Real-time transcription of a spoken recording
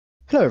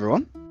Hello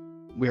everyone,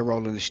 we are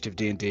Roll Initiative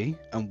D&D,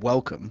 and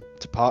welcome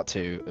to part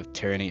 2 of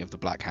Tyranny of the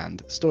Black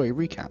Hand story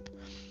recap.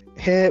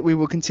 Here we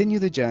will continue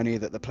the journey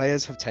that the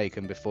players have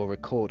taken before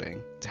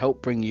recording to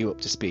help bring you up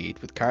to speed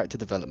with character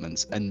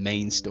developments and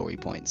main story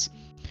points.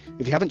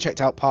 If you haven't checked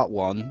out part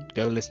 1,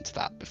 go listen to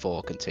that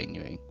before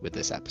continuing with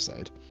this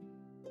episode.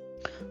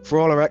 For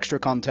all our extra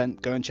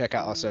content, go and check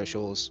out our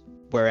socials,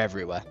 we're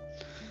everywhere.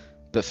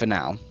 But for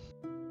now,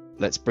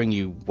 let's bring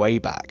you way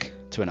back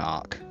to an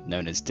arc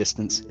known as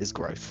Distance is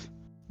Growth.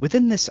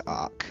 Within this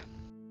arc,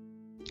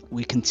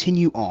 we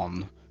continue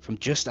on from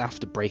just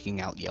after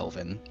breaking out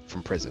Yelvin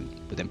from prison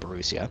within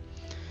Borussia,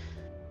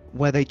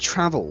 where they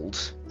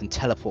travelled and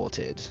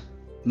teleported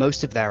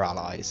most of their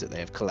allies that they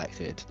have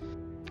collected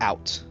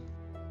out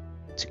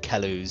to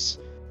Kelu's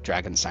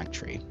Dragon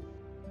Sanctuary.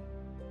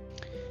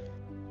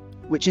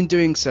 Which in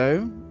doing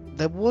so,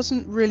 there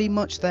wasn't really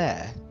much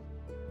there.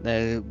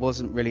 There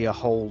wasn't really a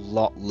whole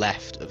lot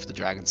left of the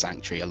Dragon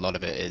Sanctuary. A lot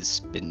of it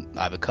has been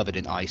either covered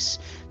in ice,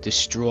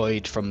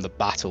 destroyed from the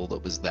battle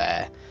that was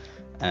there,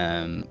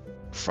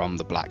 from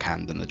the Black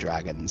Hand and the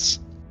dragons.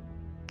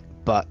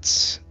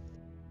 But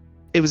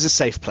it was a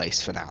safe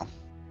place for now,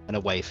 and a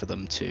way for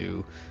them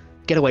to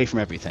get away from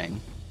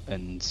everything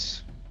and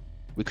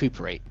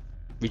recuperate,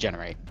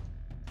 regenerate,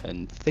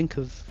 and think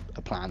of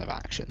a plan of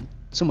action,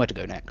 somewhere to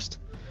go next.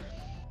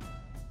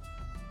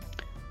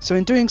 So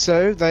in doing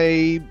so,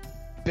 they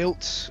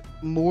built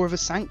more of a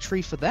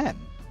sanctuary for them,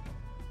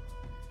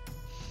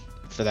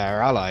 for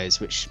their allies,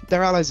 which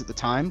their allies at the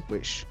time,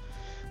 which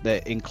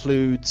that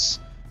includes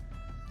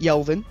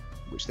Yelvin,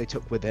 which they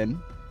took with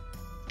him,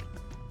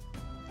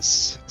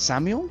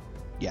 Samuel,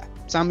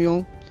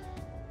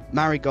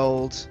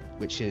 Marigold,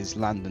 which is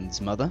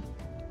Landon's mother,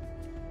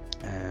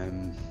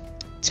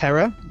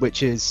 Terra,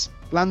 which is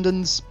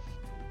Landon's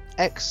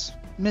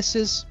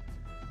ex-missus,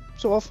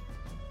 sort of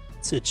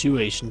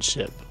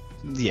situationship.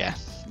 Yeah.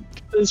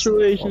 This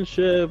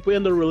relationship, we're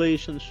in the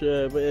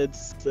relationship,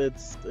 it's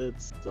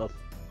tough.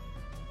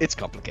 It's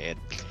complicated.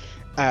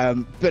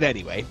 But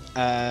anyway,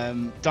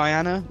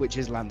 Diana, which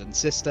is Landon's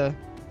sister,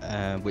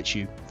 which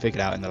you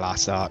figured out in the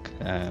last arc,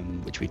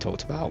 which we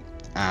talked about,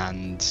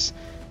 and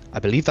I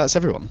believe that's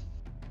everyone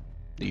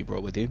that you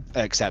brought with you,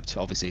 except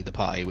obviously the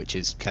party, which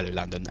is Kelu,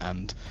 Landon,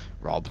 and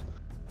Rob.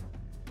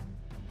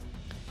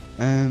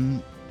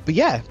 But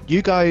yeah,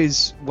 you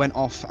guys went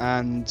off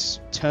and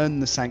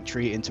turned the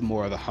sanctuary into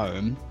more of a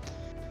home,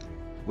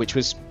 which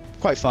was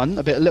quite fun.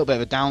 A little bit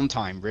of a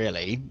downtime,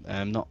 really.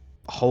 Not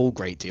a whole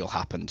great deal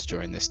happened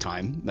during this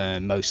time.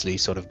 Mostly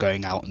sort of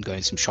going out and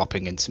going some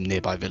shopping in some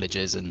nearby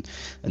villages and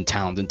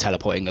towns, and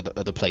teleporting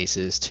other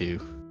places to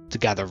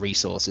gather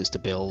resources to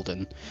build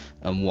and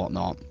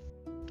whatnot.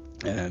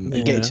 And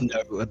getting to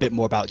know a bit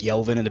more about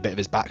Yelvin and a bit of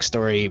his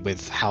backstory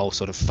with how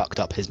sort of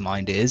fucked up his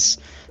mind is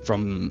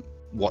from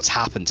what's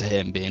happened to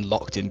him being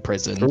locked in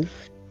prison.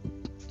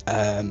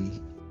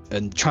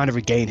 And trying to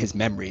regain his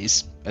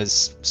memories,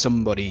 as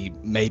somebody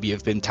maybe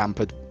have been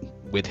tampered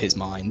with his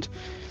mind,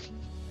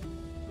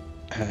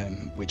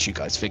 which you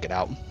guys figured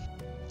out.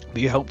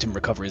 But you helped him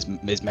recover his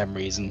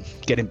memories and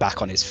get him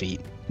back on his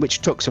feet,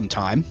 which took some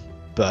time,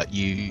 but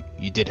you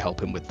did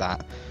help him with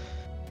that.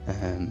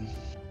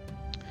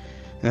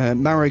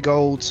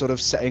 Marigold sort of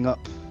setting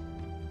up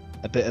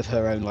a bit of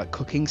her own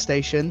cooking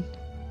station,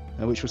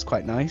 which was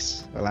quite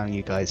nice, allowing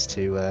you guys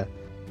to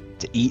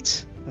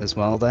eat as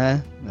well there,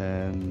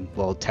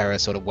 while Terra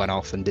sort of went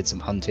off and did some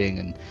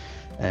hunting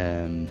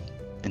and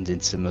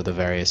did some other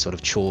various sort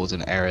of chores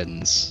and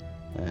errands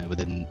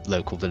within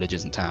local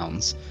villages and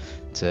towns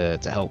to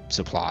help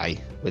supply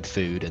with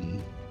food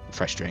and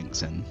fresh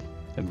drinks and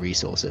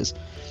resources.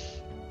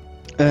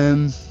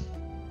 Am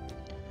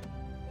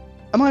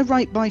I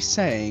right by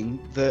saying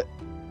that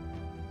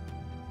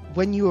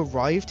when you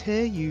arrived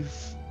here,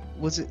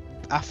 was it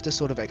after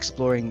sort of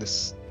exploring the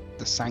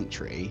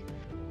sanctuary,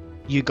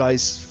 you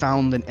guys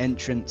found an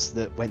entrance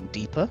that went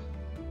deeper?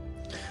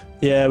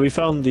 Yeah, we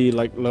found the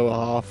lower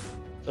half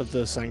of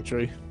the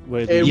sanctuary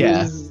where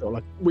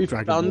we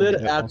found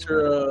it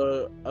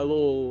after a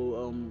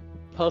little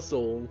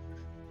puzzle.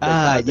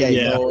 As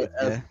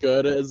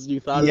good as you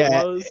thought it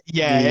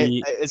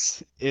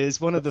was. It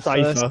was one of the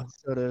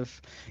first sort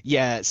of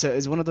so it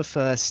was one of the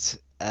first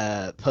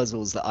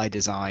puzzles that I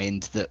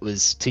designed that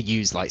was to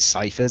use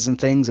ciphers and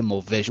things and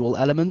more visual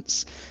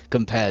elements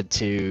compared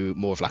to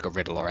more of a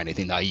riddle or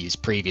anything that I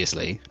used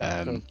previously.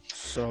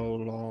 So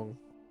long.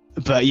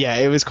 But yeah,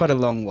 it was quite a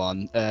long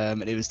one,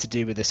 and it was to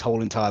do with this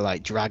whole entire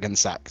dragon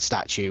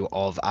statue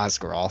of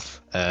Asgaroth,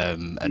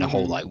 and a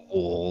whole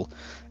wall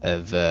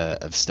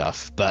of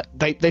stuff. But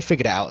they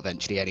figured it out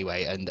eventually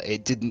anyway, and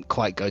it didn't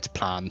quite go to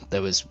plan.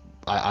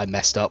 I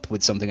messed up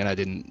with something, and I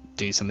didn't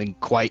do something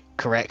quite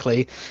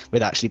correctly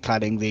with actually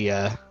planning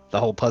the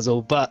whole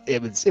puzzle, but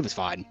it was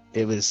fine.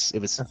 It was. I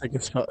think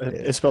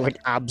it spelled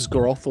like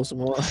Absgroth or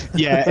something like that.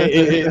 Yeah,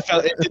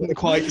 it didn't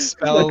quite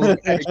spell the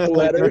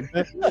letter.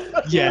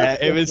 Yeah,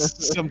 it was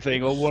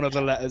something, or one of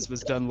the letters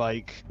was done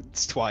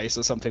twice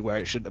or something where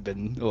it shouldn't have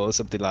been, or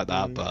something like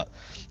that. But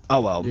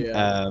oh well.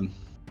 Yeah.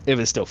 it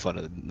was still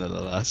fun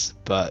nonetheless.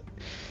 But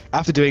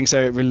after doing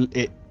so,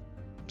 it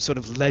sort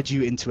of led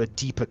you into a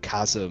deeper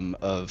chasm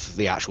of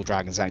the actual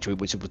Dragon Sanctuary,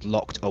 which was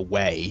locked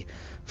away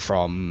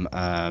from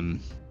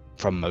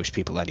most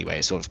people anyway.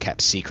 It's sort of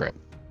kept secret.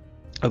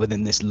 And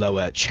within this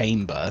lower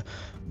chamber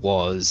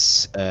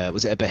was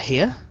it a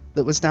Bahir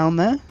that was down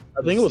there?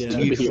 I think it was Yeah.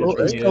 two You Bahirs, fought-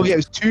 right? Oh yeah, it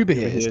was two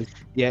Bahirs. Bahirs.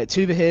 Yeah,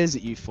 two Bahirs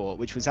that you fought,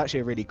 which was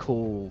actually a really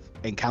cool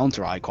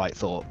encounter. I quite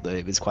thought that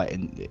it was quite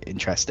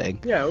interesting.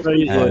 Yeah, it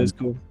Very Um, it's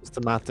cool. It's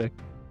thematic.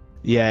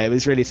 Yeah, it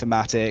was really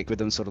thematic with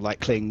them sort of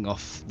like clinging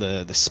off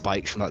the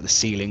spikes from like the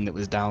ceiling that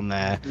was down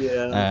there,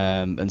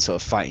 yeah. and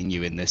sort of fighting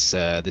you in this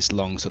this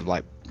long sort of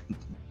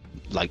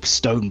like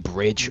stone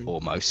bridge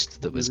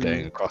almost that was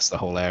going across the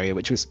whole area,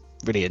 which was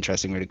really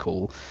interesting, really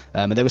cool.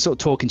 And they were sort of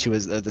talking to you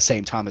at the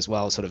same time as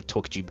well, sort of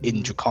talking to you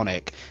in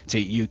Draconic, to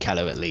you,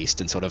 Kello, at least,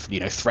 and sort of, you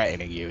know,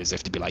 threatening you as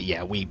if to be like,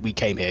 yeah, we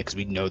came here because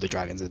we know the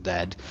dragons are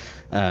dead,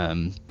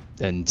 and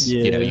you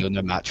know, Yeah. you're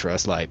no match for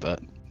us, like,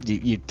 but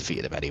you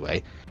defeated them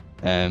anyway.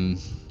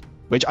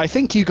 Which I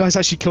think you guys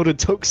actually killed and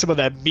took some of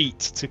their meat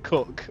to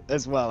cook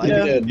as well.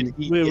 Yeah, I think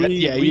we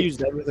you-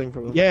 used everything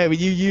from them. yeah, well,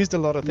 you used a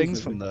lot of Used things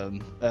from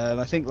them.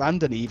 I think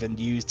Landon even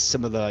used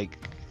some of the, like,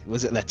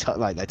 was it their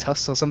their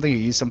tusks or something? You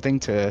used something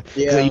to 'cause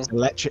Yeah. they use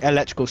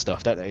electrical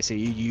stuff, don't they? So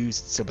you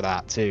used some of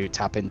that to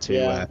tap into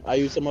Yeah, I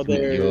used some of to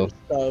make their your-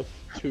 stuff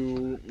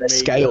to their make,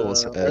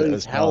 scales or at least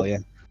as well.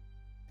 help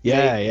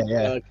Yeah, make,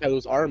 yeah.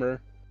 Kellu's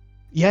armor.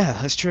 Yeah,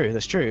 that's true.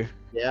 That's true.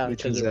 Yeah,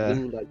 Which because was, they're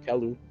blue like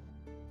Kellu.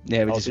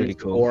 Yeah, which is Also really used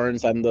cool.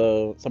 Horns and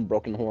some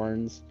broken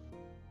horns.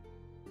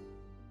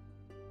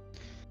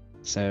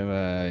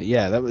 So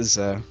yeah, that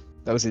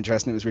was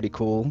interesting. It was really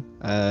cool.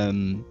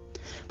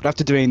 But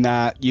after doing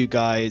that, you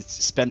guys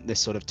spent this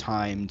sort of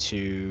time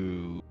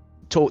to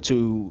talk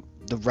to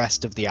the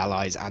rest of the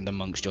allies and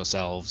amongst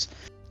yourselves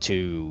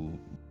to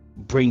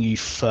bring you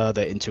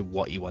further into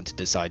what you want to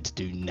decide to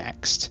do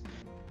next.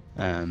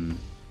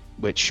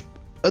 Which,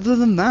 other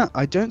than that,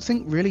 I don't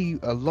think really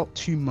a lot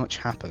too much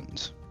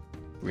happened.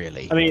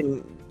 Really, I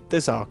mean,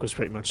 this arc was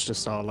pretty much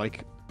just our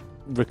like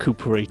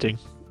recuperating.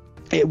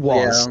 it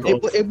was. Yeah.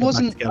 It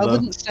wasn't. I together.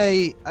 wouldn't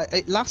say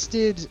it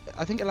lasted.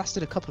 I think it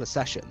lasted a couple of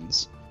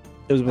sessions.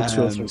 It was about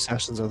 2 or Um, 3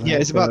 sessions, I think. Yeah,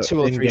 it's about but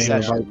 2 or 3 in-game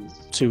about sessions.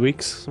 2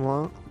 weeks, something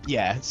like that.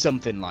 Yeah,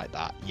 something like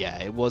that.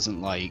 Yeah, it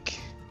wasn't like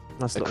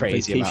That's a not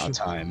crazy amount of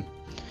vacation. time.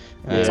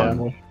 Yeah.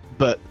 Time.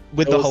 But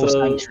with It the was, whole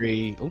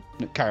sanctuary. Oh,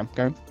 no, carry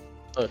on.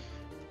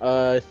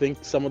 I think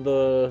some of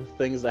the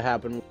things that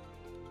happened,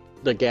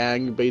 the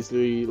gang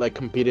basically like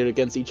competed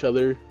against each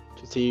other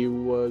to see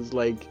who was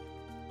like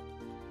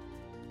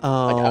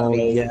Oh, don't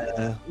know.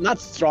 yeah. not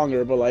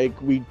stronger, but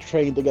like we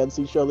trained against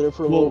each other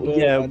for a Well, little bit.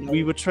 yeah, and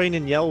we were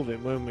training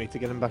Yelvin, weren't we, to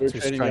get him back We were to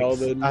training strength,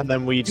 Yelvin. and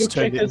then we you just kicked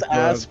turned it his into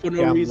ass a for no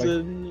gambling.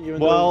 reason. Even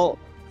though Well,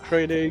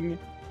 training.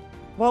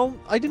 well,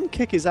 I didn't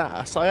kick his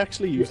ass. I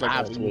actually used like a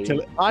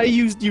absolutely- I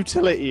used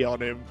utility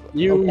on him.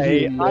 You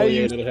okay, I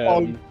used humiliated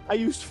fog. him. I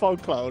used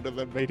fog cloud and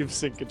then made him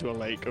sink into a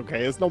lake.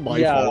 Okay, it's not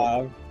my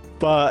fault, Yeah,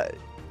 but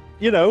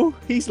you know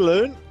he's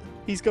learned.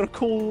 He's got a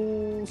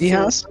cool. He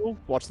has. sword.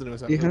 Watch the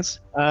newest He episode.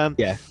 has.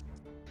 Yeah.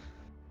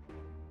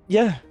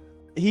 Yeah,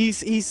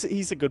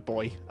 he's a good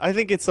boy. I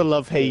think it's a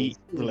love-hate He's a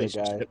good guy.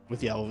 relationship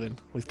with Yelvin,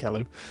 with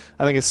Kellu.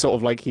 I think it's sort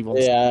of like he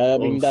wants. yeah. I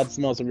mean love. that's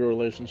most of your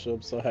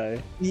relationship. So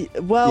hey,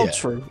 Well, Yeah.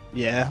 true.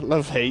 Yeah,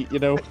 love-hate. You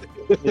know,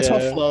 Yeah.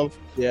 tough love.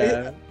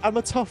 yeah. I'm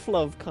a tough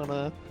love kind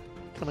of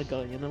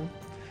guy. You know.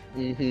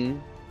 Mhm.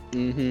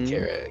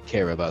 Mhm.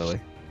 Kira, by the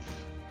way.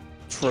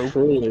 True.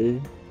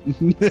 Truly.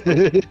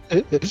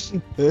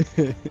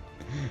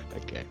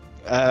 Okay.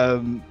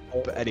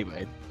 But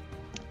anyway.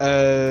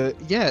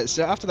 Yeah,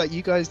 so after that,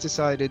 you guys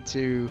decided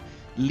to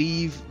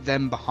leave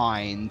them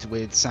behind,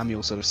 with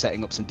Samuel sort of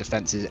setting up some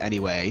defenses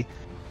anyway,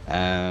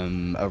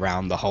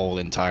 around the whole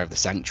entire of the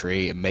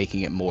sanctuary and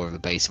making it more of a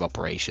base of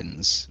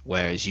operations.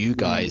 Whereas you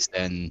guys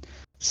then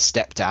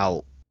stepped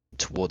out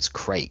towards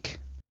Crake,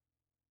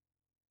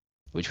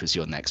 which was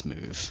your next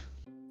move.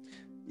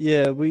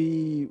 Yeah,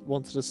 we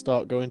wanted to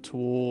start going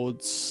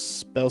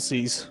towards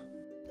Belsies,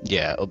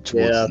 Yeah, up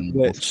towards Yeah, the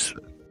north.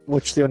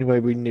 which the only way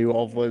we knew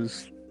of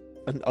was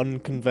an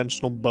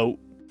unconventional boat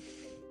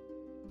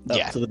up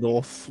Yeah. to the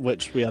north,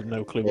 which we had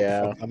no clue what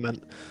Yeah. the fuck that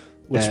meant.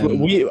 Which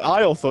Um,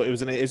 I all thought it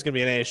was going to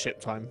be an airship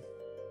time.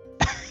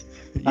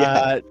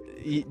 Yeah,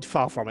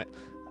 Far from it.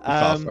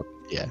 far from-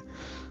 yeah.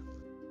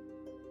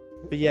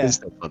 But yeah, It's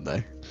still fun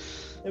though.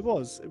 it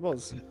was.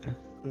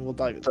 I mean, we'll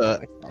dive into But the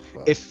next part,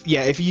 but-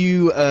 If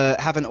you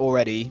haven't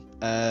already,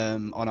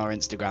 on our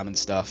Instagram and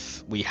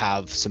stuff, we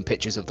have some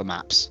pictures of the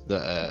maps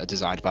that are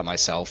designed by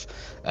myself,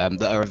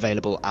 that are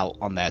available out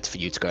on there for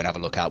you to go and have a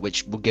look at,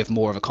 which will give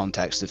more of a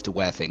context as to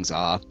where things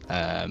are,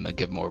 and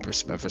give more of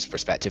a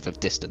perspective of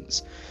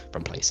distance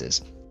from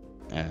places.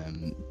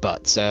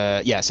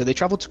 Yeah, so they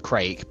traveled to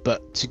Crake,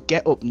 but to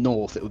get up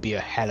north, it would be a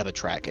hell of a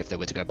trek if they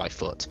were to go by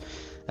foot.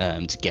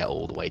 To get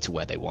all the way to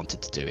where they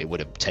wanted to do. It would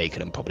have taken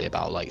them probably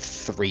about like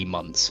 3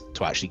 months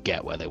to actually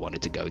get where they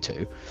wanted to go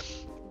to.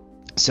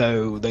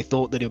 So they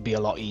thought that it would be a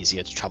lot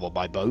easier to travel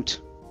by boat.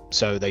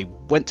 So they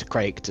went to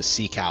Crake to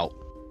seek out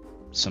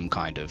some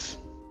kind of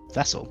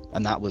vessel,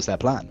 and that was their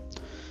plan.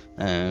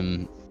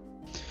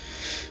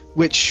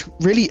 Which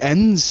really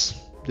ends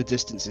the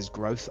Distance's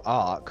growth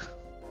arc.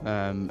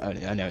 I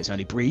know it's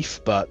only brief,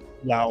 but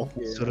Wow.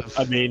 sort of.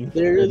 I mean,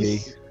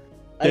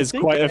 There's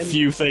quite a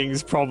few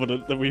things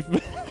prominent that we've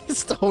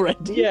missed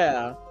already.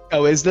 Yeah.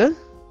 Oh, is there?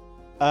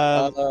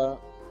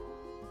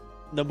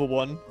 Number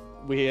one,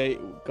 we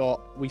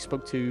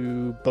spoke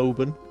to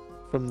Boban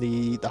from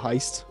the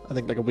heist. I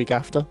think like a week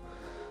after.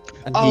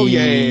 And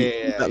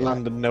yeah. let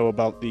Landon know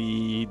about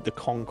the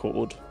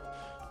Concord,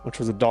 which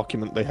was a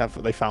document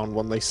they found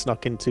when they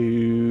snuck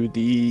into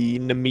the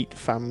Nemete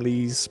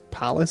family's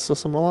palace or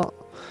something like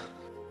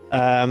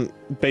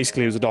that.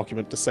 Basically, it was a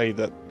document to say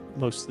that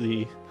most of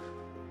the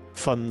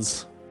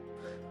funds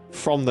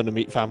from the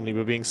Nemete family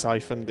were being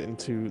siphoned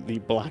into the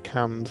Black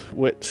Hand,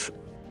 which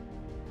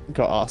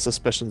got our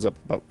suspicions up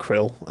about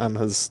Krill and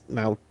has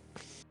now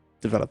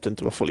developed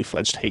into a fully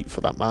fledged hate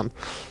for that man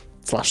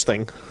 /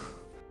 thing.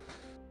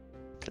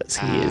 Because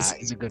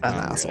he's a good an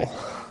man, asshole.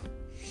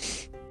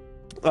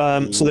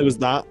 really. So there was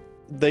that.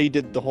 They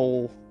did the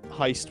whole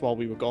heist while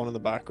we were gone in the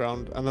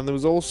background, and then there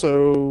was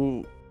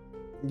also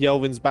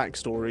Yelvin's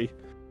backstory.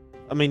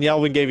 I mean,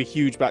 Yelvin gave a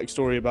huge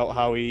backstory about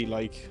how he,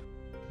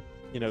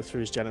 through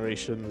his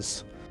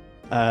generations,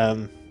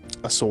 a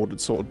sword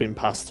had sort of been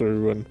passed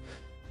through, and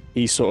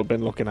he's sort of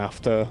been looking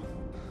after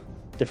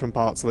different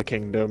parts of the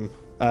kingdom,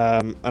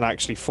 and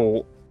actually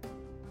fought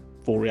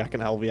Voriak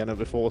and Helviena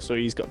before, so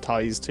he's got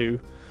ties to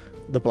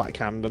the Black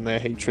Hand and their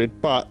hatred.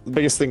 But the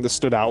biggest thing that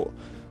stood out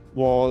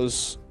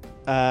was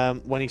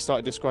when he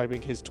started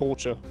describing his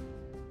torture.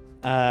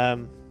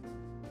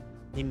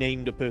 He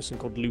named a person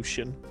called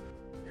Lucian,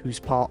 who's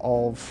part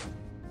of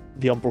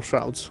the Umbral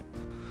Shrouds,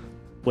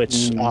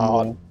 which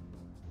are,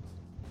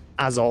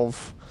 as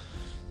of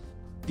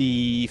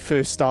the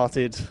first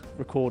started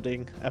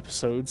recording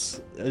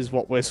episodes, is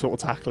what we're sort of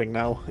tackling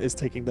now, is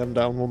taking them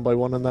down one by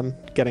one and then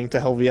getting to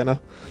Helviena,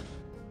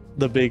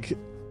 the big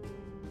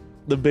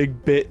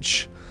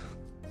bitch,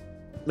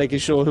 making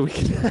sure that we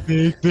can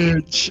Big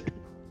bitch.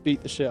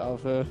 beat the shit out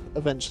of her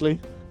eventually.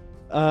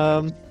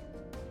 But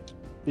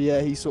yeah,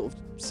 he sort of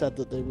said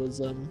that there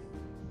was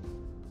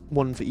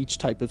one for each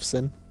type of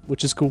sin,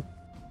 which is cool.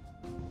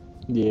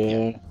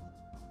 Yeah.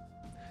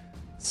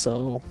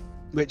 So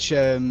Which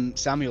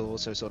Samuel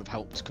also sort of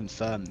helped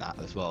confirm that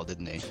as well,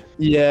 didn't he?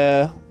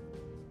 yeah,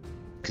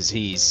 Because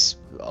he's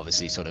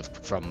obviously sort of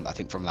from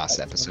last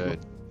episode,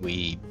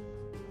 we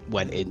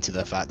went into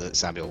the fact that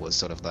Samuel was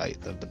sort of like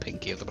the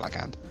pinky of the Black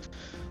Hand.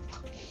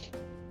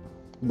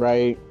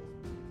 Right.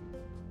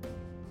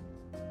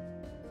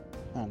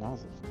 Oh, that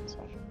was a fun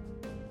session.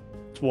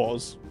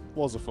 it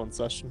was a fun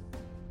session.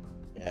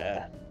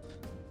 Yeah.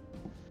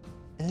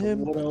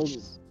 What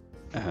else?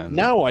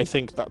 Now I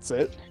think that's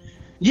it.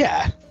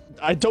 Yeah.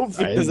 I don't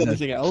think there's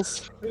anything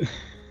else.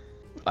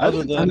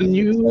 Other I mean,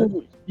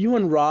 you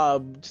and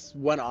Rob just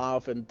went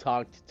off and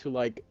talked to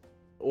what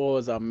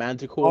was a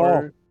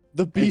Manticore?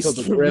 The beast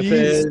the from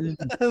Griffin.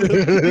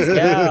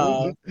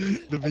 Yeah.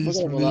 The I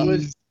beast forgot from about that.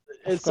 East.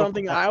 It's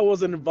something I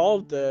wasn't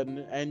involved in,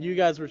 and you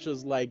guys were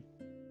just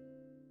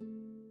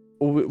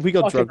we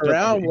got fucking drugged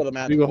around up. with a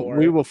Manticore.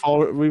 We were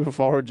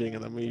foraging,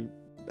 and then we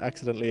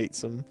accidentally ate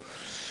some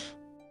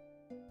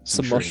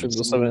mushrooms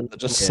or something that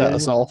just set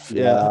us off.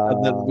 Yeah,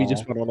 and then we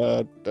just went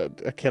on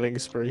a killing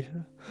spree.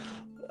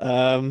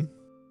 So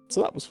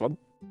that was fun.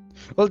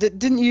 Well,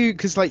 didn't you?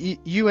 Because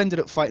you ended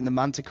up fighting the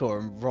Manticore,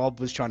 and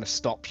Rob was trying to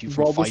stop you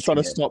from Rob was fighting trying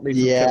to it. stop me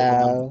from Yeah.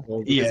 killing the Manticore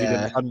because he Yeah.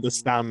 didn't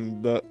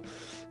understand that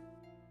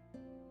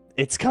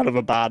it's kind of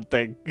a bad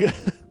thing. Yeah,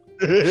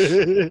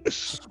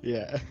 it's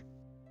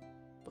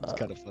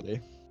kind of funny.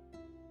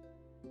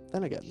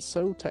 Then again,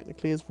 so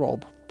technically is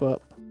Rob,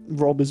 but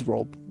Rob is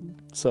Rob.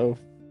 So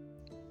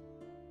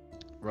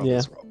Rob Yeah.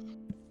 is Rob.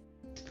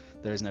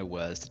 There is no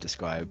words to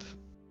describe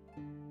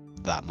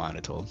that man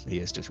at all. He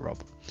is just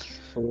Rob.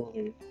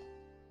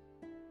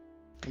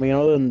 I mean,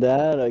 other than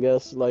that, I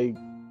guess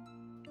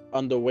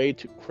on the way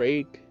to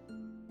Crake,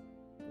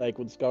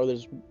 with Scar,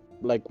 there's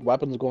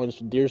weapons going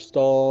to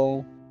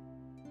Deerstall.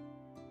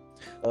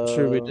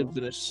 sure, we did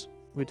finish.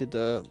 We did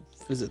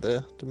visit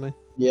there, didn't we?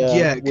 Yeah,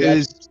 Yeah, we had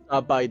 'cause- to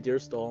stop by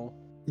Deerstall.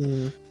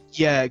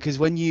 Yeah, because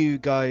when you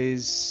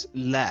guys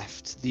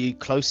left, the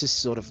closest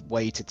sort of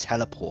way to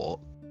teleport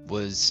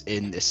was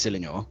in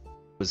Isilinor.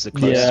 Was the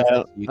closest Yeah,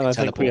 way you and I could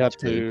think we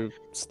teleport had to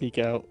sneak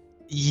out.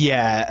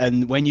 Yeah,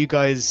 and when you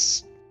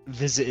guys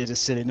visited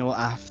Isilinor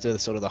after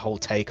sort of the whole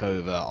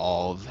takeover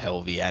of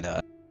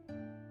Helviena,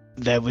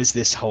 there was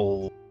this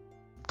whole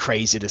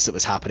craziness that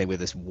was happening with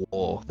this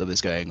war that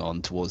was going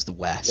on towards the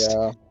west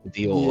Yeah. with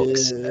the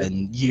orcs, Yeah.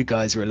 and you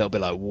guys were a little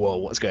bit like, whoa,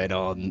 what's going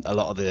on? A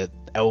lot of the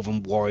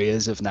elven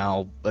warriors have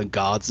now, and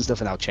guards and stuff,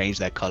 have now changed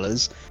their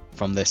colors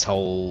from this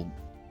whole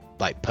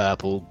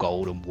purple,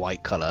 gold, and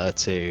white color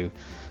to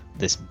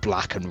this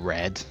black and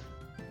red.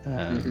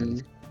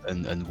 And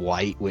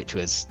white, which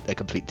was a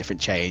complete different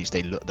change.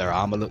 Their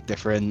armor looked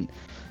different.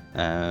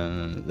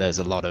 There's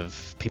a lot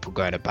of people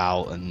going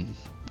about and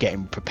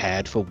getting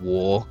prepared for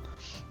war.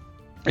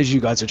 as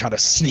you guys are trying to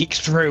sneak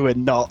through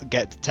and not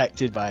get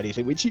detected by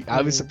anything, which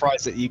I was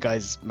surprised that you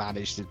guys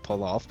managed to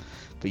pull off,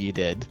 but you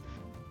did,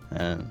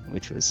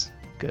 which was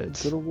good.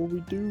 Good at what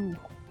we do.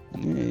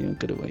 Yeah, you're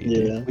good at what you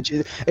do.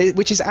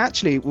 Which is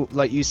actually,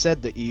 like you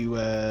said, that you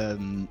were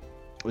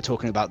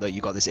talking about that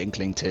you got this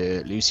inkling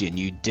to Lucian.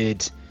 You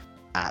did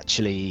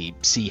actually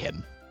see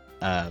him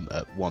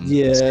at one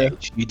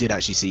stage. You did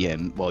actually see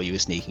him while you were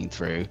sneaking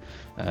through,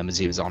 as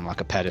he was on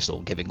like a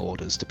pedestal giving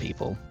orders to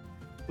people,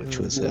 which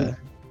was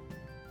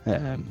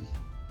kind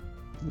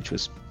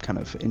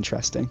of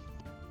interesting.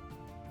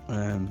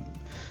 But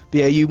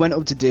yeah, you went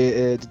up to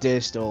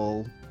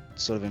Deerstall,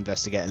 sort of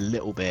investigate a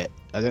little bit.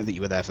 I don't think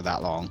you were there for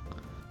that long.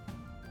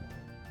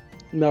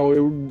 No, we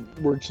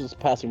were just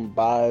passing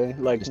by.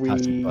 Like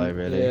Passing by,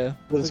 really. Yeah.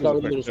 We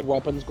discovered there's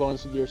weapons going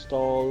to your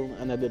stall,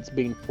 and that it's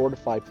being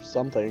fortified for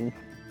something.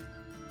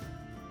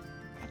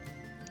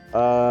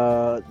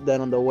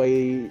 Then on the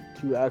way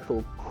to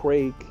actual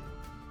Crake,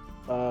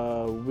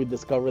 we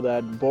discovered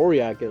that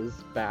Boriak is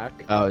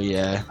back. Oh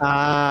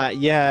yeah.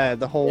 Yeah,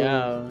 the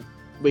whole...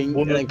 We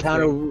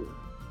encountered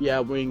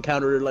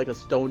like a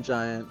stone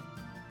giant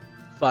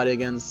fighting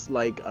against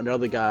like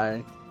another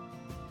guy.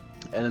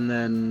 And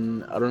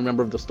then I don't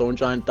remember if the stone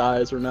giant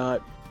dies or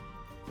not.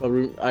 But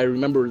I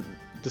remember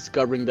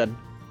discovering that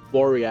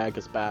Boriak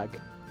is back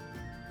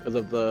because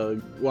of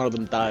one of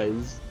them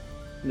dies.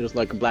 There's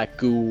like a black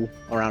goo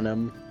around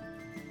him.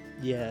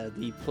 Yeah,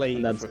 the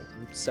plague from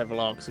several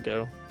arcs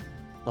ago.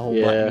 The whole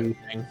black goo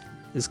thing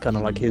is kind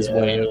of like his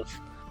way of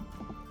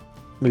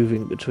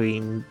moving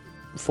between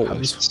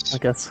forms, I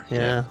guess.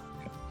 Yeah.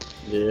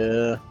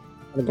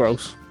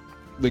 Gross.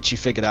 Which you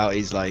figured out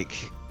is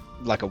like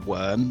a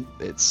worm.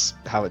 It's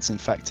how it's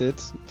infected.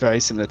 Very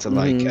similar to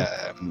like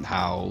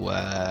how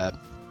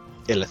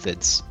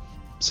illithids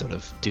sort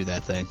of do their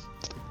thing,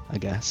 I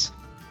guess.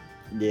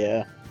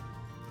 Yeah.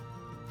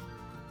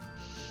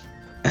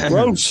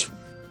 Gross.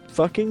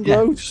 Fucking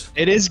gross.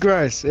 It is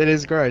gross. It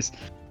is gross.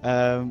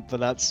 But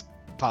that's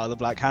part of the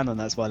Black Hand, and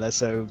that's why they're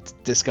so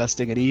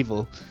disgusting and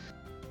evil.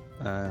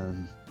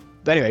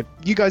 But anyway,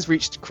 you guys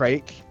reached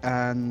Crake,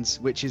 and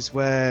which is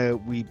where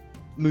we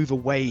move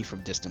away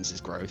from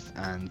Distance's growth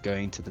and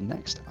going to the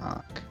next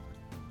arc.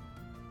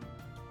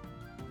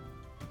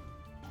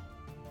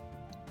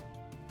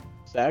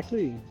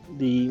 Exactly.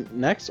 The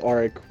next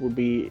arc would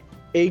be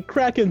a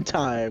Kraken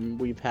time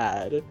we've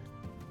had.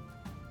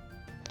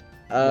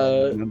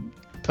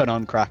 Put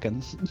on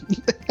Kraken.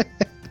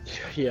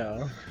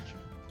 Yeah,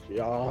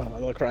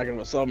 the Kraken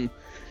was something.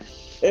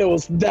 It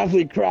was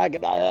definitely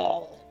Kraken.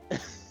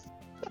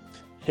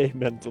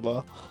 Amen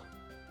to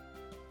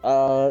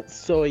that.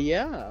 So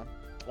yeah,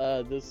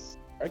 this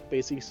arc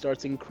basically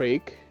starts in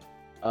Crake.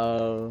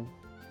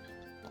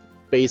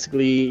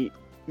 Basically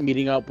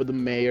meeting up with the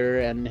mayor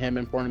and him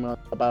informing us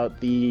about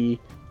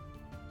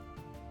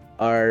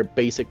our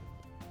basic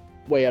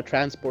way of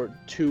transport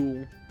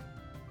to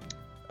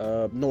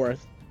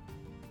north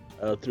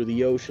through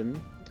the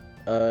ocean.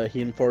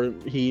 He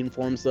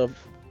informs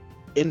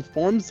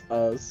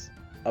us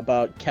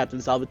about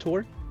Captain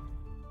Salvatore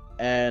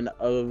and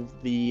of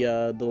the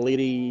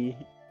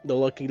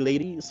lucky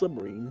lady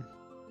submarine,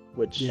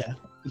 which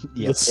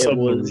the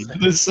submarine.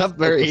 The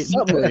submarine.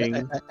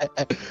 Submarine.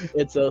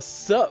 It's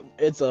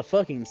a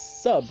fucking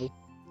sub.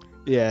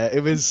 Yeah,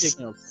 it was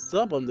Taking a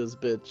sub on this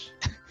bitch.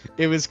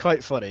 It was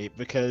quite funny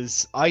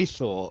because I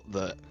thought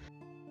that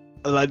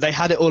like they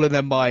had it all in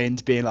their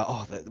mind, being like,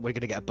 "Oh, we're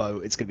gonna get a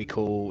boat. It's gonna be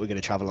cool. We're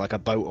gonna travel like a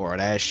boat or an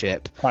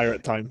airship."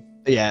 Pirate time.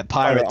 Yeah,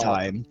 pirate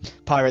time.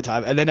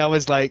 And then I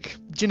was like,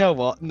 "Do you know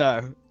what?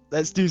 No,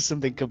 let's do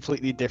something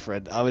completely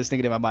different." I was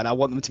thinking in my mind, I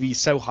want them to be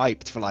so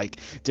hyped for like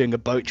doing a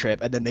boat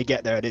trip, and then they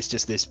get there and it's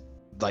just this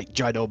like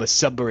ginormous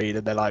submarine,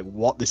 and they're like,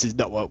 "What? This is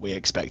not what we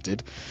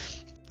expected."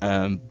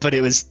 But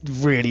it was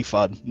really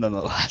fun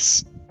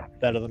nonetheless.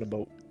 Better than a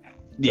boat.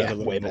 Yeah,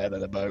 way better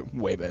than a boat.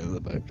 Way better than a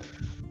boat.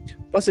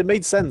 Plus, it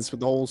made sense with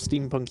the whole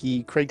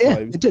steampunky Craig Yeah,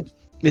 vibes. it did.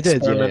 It did. Yeah.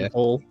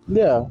 Experimental.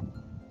 Yeah.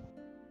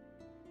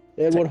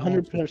 It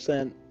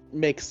 100%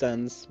 makes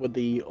sense with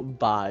the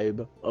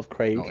vibe of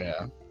Craig. Oh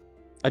yeah.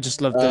 I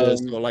just loved the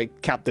sort of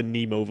like Captain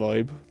Nemo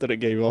vibe that it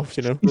gave off,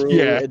 you know?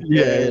 Yeah,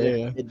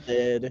 It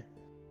did.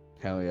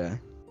 Hell yeah.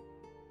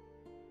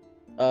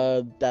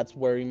 That's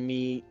where we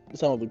meet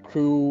some of the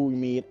crew. We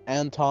meet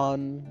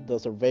Anton, the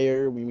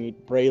surveyor. We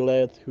meet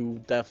Brayleth, who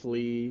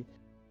definitely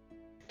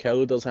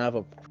Kelly doesn't have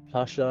a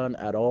crush on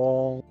at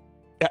all.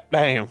 Yeah,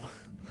 damn.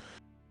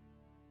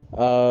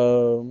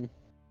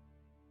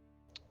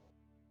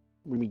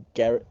 We meet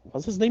Garrett.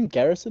 What's his name?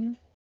 Garrison?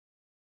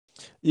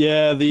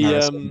 Yeah, the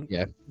Harrison,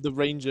 yeah. the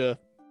ranger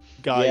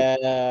guy.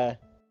 Yeah.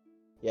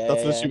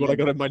 That's literally what I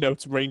got in my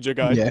notes. Ranger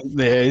guy. Yeah,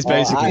 he's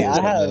basically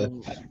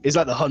he's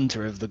like the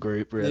hunter of the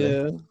group,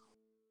 really.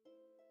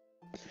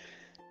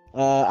 Yeah.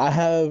 I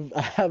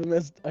have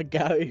missed a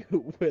guy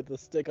with a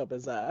stick up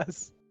his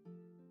ass.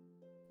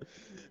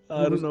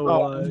 I don't know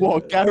why.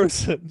 What,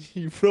 Garrison?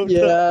 You wrote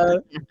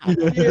that?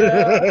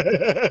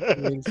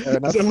 I mean, fair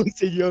enough.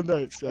 Someone's in your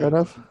notes. Fair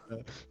enough.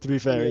 To be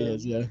fair, he Yeah.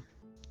 is, yeah.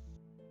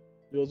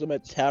 We also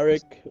met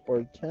Tarek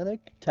or Tarek,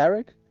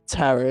 Tarek,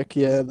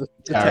 yeah.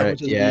 Tarek,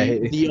 which is yeah,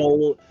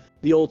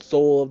 the old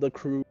soul of the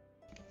crew.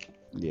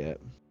 Yeah,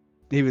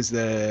 he was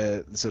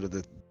the sort of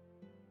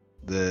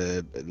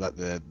the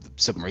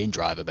submarine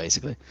driver,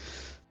 basically.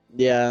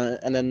 Yeah,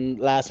 and then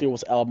lastly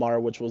was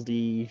Elmar, which was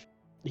he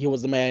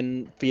was the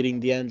man feeding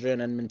the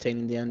engine and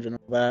maintaining the engine,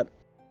 all that.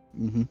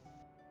 Mm-hmm.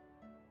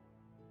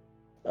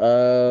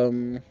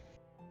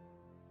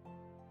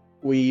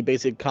 We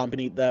basically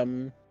accompanied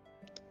them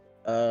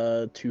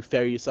to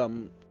ferry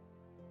some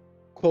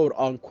quote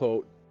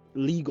unquote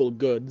legal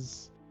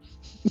goods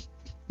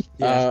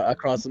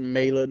across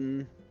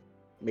Malin.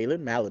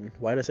 Malin?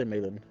 Why did I say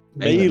Malin?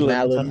 Malin.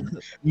 I don't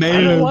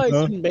know why I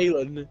said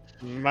Malin.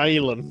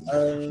 Malin.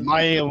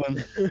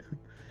 Malin.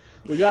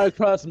 We got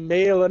across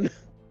Malin.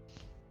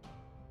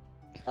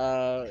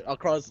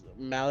 Across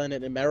Malin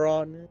and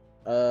Emeron.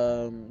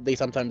 They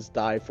sometimes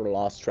dive for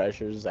lost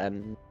treasures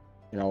and,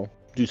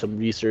 do some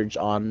research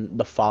on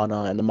the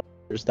fauna and the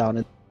monsters down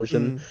in the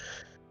ocean.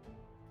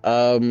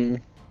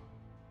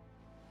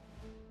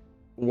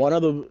 One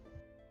of the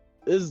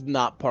is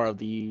not part of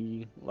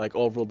the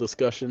overall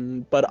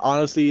discussion, but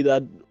honestly,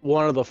 that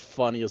one of the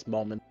funniest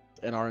moments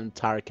in our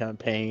entire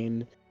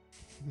campaign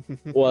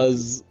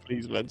was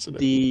Please mention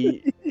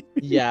the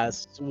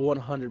yes,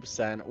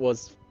 100%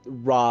 was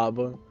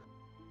Rob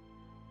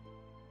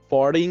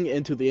farting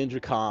into the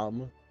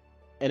intercom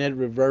and it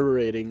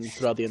reverberating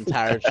throughout the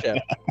entire ship.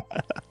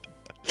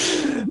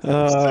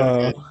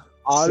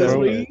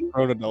 Honestly,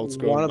 grown adults,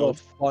 one of the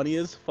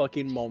funniest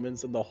fucking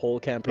moments in the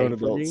whole campaign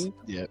for me.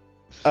 Yeah.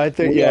 I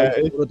think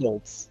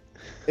adults.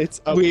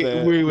 It's up we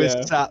there. We were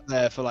sat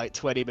there for like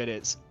 20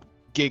 minutes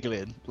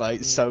giggling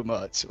so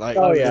much. Like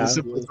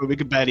we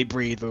could barely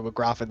breathe. We were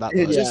graphing that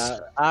much. Yeah,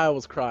 I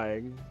was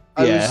crying.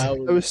 I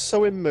was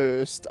so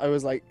immersed. I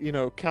was like,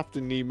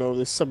 Captain Nemo,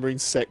 this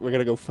submarine's sick. We're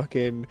gonna go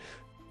fucking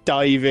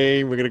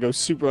diving. We're gonna go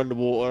super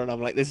underwater, and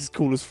I'm like, this is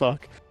cool as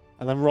fuck.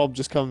 And then Rob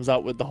just comes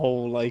out with the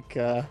whole I've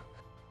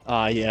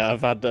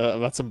had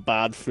some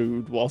bad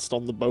food whilst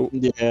on the boat.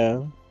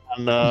 Yeah.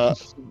 And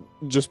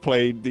just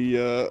played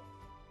the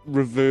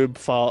reverb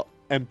fart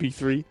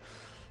MP3.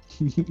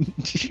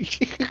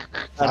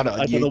 I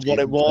don't know what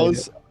it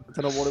was. I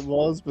don't know what it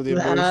was, but the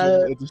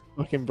emotion, it just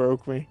fucking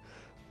broke me.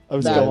 I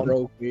was gone.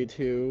 Broke me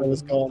too. I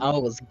was gone. I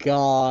was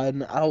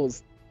gone. I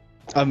was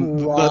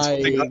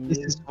crying. This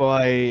is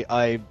why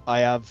I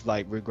have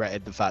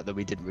regretted the fact that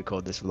we didn't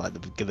record this from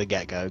the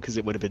get-go, because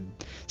it would have been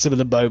some of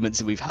the moments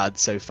that we've had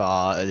so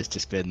far. It's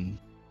just been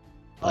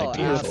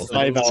beautiful.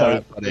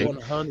 5-hour,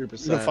 100%.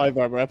 A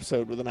 5-hour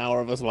episode with an hour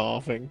of us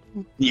laughing.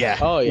 Yeah.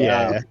 Oh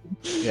yeah.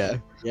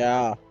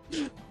 Yeah.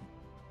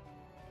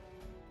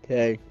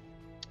 Okay.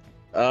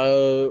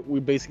 We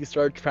basically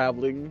started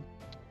traveling.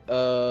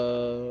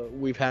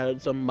 We've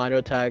had some minor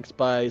attacks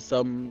by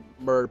some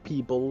mer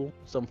people,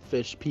 some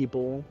fish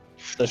people.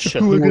 The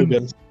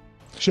Shahooligans.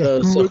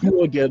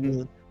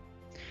 Shahooligans.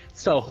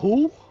 So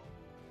who?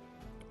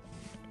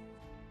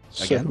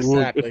 Again.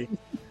 Exactly.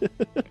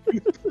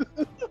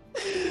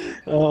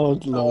 Oh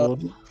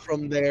Lord.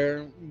 From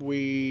there,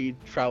 we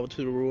traveled to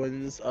the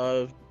ruins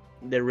of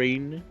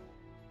Nerine.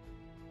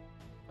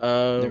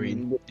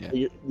 Nerine.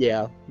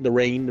 Yeah,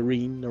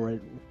 Nerine.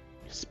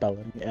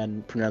 Spelling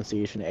and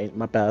pronunciation ain't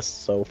my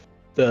best, so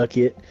fuck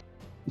it.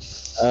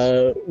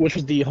 Which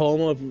was the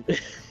home of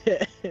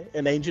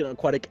an ancient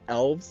aquatic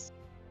elves.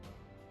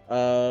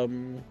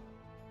 It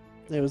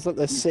was like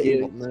the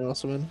city, wasn't there, or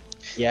something?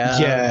 Yeah.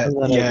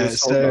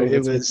 So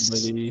it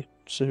was the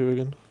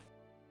Shahoogan.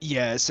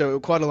 Yeah, so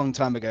quite a long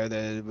time ago,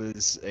 there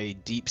was a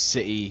deep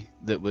city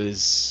that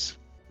was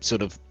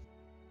sort of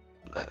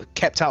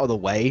kept out of the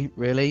way,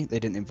 really. They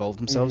didn't involve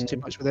themselves too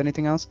much with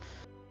anything else.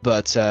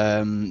 But,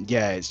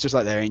 it's just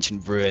like their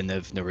ancient ruin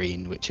of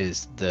Nerine, which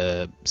is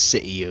the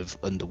city of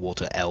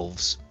underwater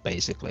elves,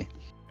 basically.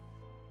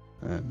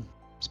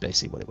 It's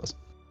basically what it was.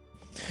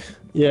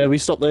 Yeah, we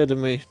stopped there,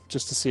 didn't we?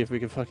 Just to see if we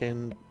could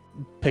fucking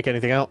pick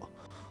anything out.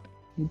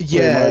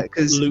 Yeah,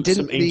 because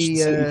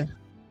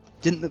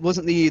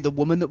wasn't the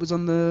woman that was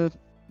on the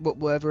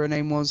whatever her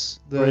name was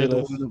the woman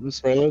that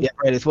was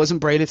Braylith.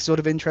 Wasn't Braylith sort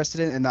of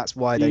interested in it, and that's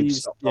why they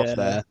stopped off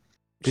there,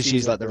 because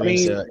she's like the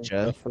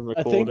researcher.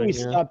 I think we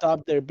stopped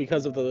up there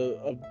because of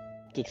the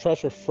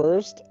treasure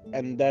first,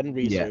 and then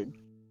research.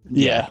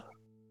 Yeah.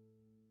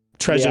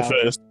 Treasure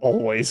first,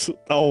 always.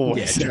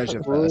 Yeah,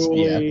 treasure first.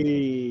 Yeah.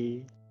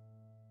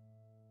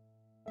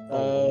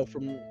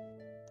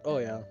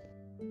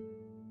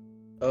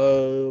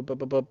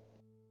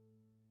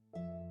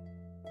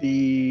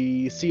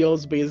 The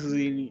seals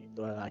basically.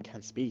 I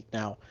can't speak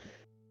now.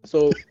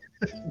 So,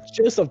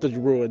 just of the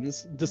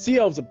ruins, the sea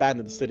elves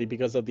abandoned the city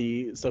because of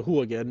the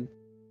Shahoogan,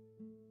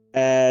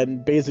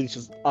 and basically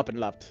just up and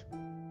left.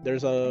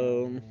 There's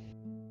I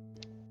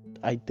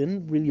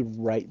didn't really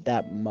write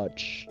that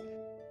much.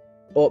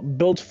 Well,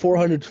 built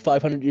 400 to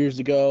 500 years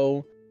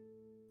ago.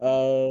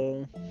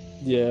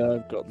 Yeah,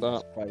 I've got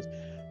that.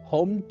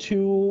 Home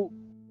to.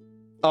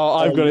 Oh,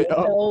 I've got it.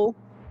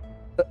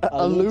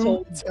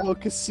 Alu Tel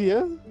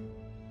Cassia?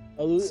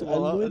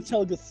 Aluid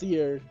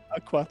Telgaseer.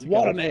 Aquatic.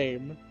 What a elf.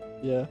 name!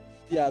 Yeah.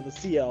 Yeah, the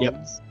sea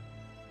elves.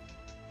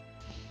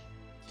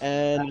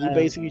 And we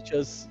basically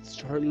just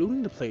start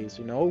looting the place,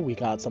 you know? We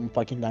got some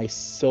fucking nice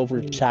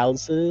silver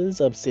chalices,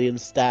 obsidian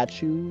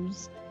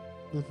statues,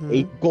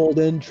 a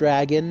golden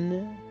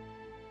dragon,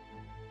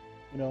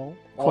 you know,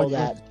 all Quite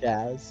that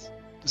jazz.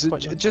 So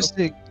Quite just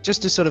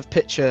to sort of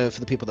picture for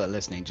the people that are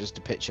listening, just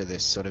to picture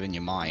this sort of in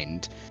your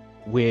mind,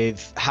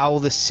 with how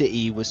the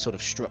city was sort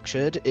of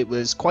structured. It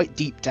was quite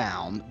deep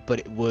down, but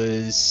it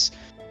was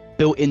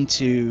built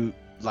into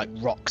like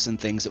rocks and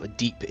things that were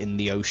deep in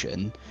the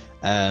ocean,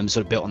 sort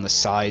of built on the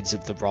sides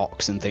of the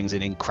rocks and things,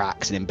 and in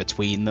cracks and in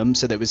between them.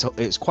 So it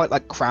was quite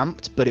like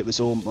cramped, but it was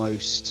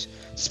almost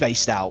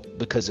spaced out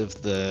because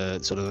of the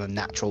sort of the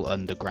natural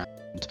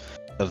underground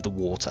of the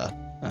water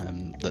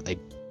that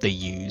they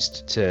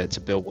used to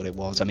build what it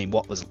was. I mean,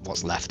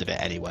 what's left of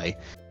it anyway.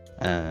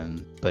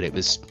 But it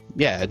was,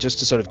 yeah, just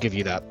to sort of give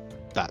you that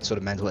sort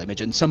of mental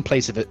image. And some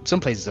places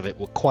of it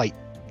were quite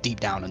deep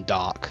down and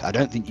dark. I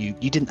don't think you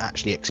didn't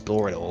actually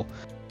explore it all.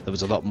 There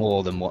was a lot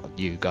more than what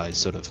you guys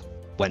sort of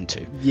went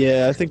to.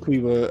 Yeah, I think we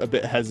were a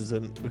bit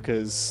hesitant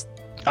because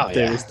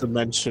there was the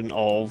mention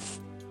of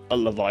a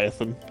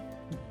Leviathan,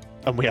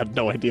 and we had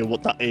no idea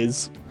what that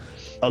is,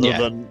 other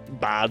than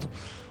bad.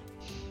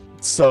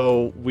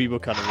 So we were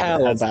kind of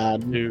Hella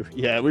bad.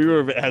 We were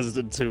a bit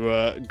hesitant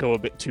to go a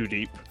bit too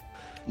deep.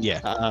 Yeah.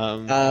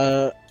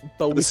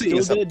 But we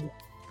still did.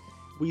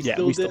 We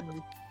still did.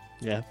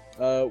 Yeah.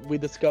 We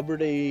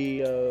discovered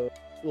a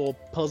little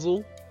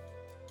puzzle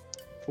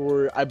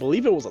for, I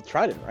believe it was a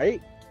trident, right?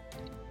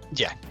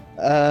 Yeah.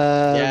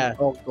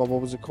 Oh god,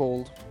 what was it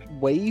called?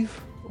 Wave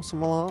or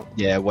something like that?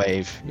 Yeah,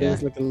 wave. It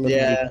was like a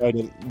limited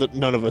trident that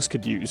none of us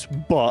could use,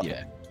 but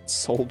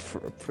sold for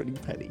a pretty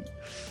penny.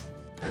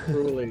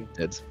 Truly.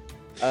 Did.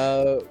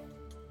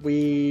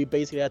 We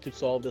basically had to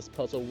solve this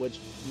puzzle, which,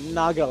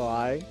 not gonna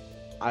lie,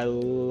 I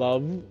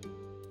love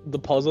the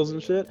puzzles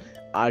and shit.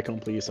 I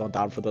completely saw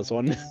down for this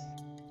one.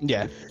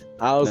 Yeah.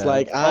 I was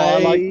like,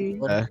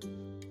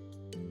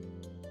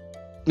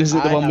 Is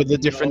it the I one with the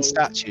have different no-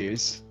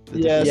 statues?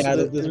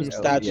 the different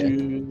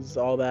statues,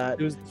 all that.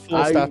 It was full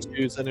of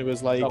statues, and it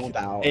was like zoned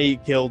out. A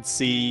killed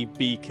C,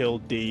 B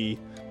killed D.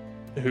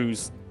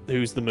 Who's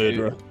the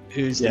murderer?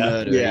 Who's the Yeah.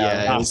 murderer?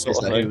 Yeah, it was that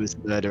just sort like, of who was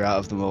the murderer out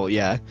of them all?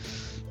 Yeah.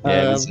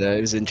 Yeah,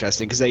 it was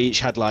interesting because they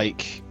each had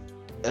like,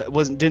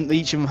 didn't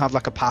each of them have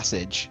like a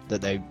passage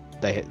that they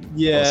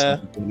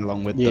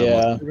along with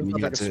Yeah. them?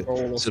 You had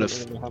to sort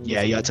of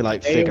you had to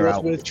like figure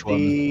out which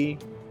one.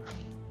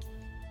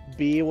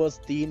 B was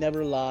D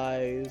never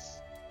lies.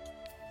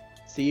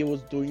 C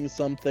was doing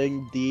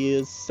something. D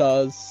is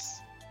sus.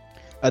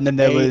 And then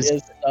there was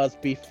is sus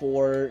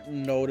before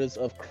notice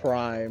of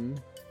crime.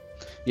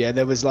 Yeah,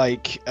 there was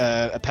like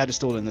a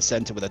pedestal in the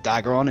center with a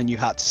dagger on, and you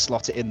had to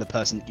slot it in the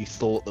person that you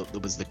thought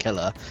that was the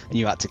killer, and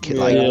you had to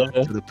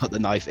sort of put the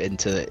knife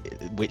into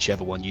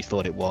whichever one you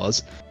thought it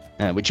was,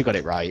 which you got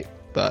it right,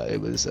 but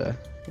it was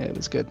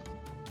good.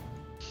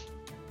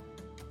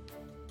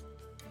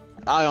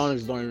 I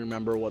honestly don't even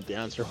remember what the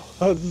answer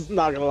was.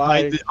 Not gonna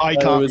lie. I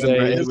can't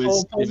remember. It this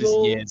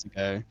was years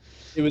ago.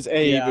 It was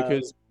A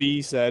because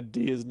B said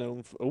D is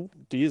known for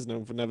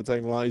never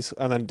telling lies,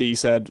 and then D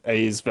said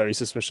A is very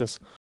suspicious.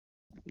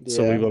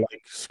 So we were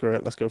like, screw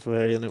it, let's go for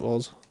A, and it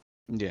was.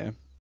 Yeah.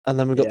 And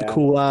then we got the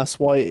cool ass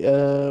white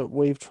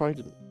wave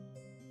trident.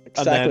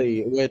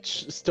 Exactly,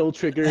 which still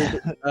triggered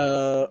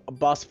a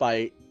boss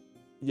fight.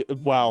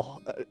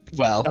 Well,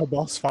 Well, a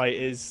boss fight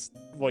is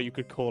what you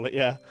could call it,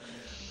 yeah.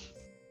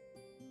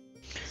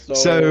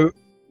 So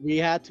we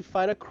had to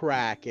fight a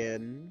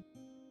kraken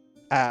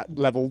at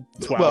level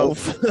 12.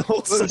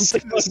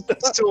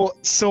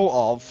 sort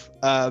of.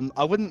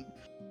 I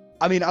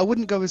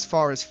wouldn't go as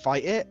far as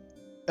fight it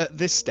at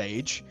this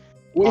stage.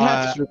 We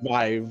had to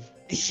survive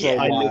for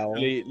a while.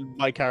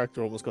 My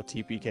character almost got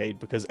TPK'd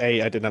because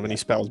A, I didn't have any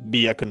spells,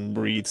 B, I couldn't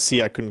breathe,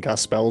 C, I couldn't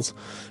cast spells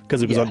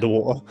because it was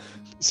underwater.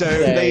 So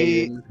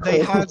they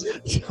had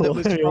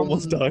So I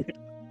almost died.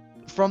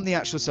 From the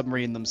actual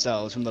submarine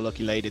themselves, from the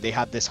Lucky Lady, they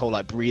had this whole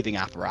like breathing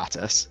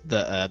apparatus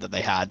that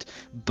they had,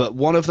 but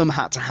one of them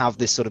had to have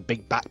this sort of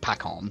big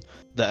backpack on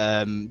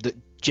that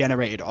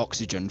generated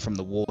oxygen from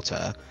the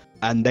water,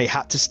 and they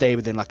had to stay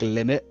within like a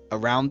limit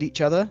around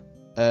each other,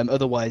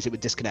 otherwise it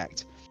would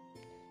disconnect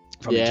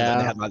from each other.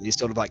 And they had like these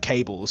sort of like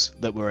cables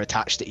that were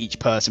attached to each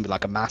person with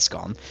like a mask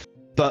on,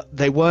 but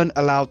they weren't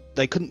allowed.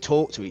 They couldn't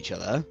talk to each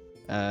other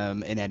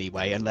in any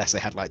way unless they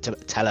had like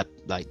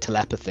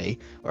telepathy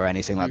or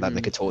anything like that.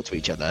 They could talk to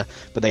each other,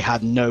 but they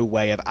had no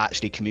way of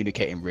actually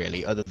communicating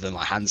really, other than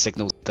like hand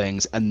signals and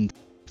things. And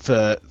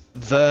for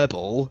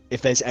verbal,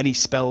 if there's any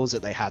spells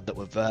that they had that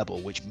were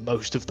verbal, which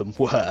most of them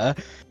were,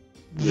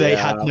 they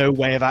had no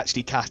way of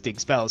actually casting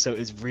spells, so it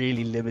was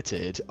really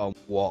limited on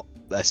what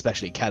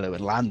especially Kello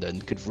and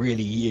Landon could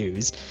really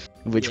use,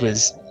 which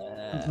was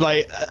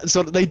like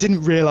sort of, they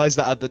didn't realize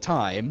that at the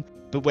time.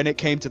 But when it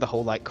came to the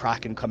whole like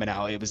Kraken coming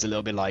out, it was a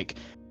little bit like,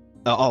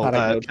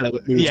 Kello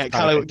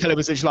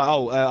was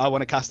literally like, I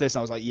want to cast this. And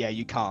I was like, yeah,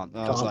 you can't.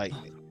 And I was like,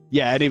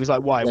 Yeah, and he was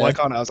like, "Why? Why Yeah.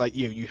 can't I?" I was like,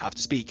 "You have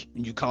to speak,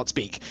 and you can't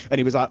speak." And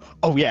he was like,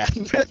 "Oh yeah."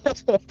 It's like,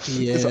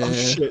 oh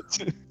shit.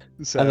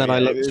 So, And then I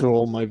yeah, looked through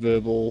all my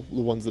verbal,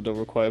 the ones that don't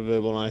require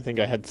verbal, and I think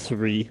I had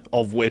 3,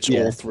 of which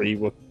Yeah. all 3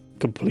 were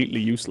completely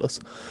useless.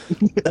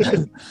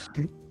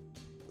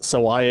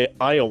 So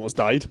I almost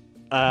died,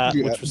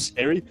 which was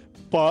scary,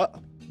 but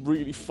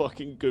really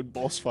fucking good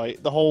boss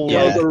fight. The whole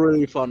That was Yeah. a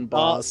really fun art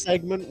boss.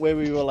 segment where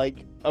we were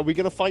like, are we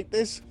gonna fight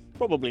this?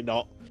 Probably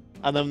not.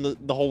 And then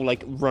the whole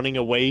like running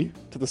away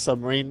to the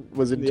submarine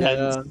was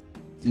intense.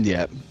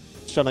 Yeah.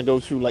 Trying to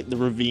go through like the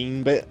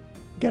ravine bit,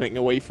 getting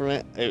away from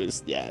it. It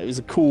was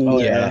a cool, Oh,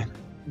 yeah.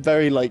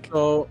 very like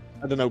So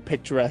I don't know,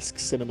 picturesque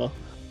cinema.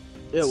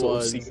 it sort of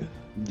was. scene.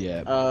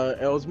 Yeah.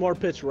 It was more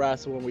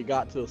picturesque when we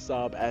got to the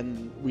sub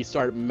and we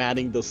started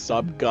manning the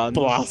sub guns.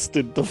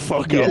 Blasted the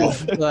fuck Yeah.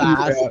 off.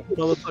 Blast,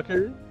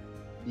 motherfucker.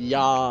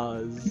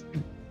 Yas.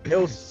 It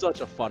was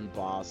such a fun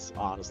boss,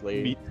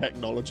 honestly. Meet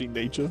technology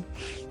nature.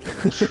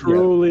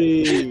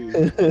 Truly.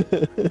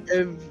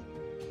 If,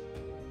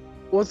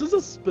 was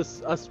this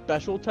a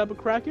special type of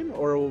Kraken,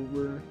 or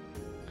were...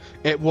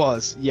 It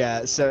was,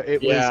 yeah. So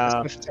it was a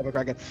special type of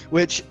Kraken,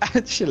 which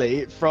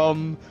actually,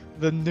 from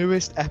the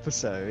newest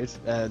episode,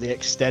 the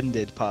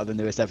extended part of the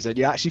newest episode,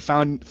 you actually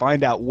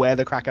find out where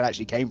the Kraken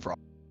actually came from.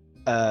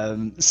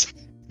 From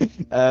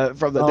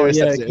the newest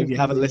episode, if you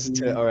haven't listened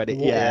to it already,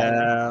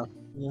 Yeah.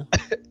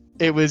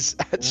 it was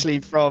actually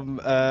from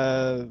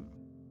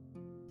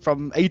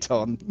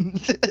Aton.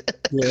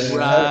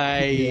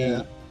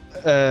 Right.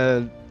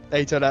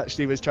 Aton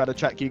actually was trying to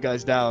track you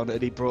guys down,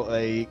 and he brought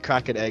a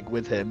Kraken egg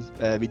with him.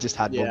 He just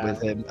had one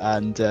with him,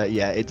 and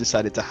it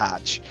decided to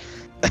hatch.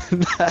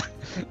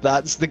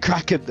 That's the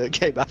Kraken that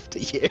came after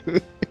you.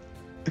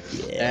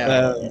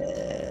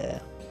 Yeah.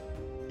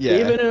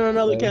 Even in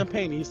another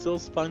campaign, he still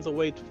finds a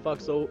way to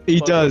fuck so. He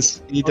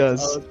does.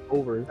 us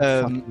over.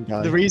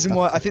 The reason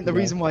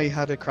why he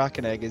had a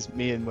Kraken egg is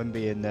me and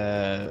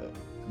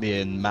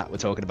Matt were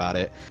talking about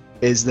it,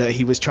 is that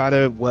he was trying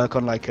to work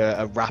on like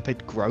a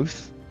rapid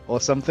growth or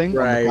something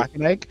on the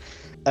Kraken egg,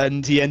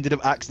 and he ended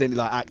up accidentally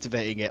like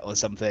activating it or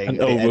something, and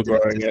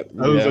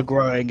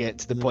overgrowing it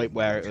to the point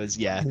where it was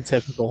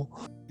typical.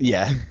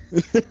 Yeah.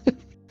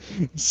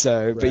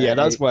 So, but yeah,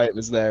 that's why it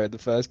was there in the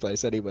first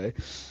place anyway.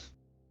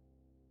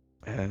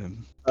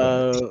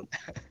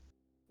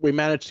 We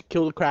managed to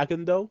kill the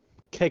Kraken though.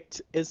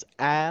 Kicked his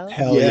ass.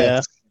 Hell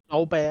yeah.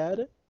 So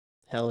bad.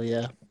 Hell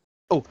yeah.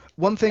 Oh,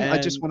 one thing I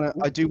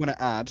do want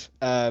to add,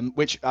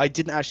 which I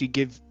didn't actually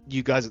give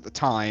you guys at the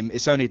time.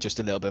 It's only just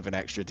a little bit of an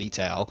extra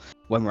detail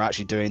when we're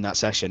actually doing that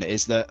session.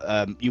 Is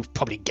that you've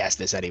probably guessed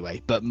this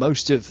anyway, but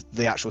most of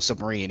the actual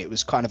submarine, it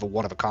was kind of a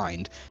one of a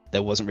kind.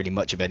 There wasn't really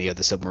much of any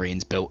other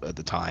submarines built at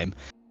the time,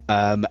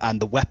 and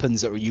the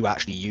weapons that you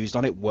actually used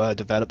on it were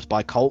developed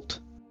by Colt,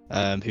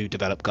 who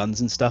developed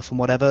guns and stuff and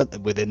whatever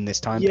within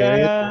this time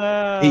period.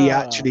 He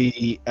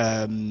actually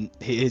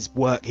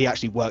he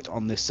actually worked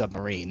on this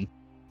submarine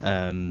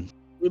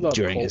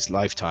during his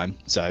lifetime,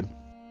 so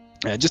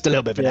just a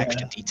little bit of an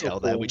extra detail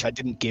there, which I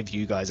didn't give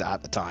you guys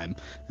at the time,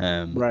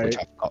 which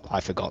I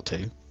forgot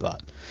to,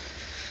 but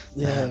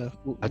I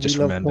just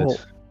remembered.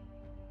 Colt.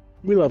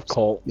 We love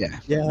Colt. Yeah.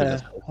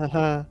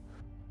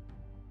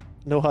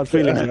 No hard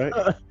feelings, right?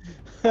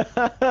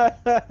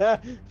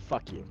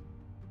 Fuck you.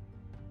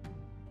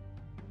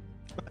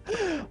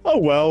 Oh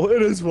well,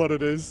 it is what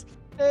it is.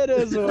 It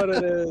is what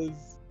it is.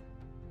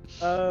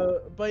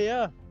 But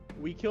yeah,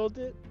 we killed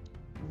it.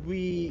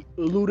 We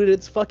looted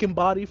its fucking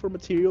body for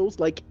materials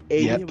like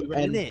aid and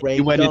ray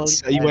You went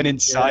guns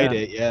inside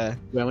it, yeah.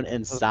 We went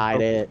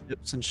inside it.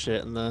 Chips and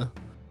shit in there.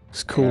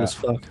 It's cool as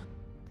fuck.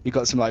 You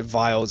got some like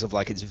vials of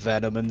like its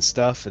venom and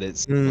stuff, and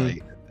it's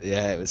like,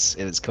 yeah, it was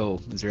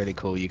cool. It was really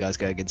cool. You guys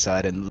going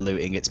inside and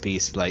looting its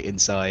piece, like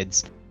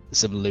insides,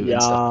 some loot and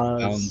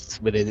stuff found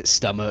within its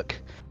stomach,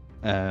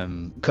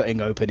 cutting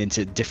open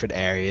into different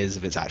areas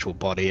of its actual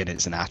body and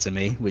its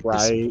anatomy, which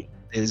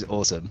is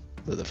awesome.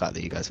 The fact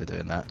that you guys were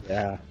doing that.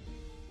 Yeah.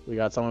 We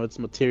got some of its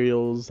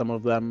materials. Some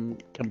of them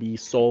can be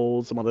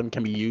sold. Some of them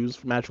can be used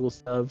for magical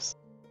stuffs.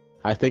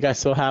 I think I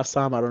still have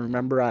some. I don't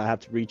remember. I have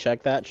to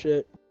recheck that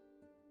shit.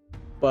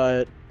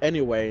 But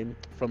anyway,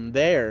 from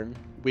there,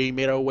 we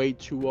made our way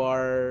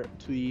to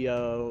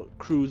the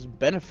crew's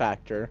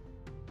benefactor.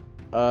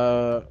 Wee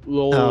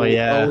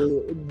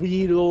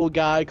little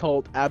guy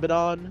called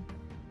Abaddon.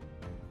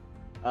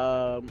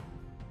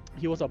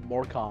 He was a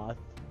Morkoth.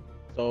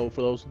 So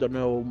for those who don't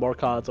know,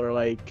 Morkoths are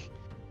like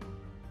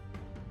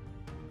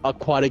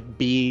aquatic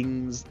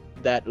beings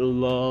that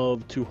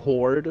love to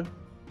hoard,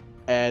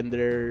 and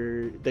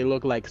they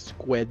look like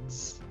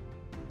squids,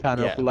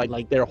 kind of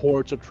like their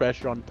hoards of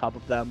treasure on top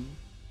of them,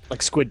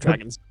 like squid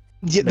dragons.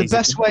 Yeah, the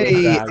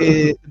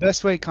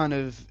best way, kind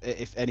of,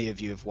 if any of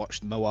you have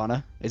watched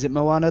Moana, is it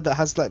Moana that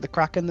has like the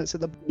Kraken that's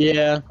at the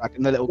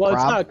Kraken, the little crab?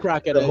 It's not a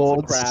Kraken,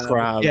 it's a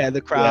crab. Yeah,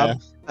 the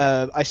crab.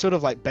 Yeah. I sort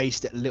of like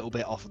based it a little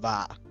bit off of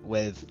that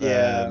with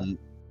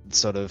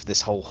sort of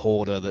this whole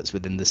hoarder that's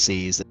within the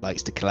seas that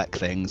likes to collect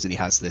things, and he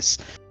has this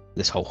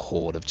whole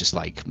hoard of just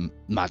like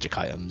magic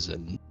items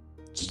and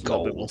Just a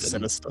little bit more Golden.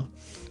 sinister.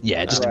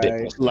 Yeah, just a Right. bit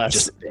more. Less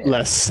Just a bit.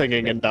 less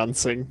singing and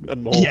dancing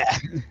and more Yeah,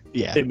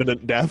 yeah.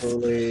 imminent death.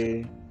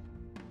 Totally.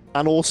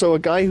 And also a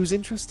guy who's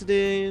interested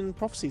in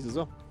prophecies as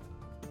well.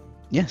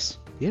 Yes,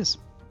 he is.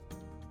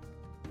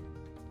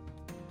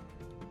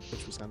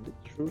 Which was handy.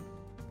 True.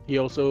 He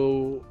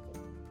also,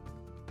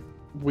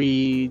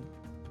 we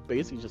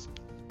basically just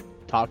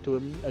talked to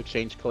him,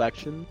 exchanged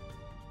collection.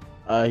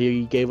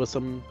 He gave us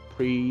some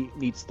pretty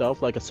neat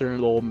stuff, like a certain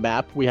little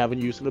map we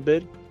haven't used in a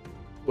bit,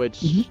 which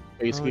Mhm.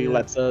 basically Oh, yeah.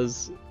 lets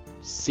us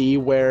see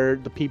where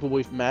the people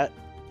we've met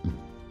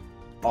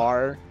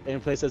are in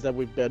places that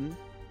we've been.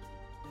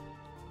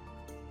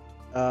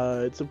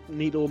 It's a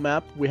neat little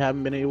map we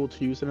haven't been able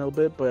to use in a little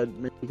bit, but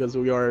because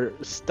we are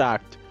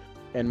stacked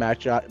in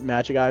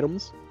magic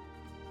items.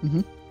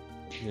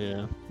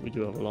 Yeah, we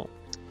do have a lot.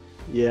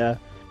 Yeah.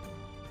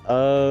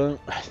 I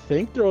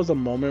think there was a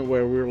moment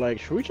where we were like,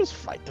 should we just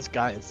fight this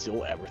guy and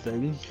steal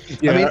everything?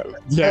 Yeah,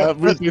 at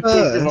we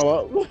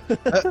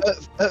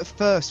first- At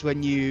first,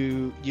 when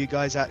you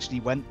guys actually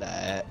went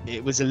there,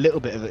 it was a little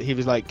bit of he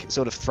was like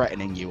sort of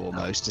threatening you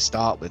almost to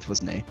start with,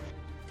 wasn't he?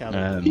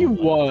 He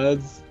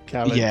was.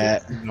 Callan yeah.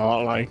 did not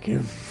like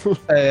him.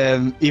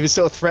 He was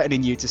sort of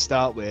threatening you to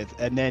start with,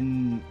 and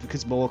then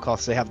because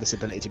Morkoths, they have this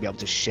ability to be able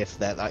to shift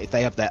their, like, if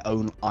they have their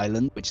own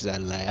island, which is their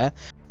lair,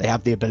 they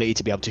have the ability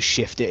to be able to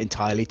shift it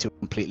entirely to a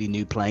completely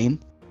new plane.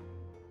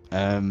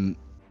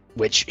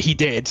 Which he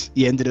did.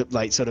 He ended up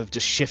like sort of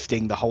just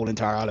shifting the whole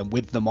entire island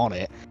with them on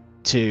it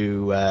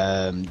to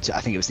I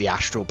think it was the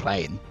astral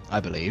plane,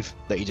 I believe,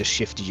 that he just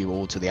shifted you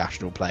all to the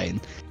astral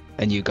plane.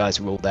 And you guys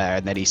were all there,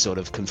 and then he sort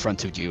of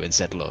confronted you and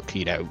said, look,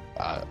 you know,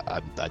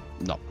 I'm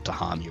not to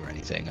harm you or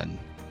anything, and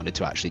wanted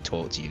to actually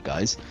talk to you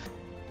guys,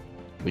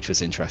 which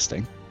was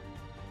interesting.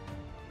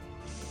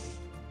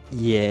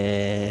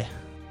 Yeah,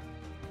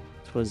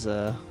 it was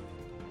a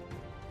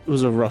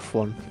rough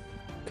one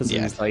because Yeah.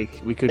 it was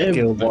like we could It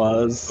kill them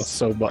was.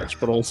 so much,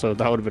 but also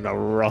that would have been a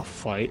rough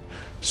fight.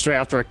 Straight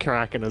after a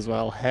Kraken as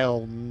well.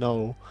 Hell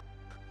no.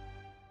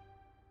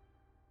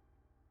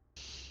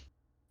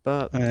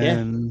 But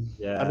yeah,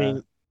 Yeah. I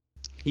mean,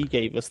 he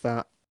gave us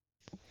that.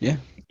 Yeah.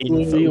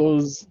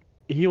 Info.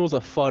 He was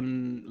a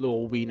fun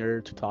little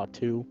wiener to talk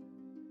to.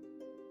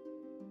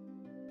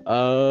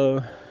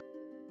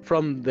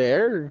 From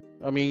there,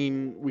 I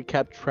mean, we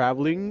kept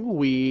traveling.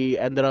 We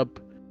ended up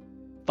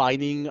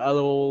finding a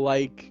little,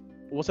 like,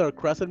 what's it, a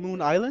crescent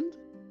moon island?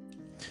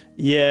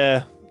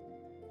 Yeah.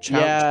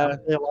 Yeah.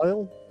 Chandale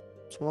Isle?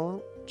 Something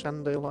like that?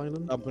 Chandale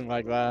Island? Something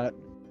like that.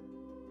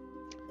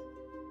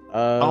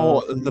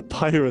 Oh, the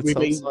pirates we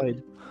made-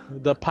 outside.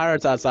 The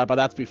pirates outside, but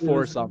that's before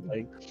was-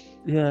 something.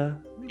 Yeah.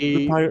 The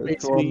He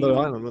pirates were on the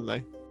basically- island, weren't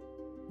they?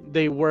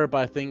 They were, but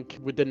I think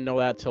we didn't know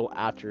that till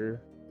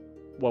after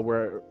what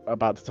we're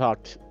about to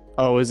talk.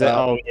 Oh, is it?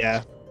 Uh, Oh,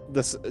 yeah.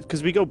 This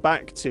because we go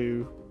back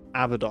to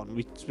Abaddon.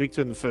 We speak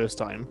to him the first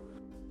time,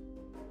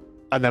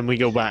 and then we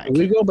go back. Did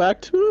we go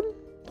back to him?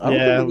 I don't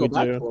Yeah, think we we go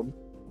back do. to him.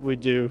 We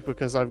do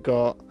because I've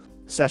got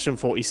session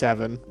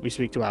 47. We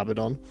speak to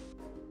Abaddon,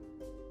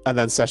 and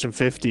then session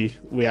 50.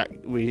 We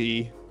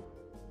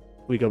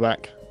go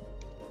back,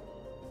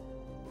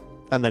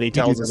 and then he do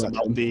tells go us back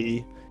about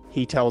then.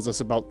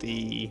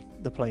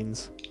 the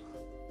planes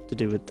to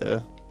do with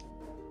the.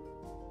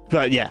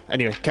 But yeah,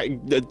 anyway,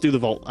 do the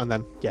vault and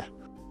then yeah.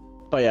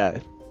 But yeah,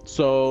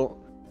 so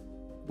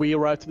we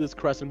arrived to this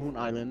Crescent Moon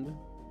Island.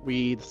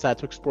 We decided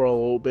to explore a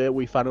little bit.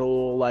 We found a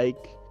little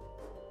like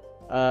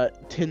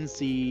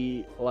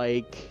tinsy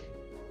like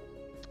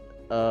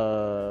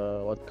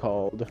what's it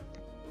called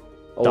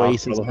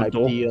oasis Brotherhood type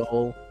door.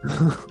 deal.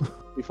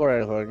 Before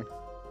anything,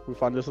 we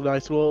found this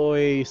nice little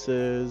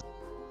oasis,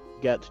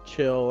 get to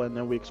chill, and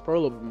then we explore a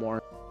little bit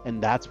more,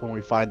 and that's when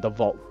we find the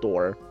vault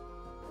door.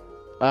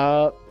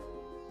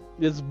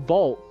 This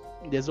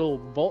little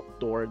vault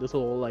door, this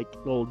little like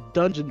little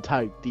dungeon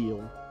type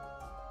deal.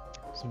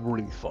 It's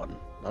really fun,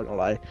 not gonna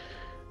lie.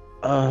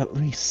 Let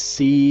me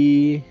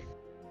see.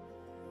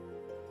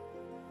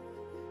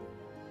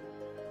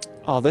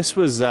 Oh, this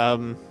was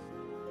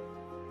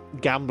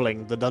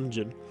gambling the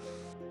dungeon.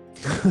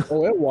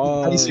 Oh, it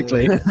was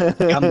Basically,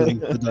 gambling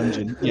the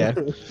dungeon. Yeah.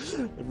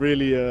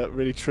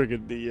 really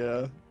triggered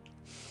the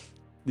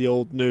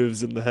old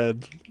nerves in the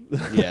head.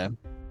 Yeah.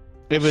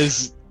 It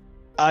was.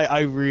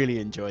 I really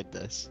enjoyed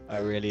this. I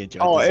really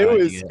enjoyed. Oh,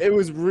 designing it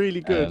was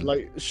really good. Um,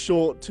 Like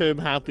short-term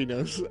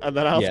happiness, and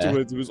then Yeah.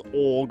 afterwards it was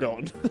all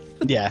gone.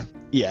 Yeah,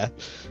 yeah.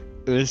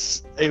 It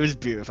was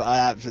beautiful. I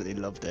absolutely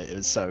loved it. It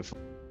was so fun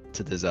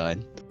to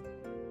design.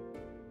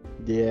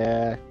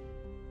 Yeah.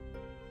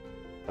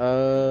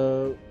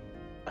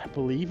 I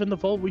believe in the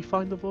vault we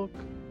find the book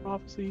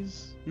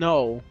prophecies.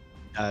 No.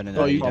 No,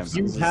 Oh, you don't.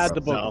 you've had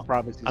the book No. of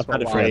prophecies. I've for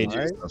had a it for while, ages.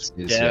 right?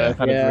 I've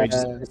had it for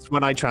ages. Yeah. It's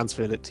when I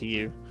transferred it to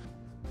you.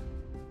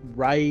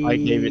 Right. I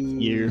gave it to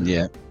you.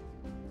 Yeah.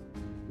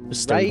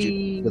 Bestowed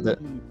you with it.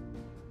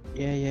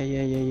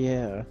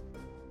 Yeah.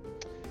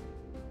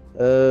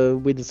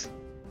 We just.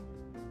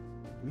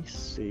 Let me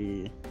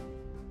see.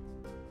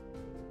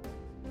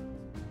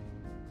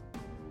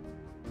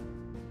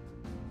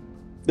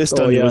 This Oh,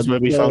 dungeon yeah, was where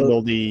we found the-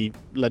 all the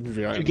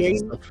legendary items gain-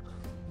 and stuff.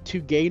 To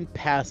gain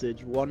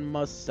passage, one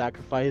must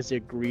sacrifice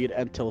their greed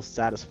until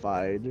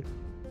satisfied.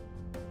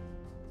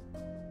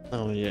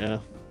 Oh yeah.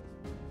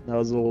 That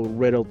was a little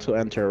riddle to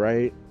enter,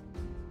 right?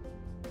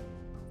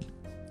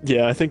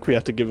 Yeah, I think we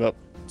had to give up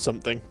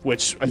something,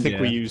 which I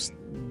think we Yeah. used.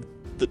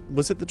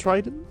 Was it the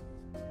trident?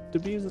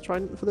 Did we use the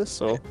trident for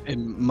this? Or It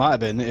might have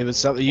been. It was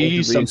something. You or did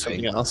used we use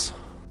something. else?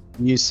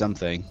 You used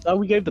something. Oh,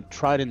 we gave the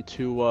trident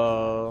to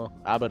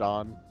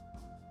Abaddon.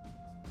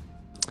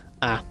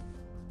 Yeah,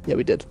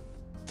 we did.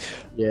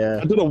 Yeah.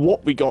 I don't know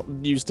what we got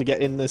used to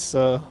get in this.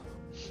 You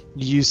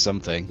used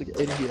something. To get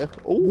in here.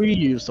 Oh, We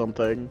used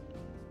something.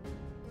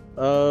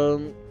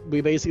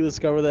 We basically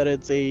discovered that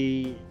it's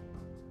a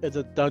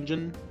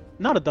dungeon,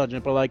 not a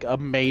dungeon, but like a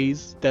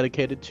maze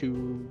dedicated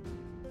to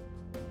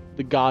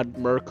the god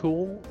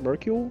Merkul.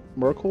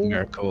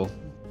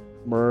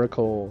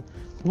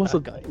 What's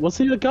That guy. Was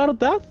he the god of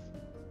death?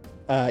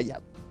 yeah,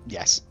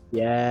 Yes.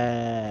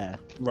 Yeah.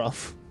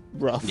 rough.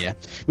 Yeah.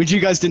 Which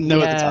you guys didn't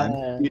know at the time.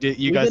 Yeah. You did.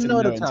 You We guys didn't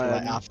didn't know know at the until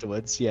like time.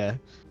 afterwards. Yeah.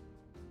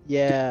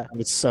 Yeah. It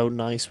was so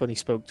nice when he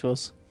spoke to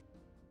us.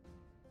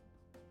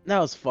 That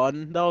was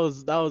fun. That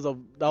was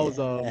Yeah.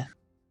 a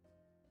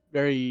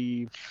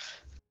very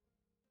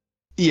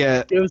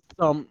Yeah. it was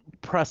some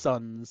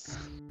press-ons.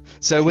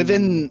 So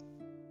within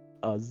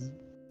Us.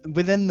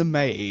 the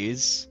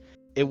maze,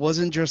 it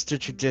wasn't just a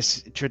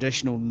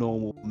traditional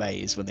normal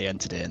maze when they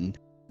entered in.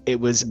 It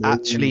was No.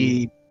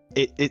 actually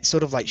it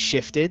sort of like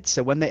shifted.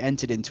 So when they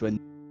entered into and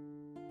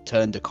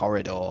turned a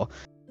corridor,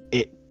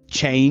 it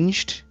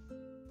changed,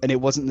 and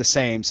it wasn't the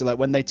same. So like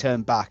when they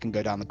turned back and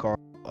go down the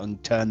corridor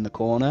and turn the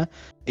corner,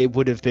 it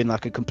would have been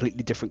like a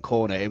completely different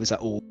corner. It was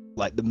like all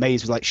like the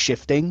maze was like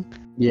shifting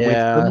with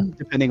them,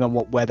 depending on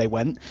where they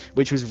went,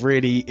 which was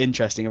really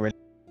interesting. And really,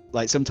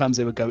 like sometimes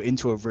they would go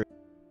into a room,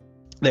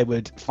 they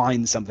would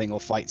find something or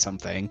fight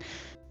something.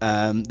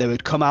 They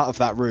would come out of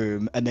that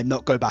room and then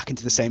not go back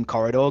into the same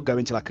corridor, go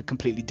into like a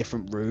completely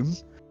different room,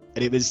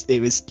 and it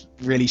was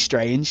really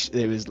strange.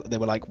 They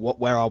were like,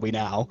 where are we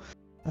now?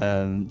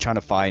 Trying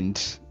to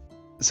find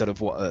sort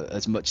of what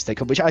as much as they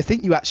could, which I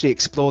think you actually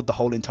explored the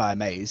whole entire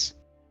maze.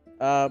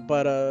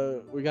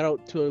 But we got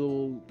out to a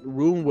little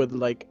room with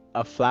like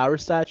a flower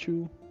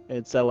statue.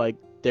 It said like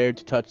dare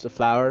to touch the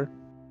flower,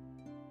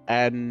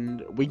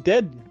 and we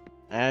did.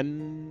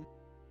 And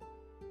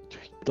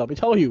let me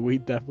tell you, we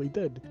definitely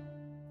did.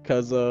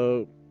 Cause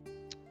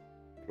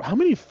how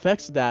many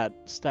effects did that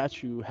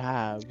statue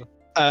have?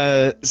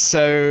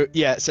 So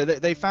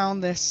they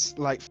found this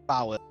like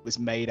flower that was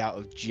made out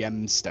of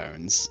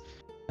gemstones.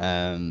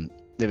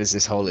 There was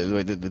this whole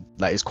like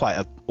it's quite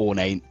an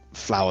ornate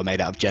flower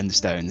made out of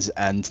gemstones,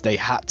 and they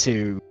had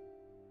to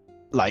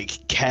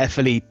like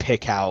carefully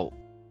pick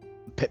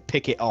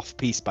it off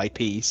piece by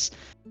piece.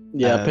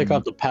 Yeah, pick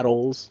out the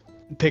petals.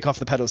 Pick off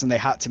the petals, and they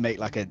had to make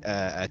like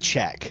a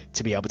check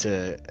to be able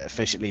to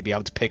efficiently be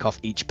able to pick off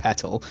each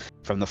petal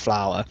from the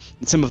flower.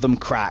 And some of them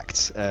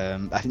cracked.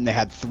 I think they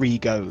had 3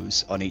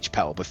 goes on each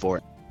petal before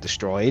it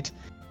destroyed.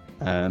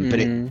 But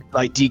it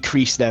like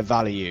decreased their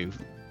value.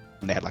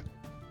 And they had like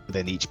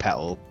within each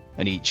petal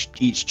and each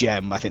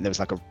gem. I think there was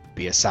like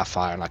a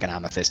sapphire and like an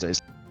amethyst. It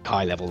was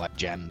high level like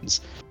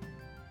gems.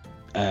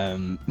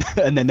 And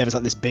then there was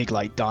like this big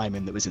like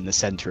diamond that was in the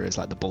center as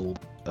like the bulb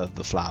of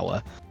the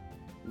flower.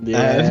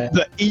 Yeah.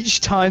 But each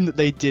time that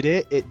they did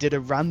it, it did a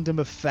random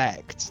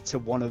effect to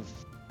one of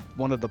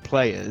the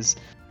players,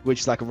 which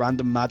is like a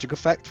random magic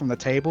effect from the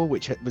table,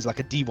 which was like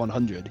a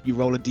D100. You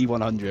roll a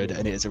D100,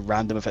 and it is a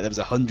random effect. There was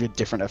 100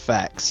 different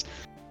effects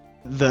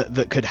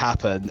that could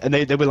happen, and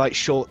they were like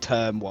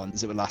short-term ones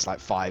that would last like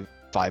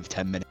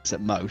 5-10 minutes at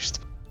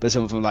most. But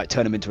some of them like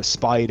turn them into a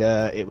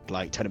spider. It would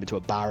like turn them into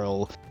a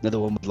barrel. Another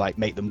one would like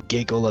make them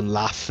giggle and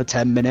laugh for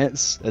 10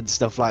 minutes and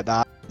stuff like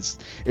that.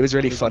 It was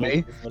really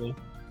funny.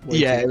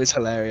 Yeah, it was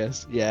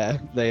hilarious. Yeah,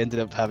 they ended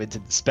up having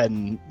to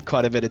spend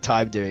quite a bit of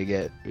time doing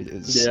it. It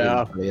was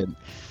really brilliant.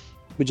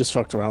 We just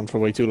fucked around for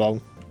way too long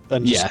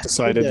and just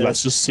decided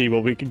let's just see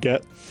what we can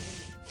get.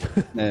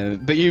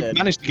 But you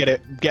managed to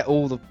get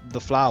all the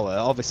flour.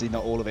 Obviously,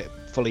 not all of it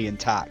fully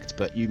intact,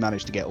 but you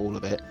managed to get all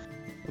of it,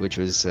 which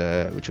was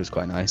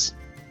quite nice.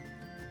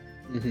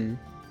 Mm-hmm.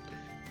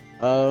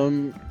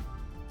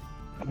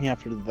 I mean,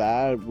 after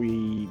that,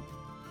 we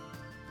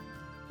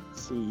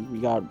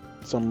got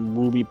some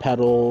ruby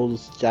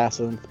petals,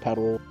 jacinth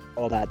petal,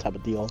 all that type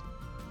of deal.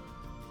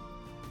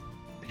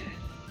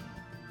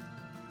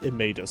 It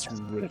made us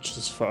rich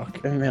as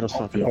fuck. It made us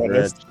fucking be rich,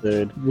 honest.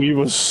 dude. We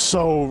were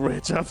so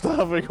rich after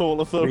having all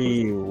of them.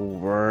 We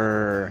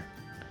were.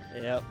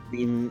 Yep.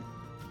 The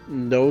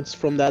notes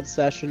from that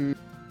session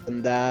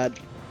and that,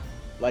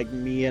 like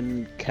me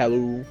and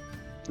Kelu,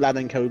 Lad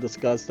and Kelu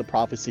discussed the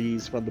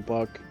prophecies from the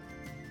book.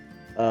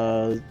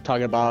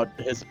 Talking about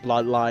his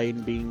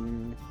bloodline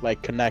being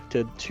like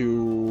connected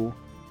to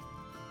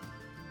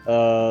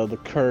the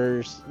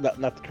curse, not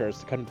the curse,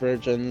 the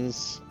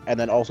convergence, and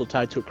then also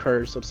tied to a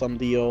curse of some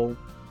deal.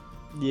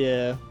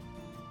 Yeah.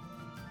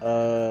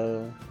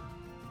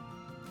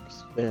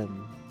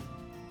 Spin.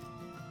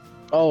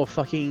 Oh,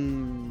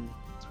 fucking.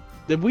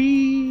 Did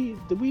we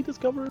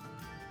discover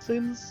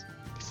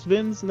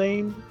Sven's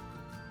name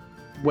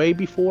way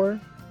before?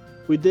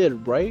 We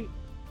did, right?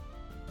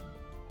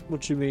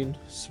 What you mean,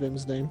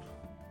 Svim's name?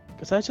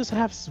 Because I just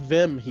have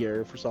Svim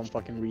here for some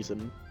fucking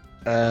reason.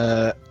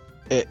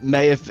 It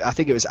may have. I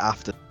think it was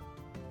after.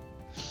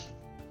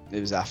 It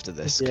was after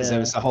this because there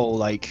Yeah. was a whole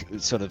like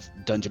sort of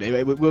dungeon.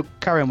 Anyway, we'll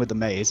carry on with the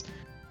maze.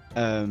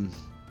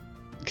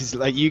 Because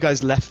like you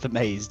guys left the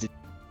maze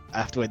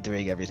after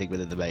doing everything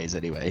within the maze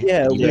anyway.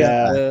 Yeah,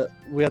 You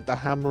we had the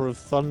hammer of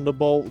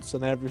thunderbolts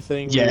and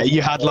everything. Yeah, We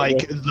you had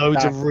like loads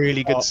of stacked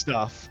really good up.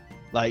 stuff.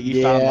 Like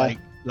you found Yeah.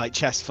 like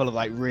chests full of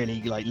like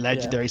really like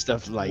legendary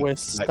stuff We're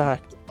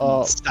stacked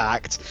up.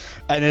 stacked.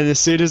 And then as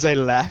soon as they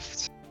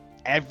left,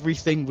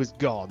 everything was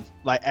gone.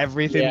 Like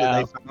everything that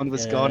Yeah. they found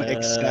was gone Yeah.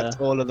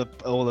 except all of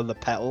the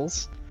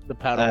petals. The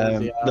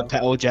petals, yeah. The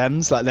petal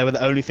gems, like they were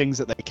the only things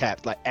that they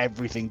kept. Like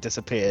everything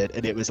disappeared,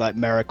 and it was like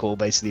Miracle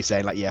basically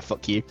saying like, "Yeah,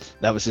 fuck you.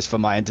 That was just for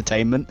my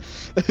entertainment."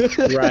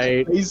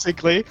 Right.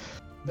 Basically.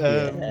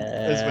 As when,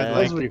 That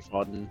like, was pretty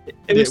fun.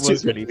 it was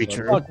too really good to be fun.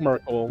 true. Fuck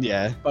Merkel.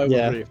 Yeah. But it was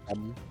Yeah. really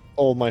fun.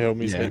 All my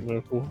homies Yeah. hate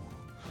Miracle.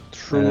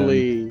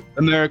 Truly.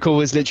 The Miracle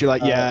was literally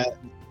like, Uh, "Yeah,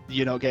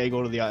 you're not getting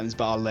all of the items,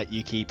 but I'll let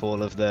you keep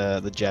all of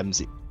the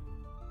gems."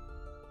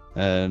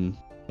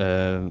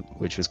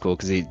 Which was cool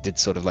because he did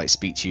sort of like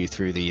speak to you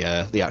through the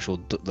actual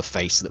the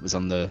face that was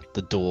on the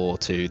door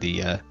to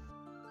the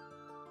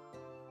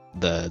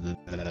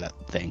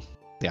thing,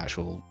 the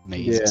actual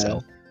maze Yeah.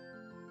 itself,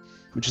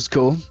 which is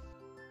cool.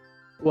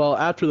 Well,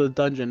 after the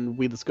dungeon,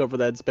 we discovered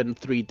that it's been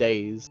 3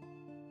 days.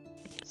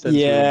 Since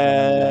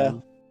Yeah.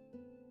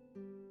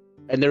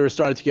 And they were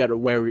starting to get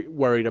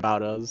worried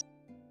about us.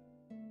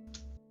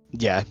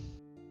 Yeah,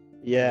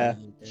 Yeah.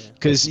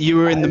 because you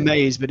were in the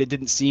maze, but it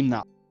didn't seem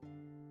that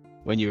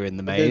when you were in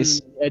the Then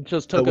maze. it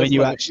just But took us when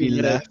you like a actually few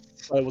minutes,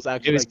 left, but it was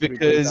actually it was like 3 days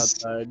because-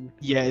 outside.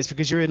 yeah, it's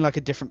because you're in like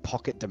a different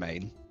pocket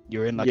domain.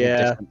 You're in like a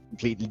Yeah.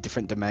 completely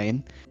different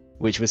domain,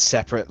 which was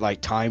separate,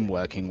 like time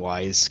working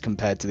wise,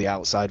 compared to the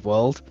outside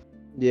world.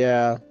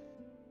 Yeah.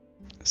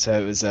 So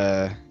it was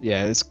yeah,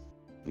 it was,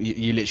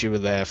 you literally were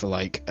there for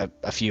like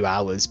a few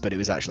hours, but it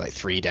was actually like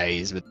 3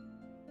 days. With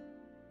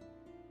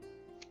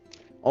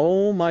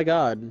Oh my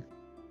god.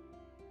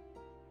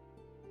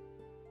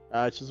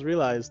 I just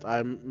realized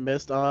I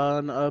missed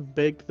on a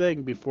big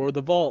thing before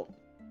the vault.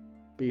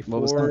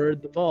 What was that? Before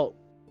the vault.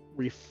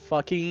 We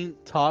fucking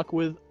talk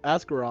with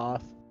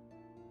Askaroth.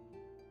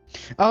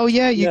 oh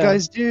yeah, you Yeah.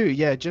 guys do.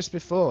 Yeah, just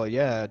before you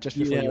Yeah,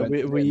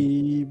 went.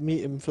 we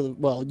meet him for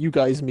the you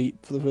guys meet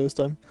for the first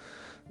time.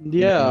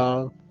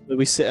 Yeah.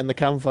 We sit on the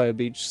campfire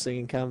beach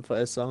singing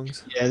campfire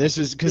songs. Yeah, this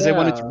was because they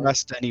wanted to Yeah.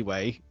 rest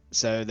anyway,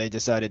 so they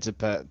decided to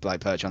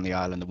perch on the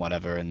island and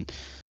whatever,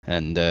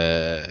 and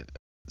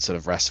sort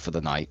of rest for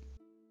the night.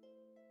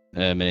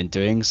 And in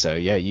doing so,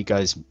 yeah, you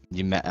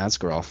met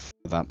Asgaroth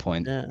at that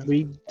point. Yeah.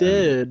 We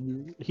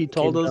did. He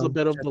told Came us a down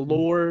bit of to the check in.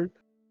 lore.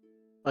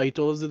 He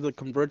told us that the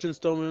Convergence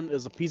Stone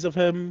is a piece of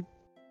him.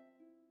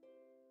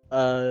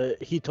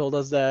 He told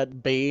us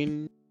that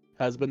Bane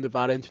has been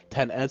divided into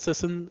 10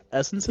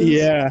 essences.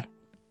 Yeah.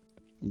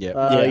 Yeah,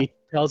 Yeah. He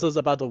tells us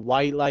about the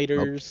White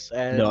Lighters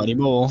and not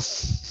anymore.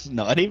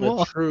 Not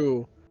anymore.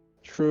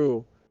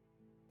 True.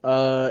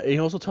 He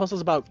also tells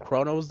us about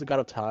Kronos, the god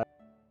of time.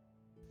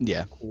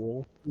 Yeah,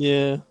 Cool.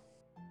 Yeah.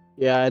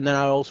 Yeah, and then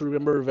I also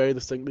remember very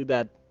distinctly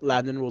that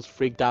Landon was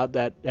freaked out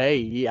that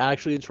hey, he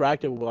actually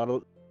interacted with a lot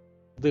of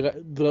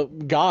the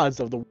gods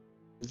of the.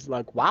 It's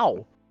like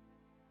wow,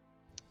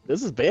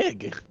 this is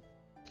big.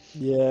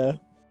 Yeah.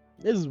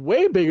 This is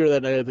way bigger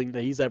than anything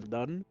that he's ever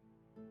done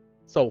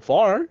so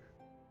far.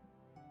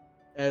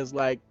 And it's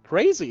like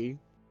crazy.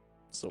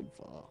 So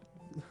far.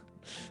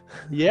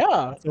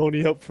 Yeah, It's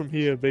only up from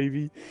here,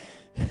 baby.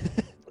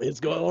 it's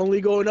only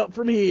going up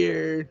from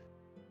here.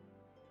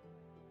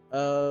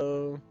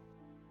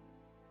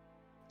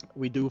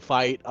 We do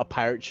fight a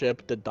pirate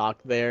ship that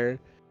docked there.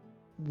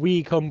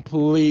 We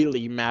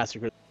completely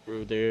massacred the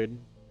crew, dude.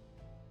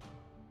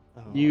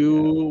 Oh,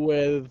 You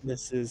with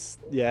This is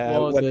when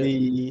What was it?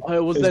 the it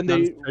was then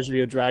they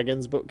Treasury of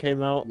Dragons book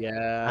came out,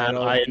 yeah and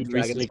know, I a few had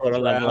recently dragons got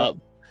a level out. up,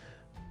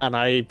 and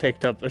I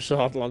picked up a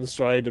Shardland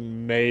Stride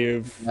and may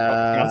have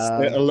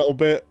upcast it a little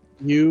bit.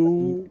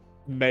 You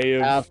May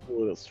have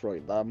absolutely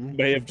destroyed them.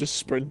 just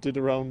sprinted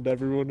around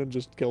everyone and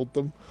just killed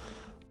them.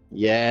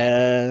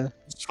 Yeah.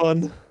 It's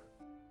fun.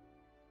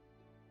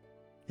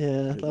 Yeah,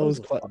 Dude, that was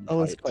a quite fun that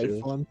was fight, quite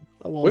too. fun.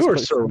 That We was were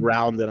quite fun.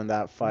 surrounded in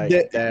that fight.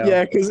 Yeah, Damn.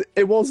 yeah, because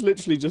it was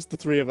literally just the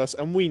three of us,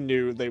 and we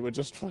knew they were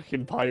just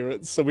fucking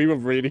pirates, so we were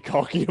really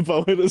cocky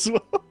about it as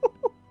well.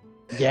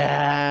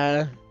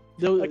 Yeah.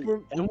 Like,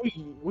 And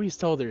we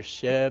stole their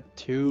ship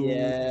too.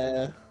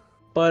 yeah,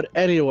 But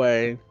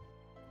anyway,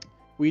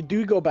 we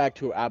do go back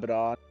to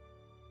Abaddon.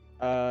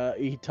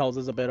 He tells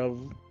us a bit of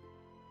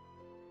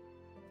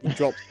he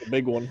drops the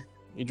big one.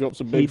 He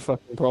drops a big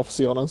fucking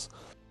prophecy on us.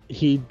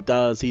 he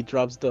does. He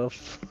drops the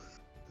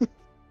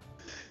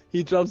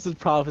he drops the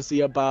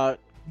prophecy about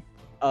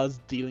us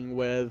dealing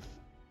with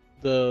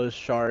the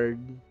shard,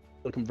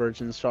 the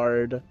convergence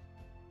shard.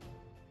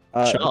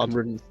 Shard.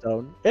 converting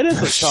stone. It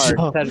is a shard,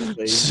 Shard.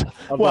 technically. Of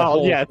the Well,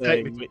 whole yeah, thing.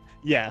 technically,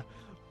 yeah.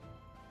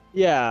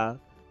 Yeah.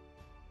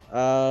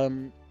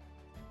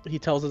 He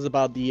tells us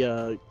about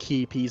the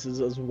key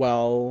pieces as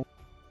well,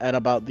 and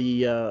about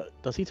the.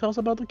 Does he tell us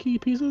about the key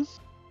pieces?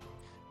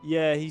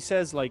 Yeah, he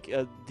says like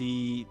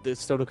the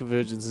Stone of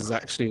Convergence is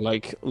actually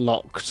like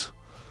locked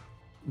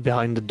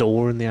behind the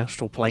door in the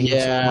astral plane.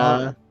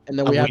 Yeah, and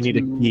then and we have need to.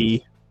 a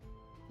key.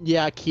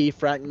 Yeah, key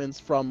fragments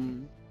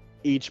from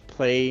each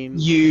plane.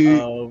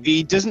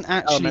 He doesn't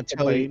actually elemental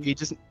tell you. plane.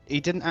 He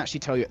didn't actually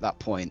tell you at that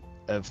point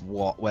of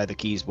where the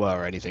keys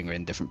were or anything, or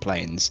in different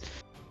planes.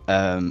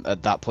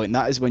 At that point,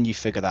 that is when you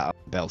figure that out.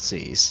 Bell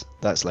sees.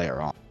 That's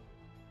later on.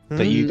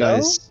 But you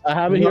guys, I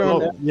have it here on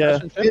No, yeah.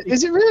 session 50.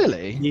 is it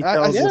really? He I-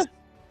 tells yeah. us.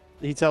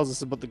 He tells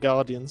us about the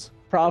Guardians.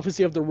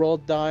 Prophecy of the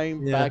world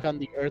dying Yeah. back on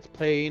the Earth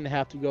plane.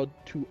 Have to go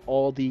to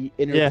all the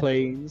inner Yeah.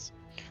 planes.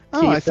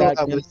 Oh, Key I thought that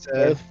fragments, was.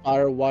 Earth,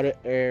 fire, water,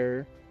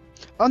 air.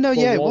 Oh no,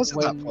 yeah, it for was at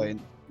that when-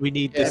 point. We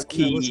need Yeah, this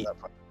Yeah, it was key. at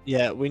that point.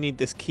 Yeah, we need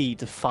this key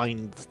to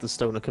find the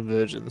Stone of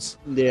Convergence.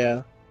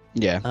 Yeah,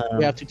 Yeah,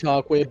 we have to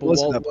talk with. it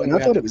was at that Bewolf, point. we I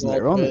have thought to it was talk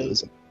later on. with- It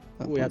was. At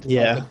that We have point. to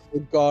Yeah. talk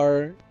with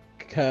Udgar,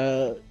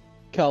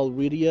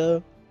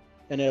 Calridia,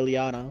 and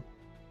Eliana.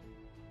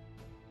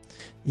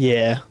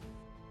 Yeah,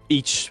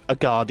 each a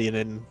Guardian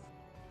in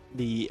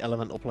the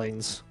elemental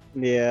planes.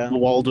 Yeah,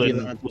 Waldwin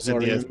elemental was in the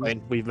guardians. Earth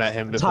plane. We've met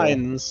him before.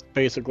 Titans,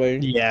 basically.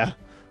 Yeah,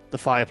 the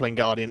Fireplane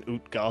Guardian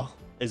Utgar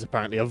is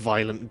apparently a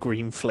violent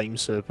green flame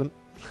serpent,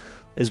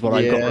 is what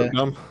I got Yeah. written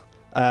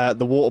down.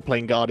 The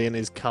Waterplane Guardian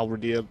is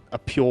Calridia, a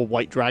pure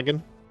white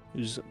dragon,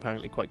 who's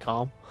apparently quite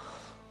calm.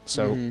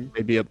 So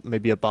Mhm.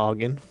 maybe a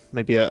bargain,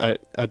 maybe a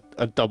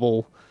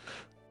double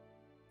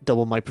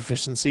my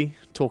proficiency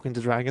talking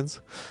to dragons.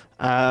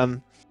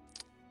 And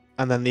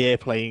then the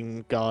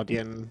Airplane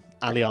Guardian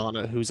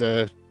Aliana, who's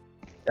a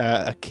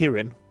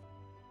Kirin,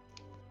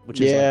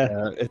 which is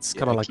Yeah. it's Yeah,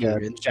 kind of like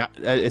Kirin.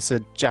 it's a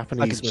Japanese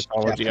Like a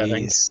mythology, I think.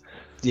 Japanese.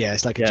 Yeah,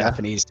 it's like a Yeah.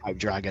 Japanese type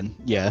dragon.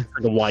 Yeah,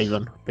 Like a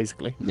wyvern,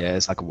 basically, yeah,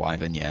 it's like a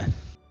wyvern. Yeah.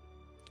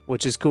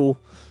 which is cool.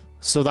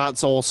 So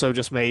that's also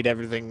just made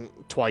everything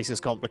twice as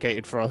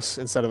complicated for us.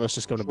 Instead of us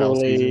just going to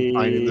Belsies and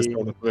finding the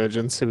Stone of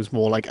Convergence, it was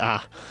more like,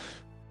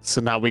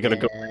 so now we got to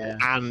go Yeah.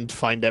 and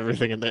find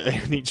everything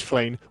in each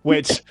plane.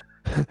 Which,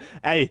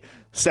 hey,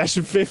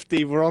 session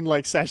 50, we're on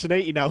like session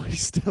 80 now. We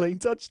still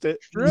ain't touched it.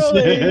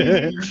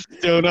 Really?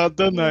 Still not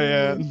done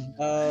that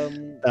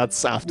yet.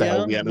 That's after Yeah,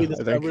 Helgen, we I think.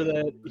 discover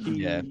that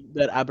Yeah.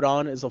 that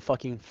Abaddon is a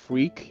fucking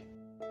freak.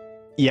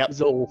 Yep,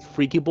 He's a old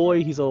freaky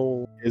boy. He's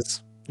all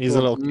he's a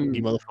little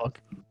kinky Mm. motherfucker.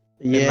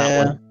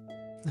 yeah,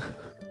 that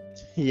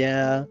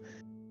yeah.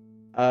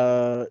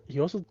 He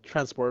also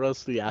transported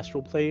us to the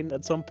astral plane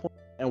at some point,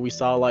 and we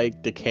saw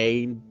like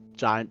decaying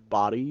giant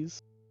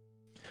bodies.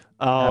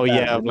 Oh Have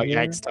that yeah, in like here?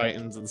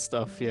 X-Titans and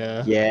stuff,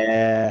 yeah.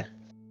 Yeah,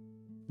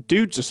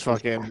 Dude just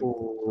fucking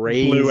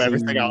crazy. blew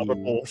everything out of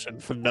proportion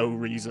for no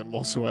reason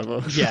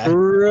whatsoever. Yeah.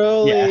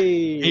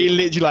 Really? He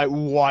literally like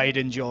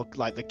widened your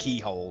like the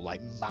keyhole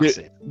like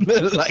massive.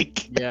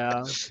 like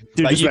Yeah.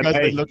 Dude like just you went, guys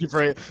 "Hey." were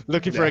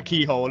looking for Yeah. a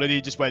keyhole and he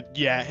just went,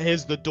 yeah,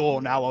 here's the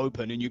door now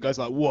open, and you guys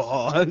like,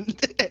 what?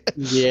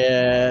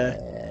 Yeah.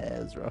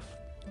 Yeah, it's rough.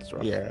 It's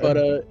rough. Yeah.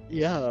 But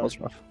yeah, It's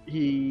rough.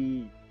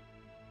 he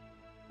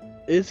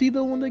is he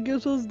the one that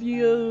gives us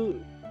the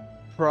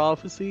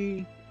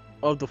prophecy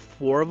of the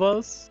four of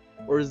us,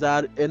 or is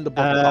that in the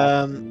book? Of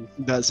prophecies?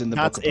 That's in the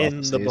That's book of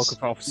in the Book Prophecies. of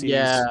Prophecies.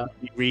 Yeah.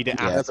 You read it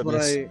Yeah. after That's what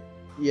this.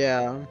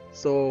 Yeah.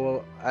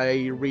 So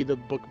I read the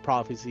book of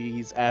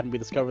prophecies, and we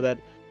discover that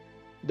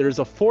there's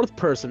a fourth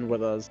person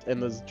with us in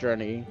this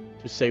journey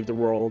to save the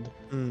world.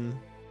 Mm.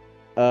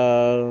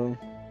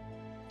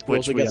 We Which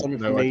also we get have some no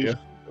information. idea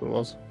who it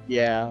was.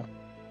 Yeah.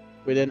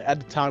 We didn't at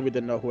the time. We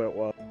didn't know who it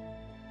was,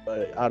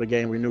 but out of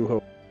game we knew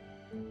who.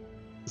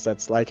 So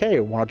that's like, hey,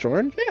 want to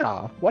join?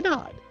 Yeah, why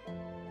not?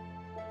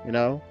 You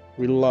know,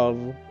 we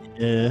love.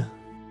 Yeah.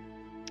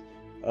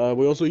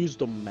 We also used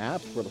the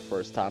map for the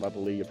first time, I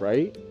believe,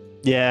 right?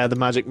 Yeah, the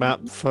magic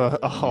map for.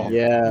 Oh,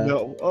 Yeah.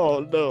 no. Oh,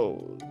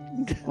 no.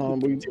 We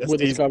PTSD 's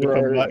discover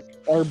gonna come back.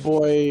 our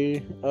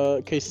boy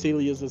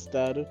Caecilius is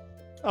dead.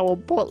 Our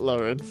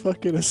butler and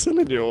fucking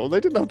Acylinor. They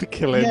didn't have to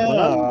kill him, man.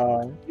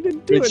 Yeah. He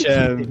didn't do Which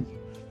anything.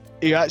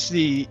 he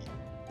actually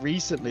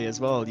recently as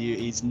well.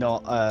 He's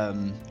not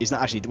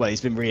actually, well,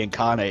 he's been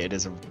reincarnated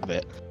as a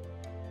rabbit,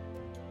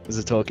 as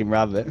a talking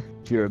rabbit,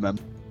 if you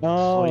remember.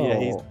 Oh, yeah,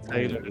 he's the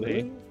tailor, isn't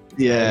he?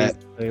 Yeah, he's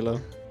the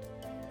tailor.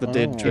 The Oh.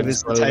 did He he drink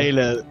was the slowly.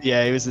 tailor.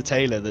 Yeah, he was the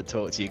tailor that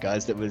talked to you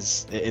guys. That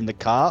was in the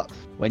cart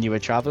when you were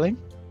traveling.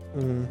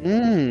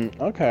 Mm.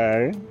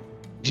 Okay.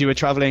 You were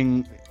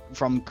traveling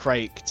from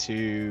Crake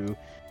to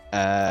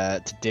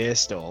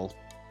Deerstall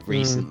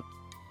recently,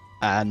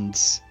 and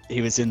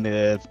he was in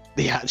the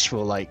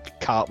actual like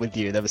cart with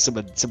you. There was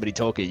somebody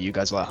talking. You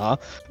guys were like, huh?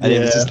 And it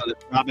was just like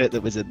a rabbit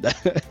that was in there.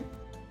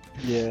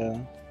 Yeah.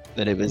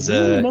 That it was Was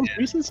it the most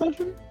recent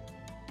session?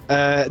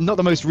 not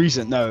the most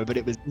recent, no, but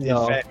it was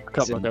No, very a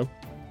couple recent. ago.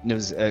 It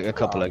was a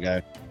couple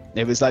ago.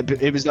 It was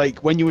like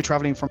when you were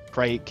traveling from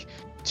Crake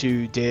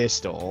to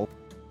Deerstall.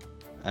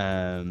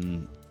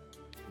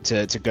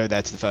 to go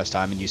there to the first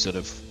time, and you sort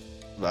of,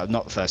 well,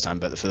 not the first time,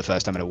 but for the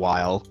first time in a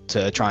while,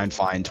 to try and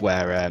find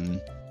where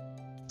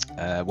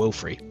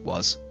Wilfrey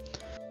was.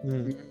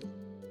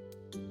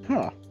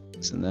 Huh.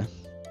 It's in there.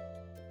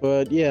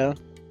 But yeah.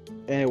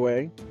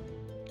 Anyway,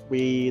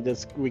 we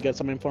get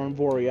some info on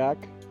Voriak.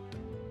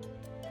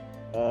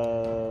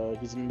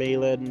 He's in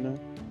Malin.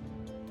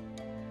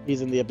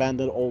 He's in the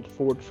abandoned old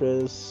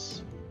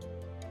fortress.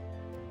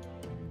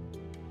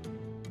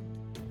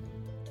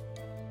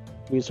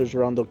 Research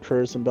around the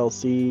curse and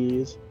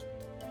Belseas.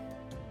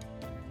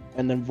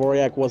 And then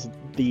Voriak was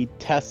the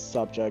test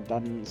subject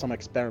on some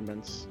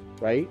experiments,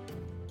 right?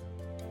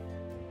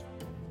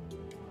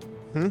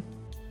 I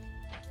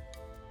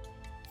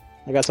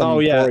got some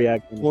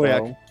Voriak info.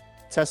 Voriak.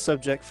 Test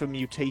subject for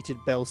mutated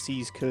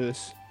Belseas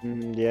curse.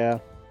 Yeah.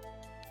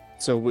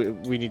 So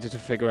we needed to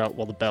figure out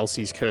what the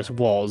Belseas curse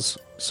was,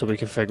 so we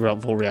could figure out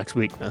Voriak's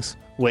weakness,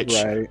 which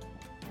Right.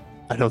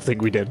 I don't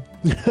think we did.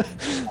 I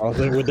don't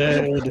think we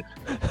did.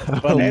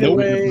 But Nope.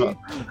 anyway,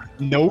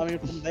 Nope. I mean,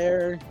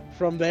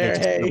 from there,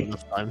 Just kill him hey,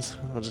 enough times.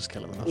 I'll just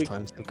kill him enough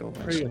times to go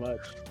pretty eventually.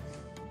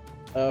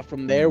 much.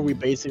 From there, we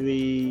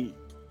basically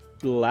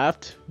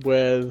left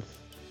with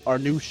our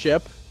new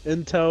ship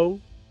in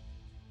tow.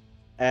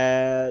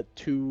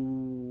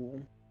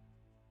 To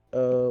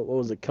what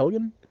was it,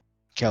 Kelgan?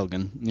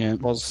 Kelgan, yeah.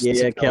 Kelgan. Which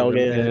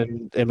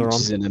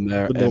is in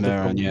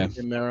Emeron, yeah.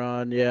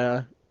 Emeron,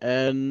 yeah.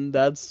 And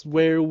that's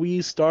where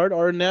we start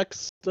our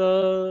next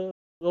little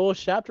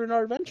chapter in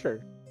our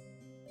adventure.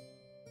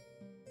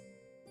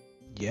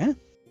 Yeah.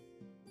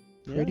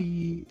 Yeah,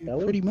 Pretty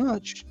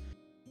much.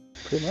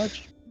 pretty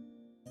much.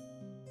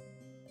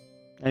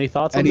 Any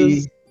thoughts on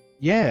this?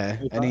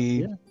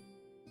 Any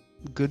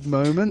good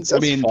moments?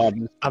 It was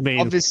fun. I mean,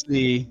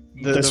 Obviously,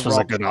 this was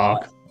a good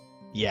arc.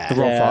 Yeah,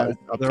 The Rob fart is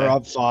up the there.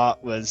 Rob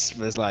fart was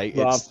like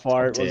Rob it's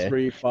Fart top was tier.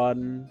 pretty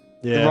fun.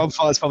 The Rob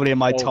fart is probably in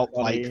my So top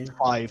funny. like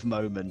 5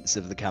 moments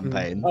of the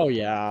campaign. Oh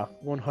yeah,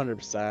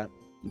 100%.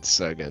 It's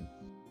so good.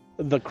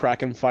 The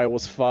Kraken fight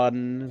was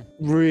fun.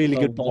 Really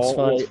The good boss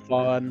vault was fight.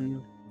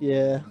 fun.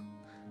 Yeah.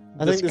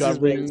 I think this is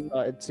where it Discovering-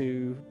 started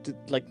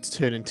to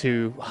turn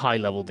into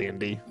high-level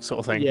D&D sort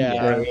of thing. Yeah.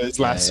 Where it's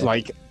less Yeah.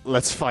 like,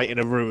 let's fight in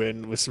a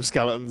ruin with some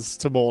skeletons,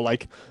 to more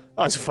like,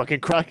 oh, it's a fucking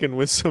Kraken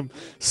with some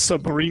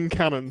submarine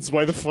cannons.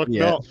 Why the fuck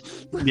Yeah. not?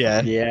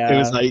 Yeah, Yeah. it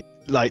was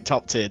like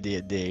top tier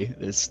D&D.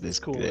 This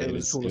Cool. yeah, It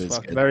was cool as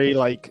fuck. good. Very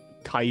like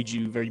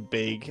kaiju, very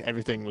big.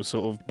 Everything was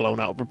sort of blown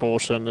out of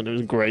proportion, and it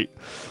was great.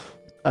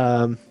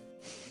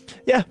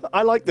 Yeah,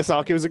 I like this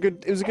arc. It was a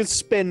good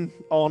spin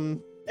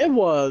on It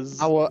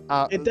was. our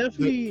It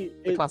definitely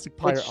the classic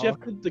pirate it arc.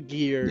 shifted the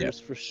gears Yeah.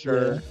 for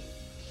sure.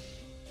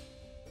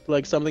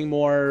 Like something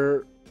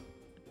more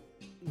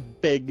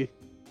big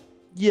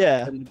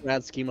Yeah, in the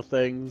grand scheme of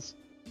things.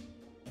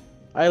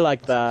 I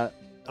like that.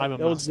 I'm a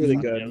That was massive really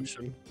fan of the good.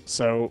 ocean.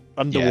 So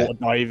underwater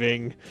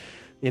diving,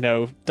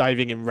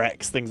 diving in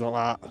wrecks, things like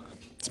that.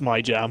 It's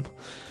my jam.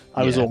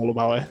 I was Yeah. all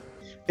about it.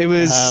 It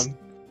was. Um,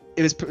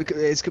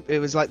 It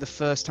was like the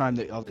first time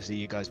that obviously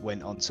you guys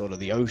went on sort of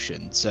the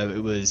ocean, so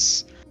it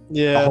was a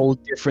Yeah, whole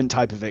different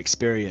type of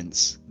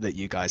experience that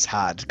you guys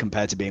had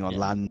compared to being on Yeah.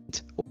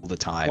 land all the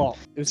time. well,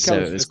 it was So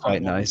Kel's it was first time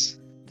quite on nice.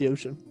 The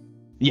ocean.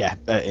 Yeah,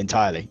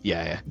 entirely.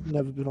 Yeah.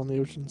 Never been on the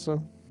ocean,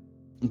 so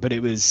But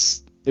it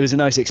was a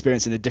nice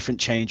experience and a different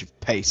change of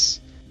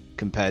pace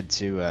compared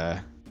to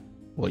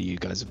what you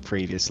guys have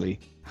previously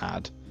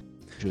had,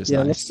 which was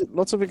yeah, nice.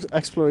 lots of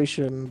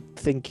exploration,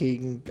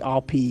 thinking,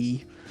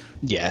 RP,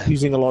 Yeah,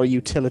 using a lot of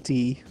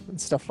utility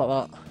and stuff like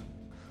that.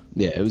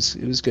 yeah, it was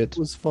good. It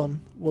was fun.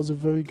 Was a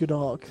very good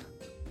arc.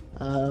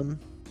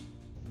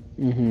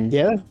 Mm-hmm.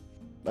 Yeah,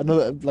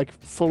 another like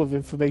full of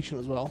information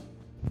as well.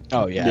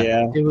 Oh yeah,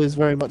 Yeah. It was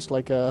very much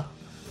like a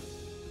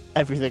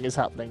everything is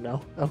happening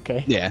now.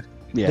 Okay, yeah.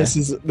 this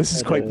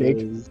is quite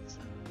big.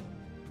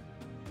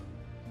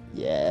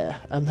 Yeah,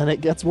 and then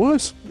it gets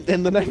worse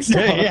in the next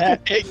arc. Yeah,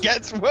 it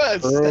gets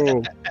worse.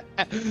 True.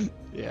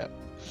 Yeah.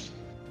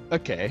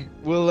 Okay,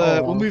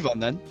 we'll move on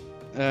then.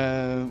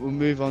 We'll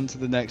move on to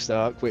the next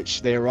arc,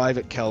 which they arrive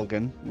at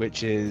Kelgan,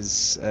 which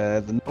is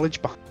the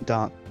knowledge behind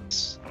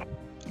darkness,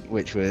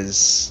 which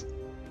was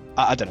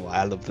I don't know why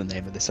I love the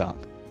name of this arc.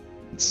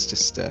 It's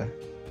just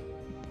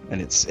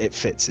and it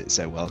fits it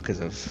so well because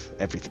of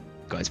everything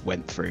you guys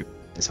went through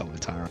this whole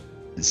entire arc.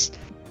 It's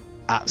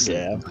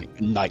absolute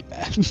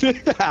nightmare,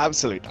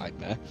 absolute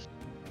nightmare.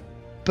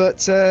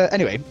 But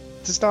anyway,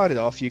 to start it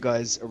off, you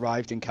guys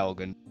arrived in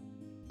Kelgan,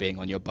 being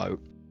on your boat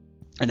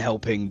and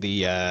helping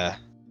the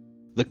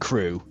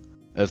crew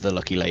of the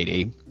Lucky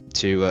Lady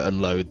to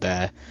unload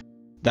their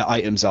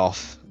items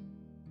off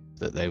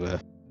that they were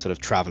sort of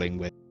traveling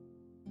with,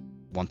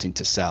 wanting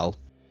to sell,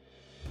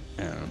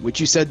 which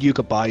you said you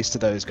goodbyes to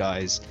those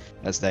guys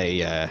as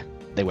they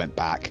went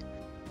back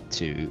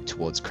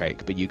towards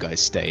Crake, but you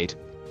guys stayed,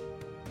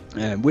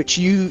 which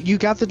you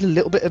gathered a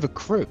little bit of a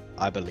crew,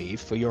 I believe,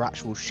 for your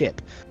actual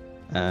ship,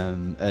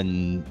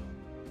 and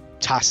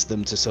tasked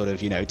them to sort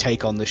of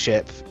take on the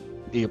ship,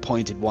 he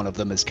appointed one of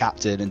them as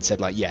captain and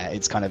said like, yeah,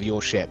 it's kind of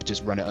your ship,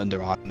 just run it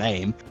under our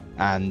name,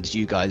 and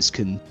you guys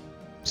can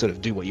sort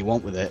of do what you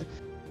want with it.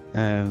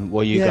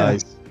 While you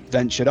guys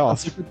ventured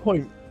off. That's a good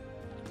point.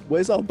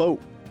 Where's our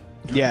boat?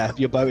 Yeah,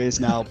 your boat is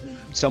now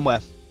somewhere.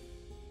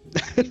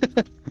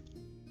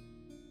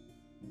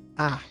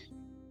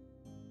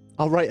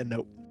 I'll write a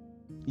note.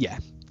 Yeah,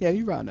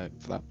 you write a note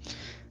for that.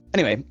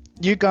 Anyway,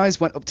 you guys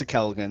went up to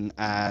Kelgan,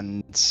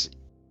 and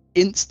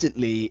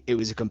instantly it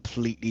was a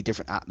completely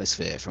different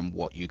atmosphere from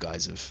what you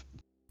guys have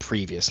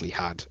previously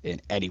had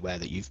in anywhere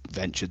that you've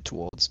ventured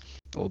towards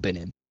or been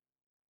in.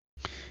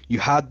 You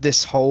had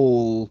this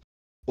whole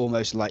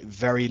almost like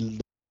very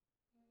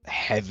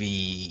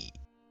heavy,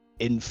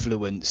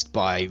 influenced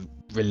by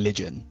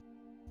religion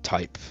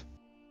type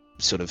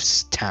sort of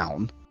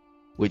town,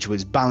 which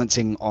was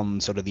balancing on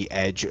sort of the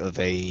edge of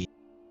a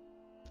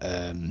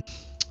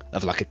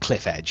of like a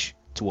cliff edge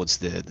towards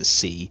the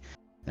sea,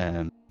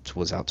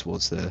 towards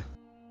the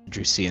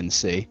Drusian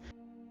Sea,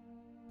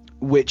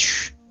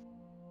 which,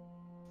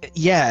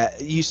 yeah,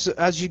 you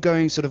as you're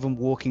going sort of and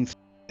walking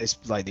through this,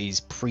 like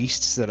these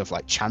priests sort of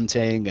like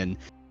chanting, and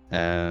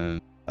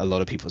a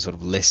lot of people sort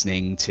of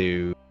listening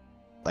to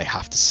what they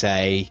have to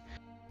say.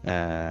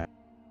 A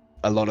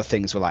lot of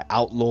things were like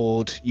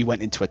outlawed. You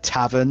went into a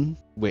tavern,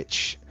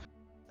 which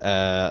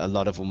a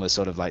lot of them were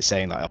sort of like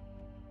saying like, oh,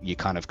 you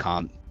kind of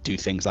can't do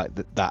things like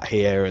that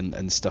here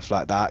and stuff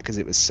like that, because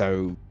it was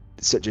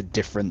such a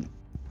different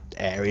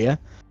area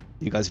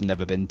you guys have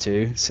never been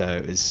to.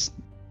 So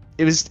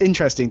it was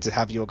interesting to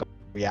have your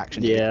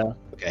reaction. Yeah.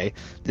 Okay,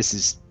 this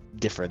is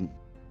different.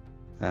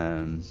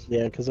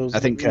 Yeah, because it was I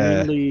think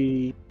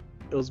mainly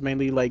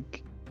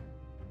like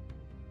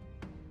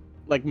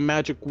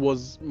magic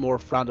was more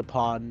frowned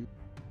upon.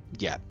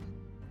 Yeah.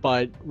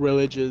 But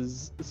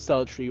religious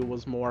zealotry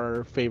was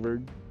more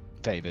favored.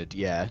 Yeah.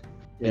 Yeah.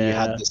 And you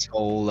had this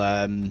whole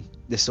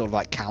this sort of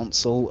like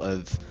council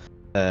of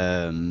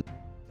that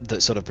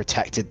sort of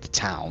protected the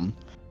town,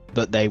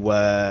 but they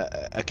were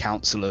a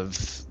council of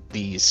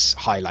these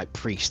high like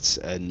priests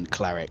and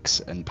clerics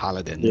and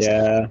paladins.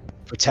 Yeah.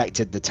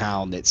 Protected the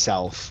town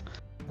itself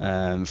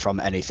from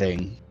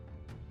anything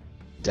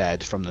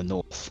dead from the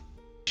north,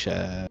 which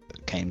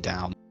came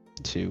down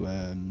to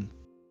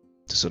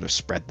sort of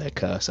spread their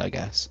curse, I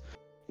guess.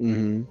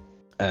 Mm-hmm.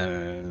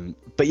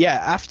 But yeah,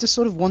 after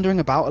sort of wandering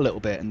about a little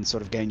bit and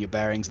sort of getting your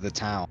bearings of the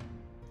town,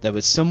 there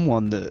was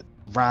someone that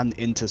ran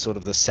into sort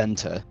of the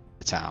center of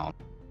the town,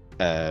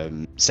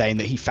 saying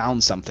that he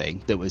found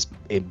something that was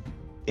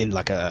in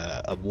like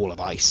a wall of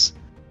ice.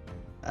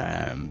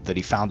 That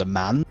he found a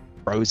man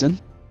frozen,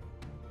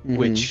 Mm-hmm.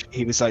 which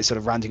he was like sort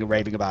of ranting and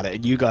raving about it,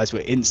 and you guys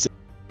were instantly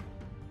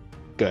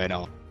going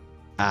on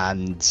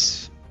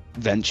and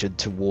ventured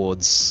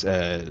towards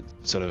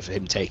sort of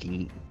him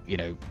taking,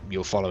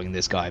 you're following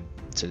this guy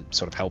to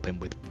sort of help him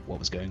with what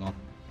was going on,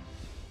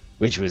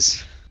 which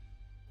was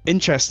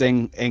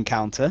interesting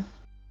encounter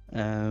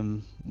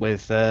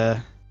with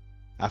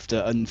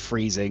after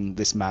unfreezing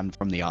this man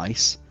from the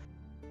ice.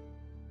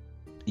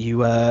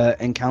 You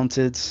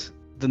encountered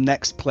the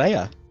next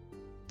player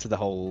to the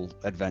whole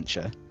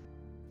adventure,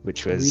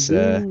 which was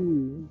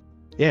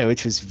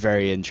which was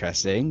very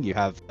interesting. You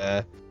have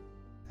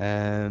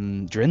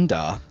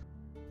Drindar,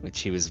 which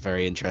he was a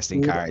very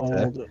interesting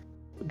character.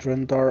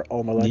 Drindar,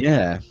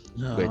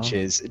 which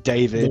is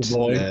David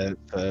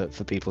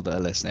for people that are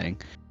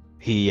listening.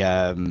 He's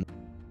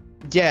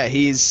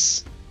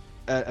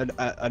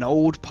an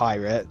old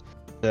pirate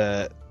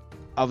that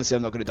obviously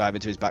I'm not going to dive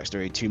into his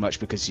backstory too much,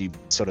 because you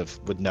sort of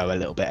would know a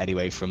little bit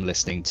anyway from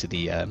listening to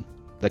the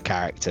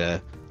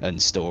character and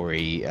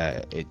story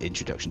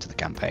introduction to the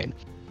campaign.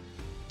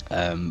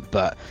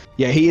 But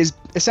yeah, he is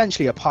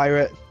essentially a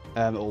pirate,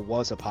 or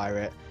was a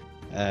pirate,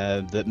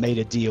 that made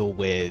a deal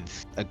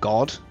with a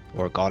god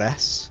or a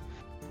goddess,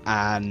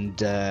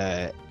 and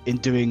in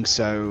doing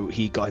so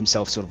he got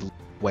himself sort of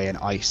away in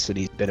ice, and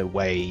he's been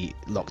away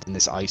locked in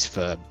this ice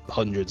for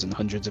hundreds and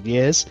hundreds of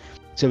years.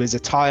 So his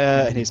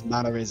attire and his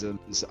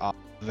mannerisms are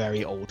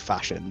very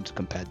old-fashioned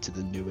compared to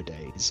the newer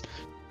days,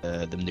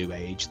 the new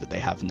age that they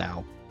have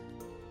now,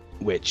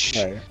 which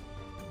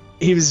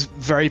he was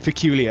very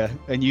peculiar,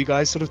 and you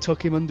guys sort of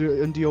took him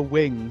under your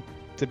wing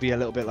to be a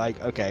little bit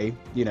like, okay,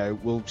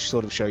 we'll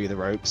sort of show you the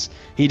ropes.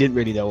 He didn't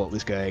really know what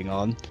was going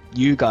on.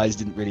 You guys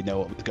didn't really know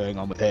what was going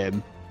on with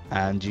him,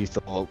 and you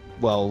thought,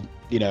 well,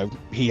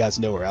 he has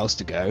nowhere else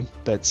to go.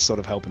 Let's sort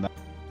of help him out.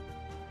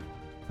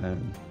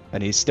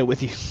 And he's still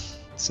with you,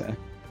 so.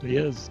 He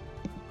is.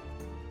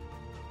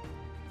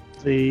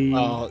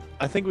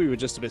 I think we were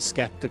just a bit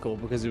skeptical,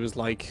 because it was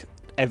like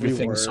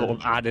everything sort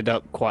of added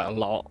up quite a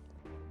lot.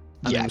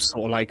 And it was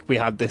sort of like we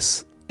had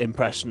this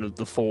impression of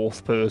the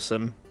fourth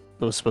person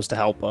that was supposed to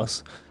help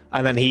us,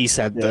 and then he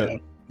said that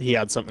he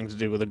had something to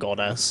do with a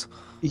goddess.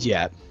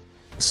 Yeah.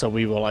 So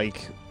we were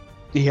like,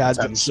 he had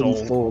some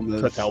form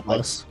of could help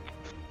us.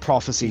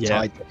 Prophecy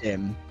tied to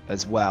him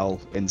as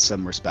well in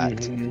some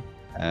respect,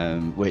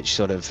 which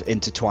sort of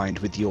intertwined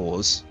with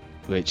yours,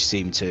 which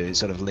seemed to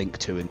sort of link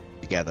two and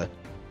together.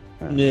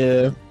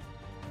 Yeah.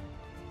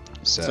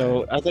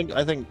 So I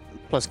think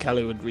Plus,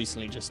 Kelly had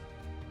recently just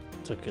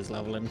took his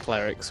level in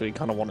cleric, so he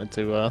kind of wanted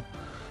to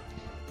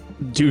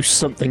do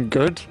something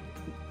good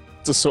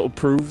to sort of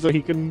prove that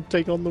he can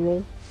take on the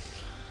role.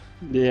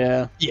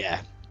 Yeah.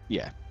 Yeah.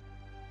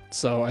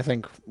 So I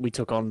think we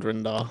took on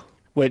Drindar,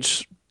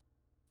 which,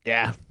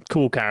 yeah,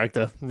 cool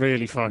character,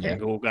 really fucking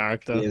cool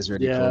character. It is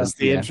really Yeah. cool. Just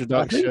the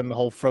introduction, the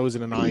whole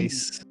frozen in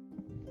ice.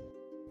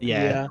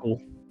 Yeah.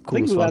 Cool. I Cool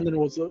think as fuck. Landon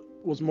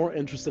was more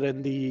interested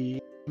in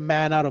the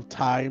man out of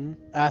time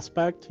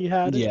aspect he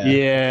had.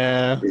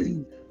 Yeah.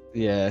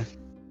 Yeah.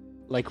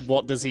 Like,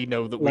 what does he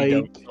know that we Like-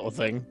 don't, sort of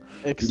thing?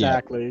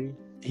 Exactly.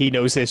 He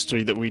knows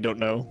history that we don't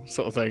know,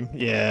 sort of thing.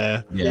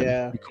 Yeah.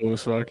 Yeah. Cool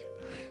as fuck.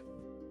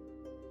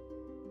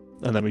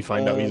 And then we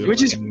find out he's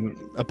Which is-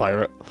 a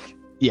pirate.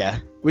 Yeah.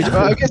 Which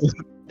I guess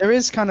there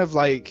is kind of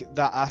like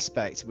that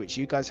aspect which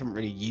you guys haven't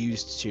really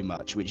used too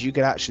much, which you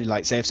could actually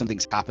like say if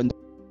something's happened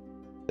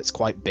that's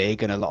quite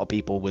big and a lot of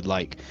people would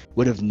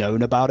have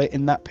known about it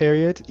in that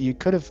period, you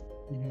could have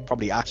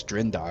probably asked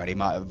Drindar and he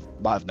might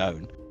have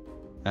known.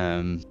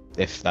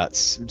 If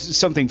that's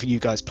something for you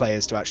guys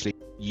players to actually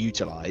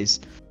utilize,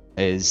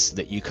 is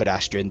that you could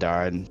ask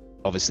Drindar, and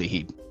obviously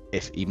he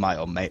may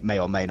or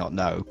may not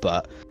know,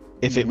 but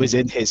if it was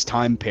in his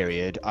time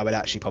period, I would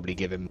actually probably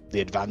give him the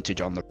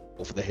advantage on the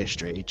roll for the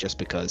history, just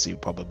because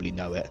he'd probably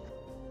know it.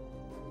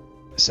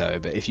 So,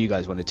 but if you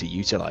guys wanted to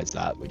utilize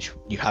that, which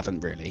you haven't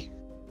really,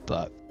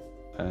 but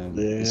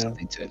it's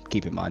something to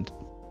keep in mind.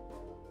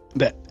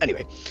 But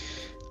anyway,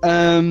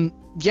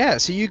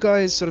 so you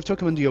guys sort of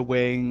took him under your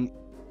wing,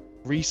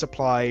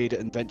 resupplied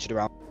and ventured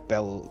around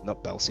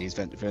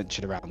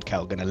ventured around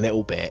Kelgan a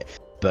little bit,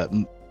 but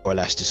more or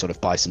less to sort of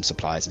buy some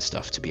supplies and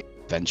stuff to be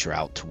venture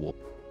out toward,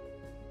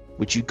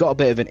 which you got a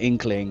bit of an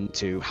inkling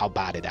to how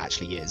bad it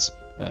actually is.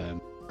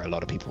 A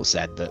lot of people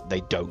said that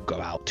they don't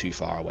go out too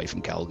far away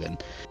from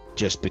Kelgan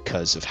just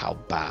because of how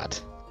bad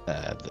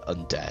the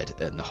undead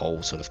and the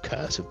whole sort of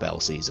curse of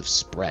Belseas have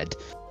spread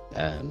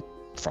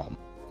from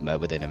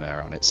within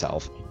Emeron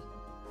itself.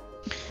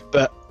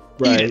 But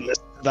you didn't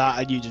listen to that,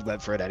 and you just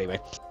went for it anyway.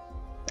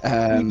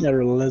 You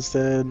never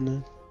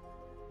listen.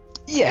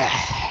 Yeah.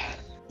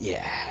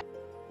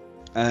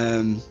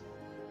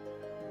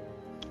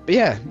 But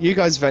yeah, you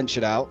guys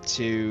ventured out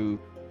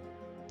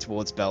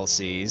towards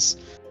Belseas,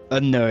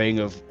 unknowing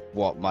of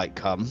what might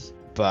come.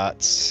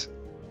 But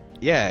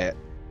yeah,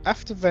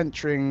 after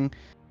venturing,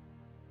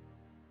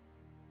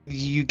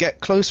 you get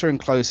closer and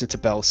closer to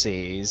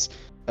Belseas,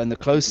 and the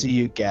closer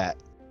you get,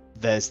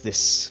 there's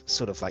this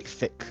sort of like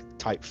thick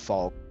type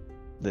fog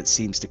that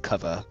seems to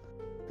cover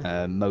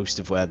most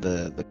of where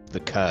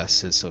the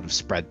curse has sort of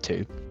spread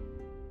to.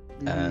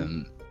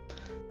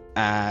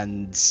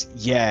 And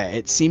yeah,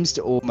 it seems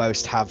to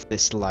almost have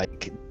this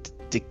like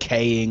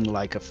decaying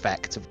like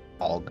effect of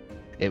fog.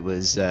 It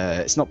was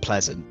it's not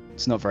pleasant,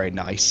 it's not very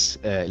nice.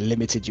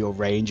 Limited your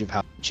range of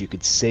how much you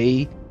could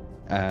see.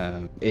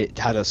 It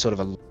had a sort of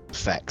a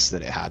effects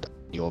that it had on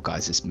your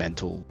guys'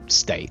 mental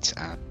state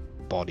and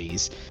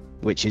bodies,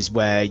 which is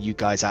where you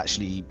guys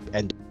actually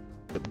end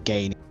up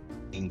gaining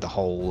the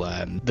whole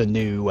the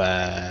new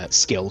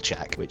skill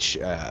check, which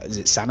is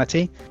it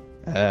sanity,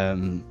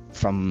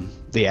 from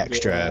the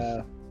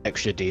extra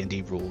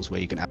D&D rules,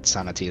 where you can add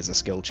sanity as a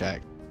skill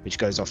check, which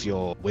goes off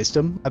your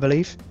wisdom, I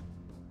believe,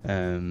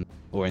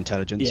 or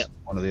intelligence,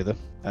 one or the other.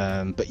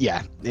 But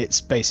yeah,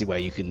 it's basically where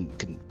you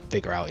can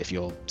figure out if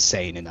you're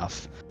sane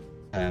enough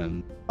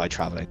by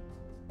traveling.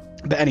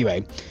 But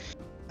anyway,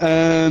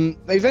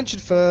 they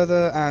ventured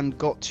further and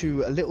got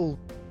to a little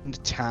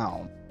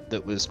town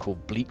that was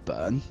called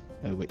Bleakburn,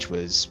 which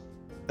was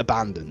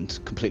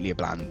completely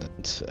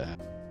abandoned.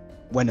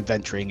 When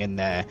venturing in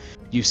there,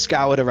 you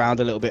scoured around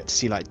a little bit to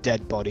see like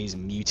dead bodies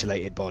and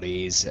mutilated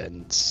bodies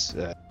and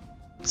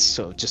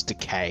sort of just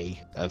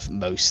decay of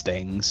most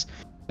things,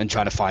 and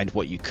trying to find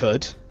what you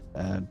could.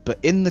 But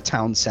in the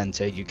town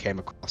centre, you came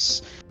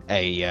across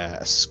a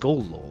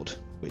skull lord,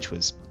 which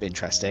was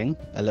interesting.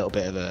 A little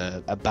bit of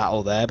a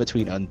battle there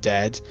between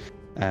undead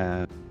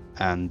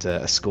and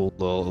a skull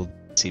lord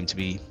seemed to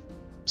be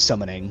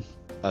summoning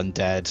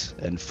undead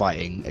and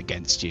fighting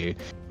against you,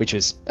 which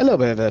was a little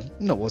bit of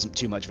wasn't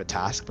too much of a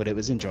task, but it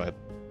was enjoyable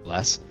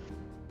less.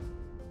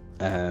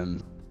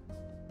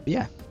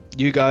 Yeah,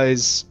 you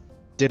guys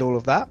did all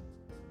of that,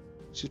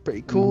 which is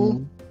pretty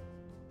cool.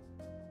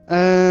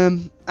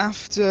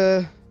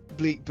 After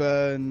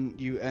Bleakburn,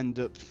 you end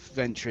up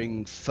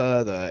venturing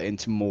further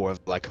into more of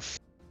like at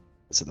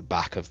the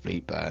back of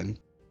Bleakburn.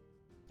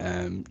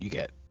 You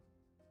get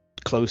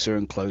closer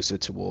and closer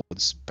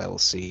towards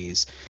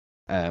Belseas,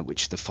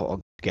 which the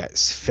fog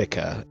gets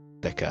thicker,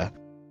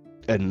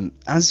 and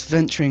as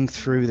venturing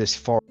through this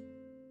forest,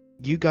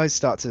 you guys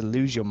start to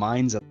lose your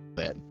minds a little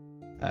bit.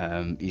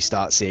 You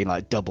start seeing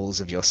like doubles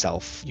of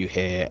yourself. You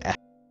hear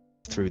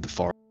through the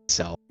forest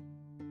itself.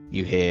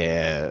 You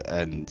hear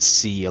and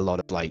see a lot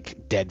of like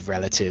dead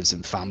relatives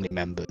and family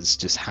members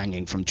just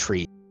hanging from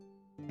trees.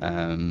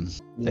 And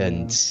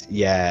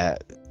yeah,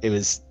 it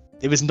was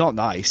not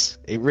nice.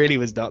 It really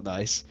was not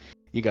nice.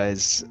 You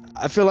guys,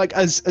 I feel like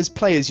as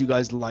players, you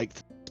guys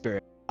liked the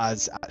spirit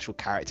as actual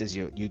characters,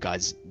 you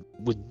guys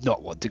would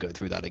not want to go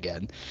through that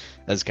again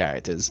as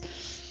characters.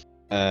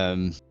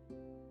 But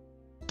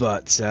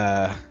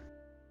at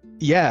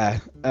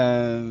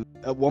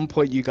one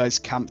point you guys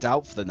camped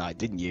out for the night,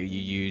 didn't you?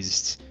 You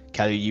used,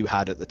 Kelly, you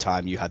had at the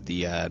time, you had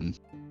the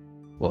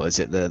what is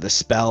it, the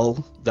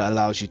spell that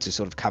allows you to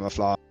sort of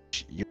camouflage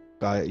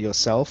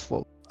yourself.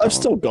 I've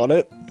still got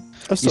it.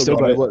 I've still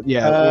got it. What's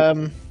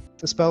the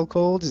spell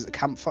called? Is it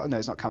campfire? No,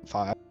 it's not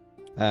campfire.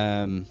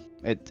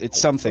 It's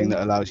something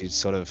that allows you to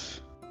sort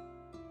of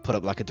put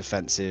up like a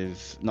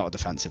defensive, not a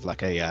defensive,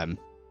 like a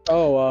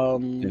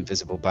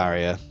invisible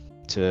barrier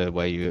to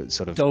where you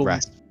sort of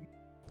rest.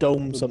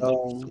 Dome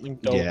something.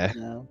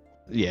 Dome.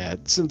 Yeah,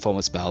 it's some form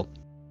of spell,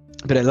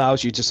 but it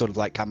allows you to sort of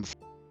like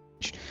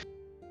camouflage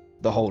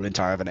the whole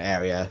entire of an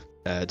area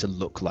to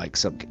look like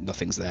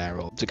nothing's there,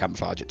 or to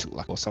camouflage it to look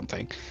like or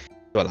something,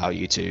 to allow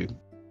you to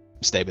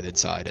stay within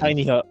inside.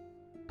 Tiny hut.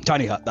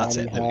 That's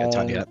it. There we go,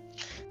 tiny hut.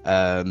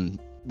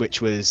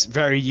 Which was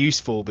very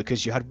useful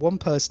because you had one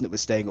person that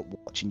was staying up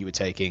watch and you were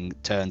taking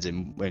turns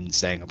in when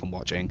staying up and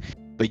watching,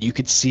 but you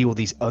could see all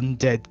these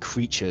undead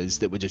creatures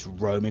that were just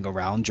roaming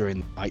around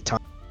during the nighttime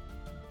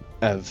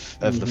of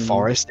the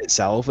forest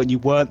itself, and you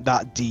weren't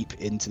that deep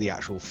into the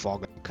actual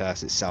fog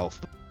curse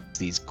itself. But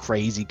these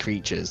crazy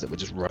creatures that were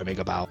just roaming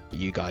about.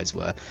 You guys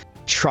were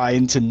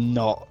trying to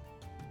not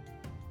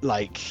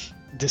like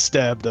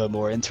disturb them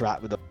or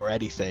interact with them or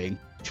anything,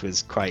 which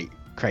was quite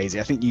crazy.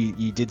 I think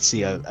you did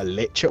see a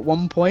lich at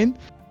one point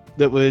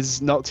that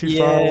was not too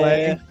far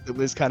away. That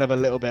was kind of a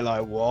little bit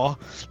like, what?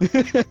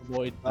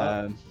 Avoid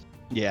that.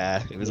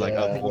 It was like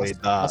avoid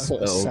that. That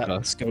sort of set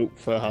the scope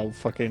for how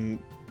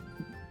fucking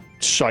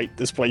shite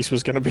this place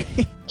was gonna be.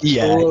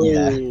 Yeah.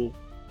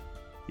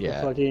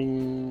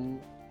 Fucking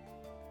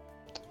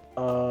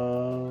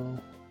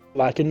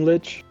Lichen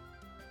Lich.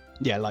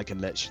 Yeah,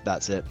 Lichen Lich.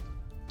 That's it.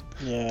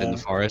 Yeah. In the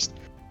forest.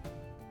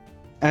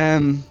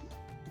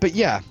 But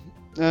yeah.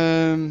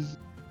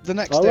 The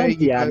next day. Like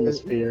the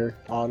atmosphere,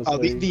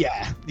 honestly.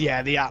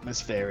 The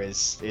atmosphere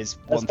is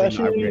one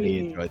thing I really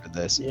enjoyed with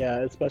this. Yeah,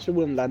 especially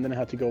when Landon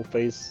had to go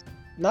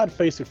not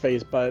face to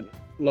face, but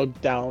not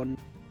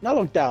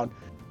look down,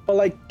 but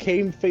like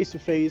came face to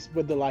face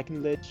with the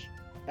Lichen Lich,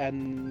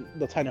 and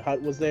the tiny hut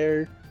was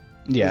there.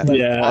 Yeah. Like,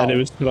 and it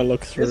was gonna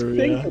look through. This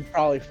thing could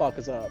probably fuck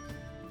us up.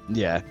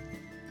 Yeah.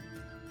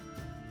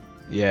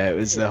 Yeah, it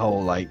was the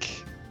whole like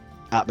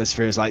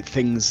atmosphere is like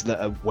things that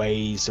are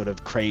way sort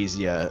of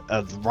crazier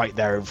are right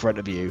there in front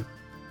of you.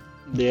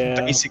 Yeah.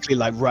 Basically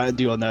like right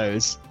under your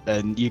nose,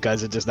 and you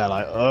guys are just there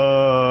like,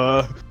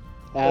 oh.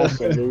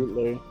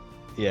 Absolutely.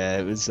 Yeah,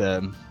 it was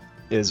good.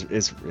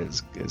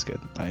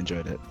 I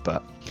enjoyed it.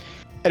 But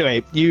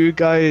anyway, you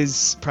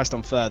guys pressed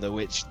on further,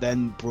 which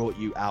then brought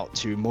you out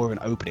to more of an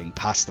opening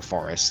past the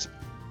forest,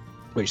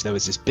 which there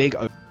was this big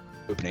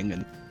opening,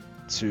 and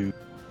to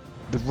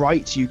the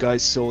right you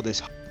guys saw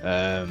this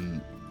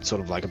sort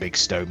of like a big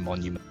stone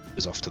monument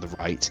was off to the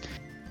right,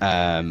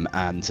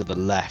 and to the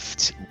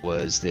left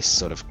was this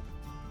sort of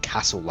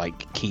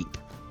castle-like keep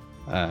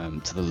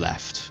to the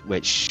left,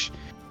 which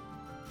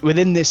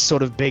within this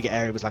sort of big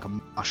area was like a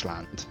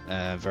marshland,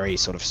 very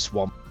sort of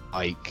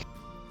swamp-like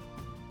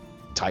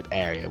type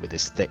area with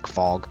this thick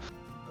fog,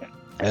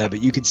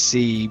 but you could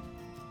see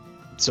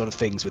sort of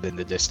things within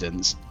the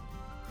distance.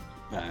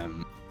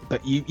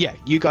 But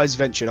you guys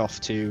ventured off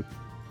to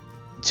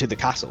the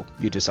castle.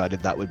 You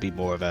decided that would be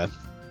more of an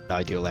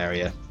ideal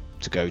area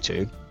to go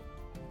to,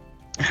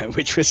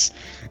 which was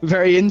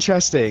very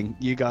interesting.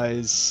 You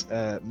guys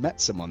met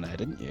someone there,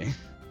 didn't you?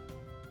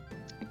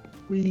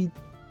 We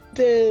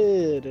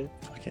did.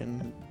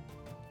 Fucking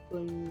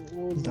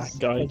that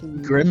guy.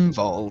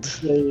 Grimvold.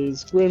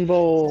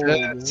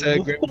 Grimvold. Sir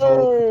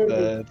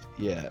Grimvold.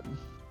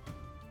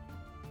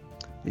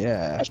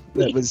 Yeah,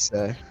 that was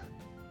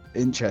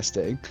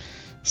interesting.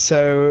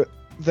 So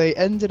they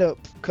ended up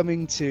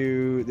coming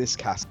to this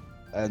castle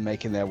and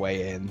making their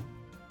way in.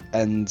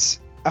 And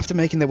after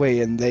making their way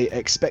in, they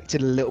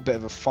expected a little bit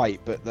of a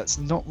fight, but that's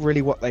not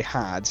really what they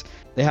had.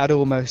 They had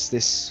almost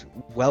this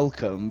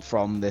welcome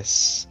from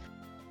this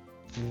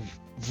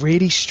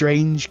really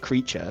strange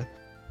creature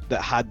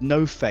that had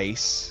no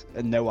face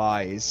and no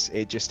eyes.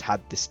 It just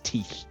had this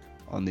teeth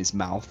on his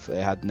mouth.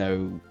 It had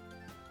no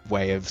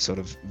way of sort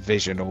of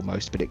vision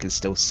almost, but it could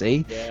still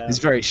see. Yeah. It's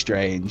very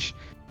strange.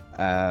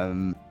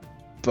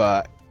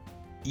 But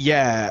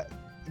yeah,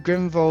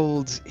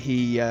 Grimvold,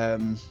 he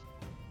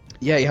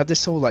had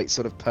this whole like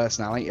sort of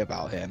personality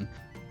about him,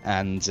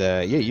 and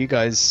you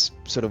guys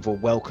sort of were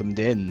welcomed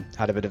in,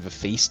 had a bit of a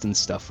feast and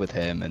stuff with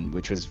him, and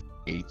which was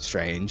really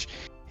strange.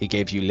 He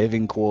gave you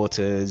living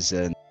quarters,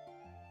 and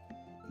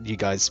you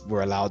guys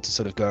were allowed to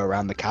sort of go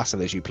around the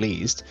castle as you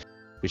pleased,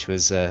 which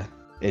was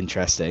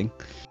interesting.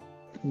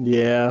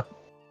 Yeah.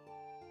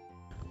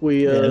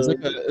 There's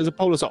a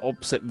polar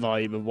opposite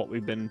vibe of what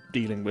we've been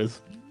dealing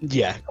with.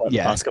 The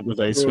past couple of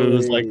days. So it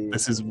was like,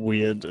 this is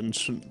weird and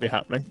shouldn't be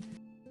happening.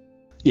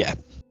 Yeah,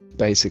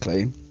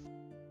 basically.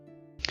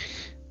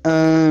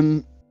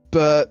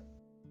 But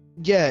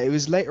yeah, it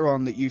was later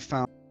on that you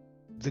found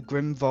the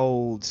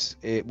Grimvold,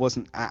 it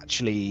wasn't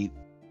actually,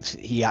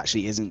 he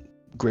actually isn't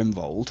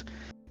Grimvold.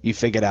 You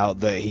figured out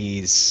that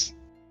he's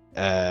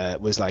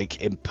was like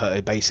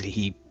basically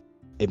he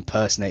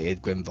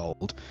impersonated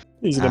Grimvold.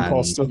 He's an And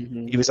imposter.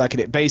 He was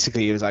like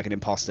basically he was like an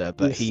imposter,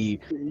 but he's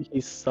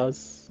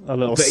sus. A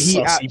little But he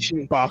sussy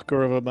actually-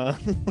 barker of a man.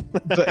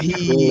 but he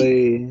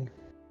Really?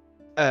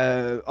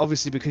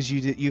 obviously because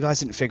you guys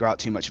didn't figure out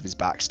too much of his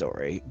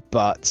backstory,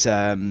 but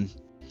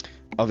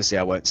obviously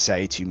I won't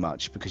say too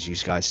much because you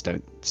guys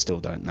still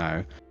don't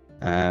know.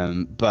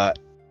 But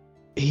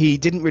he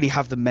didn't really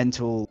have the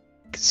mental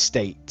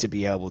state to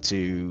be able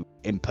to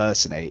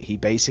impersonate. He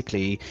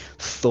basically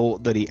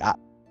thought that he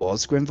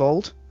was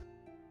Grimvold.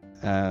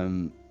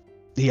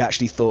 He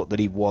actually thought that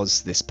he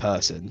was this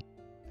person,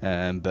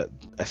 but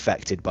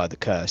affected by the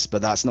curse.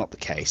 But that's not the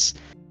case.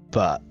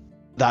 But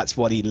that's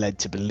what he led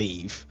to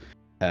believe.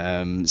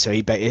 So he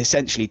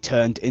essentially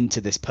turned into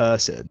this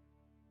person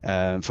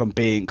from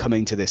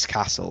coming to this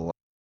castle,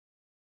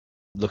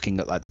 looking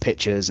at like the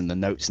pictures and the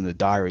notes and the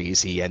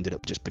diaries. He ended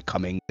up just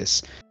becoming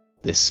this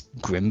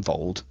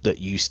Grimvold that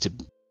used to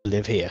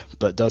live here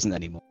but doesn't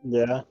anymore.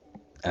 Yeah.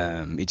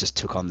 He just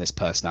took on this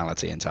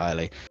personality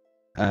entirely.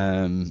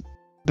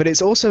 But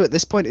it's also at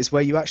this point is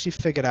where you actually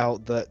figured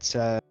out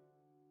that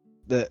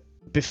that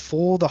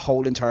before the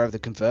whole entire of the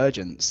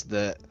convergence,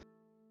 that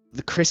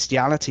the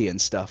Christianity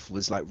and stuff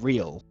was like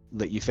real.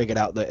 That you figured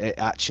out that it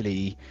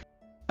actually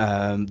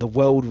the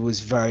world was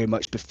very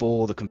much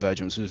before the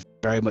convergence was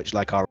very much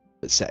like our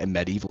set in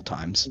medieval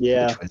times.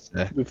 Yeah. Which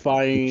was, We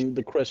find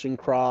the Christian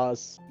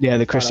cross. yeah, the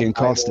find a Christian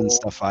cross and Bible.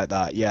 stuff like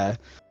that. Yeah.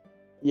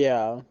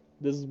 Yeah.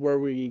 This is where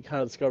we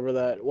kind of discover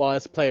that, well,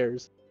 as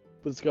players,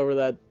 we discover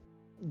that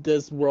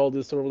this world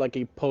is sort of like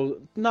a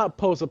not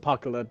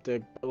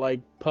post-apocalyptic, but like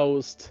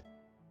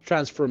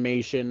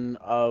post-transformation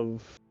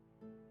of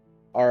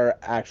our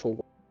actual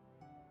world.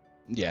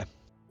 Yeah.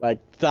 Like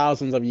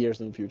thousands of years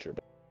in the future.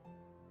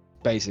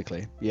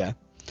 Basically, yeah.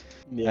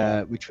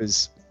 Yeah. Which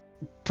was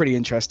pretty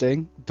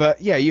interesting.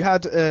 But yeah, you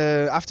had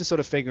after sort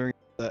of figuring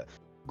that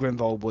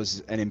Grimvold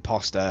was an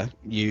imposter,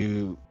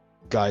 you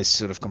guys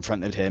sort of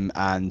confronted him,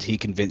 and he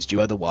convinced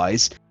you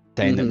otherwise,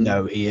 saying that Mhm.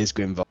 no, he is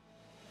Grimvold.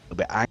 A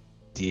bit angry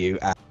to you,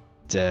 and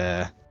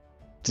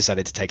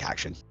decided to take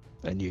action.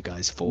 And you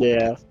guys fought. Yeah.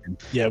 against him.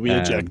 Yeah, we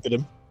ejected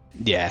him.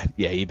 Yeah,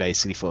 you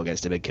basically fought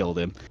against him and killed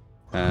him.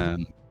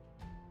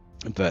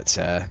 But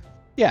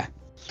yeah,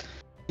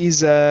 he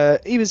was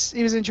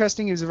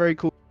interesting. He was a very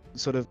cool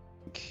sort of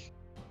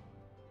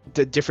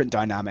the different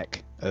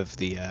dynamic of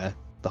the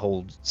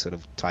whole sort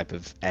of type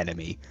of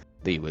enemy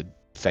that you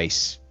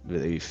faced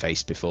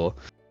before,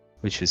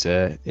 which was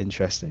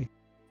interesting.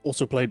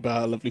 Also played by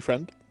our lovely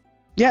friend.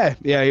 Yeah,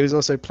 he was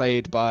also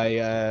played by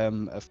A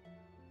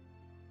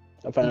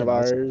friend of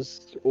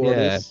ours,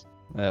 Ordis.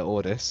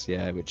 Ordis,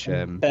 yeah, which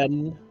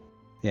Ben.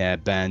 yeah,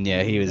 Ben,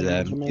 yeah, he was he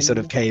Benjamin. sort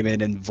of came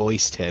in and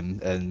voiced him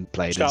and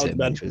played Shout as out him,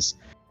 Ben. which was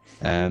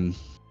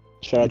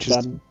Shout out which to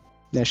is- Ben.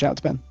 yeah, shout out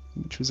to Ben,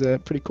 which was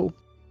pretty cool.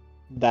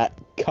 That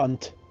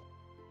cunt.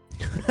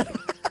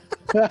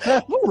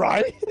 All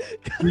right.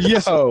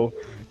 Yo,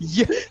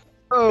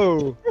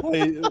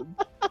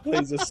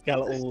 Plays a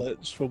skeletal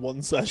lich for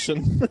one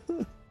session.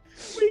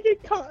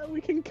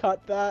 We can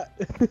cut that.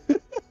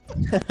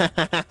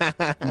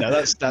 no,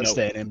 that's Nope.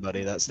 staying in,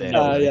 buddy. That's staying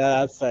No. in. Yeah,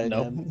 that's saying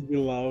No. him. We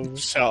love.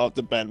 Shout out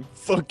to Ben.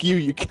 Fuck you,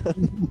 you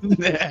can.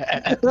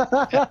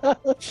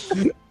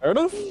 Fair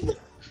enough.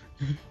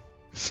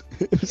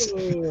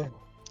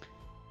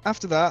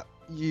 After that,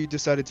 you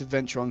decided to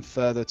venture on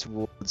further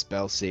towards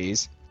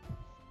Belseas,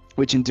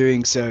 which in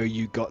doing so,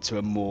 you got to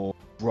a more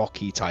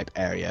rocky type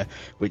area,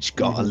 which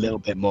got a little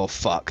bit more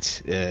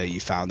fucked. You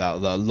found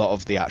out that a lot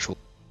of the actual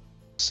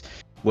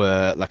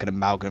were like an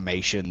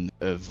amalgamation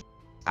of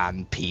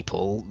and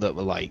people that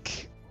were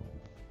like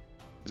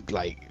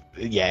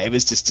yeah, it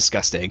was just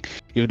disgusting.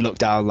 You would look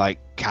down like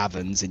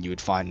caverns and you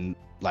would find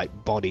like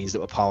bodies that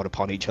were piled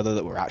upon each other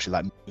that were actually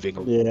like moving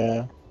or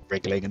Yeah.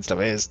 wriggling and stuff.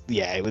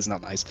 It was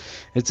not nice.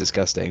 It's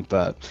disgusting,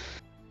 but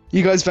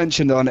you guys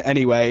ventured on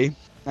anyway,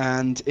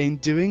 and in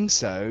doing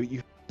so, you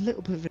had a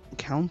little bit of an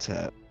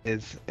encounter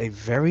with a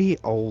very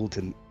old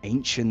and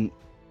ancient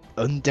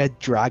undead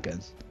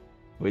dragon,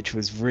 which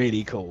was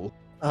really cool.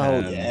 Oh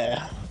Um,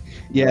 yeah.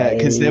 Yeah,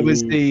 because there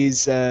was Right.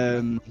 these.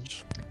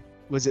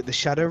 Was it the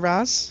Shadow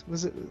Raz?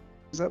 Was that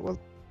what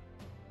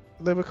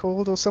they were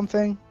called or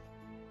something?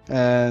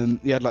 You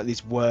had like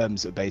these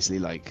worms that were basically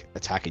like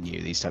attacking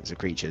you. These types of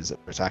creatures that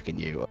were attacking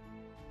you.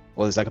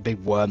 Or there's like a big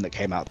worm that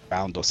came out of the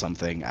ground or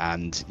something,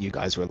 and you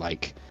guys were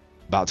like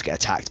about to get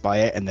attacked by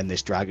it, and then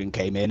this dragon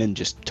came in and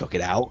just took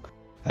it out.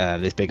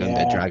 This big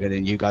undead Yeah. dragon,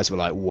 and you guys were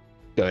like, "What's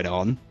going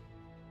on?"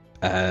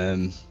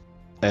 And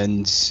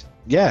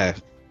yeah,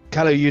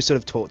 Callow, you sort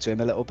of talked to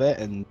him a little bit,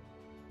 and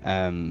He's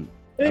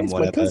my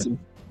whatever. cousin.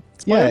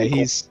 It's my yeah, uncle.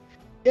 he's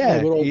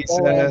little he's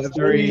ball-ass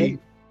very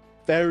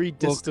very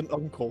distant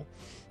uncle.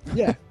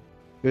 yeah.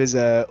 It was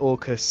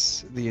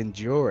Orcus the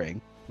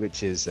Enduring,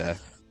 which is a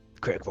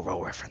Critical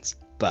Role reference.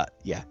 But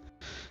yeah,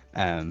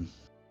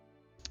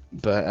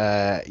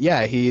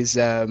 yeah, he's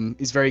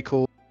very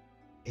cool.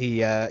 he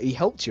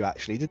helped you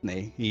actually, didn't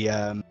he? He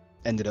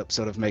ended up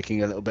sort of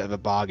making a little bit of a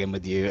bargain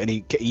with you, and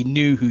he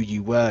knew who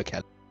you were,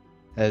 Kelly,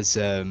 as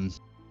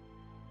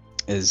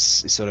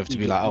sort of to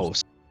be Ego like,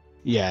 boost.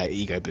 yeah,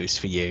 ego boost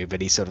for you,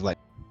 but he sort of like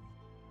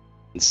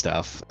and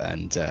stuff,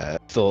 and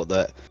thought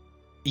that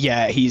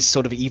yeah, he's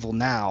sort of evil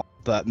now,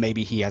 but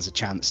maybe he has a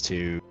chance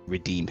to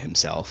redeem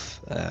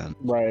himself.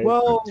 Right.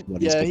 Well,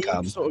 What he's yeah, he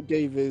become. sort of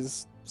gave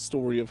his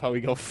story of how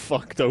he got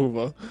fucked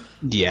over.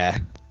 Yeah.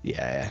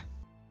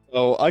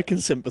 So I can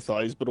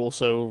sympathize, but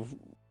also,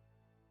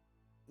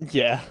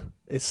 yeah,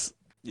 it's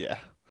yeah.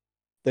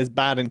 There's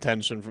bad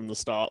intention from the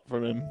start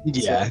from him.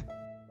 Yeah. So,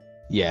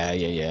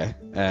 Yeah.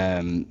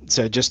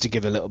 So just to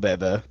give a little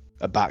bit of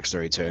a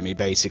backstory to him, he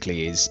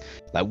basically is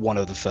like one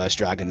of the first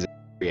dragons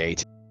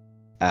created,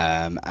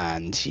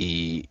 and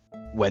he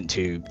went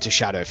to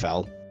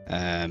Shadowfell,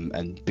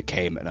 and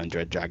became an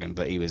undead dragon,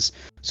 but he was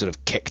sort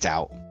of kicked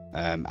out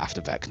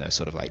after Vecna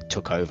sort of like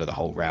took over the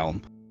whole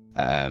realm,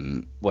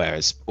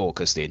 whereas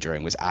Orcus the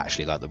Enduring was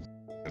actually like the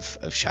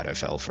of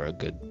Shadowfell for a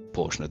good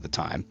portion of the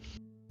time.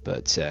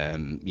 But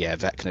yeah,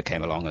 Vecna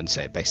came along and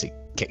basically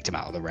kicked him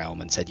out of the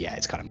realm and said, yeah,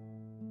 it's kind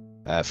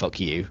of fuck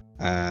you.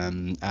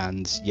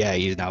 And yeah,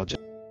 he's now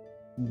just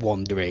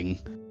wandering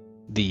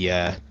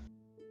this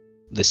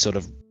sort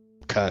of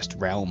cursed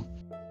realm,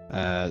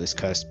 this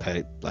cursed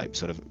like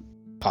sort of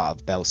part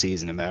of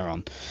Belseas and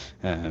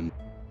Emeron,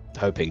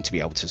 hoping to be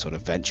able to sort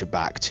of venture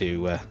back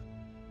to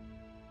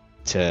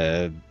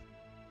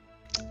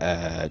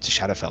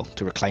Shadowfell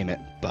to reclaim it,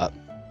 but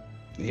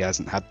he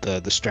hasn't had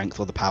the strength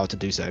or the power to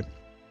do so.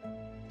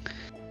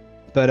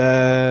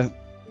 But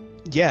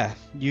yeah,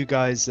 you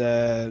guys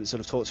sort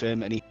of talked to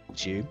him and he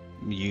helped you.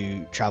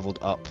 You travelled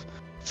up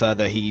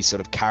further. He sort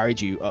of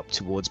carried you up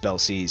towards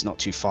Belseas, not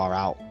too far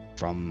out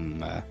from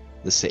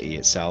the city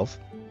itself,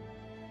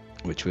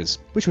 which was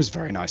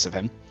very nice of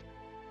him.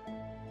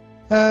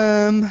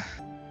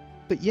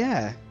 But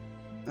yeah,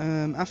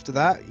 after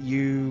that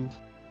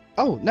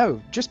oh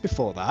no, just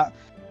before that,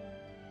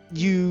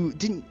 you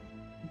didn't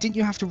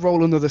you have to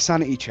roll another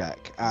sanity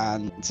check?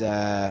 And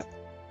I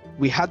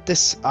had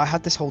this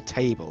whole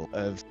table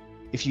of,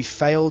 if you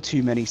fail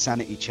too many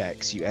sanity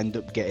checks, you end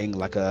up getting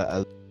like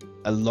a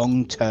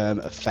long-term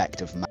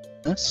effect of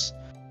madness,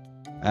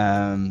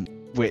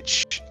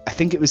 which I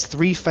think it was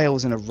 3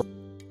 fails in a row,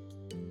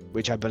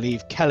 which I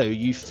believe, Kello,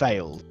 you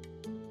failed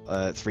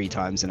 3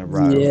 times in a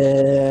row.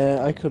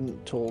 yeah, I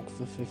couldn't talk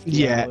for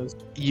 50 hours.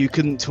 You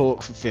couldn't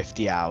talk for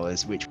 50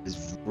 hours, which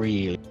was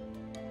really,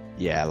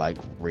 like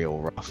real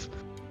rough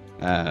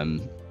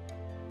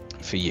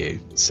for you.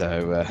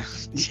 So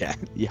yeah,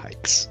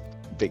 yikes,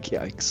 big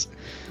yikes.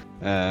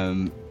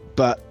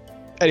 But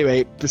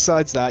anyway,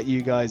 besides that,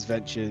 you guys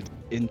ventured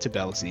into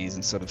Belseas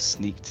and sort of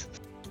sneaked,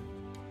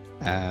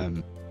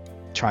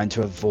 trying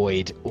to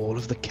avoid all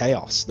of the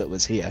chaos that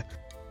was here.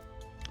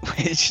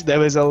 Which there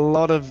was a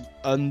lot of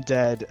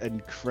undead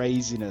and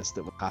craziness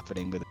that were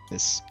happening with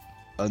this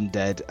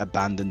undead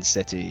abandoned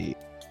city.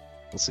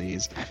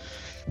 Belseas.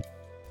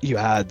 You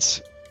had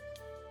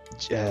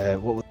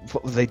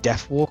what were they,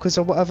 Death Walkers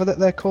or whatever that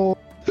they're called?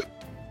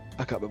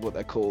 I can't remember what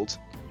they're called.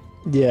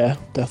 Yeah,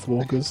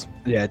 Deathwalkers.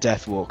 Yeah,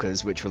 Death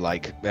Walkers, which were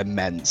like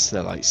immense.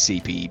 They're like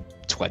CP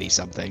 20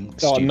 something.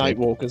 Oh, stupid.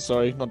 Nightwalkers,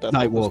 sorry, not Deathwalkers.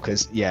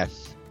 Nightwalkers, yeah.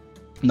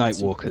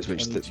 Nightwalkers,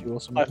 which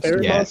My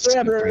favorite yeah, monster it's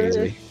ever.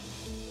 crazy.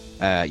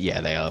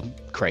 Yeah, they are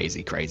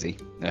crazy.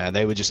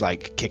 They were just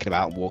like kicking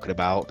about and walking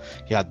about.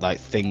 You had like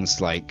things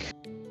like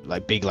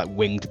big like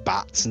winged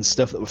bats and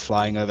stuff that were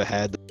flying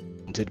overhead,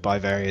 haunted by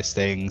various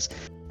things.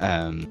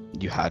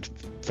 You had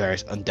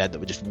various undead that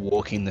were just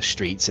walking the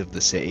streets of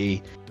the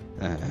city.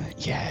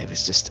 Yeah, it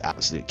was just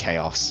absolute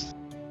chaos.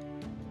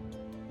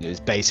 It was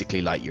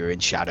basically like you're in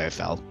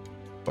Shadowfell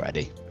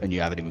already, and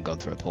you haven't even gone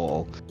through a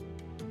portal.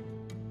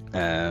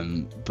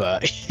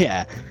 But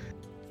yeah,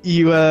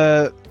 you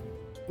were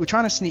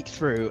trying to sneak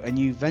through, and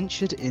you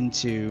ventured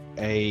into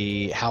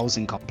a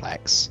housing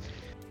complex,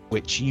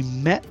 which you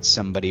met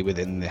somebody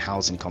within the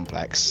housing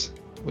complex,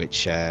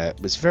 which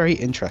was very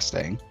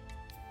interesting.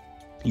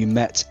 You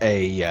met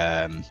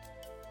a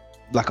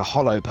like a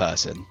hollow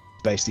person,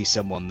 basically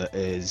someone that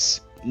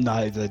is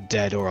neither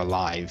dead or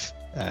alive,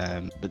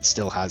 but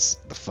still has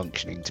the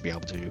functioning to be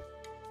able to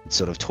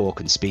sort of talk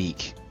and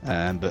speak,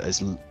 but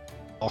has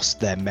lost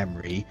their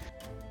memory.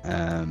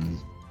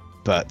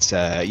 But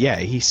yeah,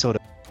 he sort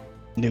of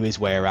knew his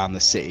way around the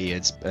city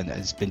and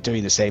has been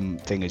doing the same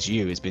thing as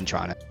you. Has been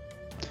trying to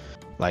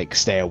like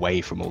stay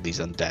away from all these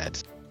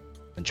undead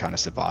and trying to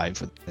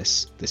survive with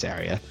this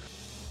area.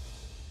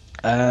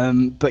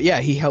 But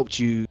yeah, he helped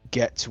you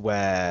get to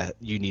where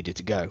you needed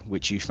to go,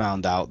 which you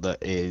found out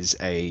that is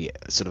a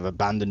sort of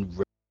abandoned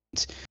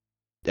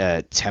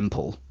ruined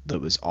temple that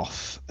was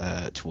off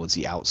towards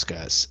the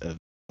outskirts of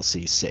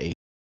Belseas City,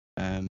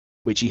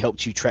 which he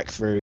helped you trek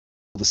through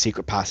all the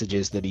secret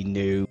passages that he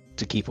knew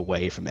to keep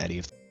away from any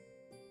of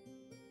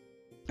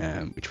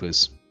them, which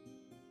was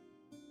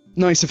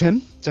nice of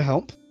him to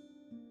help.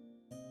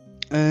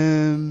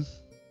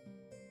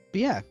 But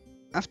yeah,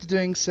 after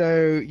doing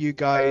so, you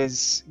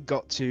guys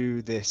got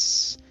to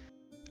this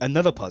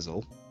another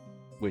puzzle,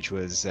 which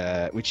was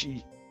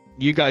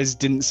you guys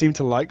didn't seem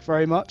to like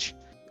very much.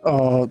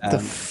 Oh, the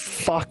Um,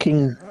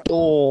 fucking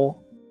door.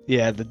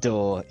 Yeah, the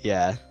door.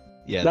 Yeah,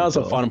 That the was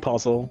a door. fun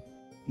puzzle.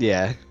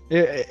 Yeah,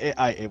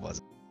 it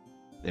was,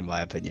 in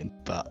my opinion.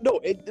 But No,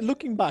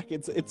 looking back,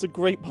 it's a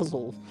great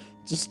puzzle.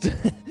 Just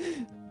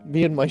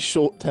me and my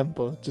short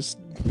temper. Just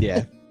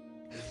yeah,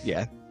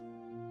 yeah.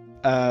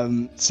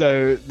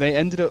 So they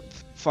ended up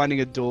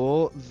finding a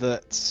door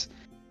that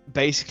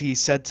basically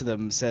said,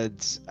 was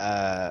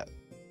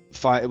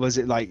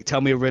it like,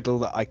 tell me a riddle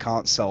that I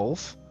can't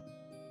solve,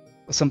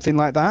 or something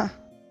like that?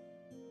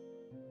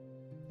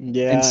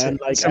 Yeah, and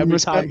like some every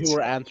time he respects.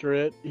 would answer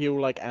it, he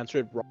would like answer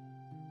it wrong.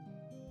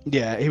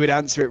 Yeah, he would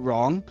answer it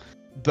wrong,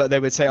 but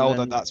they would say, And "Oh,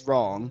 then- that's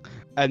wrong,"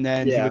 and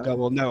then he Yeah. would go,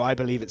 "Well, no, I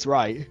believe it's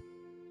right."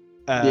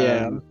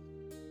 Yeah.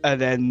 And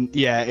then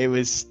it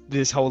was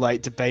this whole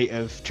like debate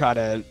of trying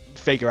to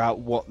figure out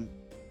what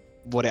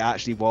it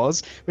actually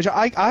was, which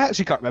I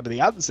actually can't remember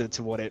the answer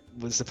to what it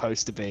was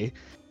supposed to be.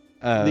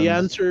 The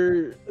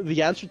answer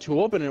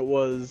to open it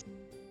was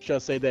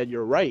just say that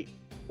you're right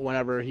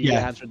whenever he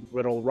Yeah. answered the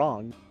riddle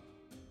wrong.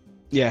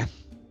 Yeah,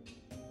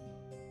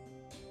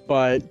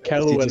 But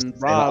Kelly just and say,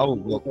 Rob "Oh,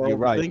 well, were you're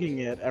right." overthinking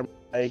it, and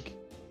like,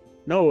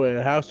 no,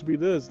 it has to be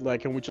this.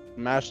 Like, and we just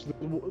mashed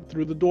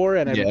through the door,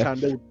 and every Yeah. time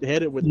they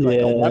hit it with like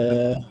a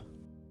weapon,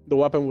 the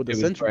weapon would It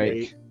was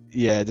disintegrate.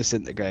 Yeah,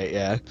 disintegrate.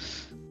 Yeah,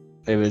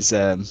 it was.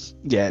 It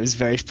was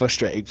very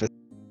frustrating.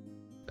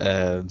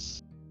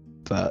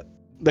 But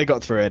they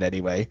got through it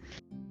anyway.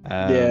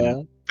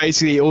 Yeah.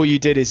 Basically, all you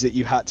did is that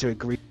you had to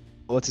agree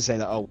or to say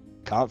that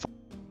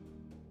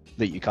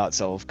that you can't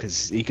solve,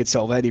 because he could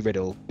solve any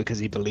riddle because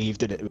he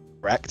believed in it was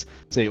correct.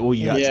 So all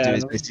you had to do Yeah.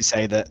 is basically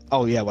say that,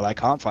 oh yeah, well I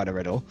can't find a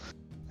riddle,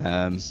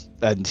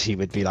 and he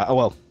would be like, oh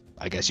well,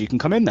 I guess you can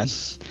come in then.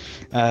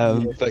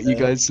 But you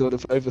guys sort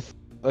of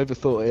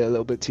overthought it a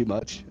little bit too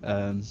much.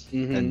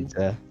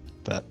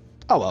 But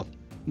oh well,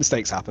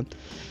 mistakes happen.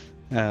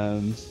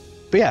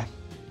 But yeah,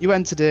 you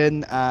entered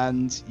in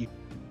and you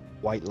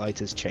White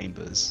Lighter's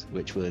chambers,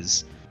 which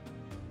was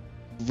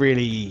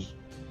really,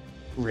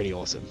 really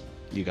awesome.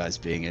 You guys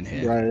being in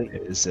here, Right.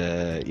 It was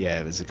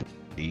it was a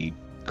completely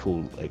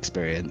cool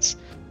experience.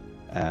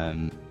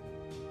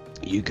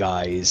 You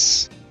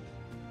guys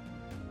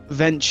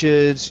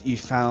ventured. You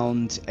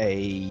found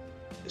a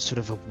sort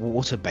of a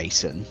water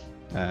basin,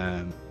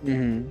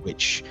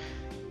 which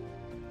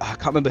I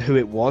can't remember who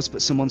it was,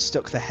 but someone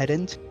stuck their head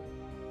in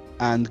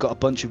and got a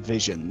bunch of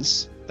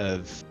visions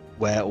of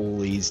where all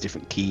these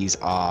different keys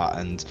are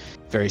and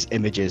various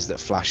images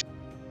that flashed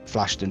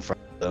in front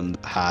of them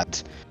that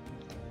had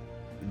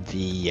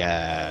the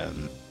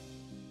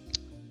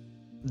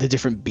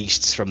different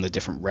beasts from the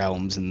different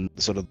realms and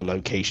sort of the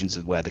locations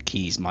of where the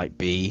keys might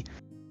be,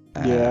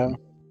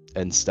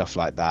 and stuff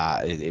like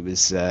that. It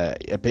was a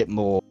bit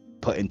more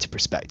put into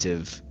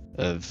perspective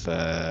of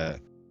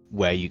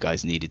where you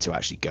guys needed to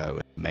actually go,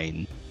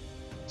 main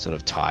sort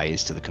of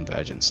ties to the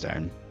Convergence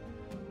Stone.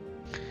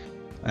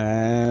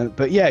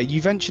 But yeah,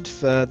 you ventured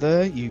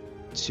further,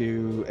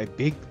 to a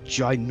big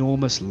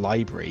ginormous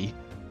library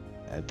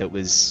that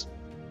was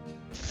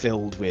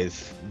filled with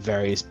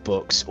various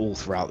books all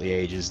throughout the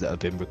ages that have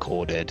been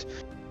recorded,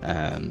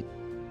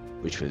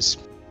 which was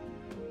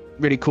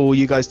really cool.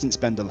 You guys didn't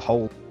spend a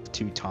whole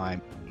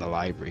time in the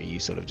library. You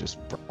sort of just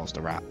browsed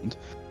around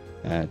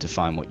to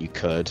find what you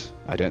could.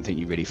 I don't think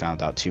you really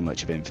found out too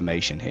much of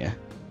information here.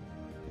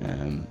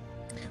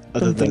 I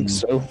don't think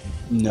so.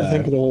 No. I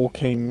think it all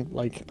came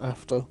like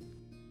after.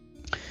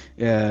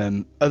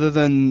 Other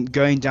than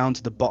going down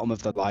to the bottom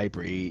of the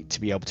library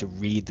to be able to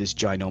read this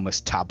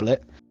ginormous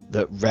tablet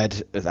that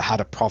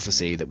had a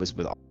prophecy that was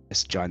with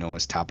this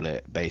ginormous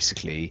tablet,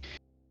 basically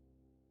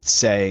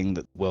saying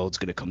that the world's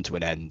going to come to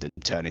an end and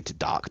turn into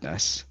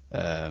darkness,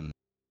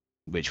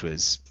 which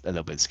was a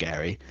little bit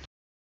scary.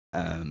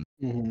 And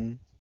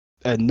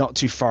not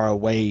too far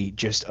away,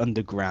 just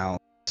underground,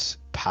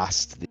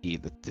 past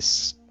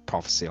this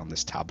prophecy on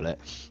this tablet,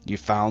 you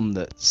found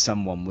that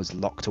someone was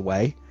locked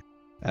away,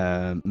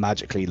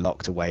 magically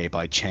locked away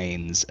by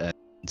chains and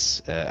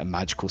a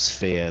magical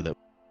sphere that was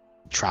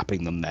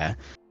trapping them there,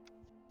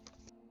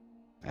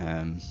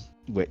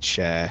 which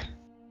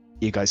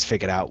you guys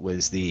figured out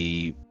was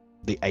the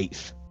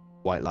 8th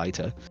White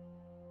Lighter.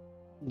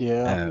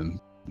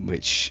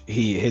 Which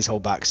his whole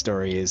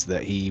backstory is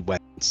that he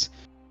went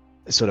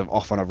sort of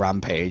off on a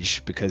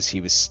rampage because he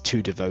was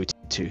too devoted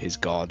to his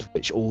god,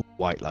 which all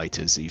White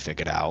Lighters that you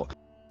figured out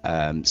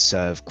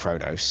serve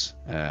Kronos,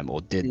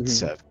 or did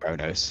serve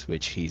Kronos,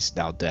 which he's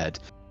now dead.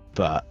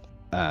 But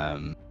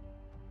and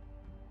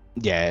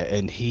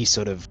he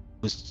sort of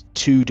was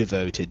too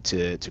devoted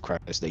to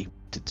Kronos that he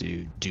wanted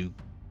to do.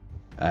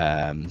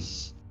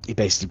 He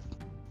basically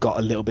got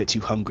a little bit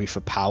too hungry for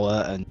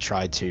power and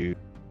tried to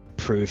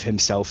prove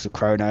himself to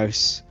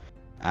Kronos,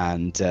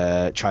 and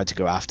tried to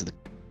go after the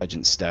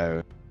Convergence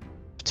Stone,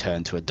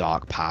 turned to a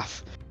dark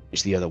path,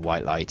 which the other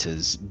White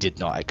Lighters did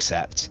not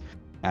accept,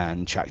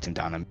 and tracked him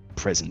down and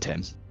imprisoned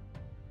him,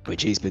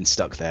 which he's been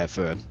stuck there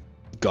for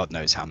God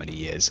knows how many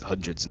years,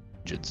 hundreds and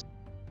hundreds.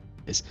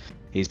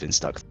 he's been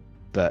stuck.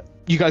 But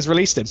you guys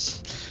released him,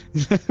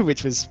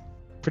 which was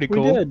pretty We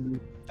cool. did.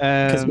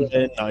 Because Um,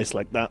 we're nice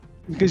like that.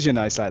 because you're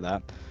nice like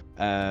that.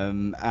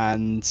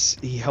 And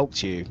he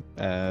helped you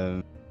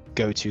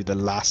go to the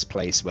last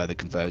place where the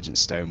convergence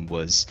stone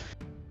was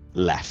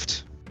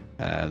left.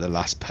 The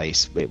last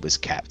place it was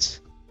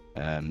kept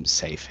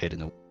safe,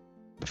 hidden away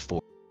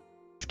before.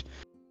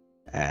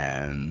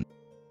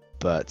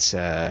 But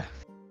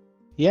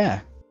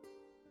yeah.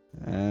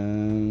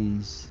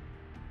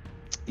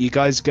 You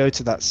guys go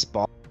to that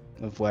spot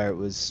of where it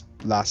was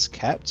last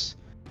kept,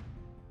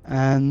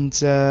 and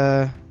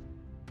Kelu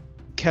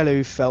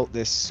felt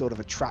this sort of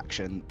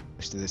attraction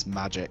to this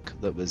magic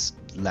that was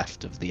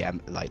left of the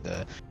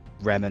the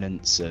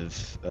remnants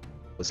of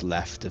was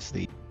left of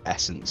the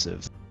essence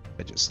of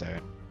Convergent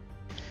Stone.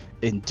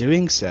 In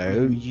doing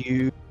so,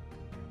 you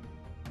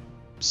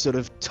sort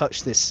of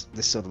touched this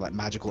sort of like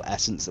magical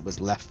essence that was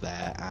left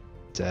there,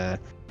 and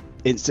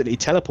instantly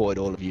teleported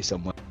all of you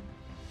somewhere,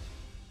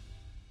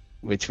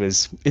 which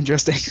was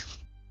interesting.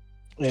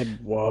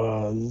 It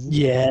was.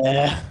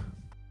 Yeah.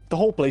 The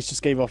whole place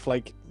just gave off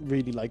like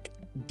really like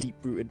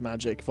deep-rooted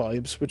magic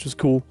vibes, which was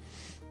cool.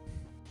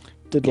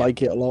 Did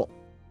like it a lot.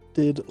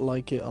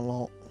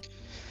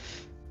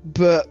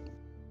 But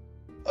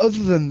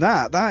other than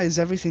that, that is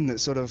everything that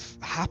sort of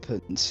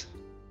happened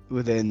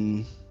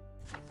within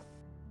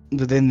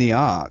the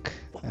arc.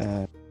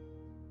 I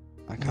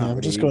can't.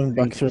 I'm just really going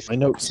back think through of my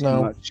notes too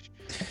now. much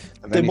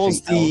of There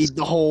was anything else.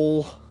 the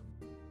whole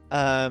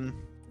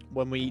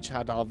when we each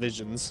had our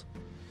visions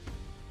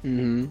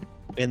Mm-hmm.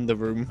 in the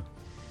room,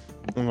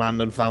 and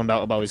Landon found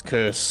out about his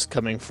curse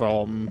coming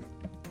from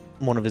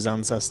one of his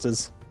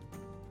ancestors.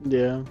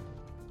 Yeah.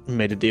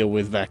 Made a deal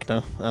with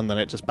Vecna, and then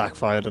it just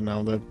backfired, and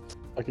now they're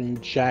Fucking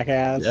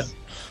jackass.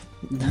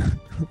 Yeah.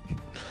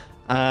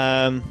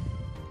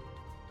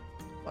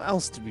 What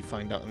else did we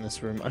find out in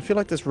this room? I feel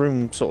like this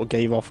room sort of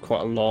gave off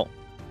quite a lot.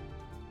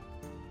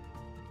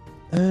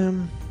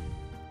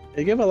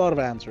 It gave a lot of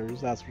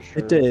answers, that's for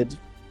sure. It did.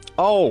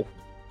 Oh,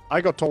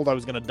 I got told I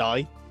was gonna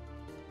die.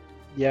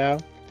 Yeah.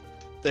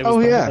 It Oh,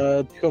 was yeah.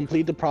 To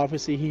complete the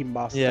prophecy, he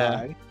must Yeah.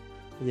 die.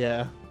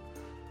 Yeah.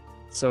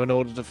 So in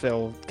order to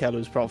fill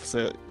Kelu's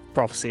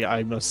prophecy,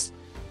 I must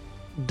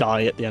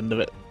die at the end of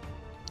it.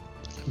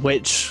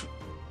 Which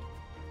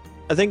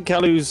I think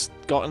Kelu's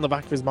got in the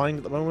back of his mind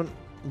at the moment,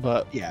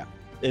 but Yeah.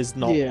 is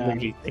not Yeah.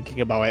 really thinking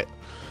about it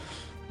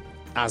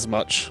as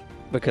much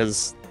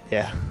because,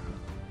 yeah,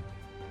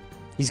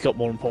 he's got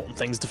more important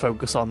things to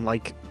focus on,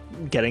 like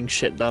getting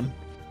shit done.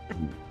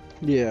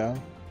 Yeah.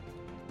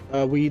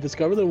 We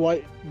discovered the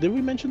white. Did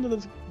we mention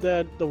that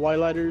the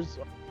Whitelighters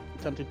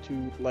attempted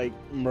to like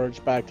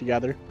merge back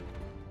together?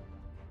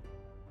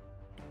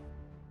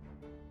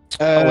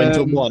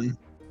 Into one.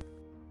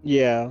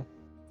 Yeah.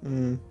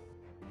 Mm.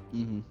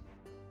 Mhm.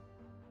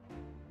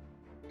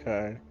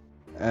 Okay.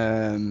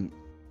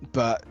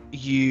 But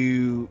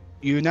you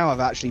now have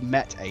actually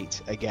met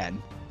 8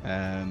 again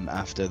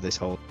after this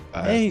whole.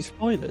 Hey,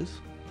 spoilers.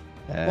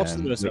 Watch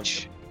the newest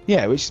which,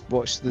 yeah,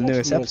 watch the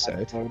newest What's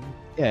episode.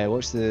 Yeah,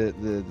 watch the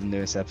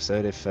newest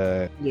episode if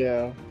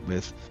Yeah.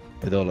 with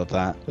all of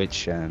that,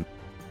 which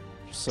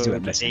So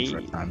went missing for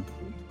a time.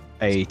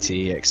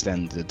 80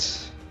 extended.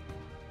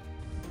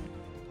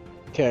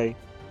 Okay.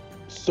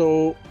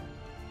 So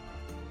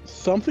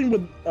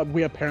something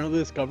we apparently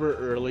discovered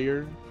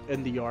earlier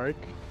in the arc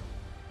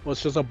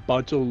was just a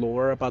bunch of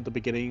lore about the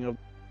beginning of.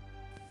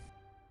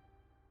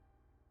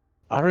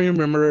 I don't even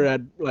remember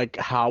like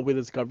how we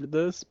discovered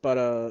this,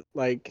 but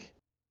like,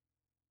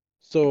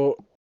 so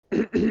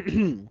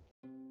in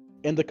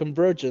the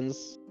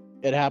convergence,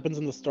 it happens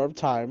in the start of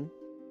time,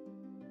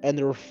 and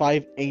there were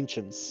 5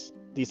 ancients.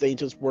 These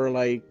ancients were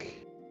like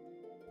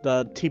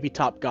the tippy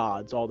top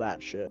gods, all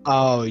that shit.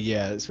 Oh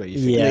yeah, that's what you.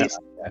 Yeah.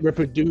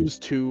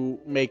 Reproduced to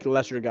make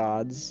lesser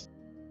gods,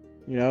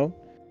 you know.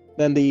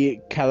 Then the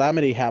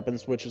calamity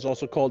happens, which is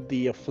also called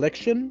the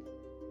affliction.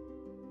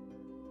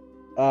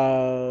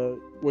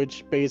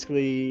 Which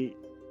basically,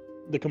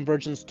 the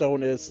convergence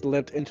stone is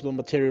slipped into the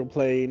material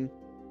plane.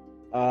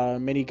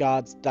 Many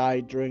gods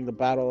died during the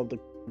battle of the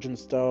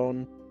convergence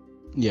stone.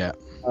 Yeah.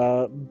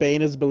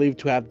 Bane is believed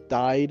to have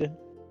died.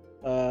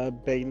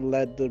 Bane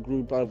led the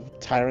group of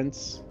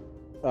tyrants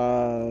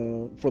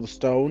for the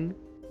stone.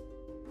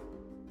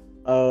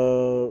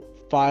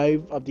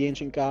 5 of the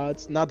ancient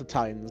gods, not the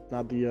titans,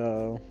 not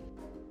the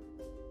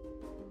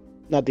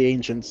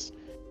ancients.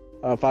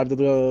 5 of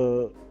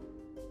the.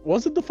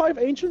 Was it the 5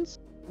 ancients?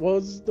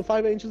 Was the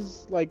 5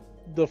 ancients like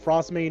the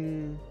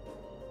Frostmane,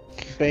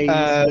 Bane,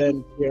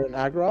 and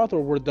Agroth,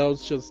 or were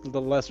those just the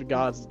lesser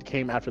gods that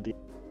came after the?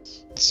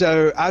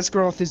 So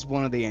Asgaroth is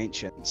one of the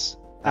ancients.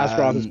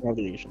 Asgroth is one of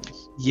the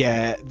ancients.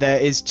 Yeah, there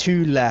is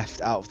 2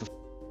 left out of the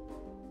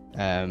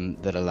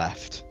that are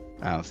left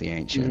out of the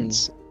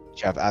ancients.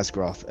 You have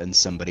Asgaroth and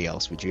somebody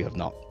else, which you don't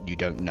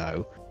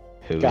know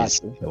who is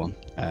Gotcha. the one.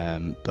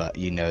 But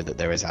you know that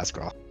there is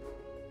Asgaroth.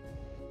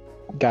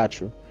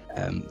 Gotcha.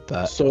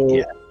 But So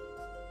yeah.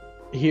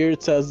 here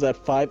it says that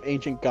 5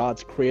 ancient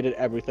gods created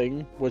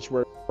everything, which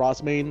were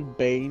Frostmane,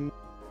 Bane,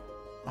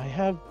 I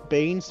have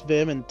Bane,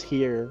 Svim, and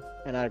Tyr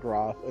and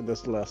Agroth in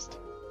this list.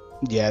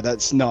 Yeah,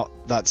 that's not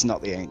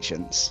the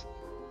ancients.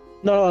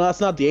 No, that's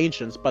not the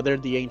ancients, but they're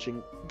the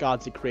ancient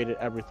gods that created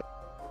everything.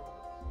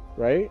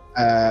 Right?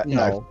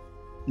 No,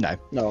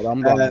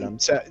 I'm wrong then.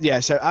 So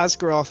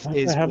Asgaroth Why do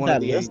I is have one of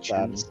that the list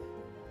then? ancients.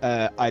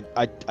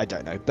 I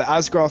don't know, but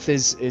Asgaroth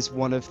is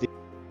one of the.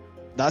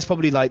 That's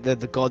probably like the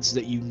gods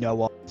that you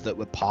know of that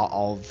were part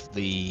of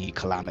the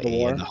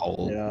calamity and the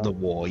whole the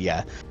war.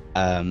 Yeah,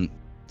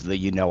 that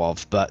you know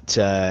of. But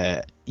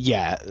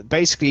yeah,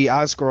 basically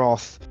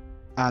Asgaroth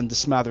and the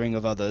smattering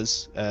of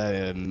others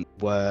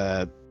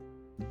were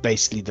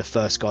basically the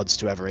first gods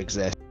to ever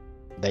exist.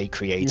 They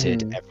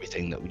created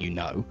everything that you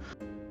know.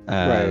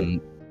 Right.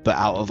 But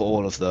out of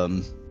all of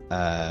them,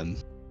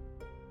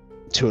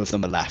 2 of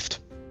them are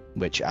left,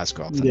 which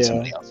Asgaroth and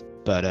somebody else.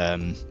 But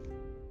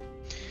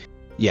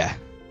yeah,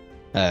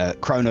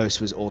 Kronos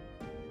was all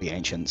the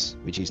ancients,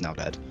 which he's now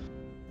dead.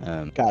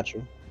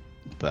 Gotcha.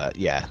 But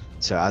yeah,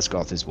 so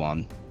Asgaroth is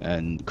one,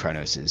 and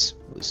Kronos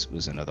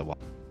was another one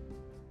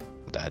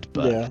dead.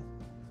 But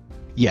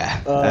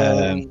yeah,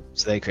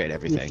 so they create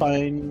everything.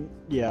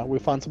 We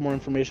find some more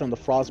information on the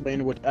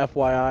Frostbane, which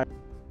FYI,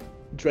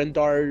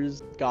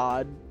 Drendar's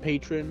god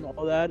patron,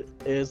 all that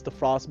is the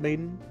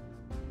Frostbane.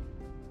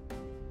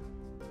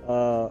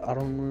 I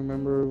don't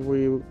remember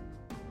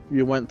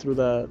you went through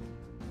that.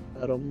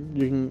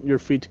 Adam, you're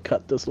free to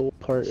cut this little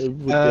part.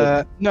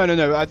 No.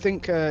 I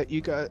think you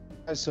guys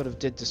sort of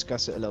did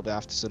discuss it a little bit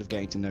after sort of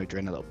getting to know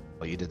Drin a little.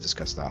 But you did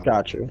discuss that.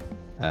 Gotcha.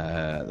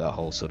 The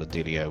whole sort of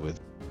dealio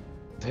with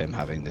him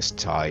having this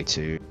tie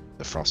to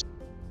the Frost.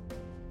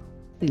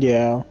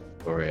 Yeah.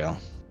 Oriel,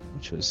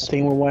 which was. I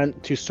think we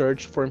went to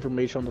search for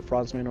information on the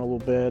Frostbane a little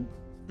bit.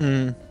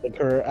 Like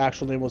her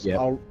actual name was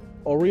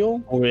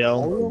Oriel.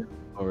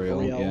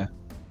 Oriel,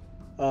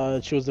 yeah.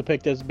 She was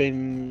depicted as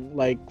being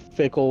like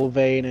fickle,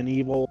 vain, and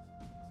evil.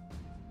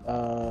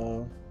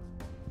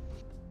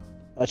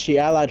 She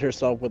allied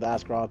herself with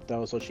Asgaroth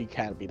though, so she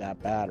can't be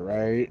that bad,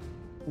 right?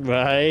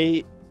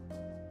 Right.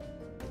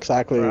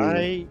 Exactly.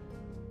 Right.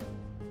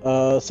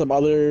 Some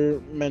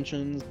other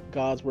mentions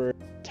gods were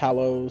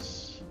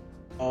Talos,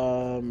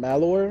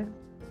 Malor.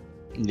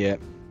 Yeah.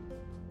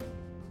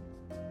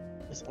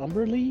 Is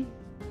Umberly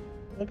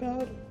a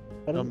god?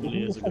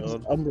 Umberly is a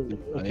god. Umberly.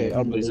 Okay,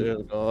 Umberly's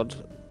a god.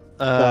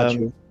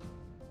 Gotcha.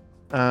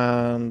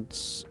 And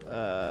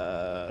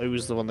who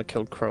was the one that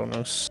killed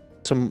Kronos?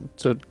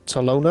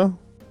 Talona?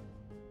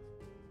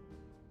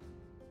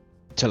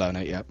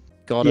 Talona, yeah.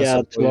 Goddess. Yeah,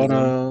 of poison.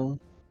 Talona.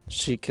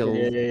 She killed.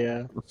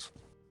 Yeah.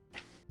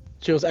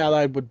 She was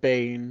allied with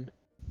Bane,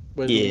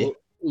 with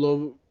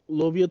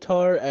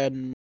Loviatar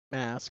and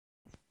Mask.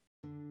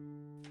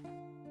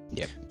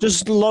 Yeah.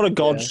 Just a lot of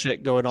god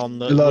shit going on.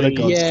 That a lot of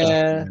god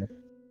Yeah. stuff.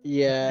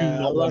 Yeah,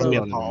 Do not a lot want to be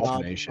a of part of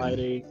information.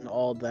 fighting and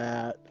all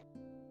that.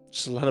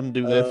 Just let them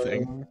do their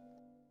thing.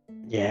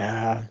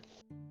 Yeah.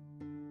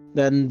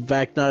 Then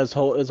Vecna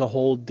is a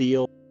whole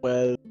deal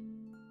with.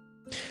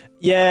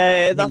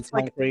 Yeah, that's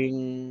like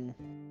conquering.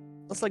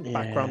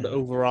 background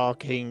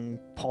overarching,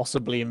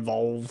 possibly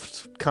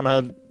involved kind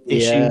of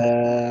issue.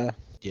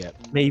 Yeah.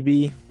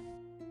 Maybe,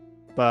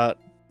 but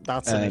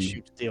that's an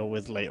issue to deal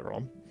with later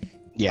on.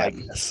 Yeah. I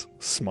guess.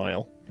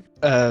 Smile.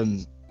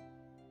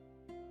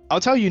 I'll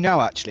tell you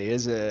now, actually,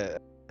 as an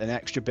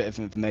extra bit of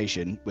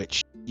information,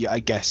 which I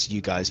guess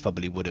you guys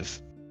probably would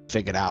have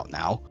figured out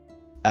now.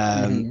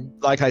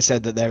 Like I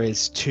said, that there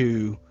is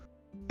 2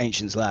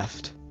 ancients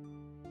left.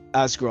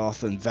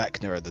 Asgaroth and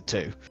Vecna are the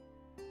 2.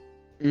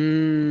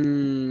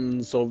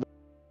 So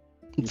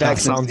That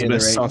sounds a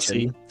bit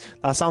sussy.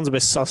 That sounds a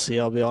bit sussy,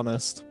 I'll be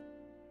honest.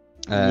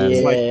 Yeah.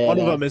 Like one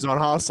of them is on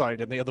our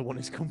side and the other one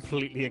is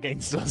completely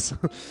against us.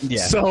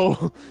 Yeah.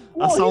 So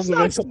that sounds he's a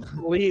bit not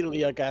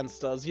completely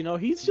against us. You know,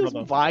 he's just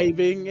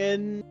vibing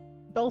in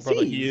Belseas.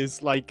 Brother, he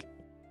is like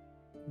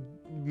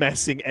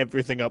messing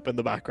everything up in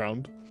the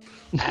background.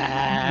 We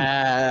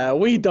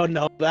don't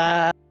know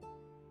that.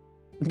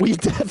 We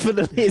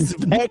definitely is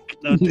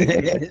Vecna.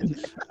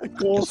 Of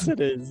course it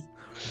is.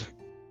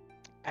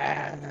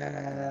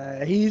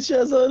 He's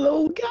just a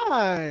little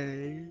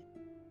guy.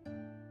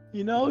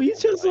 You know, he's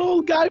just a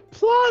little guy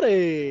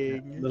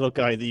plotting. Little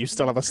guy that you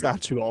still have a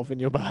statue of in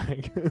your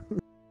bag.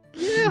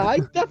 Yeah, I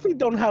definitely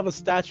don't have a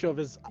statue of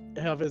his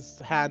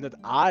hand-ed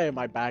eye in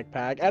my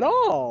backpack at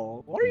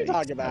all. What are you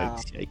talking about?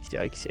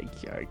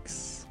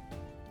 Yikes.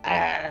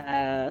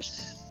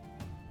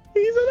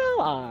 He's an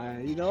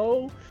ally, you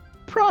know?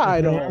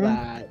 Pride, all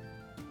that.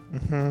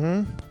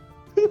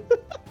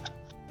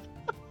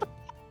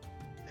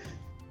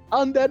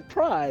 Undead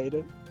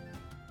pride.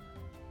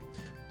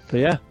 But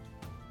yeah.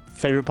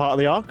 Favorite part of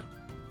the arc?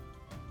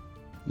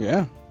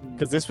 Yeah.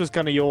 Because this was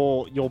kind of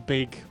your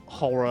big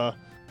horror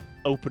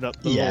open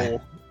up the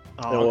lore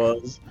arc. It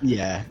was.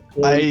 Yeah.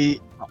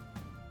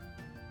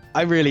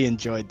 I really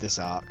enjoyed this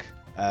arc.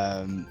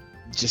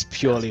 Just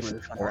purely for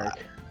that.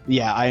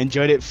 Yeah, I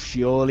enjoyed it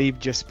purely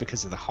just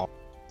because of the horror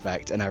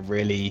aspect, and I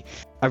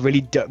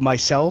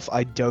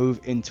dove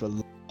into a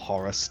lot of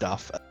horror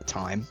stuff at the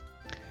time,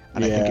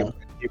 and I think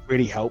it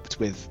really helped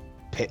with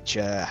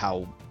picture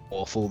how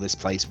awful this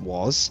place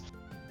was,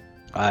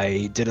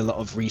 I did a lot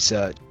of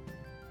research,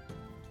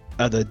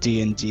 other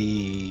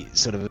D&D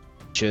sort of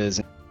adventures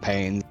and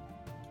campaigns.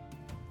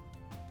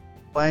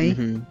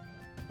 Mhm.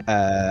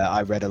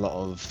 I read a lot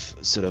of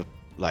sort of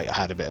like I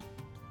had a bit of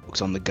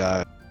books on the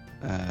go,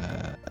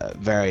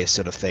 various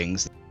sort of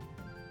things.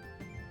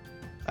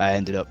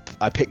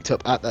 I picked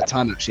up at that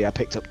time actually. I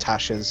picked up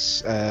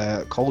Tasha's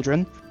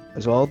Cauldron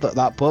as well.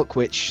 That book,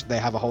 which they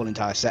have a whole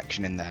entire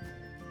section in there,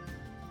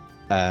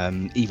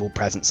 evil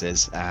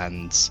presences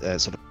and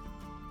sort of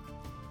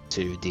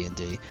to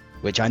D&D,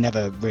 which I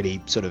never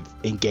really sort of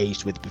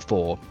engaged with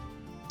before.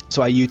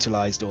 So I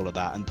utilized all of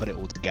that and put it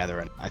all together,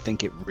 and I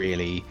think it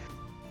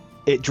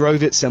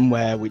drove it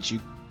somewhere which you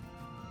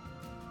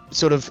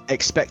sort of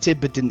expected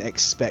but didn't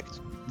expect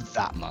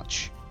that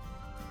much.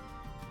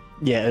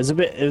 Yeah, it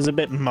was a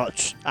bit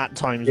much at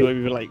times where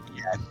we were like,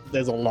 yeah,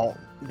 there's a lot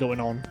going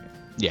on.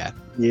 Yeah.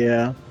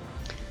 Yeah.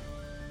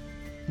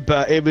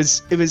 But it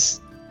was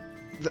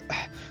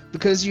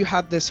because you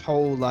had this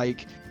whole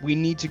like, we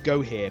need to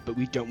go here but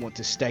we don't want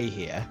to stay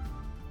here.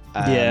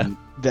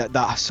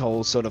 That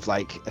whole sort of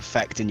like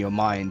effect in your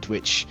mind,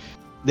 which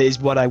is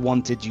what I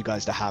wanted you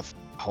guys to have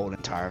the whole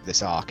entire of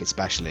this arc,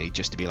 especially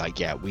just to be like,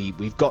 yeah,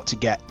 we've got to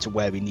get to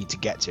where we need to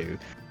get to,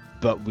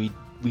 but we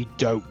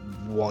don't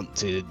want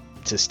to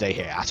stay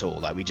here at all.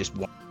 Like, we just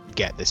want to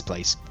get this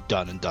place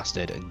done and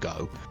dusted and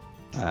go.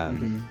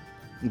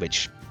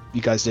 Which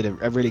you guys did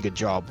a really good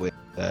job with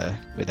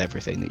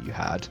everything that you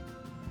had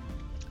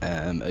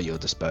at your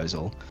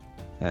disposal,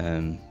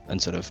 and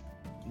sort of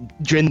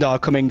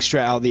Drindar coming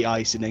straight out of the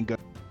ice and then go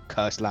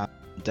cursed land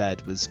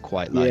dead was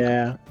quite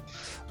like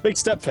Big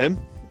step for him.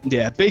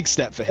 Yeah, big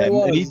step for him,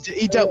 and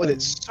he dealt with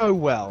it so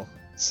well.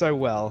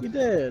 He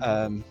did.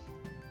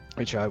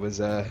 Which I was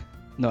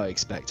not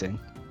expecting.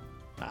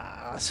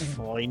 That's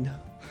fine.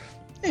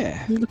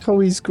 Yeah. Look how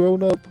he's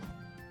grown up.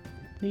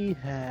 He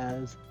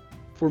has.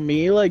 For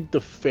me, like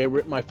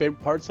my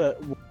favorite parts that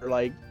were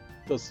like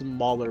the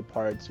smaller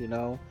parts, you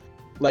know,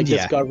 like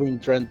discovering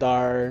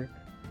Drenthar,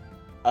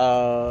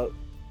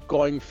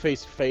 going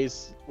face to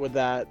face with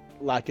that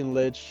Lacking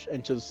Lich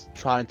and just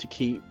trying to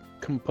keep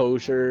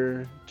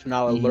composure to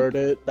not alert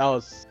it. That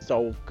was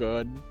so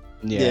good.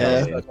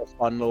 Yeah. That was such a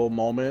fun little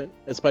moment,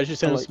 especially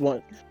since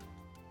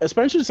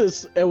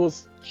it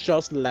was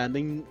just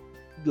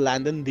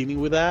Landon dealing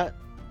with that.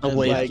 Oh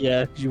wait, like,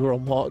 yeah, you were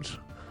on watch.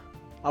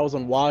 I was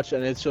on watch,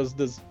 and it's just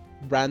this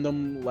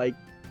random like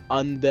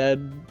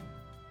undead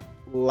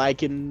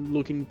lichen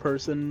looking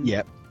person.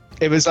 Yep.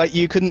 It was like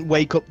you couldn't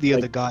wake up the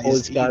other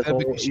guys either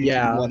because you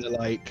didn't want to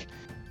like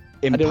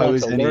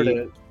impose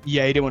any.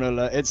 Yeah, you didn't want to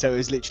alert it, so it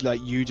was literally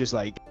like you just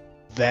like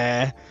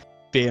there,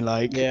 being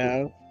like,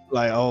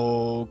 like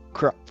oh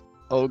crap.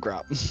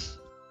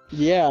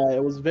 Yeah,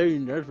 it was very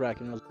nerve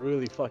wracking. It was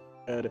really fucking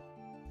good.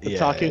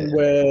 Talking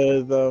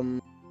with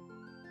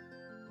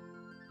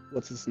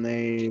what's his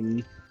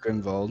name?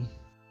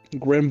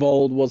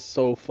 Grimvold was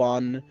so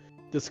fun.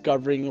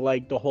 Discovering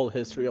like the whole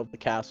history of the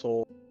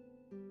castle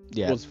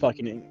was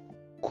fucking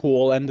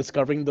cool, and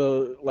discovering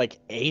the like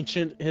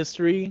ancient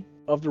history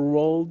of the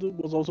world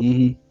was also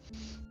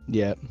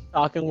yeah.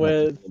 Talking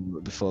with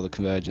before the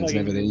convergence and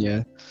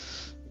everything,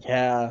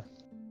 yeah.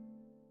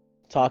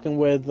 Talking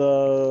with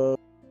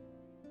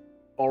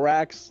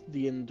Arks,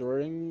 the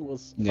Enduring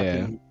was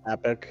fucking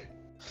epic.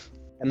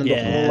 And then the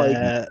whole like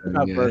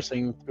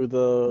traversing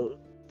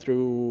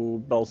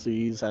through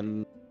Belsies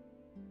and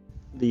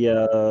the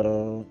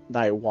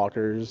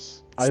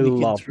Nightwalkers. I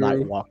love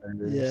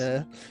Nightwalkers.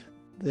 Yeah,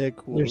 they're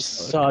cool. They're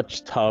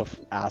such tough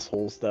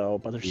assholes though,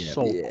 but they're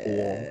so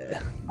cool.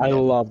 I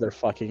love their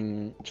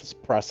fucking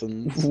just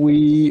presence.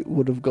 We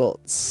would have got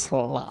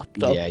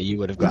slapped up. Yeah, you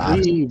would have got.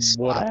 We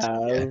would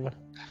have.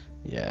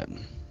 Yeah.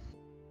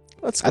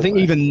 I think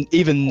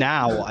even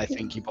now, I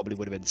think you probably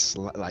would have been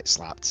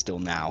slapped still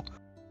now.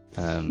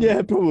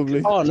 Yeah,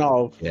 probably. Oh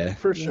no, yeah,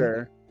 for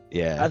sure.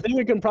 Yeah, I think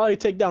we can probably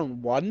take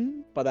down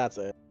one, but that's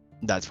it.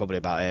 That's probably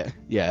about it.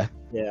 Yeah.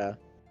 Yeah.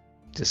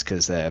 Just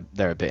because they're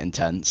a bit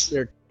intense.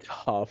 They're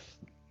tough.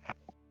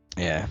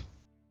 Yeah.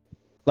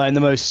 Like in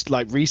the most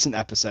like recent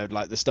episode,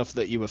 like the stuff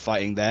that you were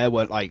fighting there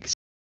weren't like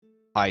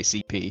high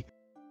CP.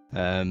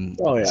 Some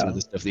of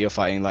the stuff that you're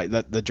fighting, like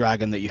the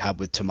dragon that you had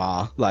with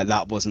Tamar, like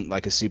that wasn't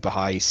like a super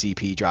high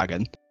CP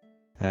dragon,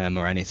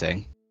 or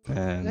anything.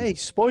 Hey,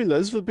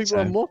 spoilers for the people who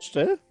haven't watched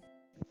it.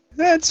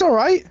 Yeah, it's all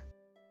right.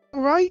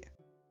 All right.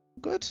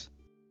 Good.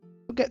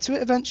 We'll get to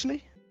it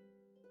eventually.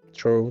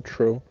 True.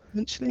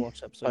 Eventually.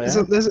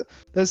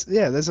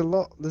 There's a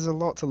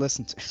lot to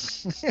listen to.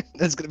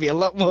 There's gonna be a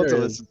lot more to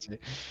listen to.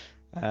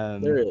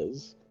 There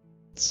is.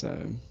 So,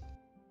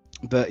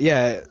 but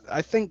yeah,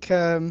 I think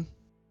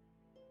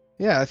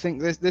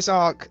this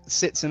arc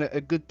sits in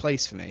a good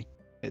place for me.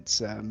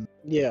 It's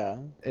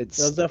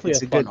it's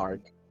definitely a fun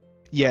arc.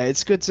 Yeah,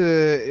 it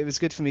was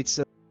good for me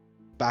to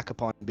back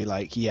upon and be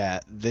like, yeah,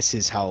 this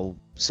is how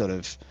sort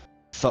of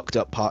fucked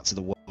up parts of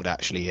the world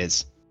actually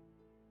is.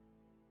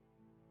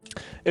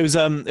 It was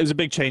a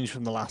big change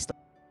from the last,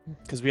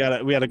 because we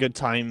had a good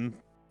time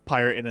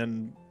pirating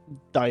and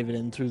diving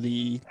in through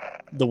the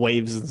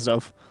waves and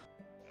stuff,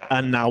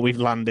 and now we've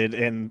landed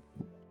in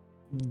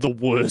the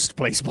worst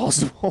place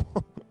possible.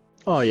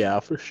 Oh yeah,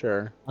 for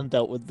sure. And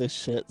dealt with this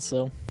shit.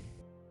 So,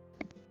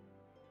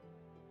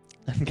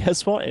 and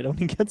guess what? It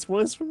only gets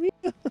worse from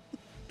here.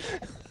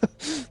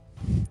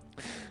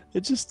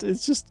 It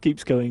just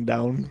keeps going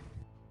down,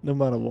 no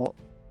matter what.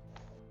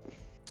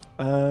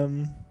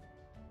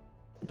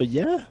 But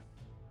yeah.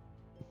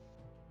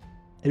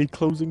 Any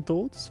closing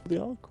thoughts for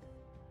the arc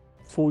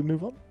before we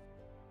move on?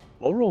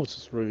 Overall, it's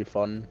just really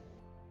fun.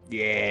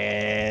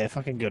 Yeah,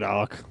 fucking good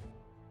arc.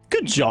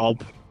 Good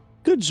job.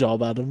 Good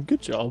job, Adam.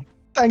 Good job.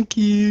 Thank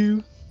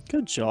you.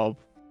 Good job.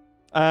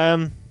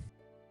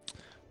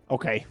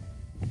 Okay.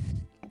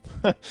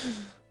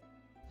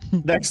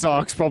 Next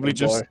arc's probably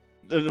just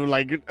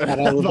like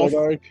about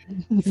Arc.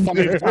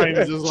 5 times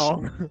as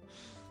long.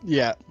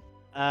 Yeah.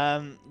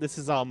 This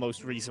is our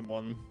most recent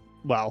one.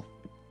 Well,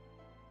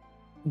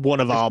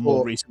 one of our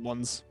more recent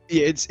ones.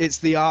 Yeah, it's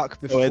the arc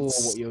before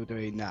it's- what you're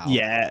doing now.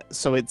 Yeah,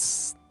 so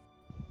it's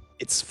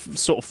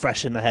sort of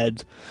fresh in the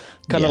head,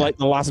 kind of Yeah. like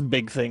the last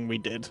big thing we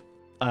did,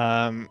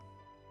 called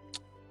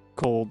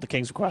the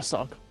King's Request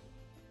arc.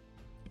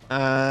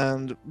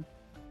 And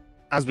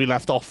as we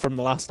left off from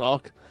the last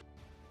arc,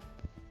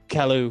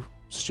 Kellu,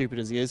 stupid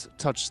as he is,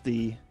 touched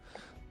the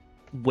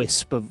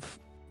wisp of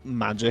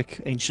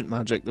magic, ancient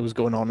magic that was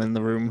going on in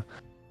the room,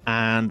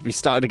 and we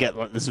started to get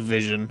like this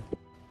vision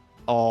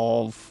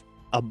of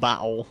a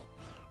battle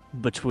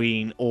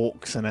between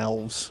orcs and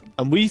elves,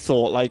 and we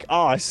thought like,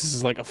 this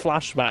is like a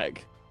flashback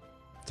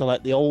to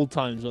like the old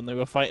times when they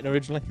were fighting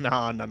originally.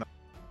 No.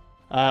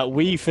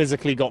 We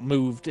physically got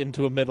moved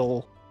into a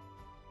middle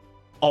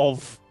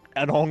of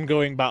an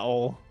ongoing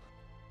battle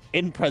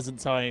in present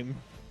time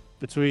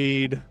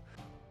between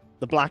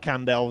the Black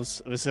Hand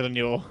elves of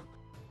Isildur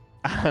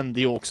and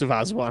the orcs of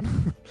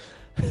Aswan.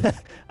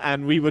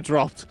 And we were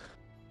dropped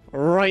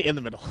right in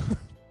the middle.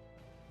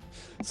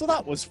 So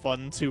that was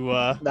fun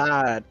to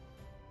That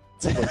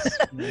was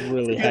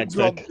really get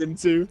dropped hectic.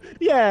 into.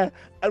 Yeah,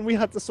 and we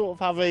had to sort of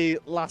have a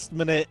last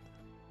minute,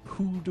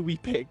 who do we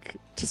pick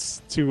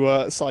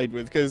to side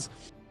with? Because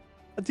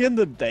at the end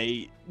of the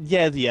day,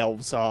 yeah, the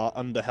elves are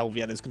under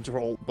Helviana's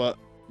control, but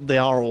they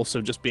are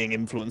also just being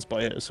influenced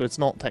by it, so it's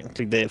not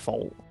technically their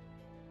fault.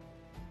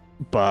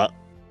 But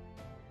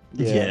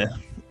yeah,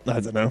 I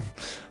don't know.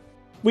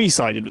 We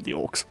sided with the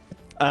orcs.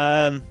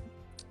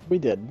 We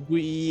did.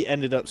 We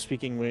ended up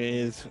speaking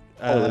with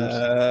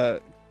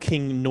Others.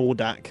 King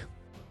Nordak.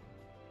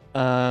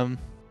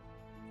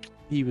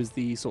 He was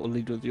the sort of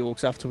leader of the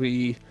orcs after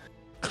we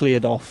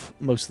cleared off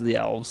most of the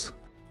elves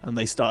and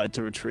they started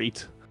to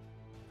retreat.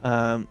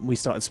 We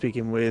started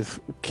speaking with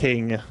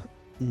King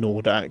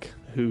Nordak,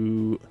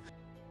 who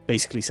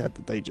basically said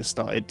that they just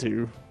started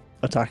to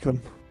attack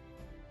them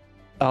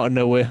out of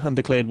nowhere and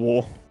declared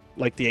war,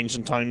 like the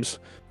ancient times,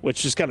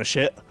 which is kind of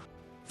shit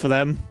for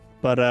them,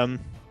 but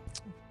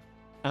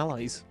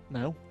allies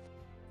now,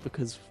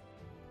 because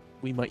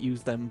we might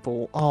use them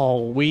for.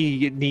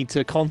 We need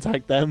to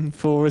contact them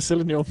for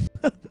Isildur.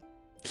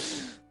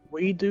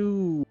 We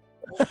do.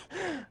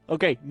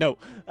 Okay, no.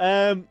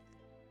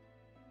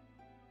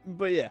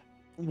 But yeah,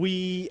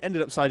 we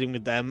ended up siding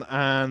with them,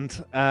 and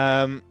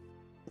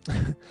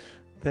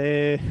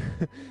they.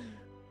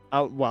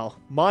 Well,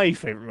 my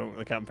favorite moment of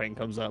the campaign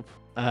comes up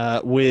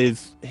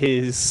with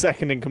his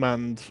second in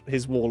command,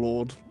 his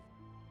warlord,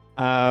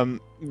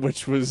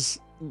 which was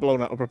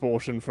blown out of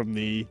proportion from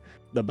the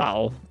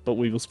battle. But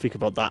we will speak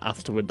about that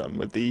after we're done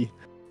with the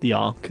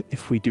arc,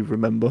 if we do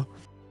remember.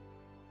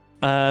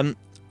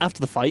 After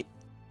the fight,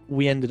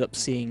 we ended up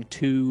seeing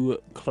 2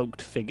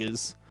 cloaked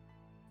figures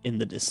in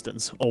the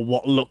distance, or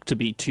what looked to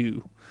be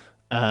 2,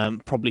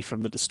 probably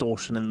from the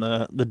distortion in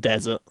the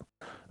desert.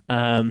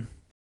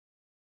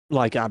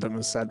 Like Adam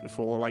has said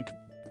before, like,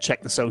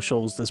 check the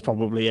socials. There's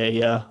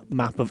probably a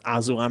map of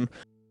Aswan,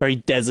 very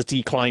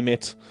deserty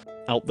climate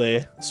out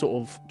there,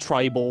 sort of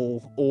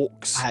tribal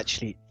orcs. I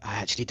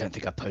actually don't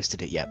think I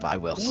posted it yet, but I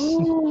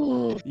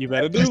will. You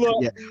better do that.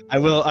 Yeah, I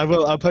will.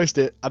 I'll post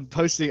it. I'm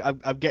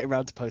getting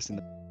around to posting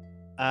it.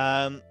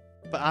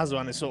 But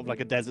Aswan is sort of like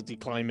a deserty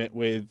climate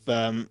with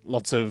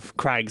lots of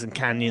crags and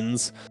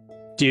canyons,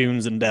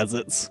 dunes and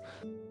deserts,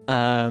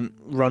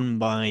 run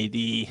by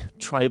the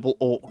tribal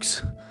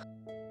orcs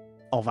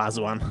of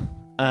Aswan.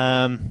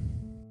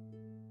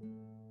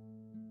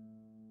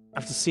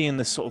 After seeing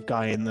this sort of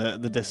guy in the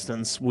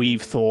distance,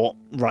 we've thought,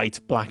 right,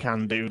 Black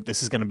Hand dude,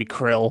 this is going to be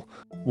Krill.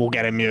 We'll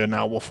get him here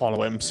now, we'll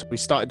follow him. So we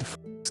started to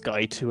follow this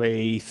guy to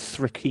a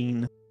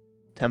Thrikeen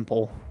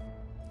temple,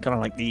 kind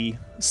of like the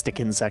stick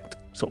insect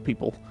sort of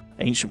people,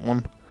 ancient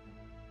one.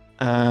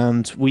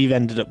 And we've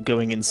ended up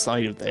going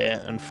inside of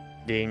there and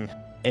finding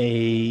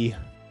a,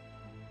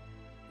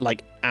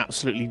 like,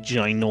 absolutely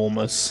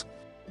ginormous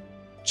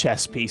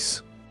chess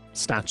piece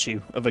statue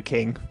of a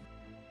king.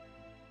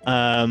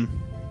 And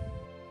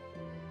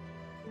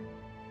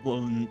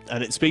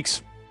it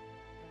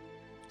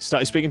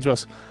started speaking to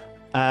us.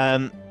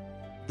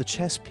 The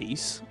chess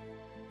piece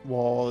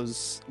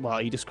was, well,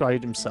 he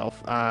described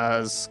himself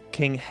as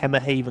King Hemmer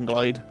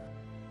Havenglide,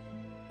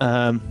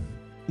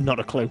 Not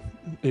a clue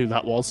who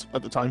that was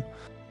at the time,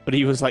 but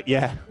he was like,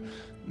 "Yeah,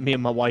 me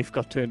and my wife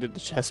got turned into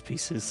chess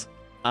pieces.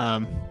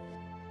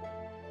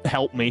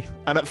 Help me."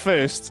 And at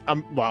first,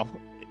 well,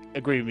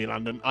 agree with me,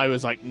 Landon. I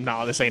was like,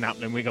 "Nah, this ain't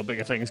happening. We got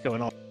bigger things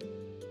going on."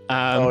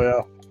 Oh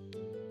yeah.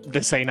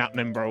 This ain't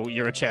happening, bro.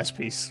 You're a chess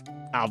piece.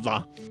 Have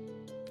that.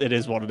 It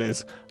is what it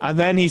is. And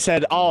then he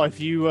said, "Oh, if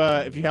you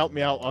help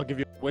me out, I'll give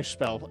you a wish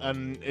spell."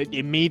 And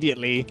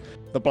immediately,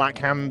 the Black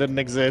Hand didn't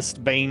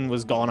exist. Bane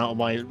was gone out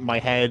of my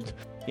head.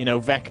 You know,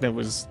 Vecna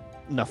was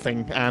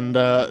nothing, and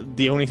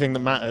the only thing that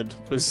mattered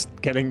was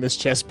getting this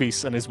chess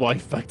piece and his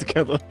wife back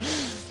together.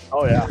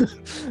 Oh yeah.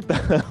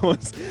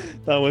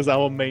 that was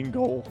our main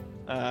goal.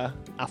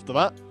 After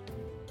that,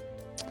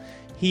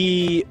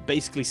 he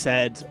basically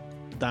said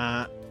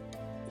that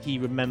he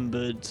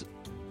remembered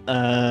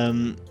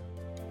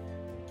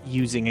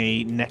using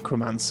a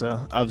necromancer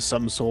of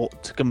some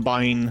sort to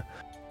combine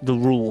the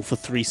rule for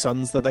 3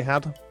 sons that they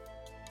had.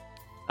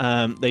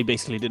 They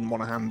basically didn't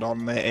want to hand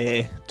on their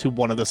heir to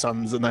one of the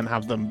sons and then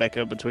have them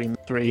bicker between the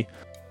 3.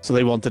 So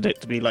they wanted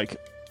it to be like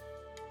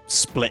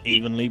split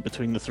evenly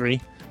between the 3.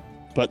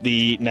 But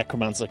the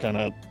necromancer kind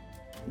of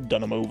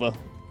done them over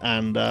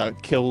and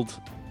killed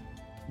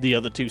the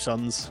other 2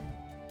 sons,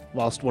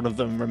 whilst one of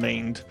them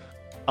remained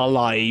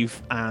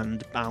alive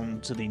and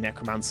bound to the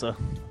necromancer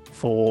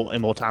for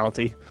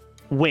immortality,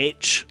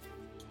 which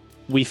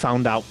we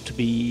found out to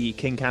be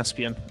King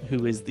Caspian,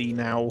 who is the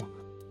now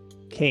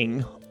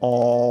king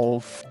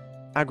of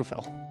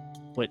Agrafel,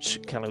 which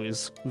Kello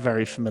is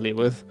very familiar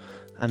with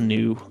and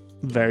knew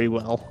very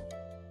well.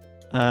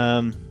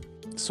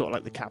 Sort of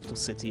like the capital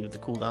city of the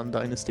Kuldan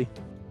dynasty.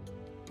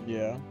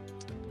 Yeah.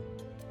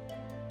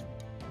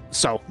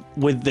 So,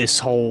 with this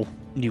whole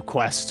new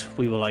quest,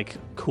 we were like,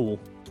 cool.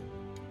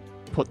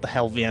 Put the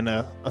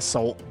Helviana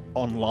assault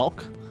on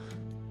lock.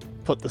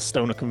 Put the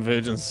Stone of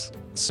Convergence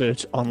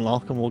search on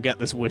lock, and we'll get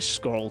this wish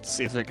scroll to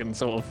see if it can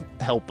sort of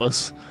help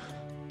us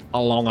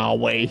along our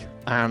way.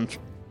 And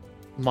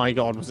my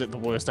god, was it the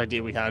worst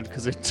idea we had,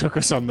 because it took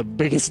us on the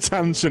biggest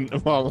tangent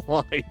of our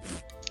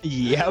life.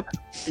 Yep.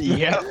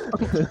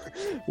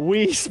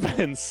 We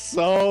spent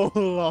so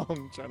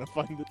long trying to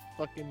find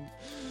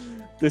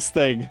this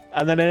thing,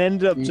 and then it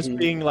ended up just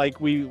being like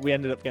we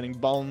ended up getting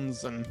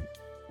bonds and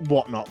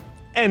whatnot.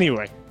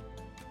 Anyway,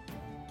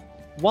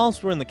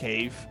 whilst we're in the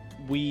cave,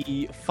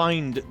 we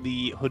find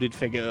the hooded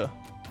figure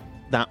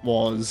that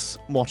was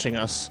watching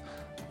us,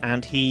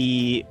 and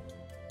he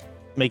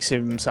makes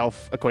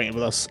himself acquainted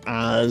with us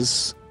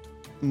as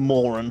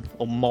Moran.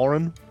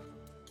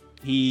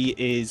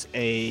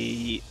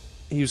 He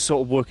was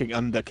sort of working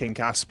under King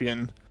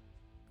Caspian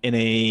in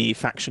a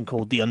faction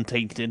called the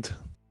Untainted.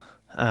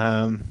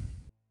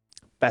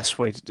 Best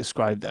way to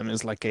describe them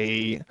is like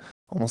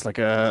almost like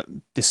a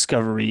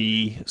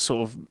discovery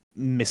sort of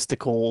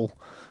mystical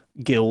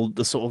guild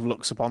that sort of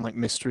looks upon like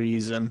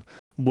mysteries and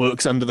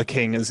works under the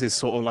king as his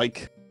sort of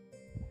like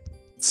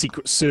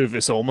secret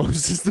service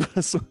almost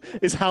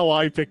is how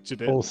I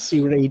pictured it. Or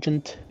secret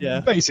agent. Yeah.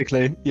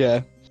 Basically,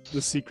 yeah.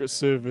 The secret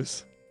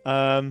service.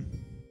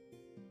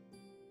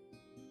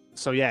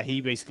 So yeah, he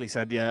basically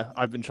said, yeah,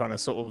 I've been trying to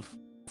sort of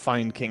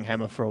find King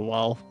Hemmer for a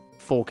while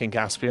for King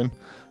Caspian,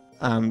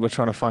 and we're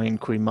trying to find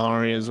Queen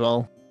Mari as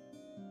well.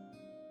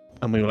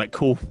 And we were like,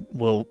 cool,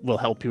 we'll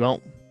help you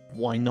out.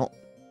 Why not?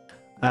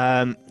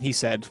 He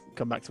said,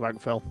 come back to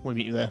Agrafel, we'll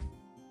meet you there.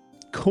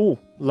 Cool,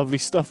 lovely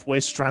stuff.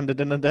 We're stranded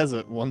in a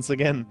desert once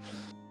again.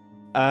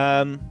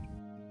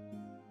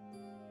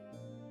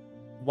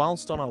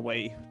 Whilst on our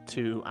way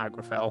to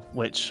Agrafel,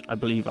 which I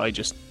believe I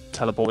just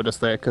teleported us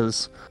there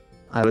because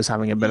I was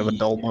having a bit of a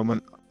dull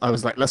moment. I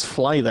was like, let's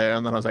fly there,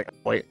 and then I was like,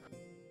 wait,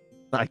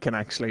 I can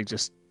actually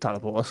just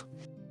teleport us.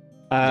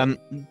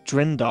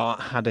 Drindar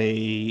had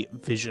a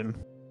vision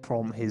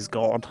from his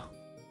god,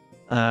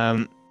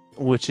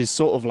 which is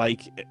sort of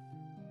like,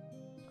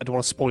 I don't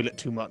want to spoil it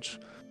too much,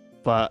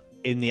 but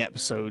in the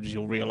episode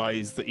you'll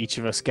realize that each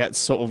of us gets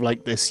sort of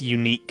like this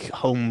unique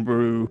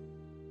homebrew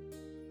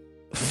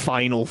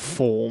final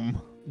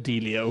form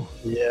dealio.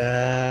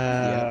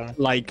 Yeah.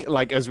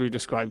 Like as we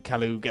described,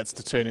 Kalu gets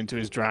to turn into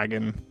his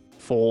dragon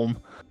form.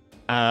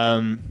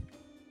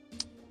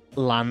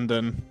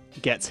 Landon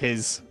gets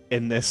his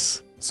in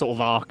this sort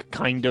of arc,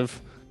 kind of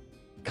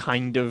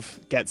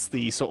gets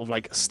the sort of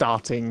like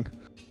starting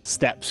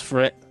steps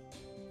for it.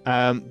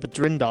 But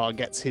Drindar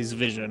gets his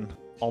vision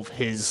of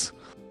his,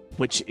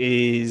 which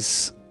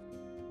is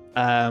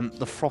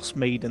the Frost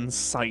Maiden's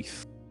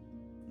scythe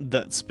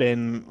that's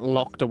been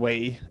locked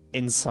away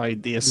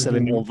inside the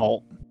Asilimor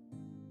vault.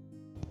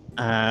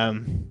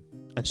 And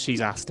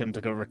she's asked him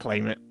to go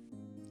reclaim it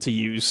to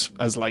use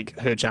as like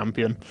her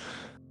champion,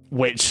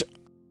 which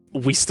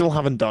we still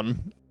haven't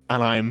done,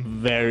 and I'm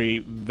very,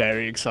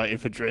 very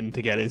excited for Drin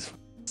to get his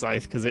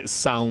scythe because it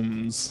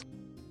sounds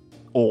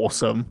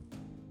awesome,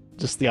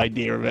 just the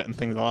idea of it and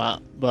things like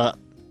that. But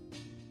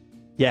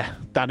yeah,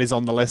 that is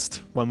on the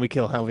list when we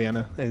kill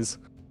Helviana, is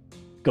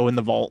go in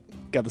the vault,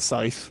 get the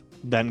scythe,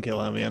 then kill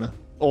Helviana,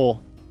 or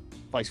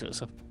vice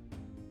versa.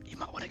 You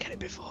might want to get it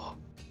before.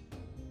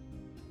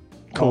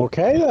 Cool.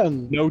 Okay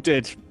then.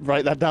 Noted.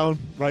 Write that down.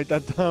 Write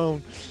that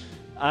down.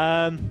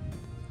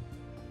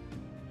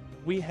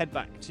 We head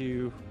back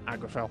to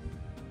Agrafel,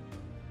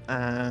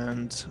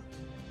 and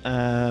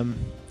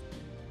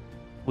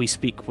we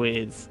speak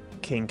with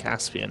King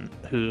Caspian,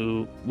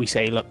 who we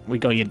say, "Look, we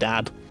got your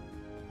dad.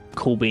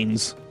 Cool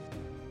beans."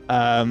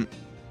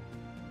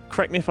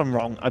 Correct me if I'm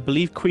wrong. I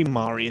believe Queen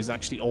Mari is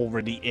actually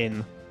already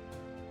in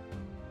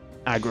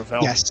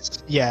Agrafel.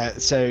 Yes. Yeah.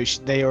 So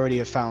they already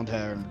have found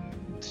her.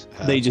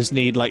 They just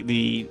need like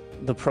the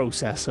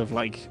process of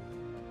like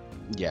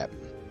Yeah.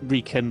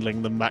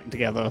 rekindling them back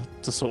together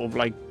to sort of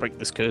like break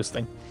this curse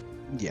thing.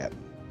 Yeah.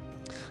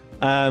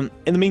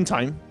 In the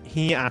meantime,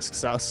 he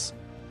asks us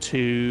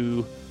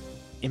to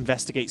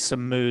investigate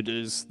some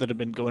murders that have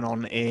been going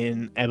on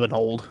in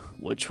Ebonhold,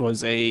 which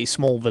was a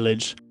small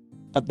village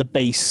at the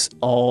base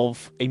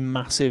of a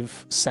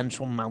massive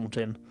central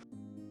mountain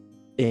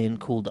in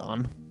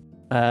Kuldan.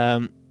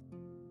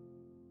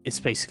 It's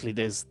basically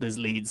there's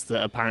leads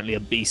that apparently a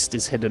beast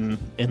is hidden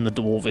in the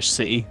dwarvish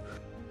city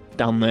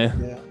down there.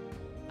 Yeah.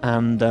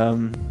 And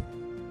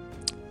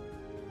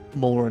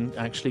Moran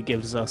actually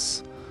gives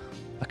us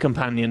a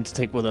companion to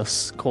take with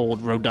us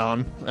called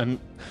Rodan. And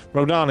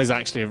Rodan is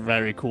actually a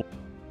very cool,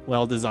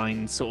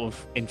 well-designed, sort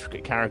of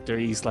intricate character.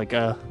 He's like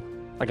a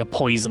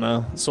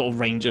poisoner, sort of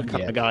ranger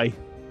kind of guy.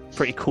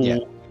 Pretty cool. Yeah.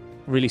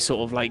 Really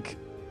sort of like,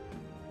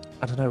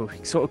 I don't know,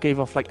 he sort of gave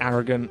off like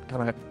arrogant,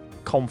 kind of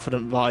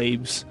confident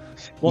vibes.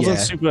 Wasn't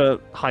super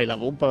high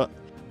level, but,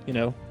 you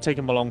know, take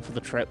him along for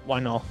the trip. Why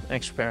not?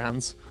 Extra pair of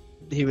hands.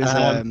 He was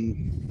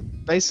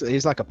basically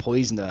he's like a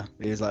poisoner.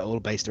 He was like all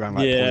based around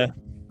like poison,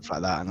 stuff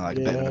like that, and like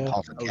a bit of an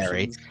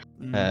apothecary,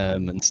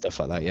 and stuff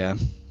like that. Yeah.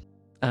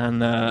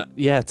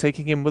 And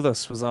taking him with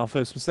us was our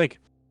first mistake.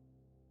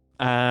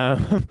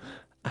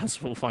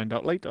 As we'll find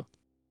out later.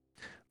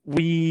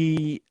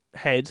 We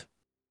head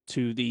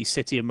to the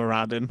city of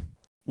Moradin,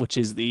 which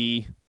is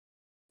the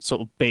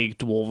sort of big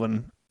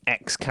dwarven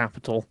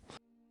ex-capital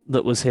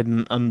that was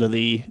hidden under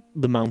the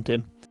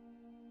mountain.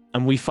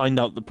 And we find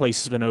out the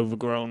place has been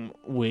overgrown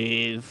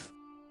with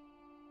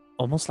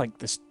almost like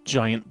this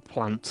giant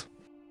plant.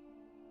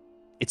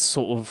 It's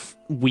sort of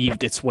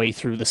weaved its way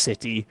through the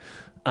city,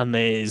 and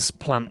there's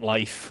plant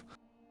life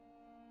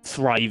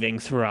thriving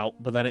throughout,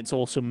 but then it's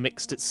also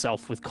mixed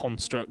itself with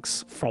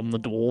constructs from the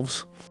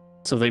dwarves.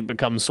 So they've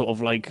become sort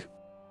of like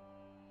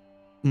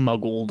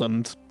muggled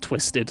and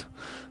twisted,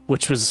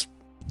 which was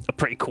a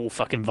pretty cool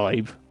fucking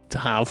vibe to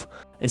have.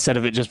 Instead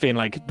of it just being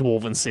like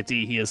dwarven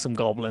city, here's some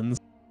goblins.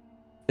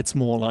 It's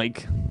more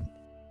like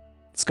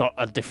it's got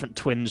a different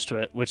twinge to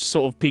it, which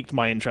sort of piqued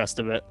my interest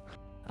a bit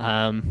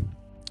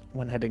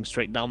when heading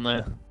straight down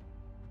there.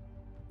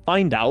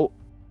 Find out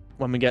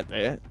when we get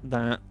there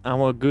that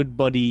our good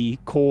buddy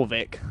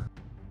Korvik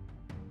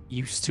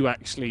used to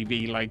actually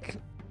be like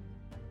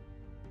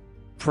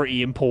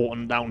pretty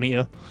important down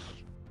here.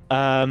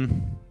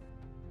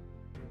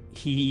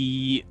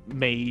 He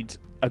made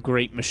a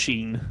great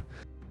machine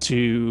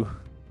to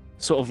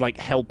sort of like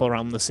help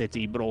around the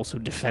city but also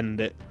defend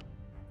it,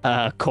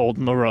 called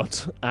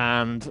Marut.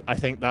 And I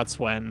think that's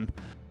when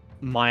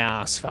my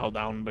ass fell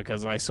down,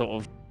 because I sort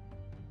of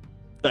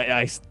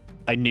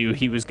I knew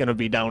he was going to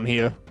be down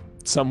here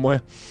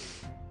somewhere.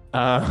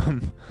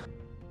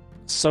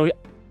 So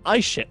I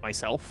shit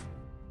myself,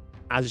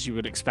 as you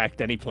would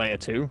expect any player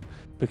to,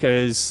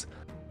 because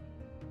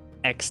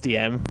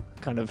XDM,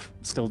 kind of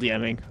still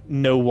DMing,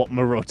 know what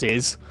Marut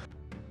is,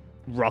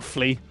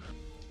 roughly.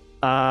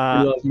 We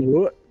love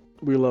Marut.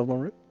 We love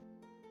Marut.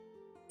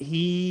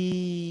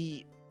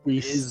 We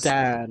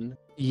stand.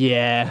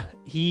 Yeah,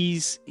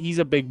 he's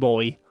a big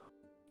boy,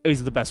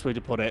 is the best way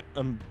to put it.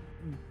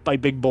 By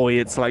big boy,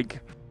 it's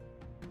like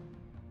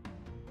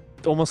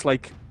almost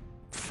like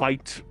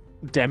fight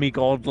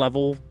demigod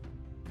level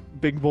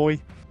big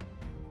boy.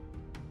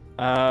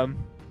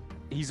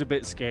 He's a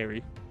bit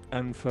scary,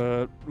 and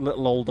for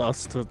little old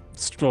us to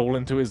stroll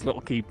into his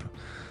little keep,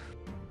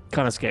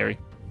 kind of scary.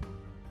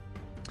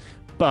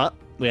 But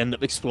we end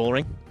up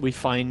exploring. We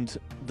find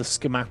the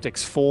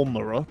schematics for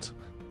Marut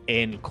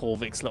in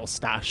Korvik's little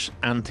stash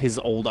and his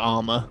old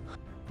armor,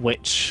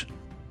 which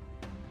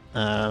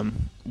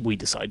we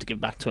decide to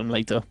give back to him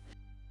later.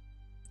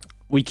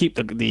 We keep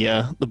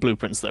the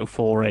blueprints though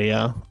for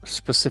a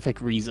specific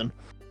reason,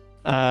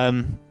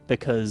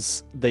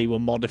 because they were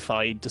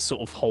modified to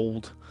sort of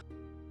hold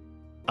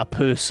a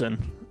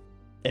person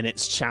in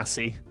its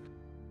chassis,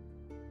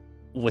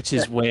 which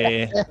is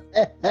where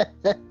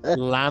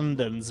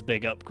Landon's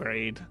big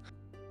upgrade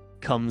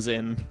comes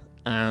in.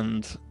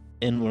 And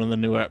in one of the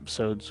newer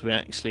episodes, we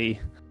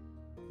actually,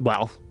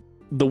 well,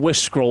 the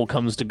wish scroll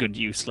comes to good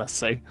use, let's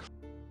say.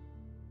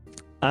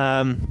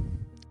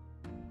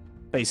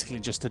 Basically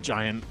just a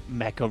giant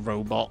mecha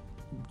robot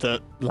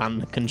that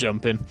Landon can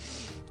jump in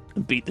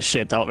and beat the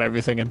shit out of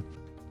everything in.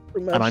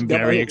 And I'm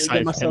very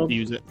excited for him to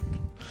use it.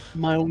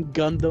 My own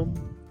Gundam.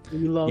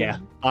 Yeah,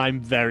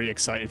 I'm very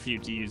excited for you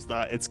to use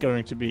that. It's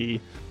going to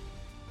be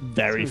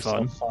very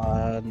fun. So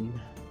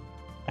fun.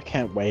 I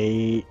can't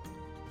wait.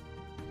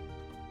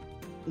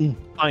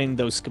 Find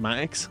those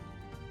schematics.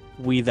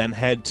 we then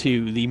head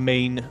to the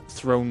main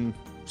throne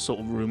sort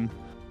of room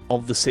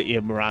of the city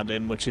of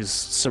Moradin, which is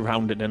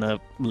surrounded in a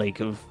lake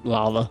of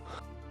lava.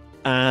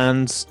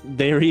 And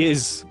there he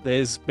is.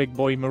 There's big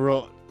boy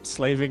Marut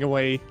slaving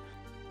away,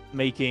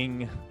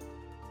 making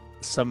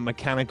some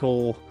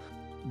mechanical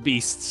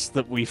beasts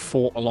that we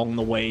fought along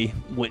the way,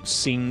 which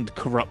seemed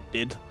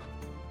corrupted.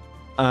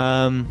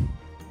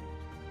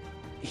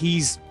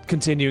 He's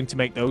continuing to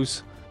make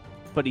those,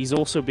 but he's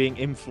also being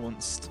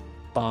influenced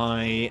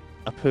by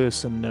a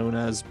person known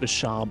as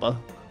Bashaba.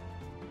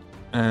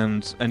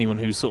 And anyone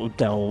who's sort of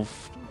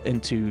delved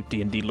into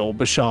D&D lore,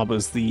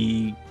 Bashaba's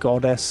the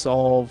goddess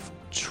of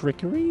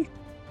trickery?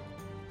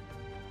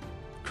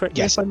 Correct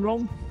me Yes. if I'm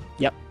wrong?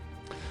 Yep.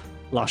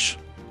 Lush.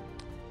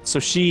 So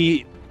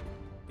she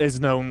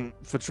is known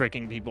for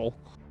tricking people.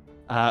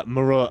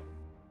 Marut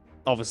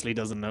obviously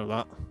doesn't know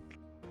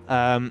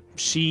that.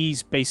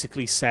 She's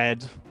basically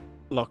said,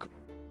 look,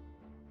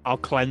 I'll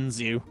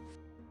cleanse you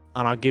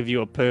and I'll give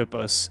you a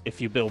purpose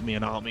if you build me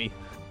an army.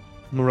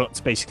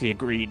 Marut's basically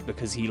agreed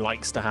because he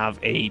likes to have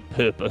a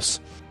purpose.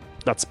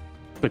 That's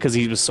because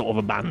he was sort of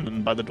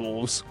abandoned by the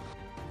dwarves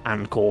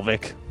and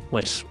Corvic,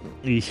 which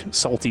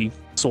salty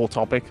sore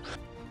topic.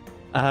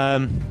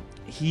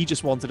 He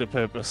just wanted a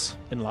purpose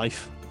in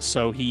life,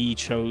 so he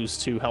chose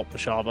to help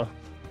Bashaba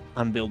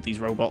and build these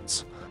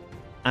robots.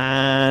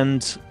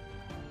 And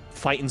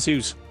fight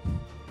ensues.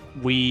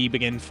 We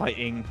begin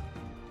fighting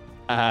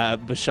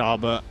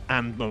Bashaba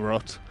and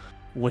Marut,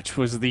 which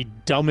was the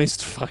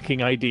dumbest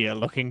fucking idea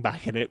looking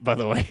back at it, by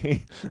the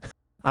way.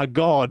 A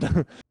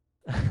god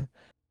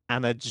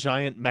and a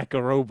giant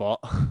mecha robot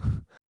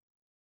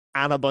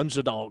and a bunch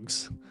of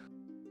dogs.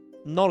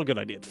 Not a good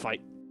idea to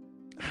fight.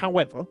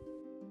 However,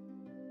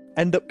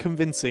 end up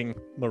convincing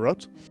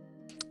Marut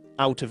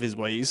out of his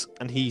ways,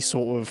 and he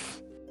sort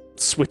of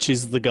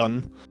switches the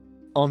gun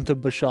onto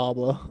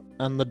Bashaba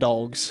and the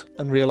dogs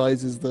and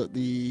realizes that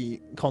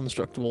the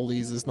construct of all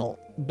these is not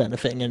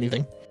benefiting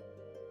anything.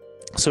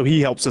 So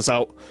he helps us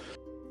out.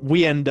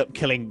 We end up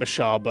killing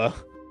Bashaba.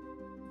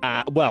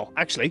 Well,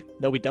 actually,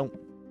 no, we don't.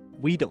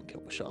 We don't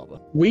kill Bashaba.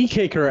 We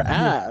kick her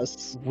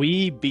ass.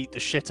 We beat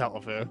the shit out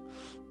of her.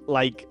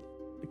 Like,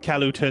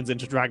 Kalu turns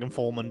into dragon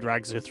form and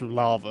drags her through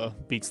lava,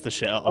 beats the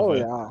shit out of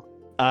her.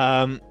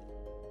 Yeah.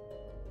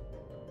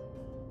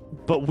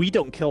 But we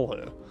don't kill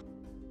her.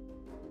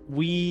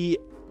 We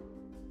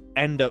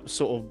end up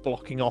sort of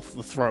blocking off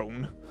the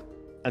throne,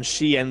 and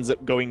she ends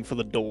up going for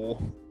the door.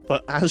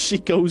 But as she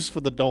goes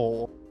for the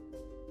door,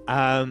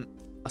 a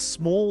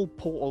small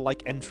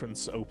portal-like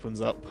entrance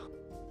opens up,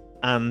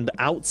 and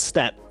out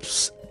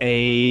steps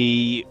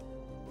a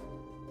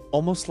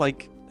almost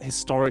like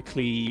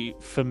historically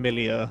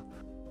familiar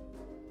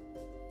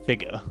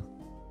figure.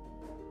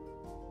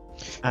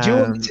 Do you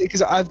want to,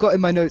 because I've got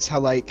in my notes how,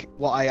 like,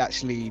 what I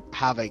actually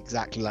have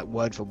exactly, like,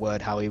 word for word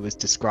how he was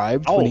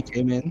described when he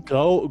came in.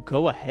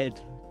 Go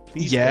ahead.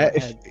 Please Yeah, go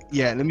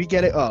ahead. let me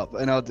get it up,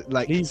 and I'll,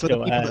 like, Please for the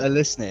go people ahead. that are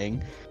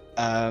listening,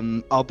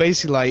 I'll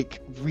basically,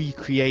 like,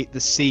 recreate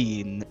the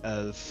scene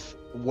of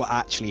what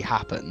actually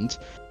happened,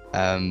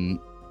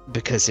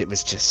 because it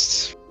was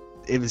just,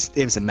 it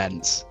was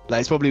immense.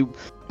 Like, it's probably,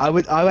 I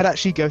would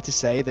actually go to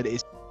say that it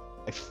is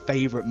my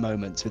favourite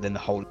moments within the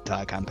whole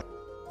entire campaign.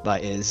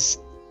 Like, It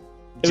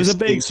was a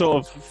big sort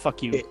of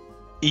fuck you.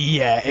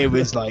 It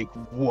was like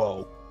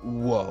whoa.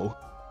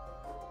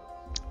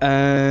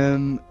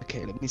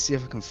 Okay, let me see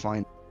if I can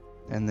find,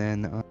 and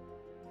then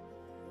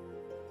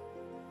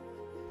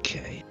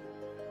okay.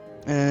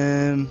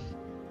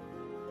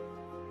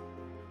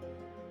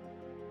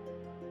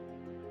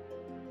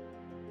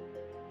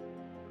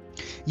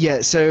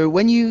 Yeah, so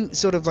when you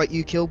sort of like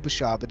you killed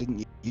Bashaba, didn't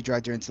you? You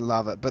dragged her into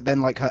lava, but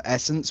then like her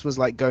essence was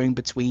like going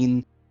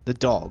between the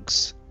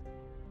dogs.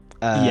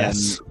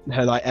 Yes.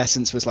 Her like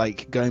essence was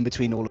like going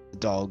between all of the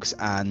dogs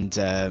and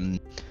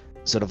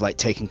sort of like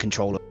taking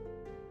control of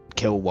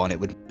kill one, it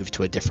would move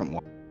to a different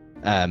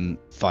one.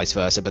 Vice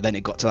versa. But then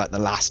it got to like the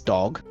last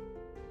dog.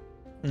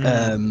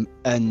 And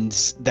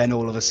then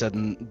all of a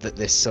sudden that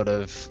this sort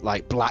of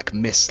like black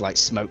mist like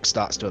smoke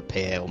starts to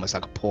appear, almost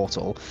like a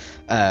portal.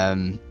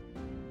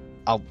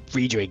 I'll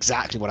read you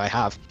exactly what I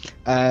have.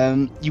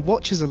 You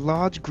watch as a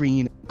large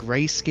green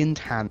grey-skinned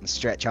hand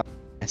stretch out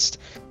the mist,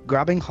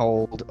 grabbing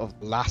hold of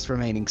the last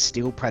remaining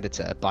steel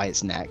predator by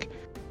its neck.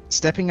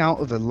 Stepping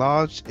out of a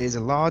large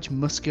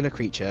muscular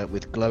creature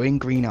with glowing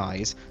green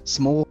eyes,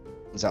 small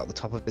horns out the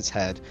top of its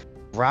head,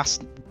 brass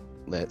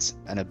gauntlets,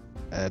 and a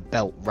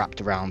belt wrapped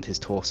around his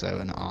torso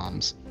and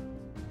arms.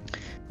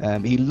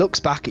 He looks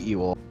back at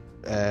you all,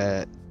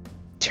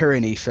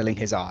 tyranny filling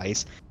his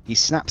eyes. He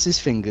snaps his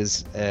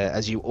fingers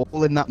as you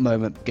all in that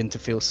moment begin to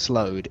feel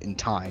slowed in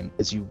time.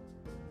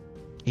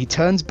 He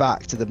turns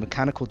back to the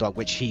mechanical dog,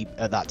 which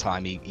at that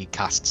time he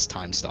casts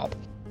time stop.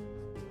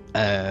 He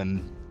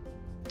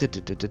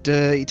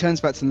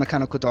turns back to the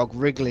mechanical dog,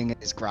 wriggling in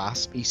his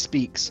grasp. He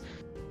speaks,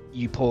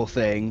 "You poor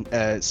thing,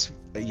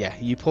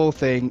 you poor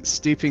thing,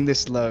 stooping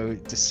this low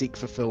to seek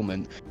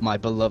fulfillment, my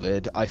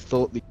beloved. I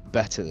thought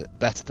better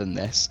than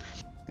this."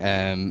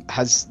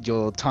 Has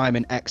your time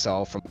in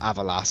exile from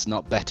Avalas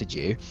not bettered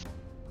you?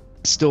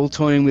 Still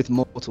toying with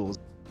mortals,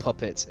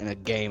 puppets in a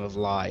game of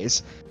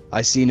lies.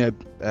 I see no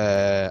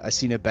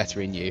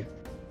better in you.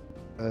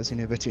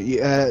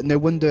 No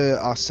wonder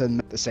our son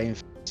met the same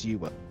fate as you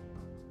were.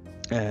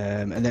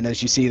 And then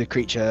as you see the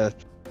creature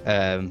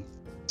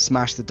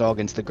smash the dog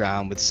into the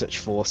ground with such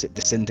force it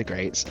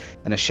disintegrates,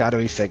 and a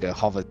shadowy figure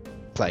hovers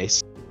in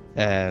place.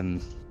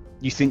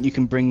 You think you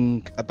can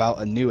bring about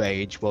a new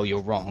age? Well,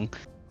 you're wrong.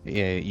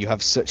 You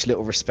have such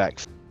little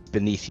respect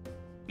beneath you.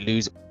 You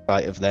lose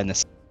sight of their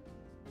necessity.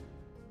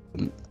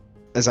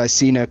 As I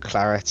see no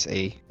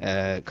clarity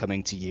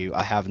coming to you,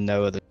 I have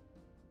no other.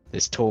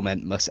 This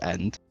torment must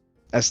end.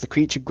 As the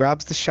creature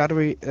grabs the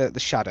shadow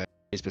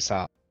is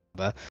beside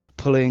her,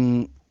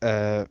 pulling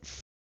it.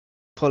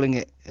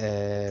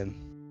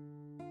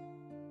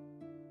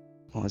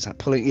 What was that?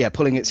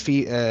 Pulling its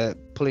feet,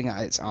 pulling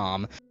at its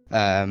arm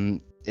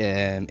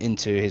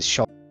into his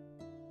shoulder,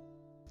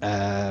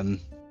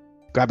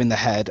 grabbing the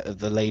head of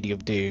the Lady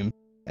of Doom.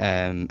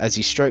 As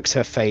he strokes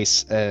her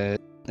face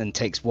and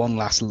takes one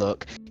last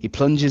look, he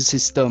plunges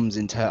his thumbs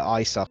into her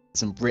eye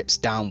sockets and rips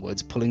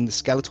downwards, pulling the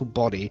skeletal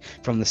body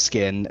from the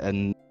skin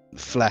and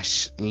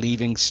flesh,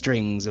 leaving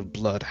strings of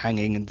blood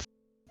hanging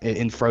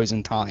in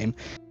frozen time.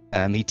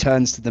 He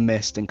turns to the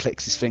mist and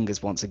clicks his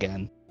fingers once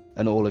again,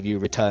 and all of you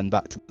return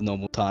back to the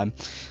normal time.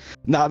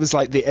 And that was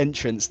like the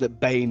entrance that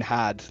Bane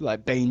had.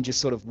 Like Bane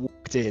just sort of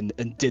walked in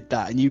and did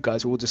that, and you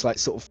guys were all just like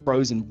sort of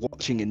frozen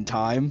watching in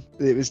time.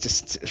 It was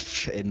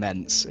just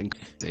immense and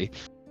crazy.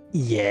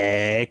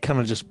 Yeah, it kind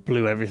of just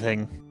blew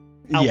everything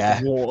out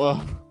the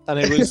water. And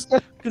it was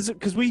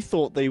because we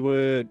thought they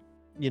were,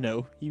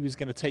 he was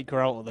going to take her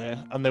out of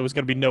there, and there was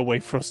going to be no way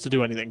for us to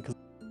do anything, because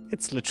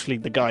it's literally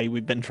the guy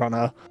we've been trying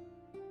to,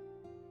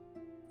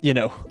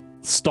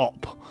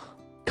 stop,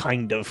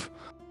 kind of.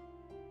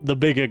 The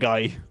bigger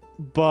guy.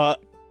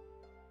 But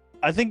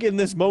I think in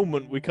this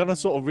moment, we kind of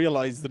sort of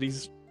realized that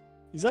he's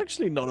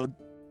actually not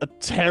a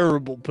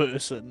terrible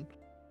person,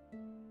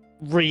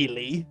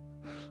 really.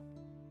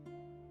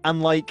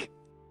 And,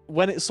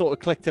 when it sort of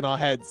clicked in our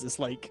heads, it's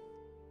like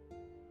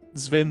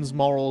Zvim's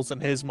morals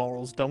and his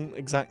morals don't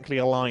exactly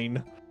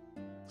align.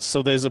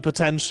 So there's a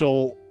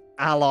potential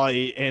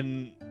ally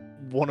in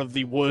one of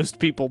the worst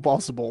people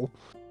possible,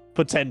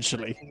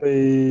 potentially.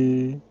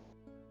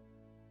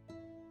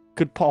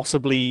 Could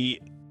possibly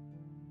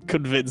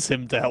convince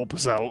him to help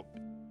us out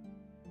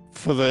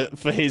for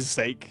his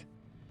sake.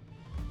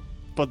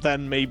 But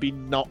then maybe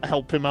not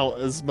help him out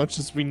as much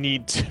as we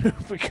need to,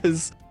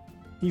 because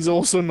he's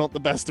also not the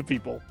best of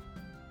people.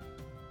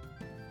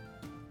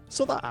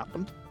 So that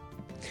happened.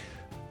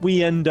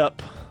 We end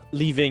up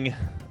leaving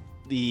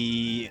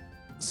the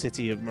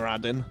city of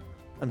Muradin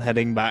and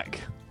heading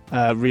back,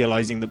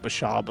 realizing that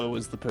Bashaba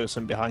was the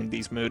person behind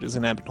these murders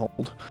in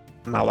Ebonhold.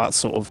 Now that's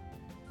sort of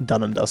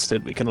done and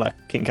dusted, we can let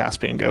King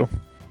Caspian go.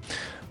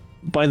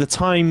 By the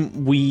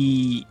time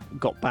we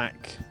got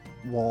back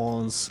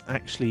was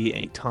actually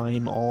a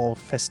time of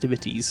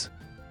festivities.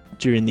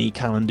 During the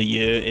calendar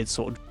year, it's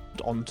sort of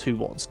onto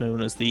what's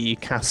known as the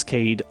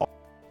Cascade of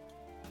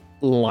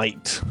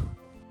Light.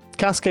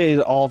 Cascade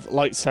of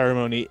Light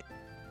ceremony,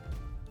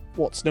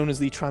 what's known as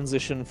the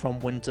transition from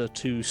winter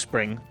to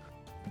spring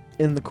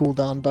in the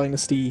Kuldan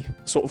dynasty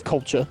sort of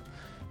culture.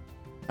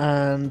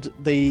 And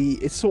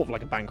it's sort of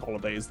like a bank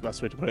holiday is the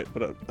best way to put it,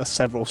 but a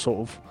several sort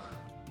of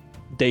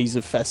days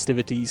of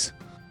festivities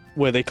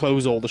where they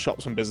close all the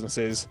shops and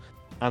businesses,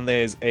 and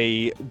there's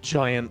a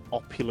giant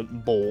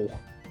opulent ball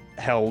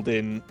held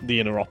in the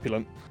Inner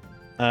Opulent,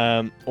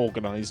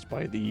 organised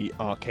by the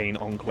Arcane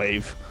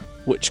Enclave,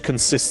 which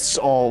consists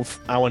of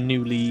our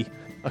newly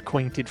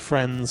acquainted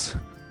friends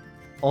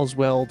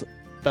Oswald,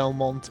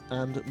 Belmont,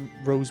 and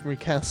Rosemary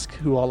Kesk,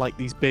 who are like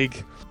these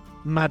big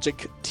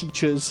magic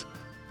teachers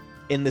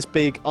in this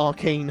big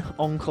arcane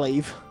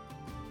enclave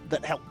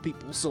that help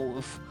people sort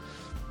of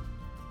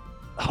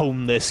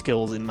hone their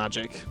skills in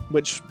magic,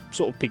 which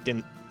sort of piqued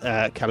in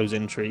Kalu's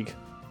intrigue.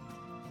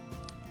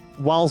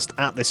 Whilst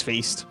at this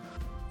feast,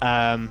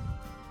 we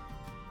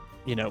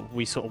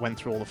sort of went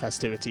through all the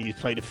festivities,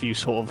 played a few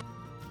sort of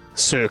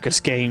circus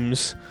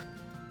games,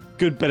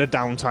 good bit of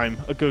downtime,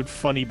 a good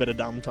funny bit of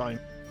downtime.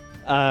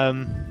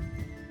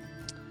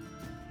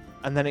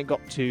 And then it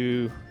got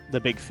to the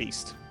big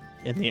feast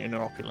in the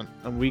Inner Opulent,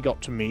 and we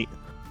got to meet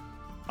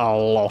a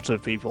lot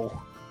of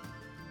people,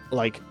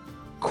 like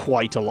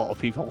quite a lot of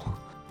people.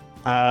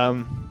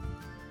 I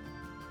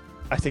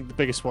think the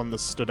biggest one that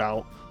stood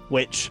out,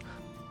 which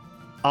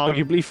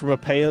arguably from a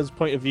player's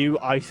point of view,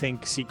 I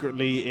think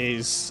secretly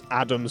is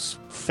Adam's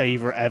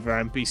favourite ever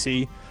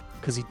NPC,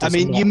 because he does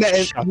you met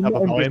him, shut up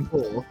about him.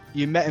 Before.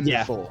 You met him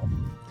before,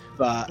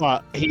 but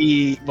Lord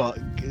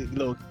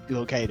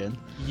Caden.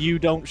 You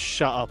don't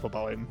shut up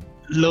about him.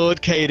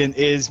 Lord Caden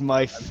is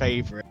my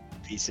favourite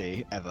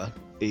NPC ever.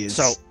 He is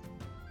so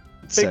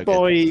so big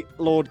boy.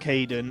 Lord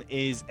Caden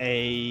is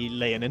a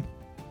Leonin,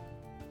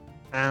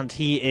 and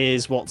he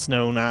is what's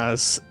known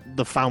as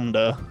the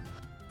founder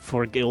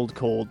for a guild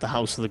called the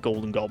House of the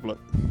Golden Goblet.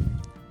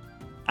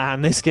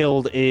 And this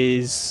guild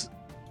is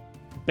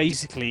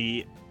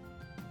basically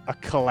a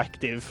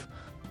collective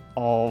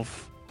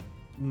of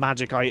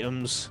magic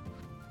items,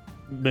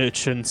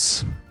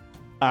 merchants,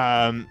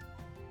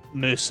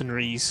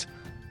 mercenaries,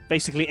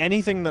 basically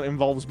anything that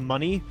involves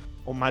money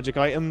or magic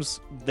items,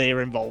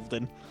 they're involved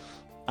in.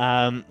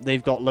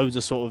 They've got loads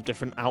of sort of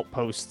different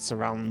outposts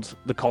around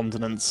the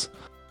continents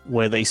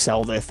where they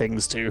sell their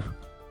things to.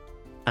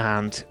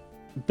 And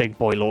big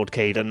boy Lord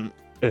Caden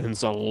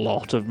earns a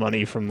lot of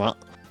money from that.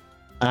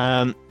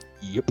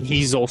 Yep.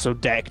 He's also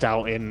decked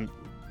out in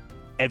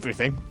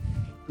everything.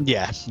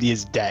 Yeah, he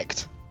is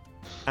decked.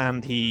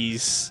 And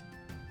he's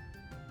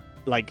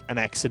like an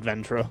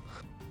ex-adventurer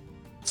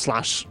 /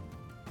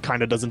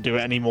 kind of doesn't do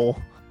it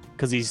anymore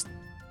because he's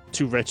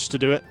too rich to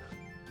do it.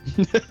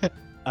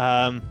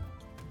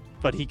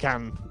 But he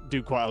can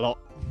do quite a lot.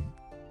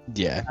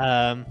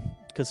 Yeah.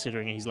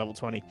 Considering he's level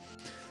 20.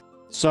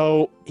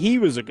 So he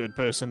was a good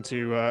person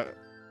to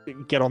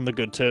get on the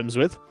good terms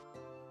with.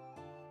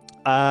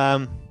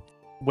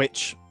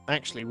 Which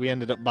actually we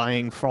ended up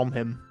buying from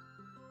him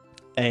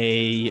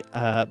a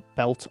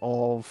belt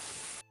of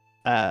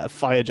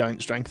fire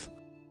giant strength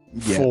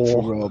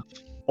for Rob.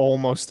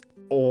 almost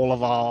all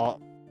of our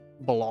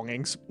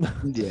belongings.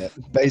 Yeah,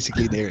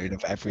 basically near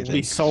enough everything.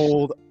 We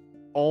sold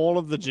all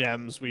of the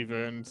gems we've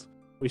earned.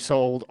 We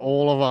sold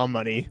all of our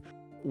money.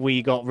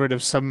 We got rid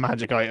of some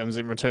magic items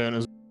in return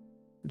as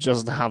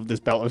just to have this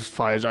belt of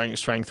fire giant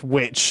strength,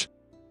 which,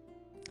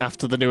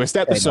 after the newest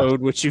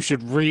episode, which you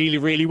should really,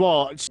 really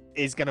watch,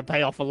 is going to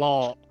pay off a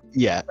lot.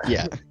 Yeah. It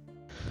really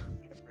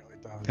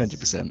does.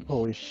 100%.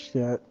 Holy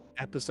shit.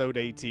 Episode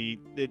 80,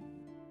 a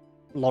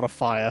lot of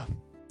fire.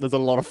 There's a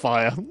lot of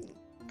fire.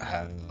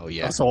 Oh,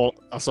 yeah. That's all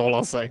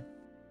I'll say.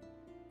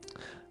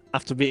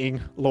 After meeting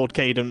Lord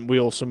Caden, we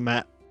also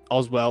met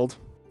Oswald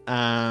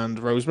and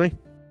Rosemary.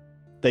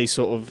 They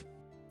sort of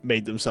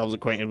made themselves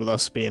acquainted with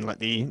us, being like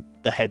the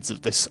heads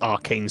of this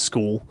arcane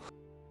school.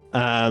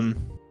 And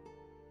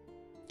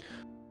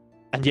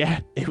yeah,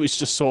 it was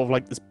just sort of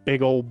like this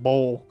big old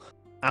ball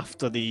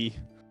after the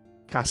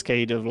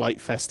Cascade of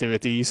Light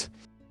festivities.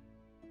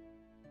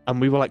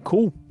 And we were like,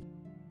 cool.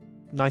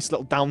 Nice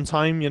little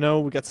downtime, you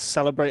know, we get to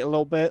celebrate a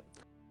little bit.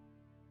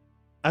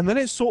 And then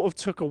it sort of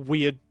took a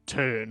weird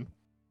turn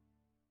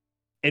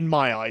in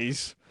my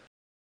eyes,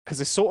 because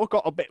it sort of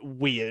got a bit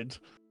weird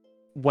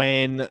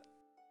when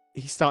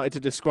he started to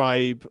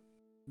describe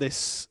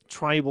this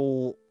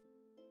tribal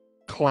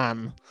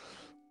clan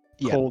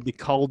called the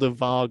Calder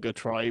Varga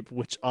tribe,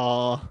 which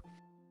are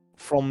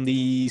from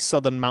the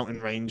southern mountain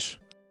range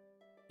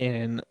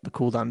in the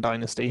Kuldan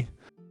dynasty.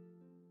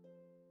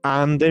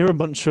 And they're a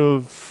bunch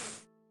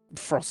of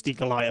frosty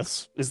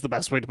Goliaths, is the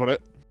best way to put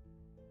it.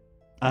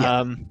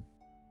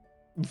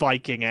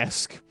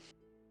 Viking-esque,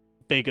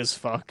 big as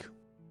fuck,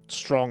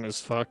 strong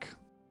as fuck,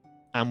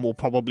 and will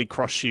probably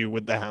crush you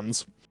with their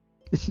hands.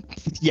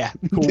 Yeah.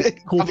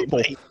 Cool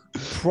people.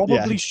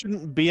 Probably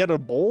shouldn't be at a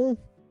ball,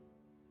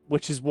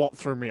 which is what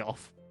threw me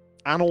off.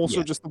 And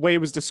also just the way it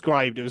was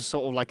described, it was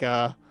sort of like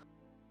a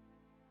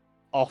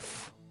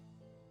off.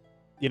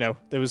 You know,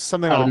 there was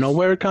something Out off. of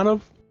nowhere, kind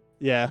of?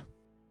 Yeah.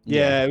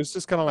 Yeah, it was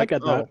just kind of like, I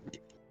get that.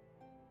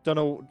 Don't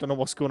know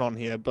what's going on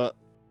here, but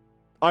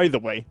either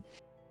way,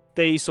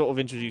 they sort of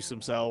introduced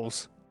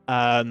themselves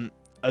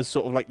as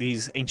sort of like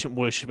these ancient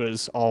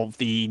worshippers of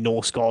the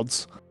Norse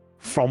gods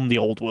from the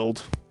old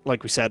world.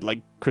 Like we said,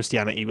 like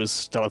Christianity was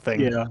still a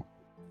thing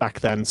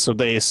back then, so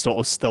they are sort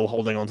of still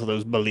holding on to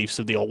those beliefs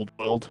of the old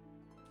world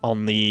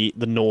on the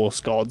Norse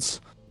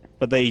gods.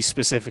 But they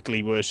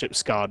specifically worship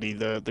Skadi,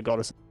 the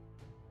goddess,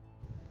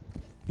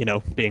 you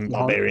know, being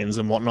barbarians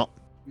and whatnot.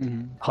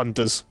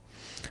 Hunters.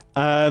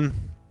 Their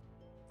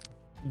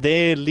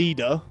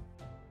leader,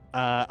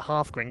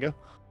 Halfgringer,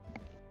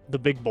 the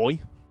big boy,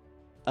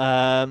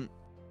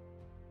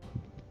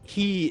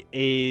 he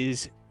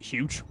is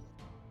huge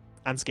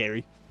and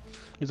scary.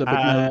 He's a big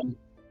man.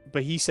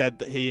 But he said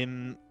that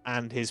him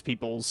and his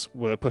peoples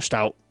were pushed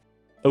out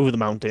over the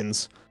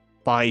mountains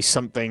by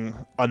something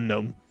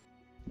unknown,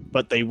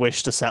 but they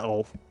wish to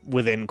settle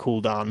within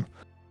Kuldan,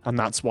 and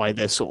that's why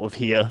they're sort of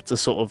here to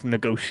sort of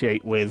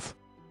negotiate with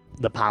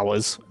the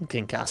powers,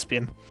 King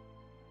Caspian,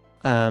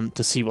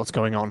 to see what's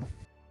going on.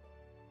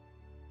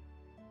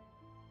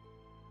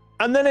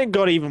 And then it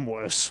got even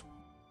worse,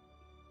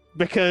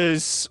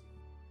 because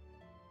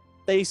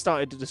they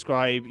started to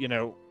describe, you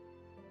know,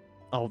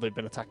 oh, they've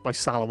been attacked by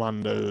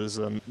salamanders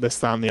and this,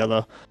 that, and the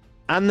other.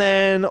 And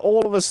then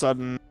all of a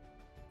sudden,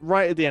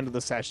 right at the end of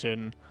the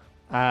session,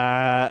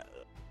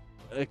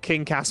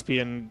 King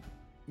Caspian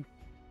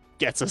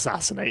gets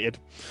assassinated.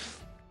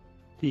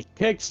 He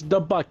kicks the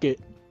bucket.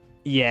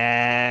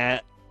 Yeah,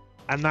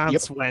 and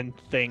that's when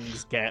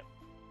things get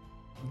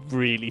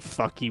really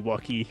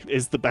fucky-wucky,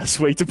 is the best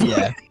way to put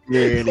it.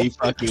 Really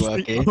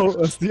fucky-wucky.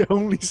 That's the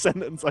only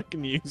sentence I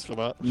can use for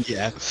that.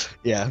 Yeah.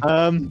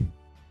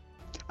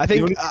 I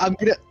think I'm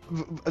gonna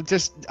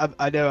just.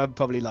 I know I'm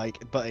probably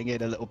like butting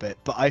in a little bit,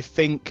 but I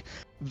think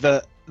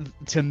that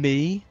to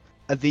me,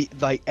 the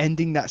like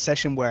ending that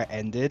session where it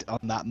ended on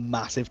that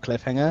massive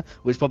cliffhanger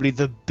was probably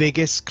the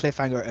biggest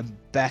cliffhanger and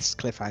best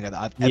cliffhanger that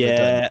I've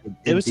ever done.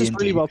 It was just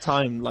D&D. really well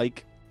timed.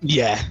 Like,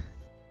 Yeah.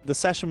 the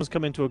session was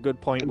coming to a good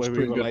point It was where we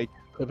pretty were good. like,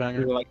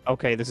 Cliffhanger.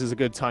 okay, this is a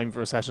good time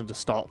for a session to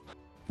stop.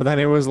 But then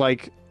it was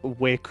like,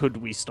 where could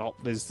we stop?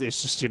 It's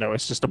just,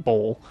 it's just a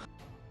ball.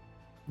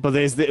 But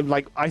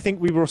I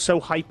think we were so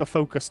hyper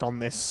focused on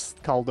this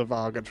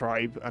Kaldavarga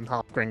tribe and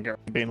Halfgringer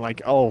being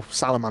like, oh,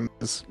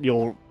 salamanders,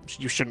 you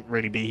shouldn't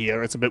really be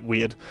here. It's a bit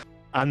weird.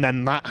 And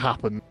then that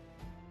happened.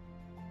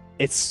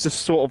 It's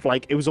just sort of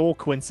like, it was all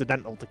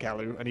coincidental to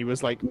Kelu, and he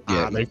was like,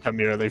 they've come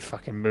here, they've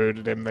fucking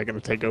murdered him, they're gonna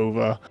take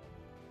over.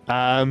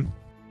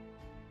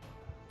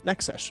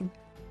 Next session,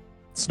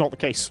 it's not the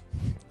case.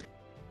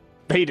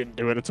 They didn't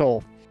do it at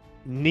all.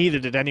 Neither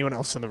did anyone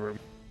else in the room.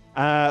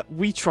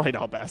 We tried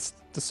our best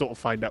to sort of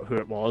find out who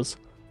it was.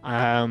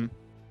 But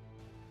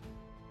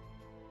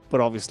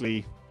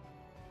obviously,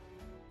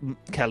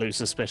 Kelu's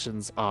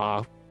suspicions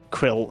are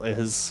Krill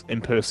has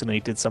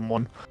impersonated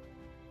someone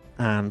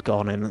and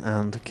gone in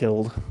and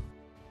killed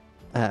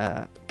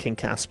King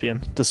Caspian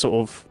to sort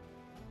of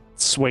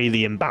sway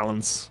the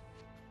imbalance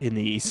in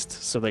the east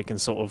so they can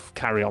sort of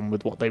carry on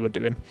with what they were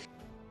doing.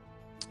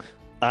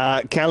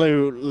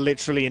 Kelu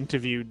literally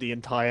interviewed the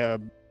entire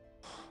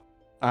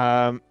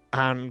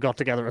and got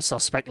together a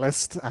suspect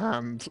list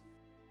and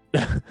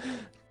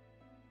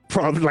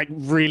probably like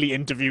really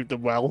interviewed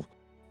them well,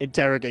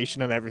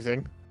 interrogation and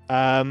everything.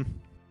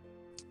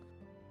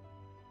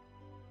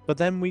 But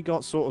then we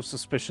got sort of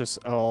suspicious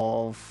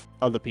of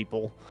other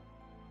people,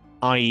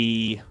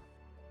 i.e.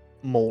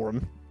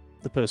 Moran,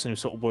 the person who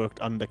sort of worked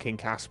under King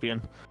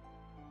Caspian.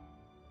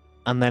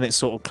 And then it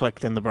sort of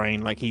clicked in the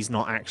brain like he's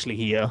not actually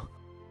here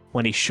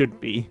when he should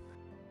be,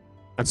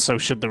 and so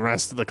should the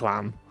rest of the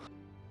clan.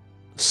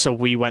 So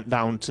we went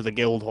down to the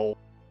guild hall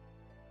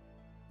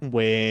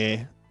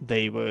where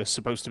they were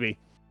supposed to be.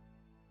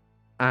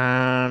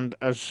 And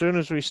as soon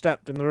as we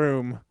stepped in the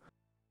room,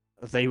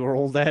 they were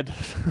all dead.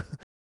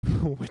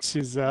 Which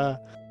is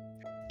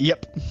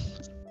Yep.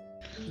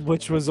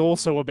 which was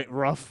also a bit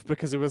rough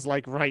because it was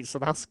like, right, so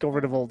that's got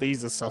rid of all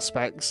these as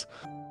suspects.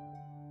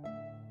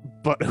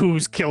 But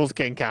who's killed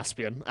King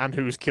Caspian and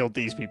who's killed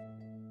these people?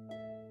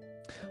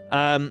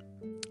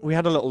 We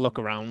had a little look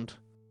around,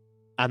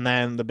 and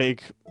then the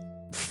big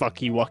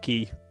fucky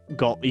wucky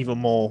got even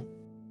more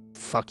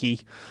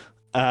fucky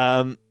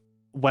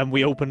when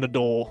we opened the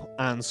door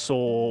and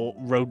saw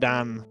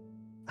Rodan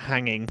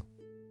hanging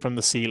from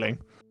the ceiling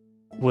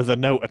with a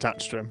note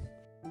attached to him.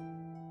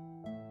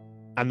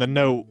 And the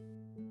note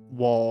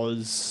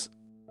was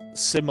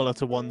similar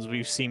to ones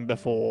we've seen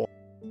before,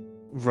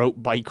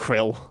 wrote by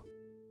Krill.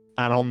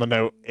 And on the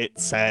note, it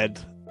said,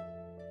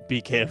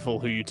 "Be careful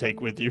who you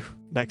take with you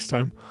next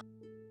time."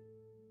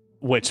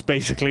 Which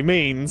basically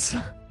means,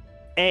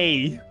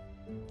 A,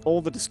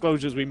 all the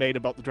disclosures we made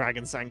about the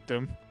Dragon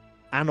Sanctum,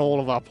 and all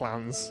of our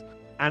plans,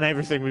 and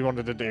everything we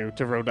wanted to do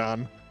to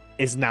Rodan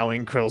is now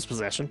in Krill's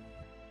possession.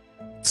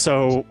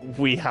 So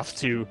we have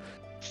to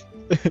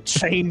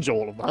change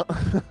all of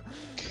that.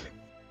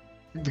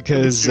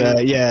 Because,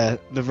 the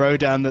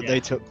Rodan that Yeah. they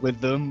took with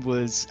them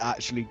was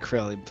actually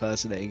Krill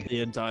impersonating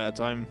The entire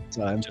time,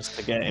 him. just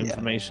to get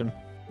information.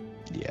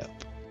 Yeah.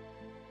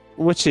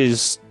 Which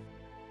is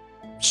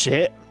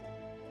shit,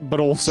 but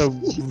also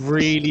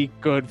really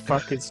good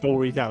fucking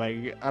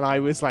storytelling. And I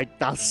was like,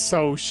 that's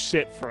so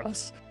shit for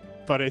us,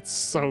 but it's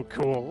so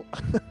cool.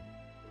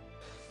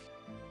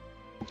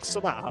 So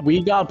that happened.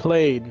 We got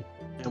played.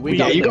 And we Yeah,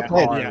 got you got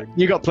played. hard. yeah.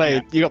 You got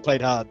played. You got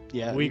played hard.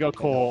 Yeah. We got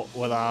caught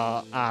with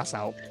our ass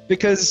out.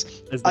 Because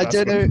is the I best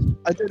don't word. know.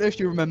 I don't know if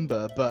you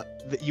remember,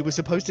 but you were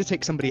supposed to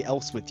take somebody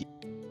else with you.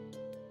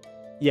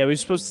 Yeah, we were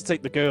supposed to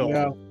take the girl.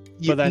 Yeah.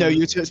 You, then- No,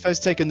 you were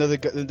supposed to take another.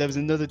 There was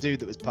another dude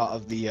that was part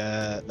of the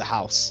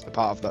house, a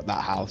part of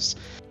that house,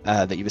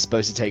 that you were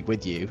supposed to take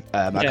with you.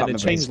 I can't Yeah, remember it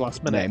changed his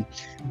last minute. name,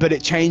 but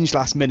it changed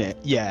last minute.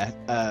 Yeah,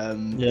 Yeah.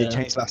 it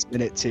changed last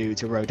minute to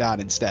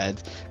Rodan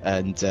instead,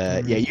 and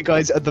yeah, you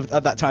guys at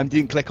that time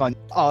didn't click on.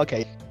 Oh,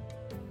 okay,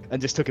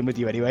 and just took him with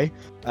you anyway.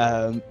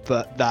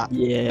 But that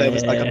there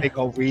was like a big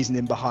old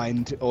reasoning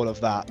behind all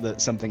of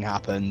that something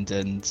happened,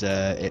 and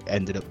it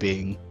ended up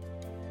being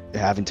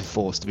having to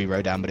force to be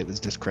Rodan, but it was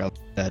just Krill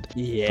instead.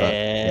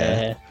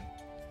 Yeah.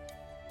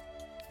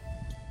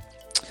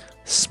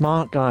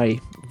 Smart guy.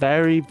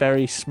 Very,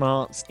 very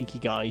smart, sneaky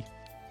guy.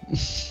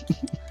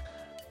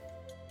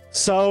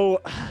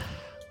 So,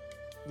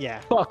 yeah.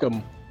 Fuck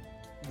him.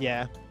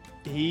 Yeah.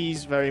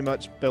 He's very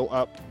much built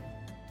up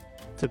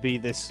to be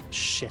this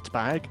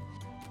shitbag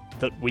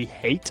that we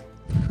hate.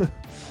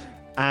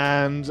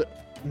 And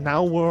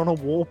now we're on a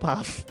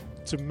warpath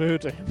to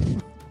murder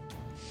him.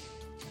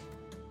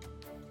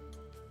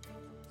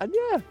 And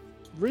yeah,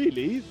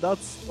 really,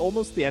 that's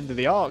almost the end of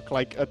the arc.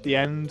 Like, at the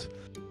end,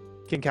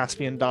 King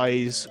Caspian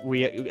dies,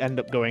 we end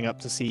up going up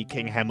to see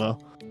King Hemmer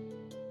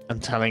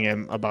and telling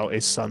him about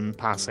his son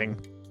passing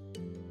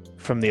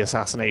from the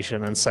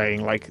assassination and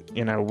saying, like,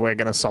 you know, we're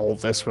going to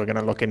solve this, we're going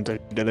to look into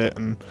who did it,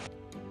 and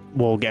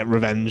we'll get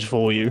revenge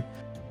for you.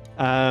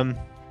 And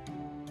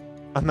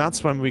And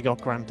that's when we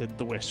got granted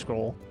the wish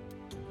scroll.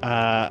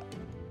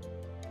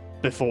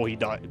 Before he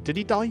died. Did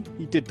he die?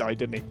 He did die,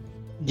 didn't he?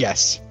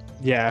 Yes.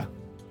 Yeah.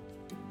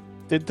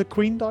 Did the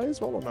queen die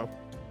as well or no?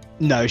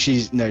 No,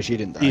 she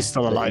didn't die. He's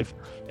still alive.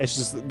 It's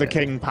just the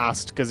king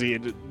passed because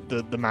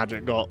the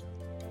magic got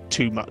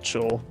too much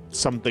or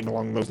something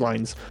along those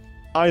lines.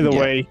 Either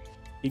way,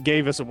 he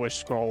gave us a wish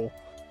scroll.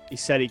 He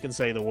said he can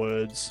say the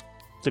words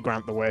to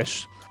grant the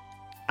wish.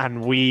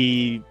 And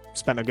we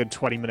spent a good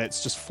 20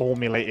 minutes just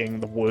formulating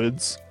the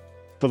words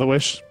for the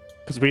wish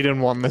because we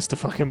didn't want this to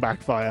fucking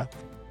backfire.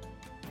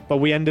 But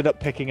we ended up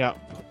picking up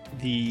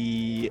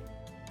the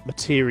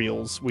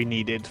materials we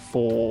needed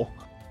for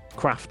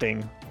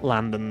crafting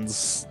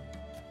Landon's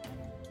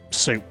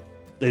suit.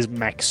 His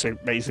mech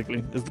suit,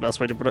 basically, is the best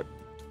way to put it.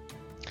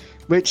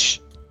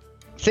 Which,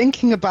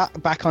 thinking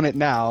back on it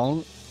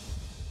now,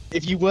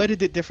 if you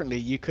worded it differently,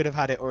 you could have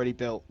had it already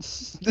built.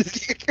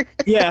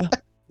 Yeah,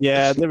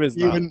 there is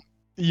that.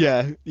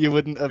 You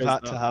wouldn't have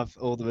had to have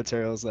all the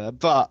materials there,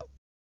 but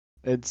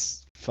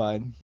it's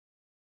fine.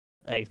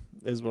 Hey,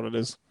 it is what it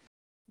is.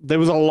 There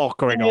was a lot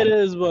going on. It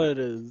is what it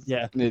is.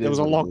 Yeah, there was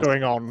a lot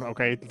going on,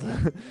 okay?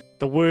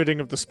 The wording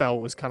of the spell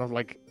was kind of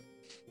like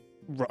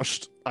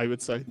rushed, I would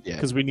say. Yeah.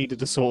 Because we needed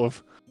to sort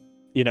of,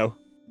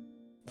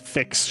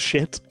 fix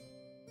shit.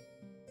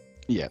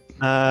 Yeah.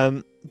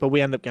 But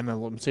we end up getting a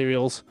lot of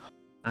materials,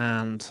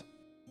 and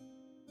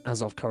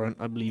as of current,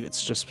 I believe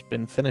it's just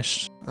been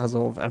finished as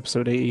of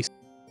episode 80.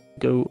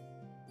 Go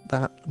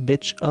that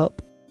bitch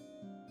up.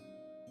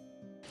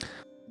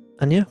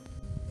 And yeah.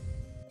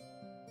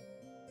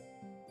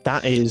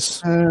 That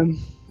is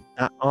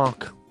that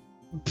arc.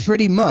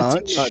 Pretty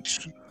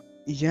much.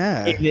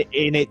 Yeah.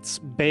 In its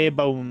bare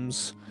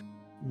bones.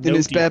 In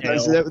its bare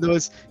bones, detail.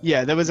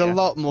 there was a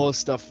lot more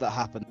stuff that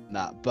happened in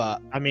that, but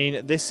I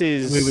mean, this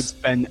is. we would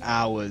spend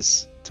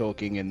hours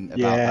talking about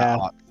that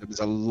arc. There was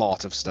a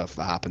lot of stuff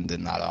that happened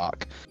in that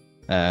arc.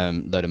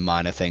 Load of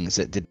minor things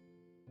that didn't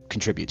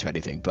contribute to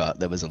anything,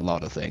 but there was a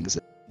lot of things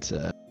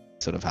that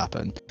sort of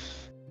happened.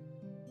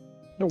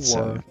 There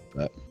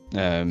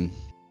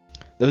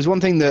was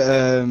one thing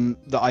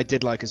that I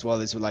did like as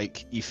well is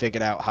like you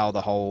figured out how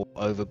the whole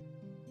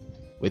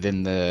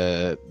within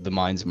the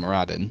mines of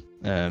Moradin,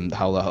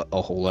 how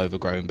a whole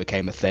overgrown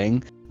became a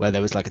thing, where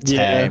there was like a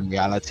tear in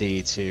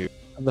reality to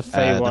the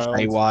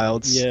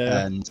Feywilds.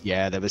 And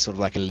there was sort of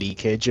like a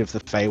leakage of the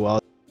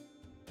Feywilds,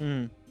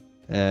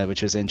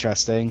 which was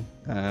interesting,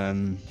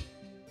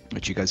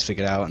 which you guys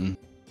figured out and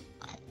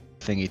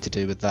thingy to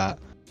do with that.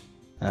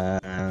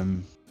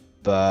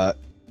 But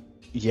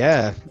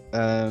yeah.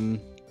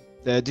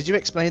 Did you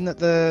explain that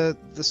the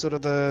sort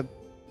of the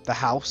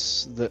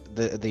house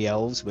that the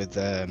elves with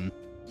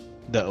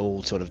that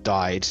all sort of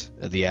died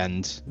at the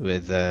end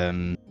with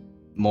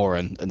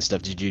Moran and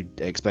stuff? Did you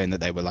explain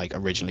that they were like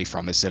originally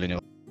from Isildur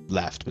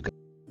left because?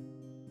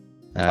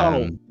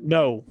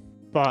 No,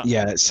 but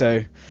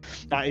so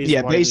that is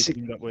why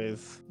basically we up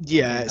with.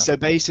 So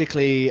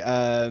basically,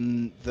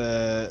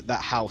 that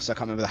house, I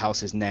can't remember the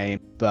house's name,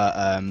 but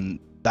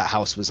that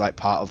house was like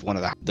part of one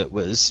of that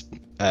was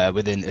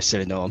within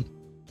Isildur.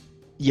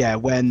 Yeah,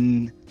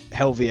 when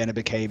Helviena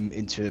became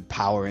into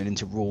power and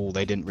into rule,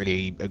 they didn't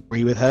really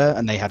agree with her,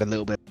 and they had a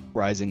little bit of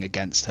rising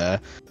against her.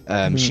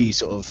 She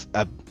sort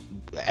of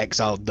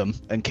exiled them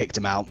and kicked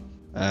them out,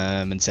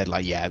 and said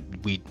like,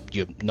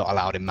 you're not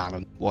allowed in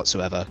Malon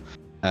whatsoever.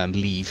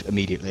 Leave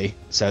immediately.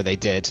 So they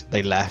did.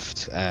 They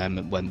left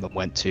and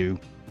went to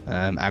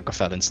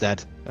Agrafel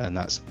instead, and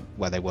that's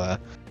where they were.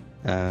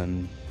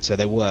 So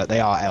they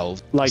are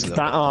elves. Like so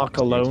that arc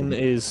alone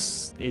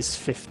is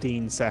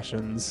 15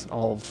 sessions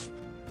of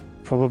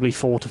probably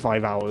 4 to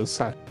 5 hours.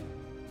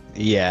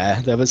 Yeah,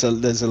 there's a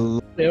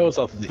thick.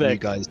 that you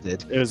guys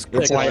did. It was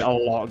quite a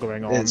lot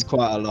going on. It's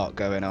quite a lot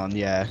going on,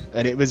 yeah.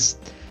 And it was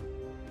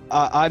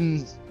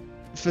I'm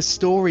for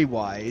story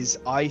wise,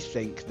 I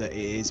think that it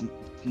is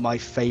my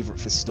favorite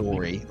for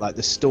story. Like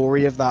the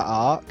story of that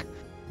arc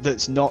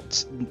that's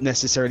not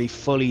necessarily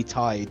fully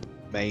tied to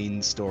the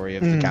main story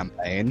of the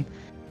campaign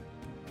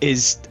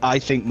is, I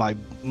think, my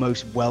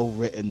most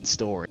well-written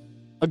story.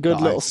 A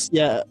good little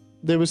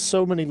there was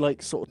so many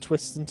like sort of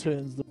twists and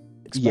turns that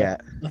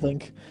I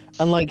think.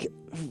 And like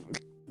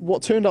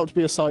what turned out to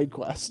be a side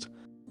quest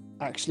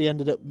actually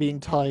ended up being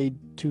tied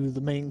to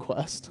the main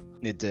quest.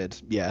 It did,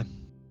 yeah.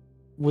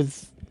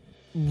 With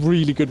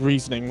really good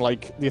reasoning,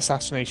 like the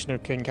assassination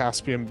of King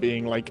Caspian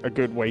being like a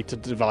good way to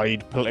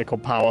divide political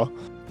power.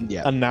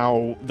 Yeah. And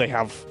now they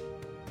have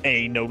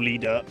A, no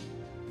leader,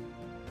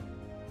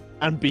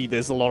 and B,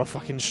 there's a lot of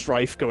fucking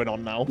strife going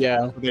on now.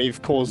 Yeah. They've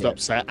caused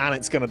upset, and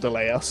it's gonna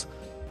delay us.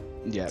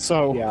 Yeah.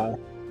 So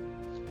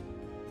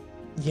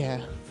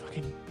yeah,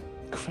 fucking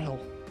Krill,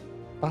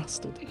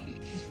 bastard.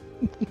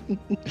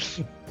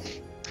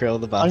 Krill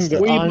the bastard.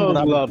 We I'm both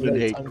gonna love have a and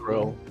good hate time.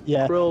 Krill.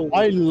 Yeah, Krill,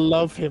 I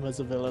love him as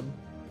a villain.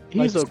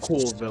 he's Like, a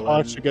cool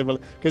villain. Such a good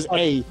villain. Because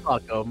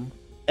Fuck him.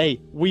 A,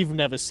 we've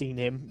never seen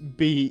him.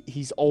 B,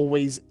 he's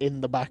always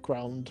in the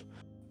background,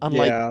 and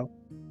like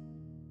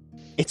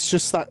it's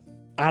just that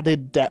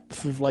added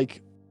depth of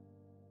like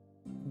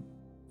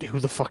who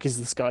the fuck is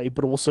this guy?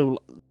 But also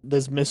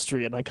there's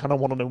mystery, and I kind of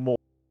want to know more.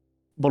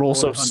 But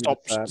also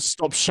stop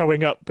 100%.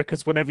 showing up,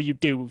 because whenever you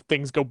do,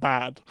 things go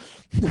bad.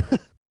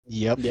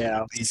 Yep.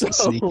 Yeah. He's a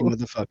sneaky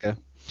motherfucker.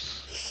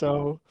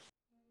 So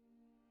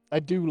I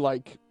do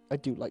like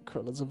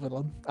Krill as a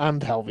villain,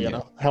 and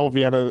Helviana.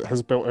 Helviana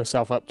has built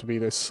herself up to be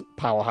this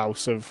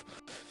powerhouse of,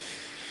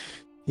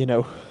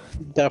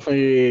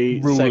 Definitely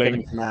ruling. second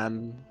in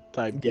command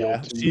type deal. Yeah,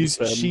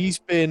 to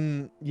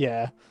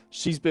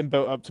she's been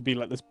built up to be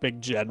like this big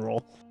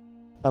general,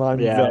 and I'm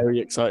Yeah. very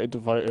excited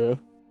to fight her.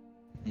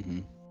 Mm-hmm.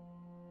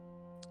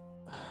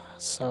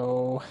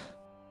 So,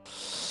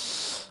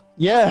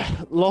 yeah,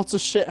 lots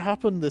of shit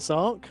happened this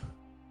arc.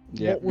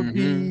 Yeah. What would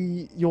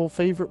be your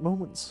favorite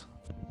moments?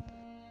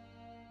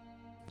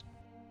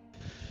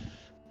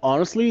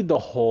 Honestly, the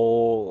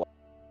whole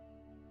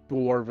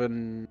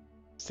dwarven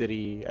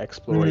city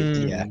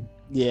exploration.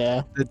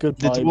 Yeah, The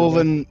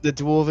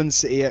dwarven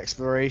city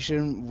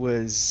exploration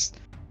was,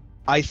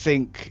 I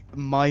think,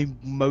 my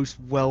most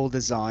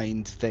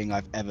well-designed thing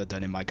I've ever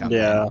done in my campaign.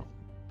 Yeah.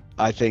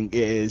 I think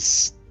it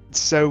was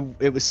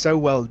so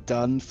well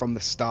done from the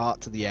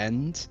start to the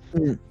end.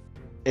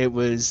 It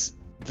was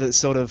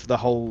the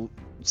whole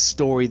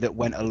story that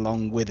went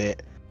along with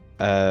it,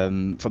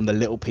 from the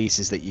little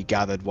pieces that you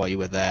gathered while you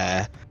were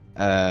there,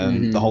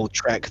 the whole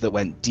trek that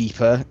went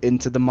deeper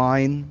into the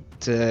mine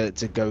to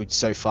go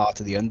so far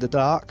to the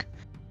Underdark.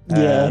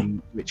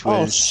 Which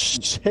was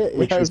shit!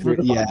 which was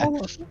hitting the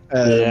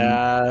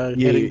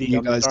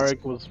you guys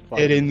Underdark was fun.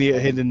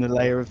 hitting the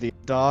layer of the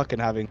dark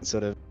and having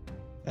sort of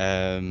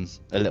a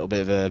little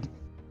bit of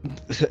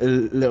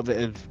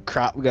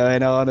crap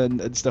going on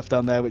and stuff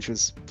down there, which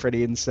was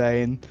pretty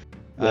insane.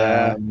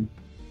 Yeah.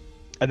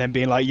 And then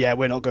being like, yeah,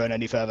 we're not going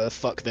any further,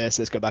 fuck this,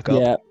 let's go back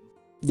up.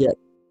 Yeah.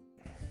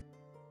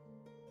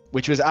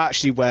 Which was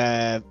actually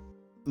where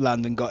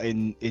Landon got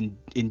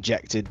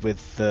injected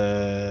with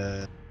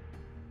the,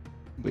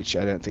 which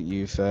I don't think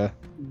you've It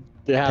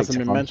hasn't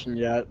been mentioned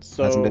yet.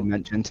 So hasn't been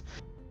mentioned.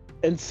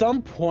 in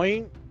some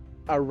point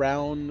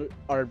around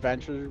our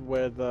adventure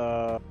with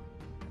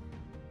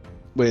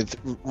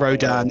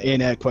Rodan,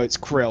 in air quotes,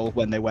 Krill,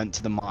 when they went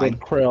to the mine. with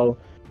Krill,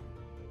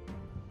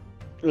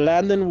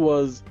 Landon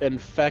was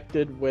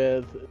infected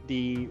with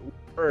the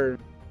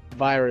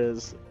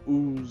virus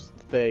ooze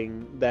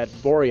thing that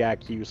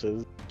Boriak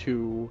uses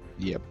to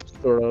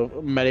sort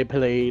of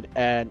manipulate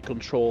and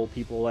control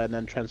people and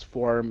then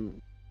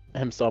transform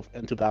himself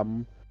into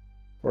them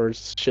or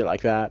shit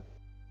like that.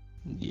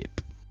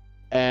 Yep.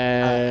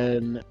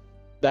 And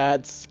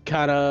that's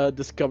kind of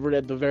discovered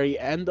at the very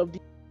end of the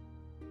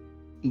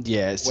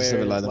it's just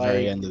sort of like the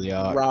very end of the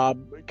arc.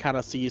 Rob kind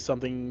of sees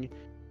something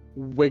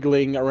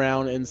wiggling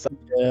around inside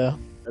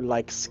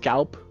like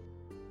scalp.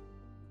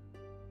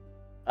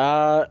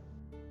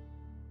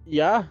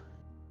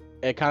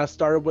 It kind of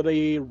started with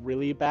a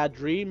really bad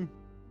dream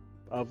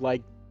of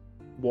like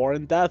war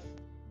and death,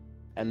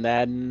 and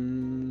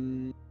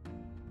then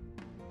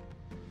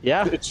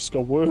it just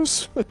got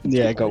worse.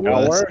 It got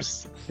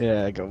worse.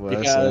 Yeah, it got worse.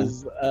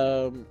 Because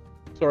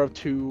sort of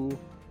to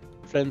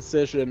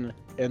transition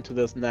into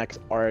this next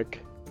arc,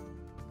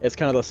 it's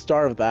kind of the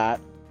start of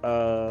that.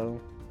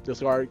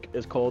 This arc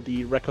is called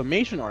the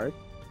Reclamation arc.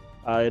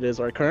 It is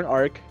our current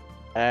arc,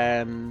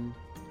 and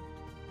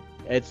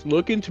it's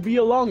looking to be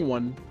a long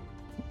one.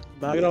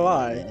 Not gonna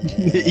lie.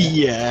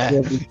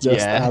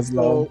 As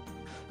long.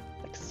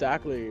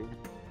 Exactly.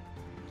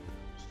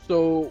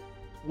 So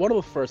one of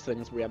the first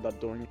things we end up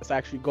doing is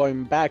actually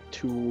going back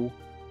to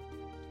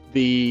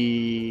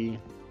the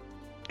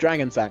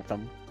Dragon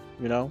Sanctum,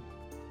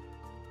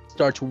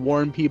 start to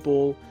warn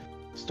people,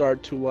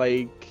 start to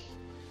like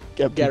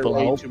get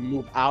ready out to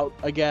move out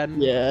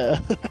again.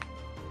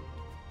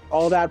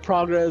 All that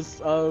progress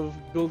of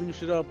building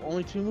shit up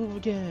only to move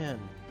again.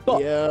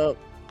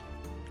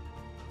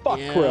 Fuck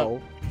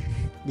Krill.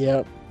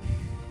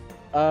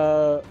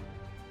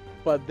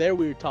 But there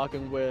we were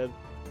talking with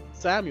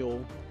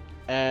Samuel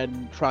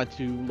and trying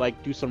to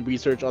like do some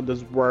research on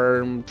this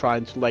worm,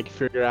 trying to like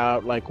figure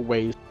out like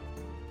ways to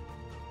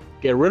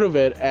get rid of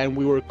it, and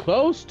we were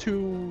close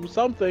to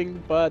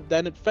something, but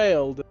then it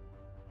failed,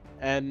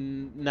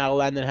 and now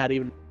Landon had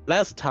even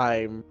less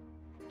time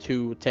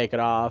to take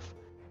it off.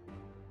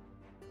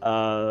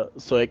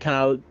 So it kind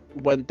of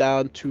went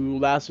down to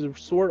last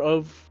resort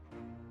of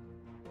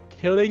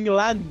killing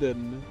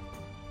Landon,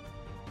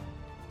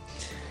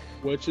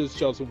 which is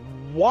just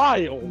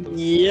wild.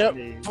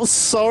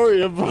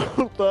 Sorry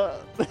about that.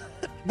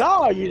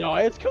 No,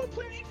 it's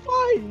completely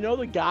fine.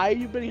 The guy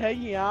you've been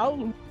hanging out,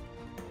 who's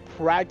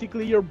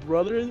practically your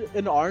brother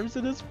in arms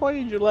at this point,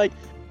 and you're like,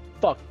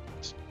 fuck,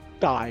 just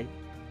die.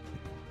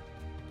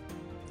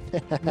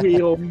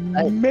 We'll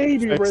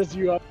maybe raise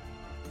you up.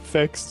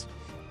 Fixed.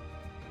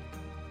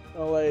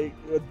 Like,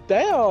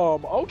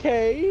 damn,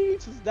 okay,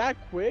 it's just that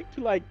quick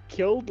to like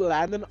kill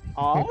Landon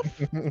off.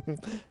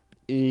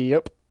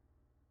 Yep.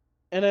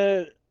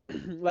 And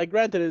like,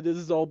 granted, this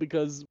is all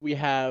because we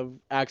have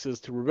access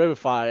to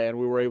Revivify, and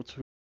we were able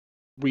to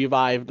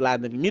revive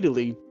Landon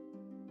immediately.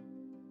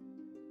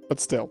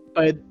 But still.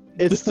 But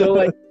it's still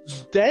like,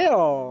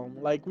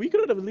 damn, like we could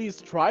have at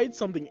least tried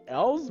something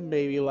else,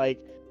 maybe like,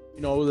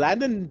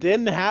 Landon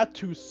didn't have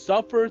to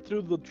suffer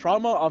through the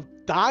trauma of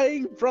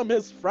dying from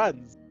his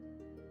friends.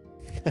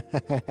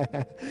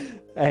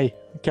 Hey,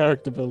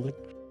 character building.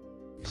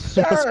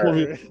 Sure.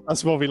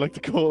 That's what we like to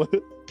call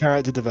it.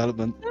 Character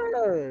development.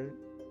 Sure.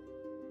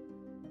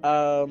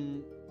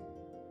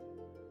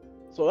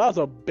 So that was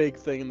a big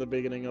thing in the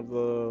beginning of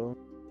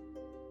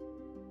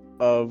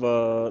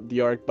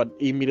the arc, but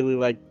immediately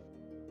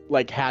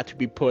like had to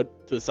be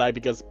put to the side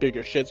because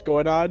bigger shit's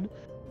going on.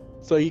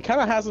 So he kind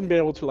of hasn't been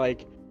able to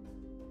like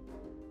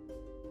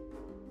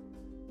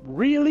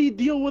really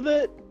deal with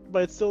it,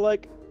 but it's still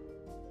like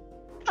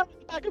kind of in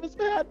the back of his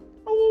head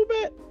a little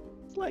bit.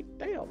 It's like,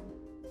 damn.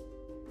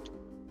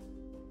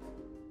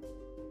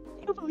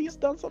 Could have at least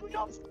done something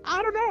else.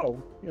 I don't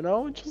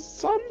know. Just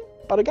some,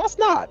 but I guess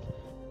not.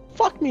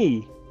 Fuck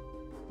me.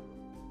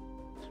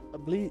 I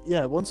believe,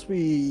 yeah, once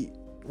we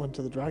went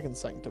to the Dragon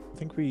Sanctum, I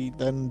think we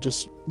then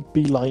just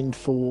beelined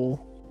for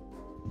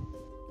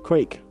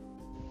Quake.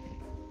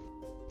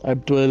 I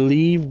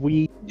believe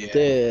we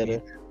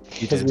did.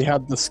 Because we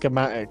had the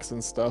schematics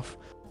and stuff.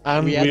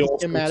 And We had the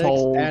also schematics,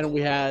 told, and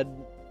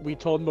we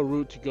told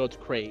Marut to go to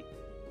Crate.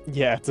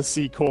 yeah, to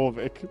see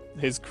Korvik,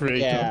 his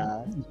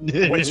creator.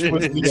 Yeah. Which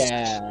was the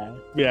Yeah.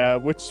 Yeah,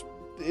 which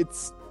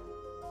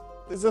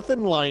there's a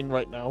thin line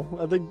right now.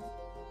 I think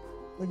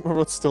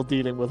we're still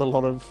dealing with a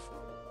lot of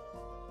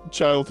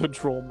childhood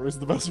trauma is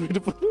the best way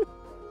to put it.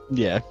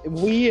 Yeah.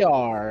 We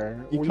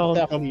are. You we can't come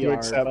definitely to are.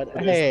 accept But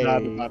that hey, his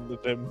dad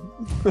abandoned him.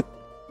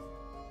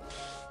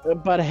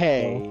 but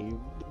hey,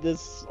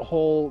 this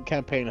whole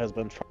campaign has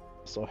been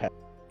so heavy.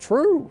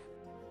 True.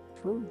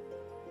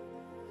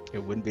 It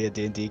wouldn't be a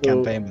D&D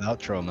campaign without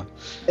trauma.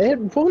 It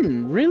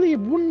wouldn't. Really, it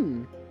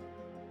wouldn't.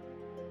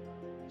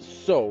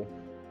 So,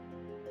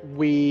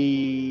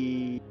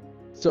 we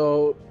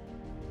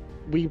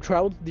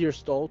traveled to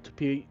Deerstall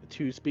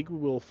to speak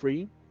with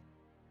Wilfrey.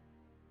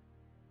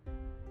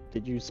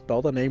 Did you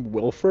spell the name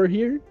Wilfur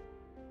here?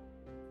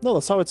 No,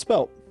 that's how it's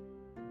spelled.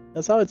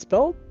 That's how it's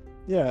spelled?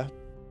 Yeah.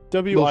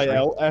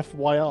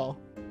 Wilfyr.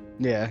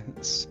 Yeah,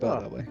 it's spelled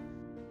Oh. that way.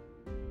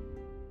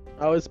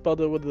 I always spelled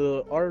it with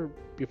the R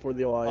before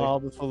the Y. R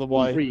before the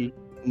Y. Wilfrey.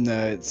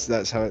 No,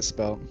 that's how it's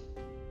spelled.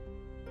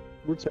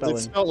 Root It's spelling.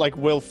 spelled like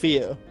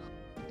Wilfear.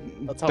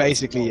 That's how it's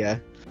Basically,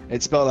 spelled. yeah.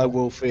 It's spelled like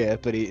Wolfear,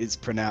 but it's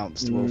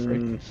pronounced Wolfrey.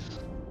 Mm.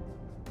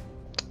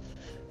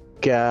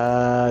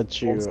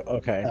 Got you.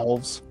 Okay.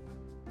 Elves.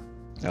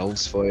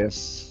 Elves for you.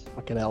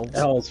 Fucking elves.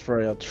 Elves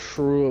for you,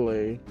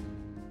 truly.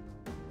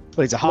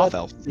 Well, he's a half Let's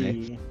elf, isn't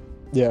he? see.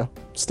 Yeah,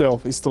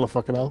 he's still a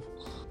fucking elf.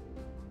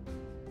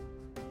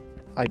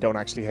 I don't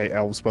actually hate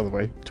elves, by the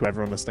way. To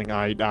everyone listening,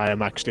 I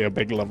am actually a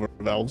big lover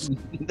of elves.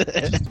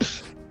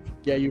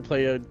 Yeah, you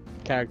play a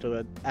character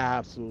that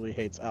absolutely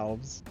hates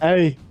elves.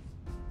 Hey,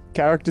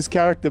 character's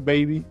character,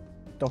 baby.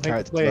 Don't hate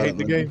Character the player, hate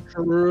the game.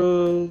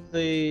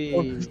 Truly.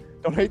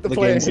 Don't hate the The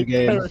player, game's the hate the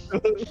game.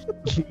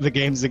 character. The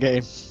game's the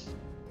game.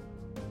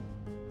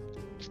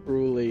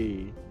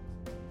 Truly.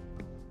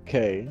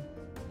 Okay.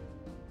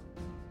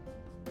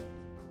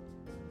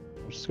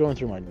 I'm just going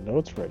through my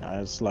notes right now.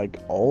 It's like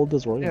all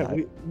disorganized.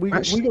 Yeah, we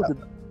Actually, go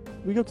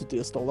to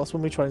Deerstall. That's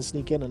when we try and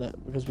sneak in it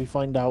because we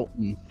find out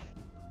Mm.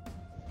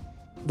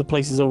 the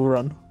place is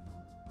overrun.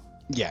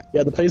 Yeah.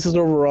 Yeah, the place is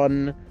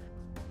overrun.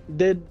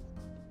 Did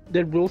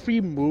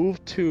Wilfrey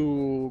move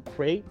to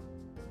Crate?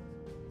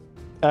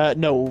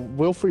 No,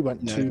 Wilfrey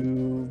went No.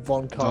 to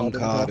Von Von Card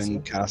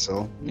Carden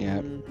Castle.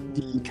 Yeah.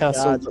 the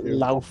castle Got at you.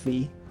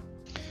 Laufey.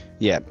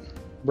 Yeah.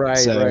 Right,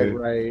 So-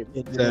 right.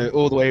 So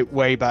all the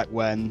way back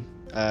when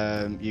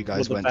you guys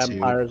With the went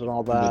vampires and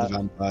all to with that. the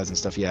vampires and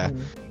stuff, yeah.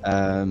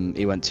 Mhm.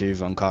 He went to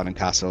Von Carden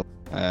Castle,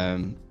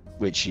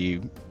 which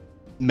you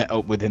met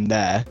up with him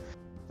there.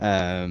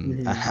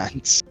 Mhm.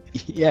 And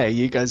yeah,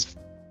 you guys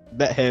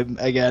met him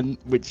again,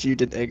 which you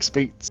didn't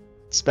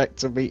expect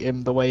to meet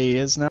him the way he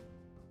is now.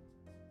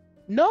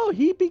 No,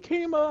 he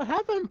became a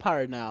half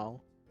vampire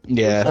now.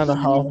 Yeah, And a That's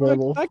half what we were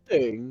werewolf.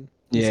 expecting.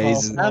 yeah,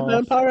 He's he's half- Half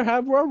vampire,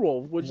 half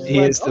werewolf, which is He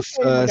like, is the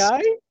okay, first-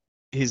 guy.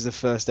 he's the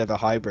first ever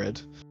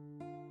hybrid.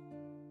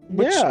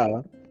 Which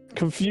Yeah.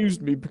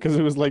 confused me because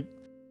it was like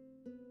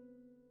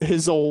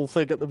his whole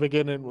thing at the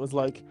beginning was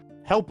like,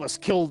 "Help us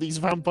kill these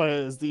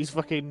vampires, these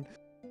fucking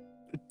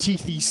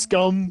teethy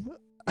scum."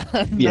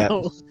 And Yeah.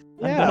 now,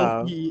 and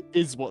now he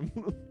is one.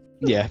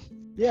 Yeah,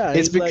 Yeah.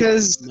 it's he's like,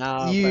 because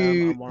 "Nah, fam,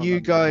 you I'm one of you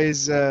them."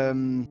 guys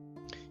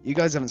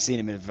haven't seen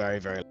him in very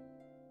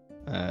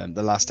long.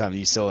 The last time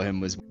you saw him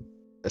was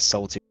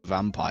assaulting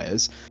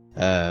vampires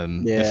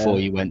before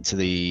you went to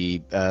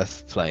the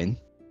Earth plane.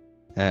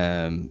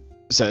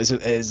 So it's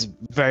a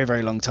very,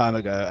 very long time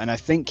ago, and I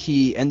think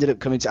he ended up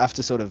coming to,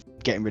 after sort of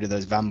getting rid of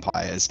those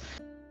vampires,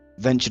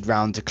 ventured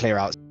round to clear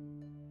out,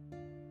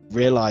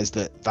 realised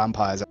that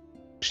vampires are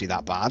actually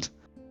that bad.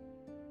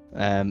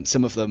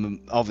 Some of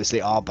them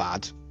obviously are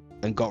bad,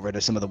 and got rid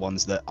of some of the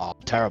ones that are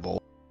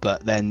terrible,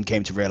 but then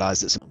came to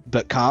realise that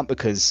but can't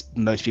because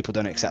most people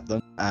don't accept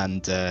them,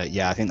 and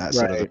yeah, I think that's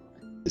sort of Right.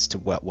 as to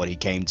what he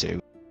came to,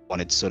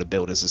 wanted to sort of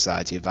build a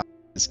society of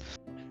vampires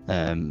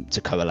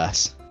to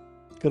coalesce.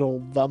 Good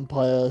old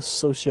vampire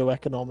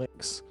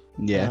socioeconomics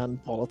Yeah.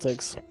 and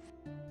politics.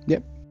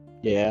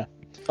 Yeah.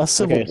 A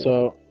civil Okay, war.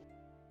 so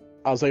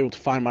I was able to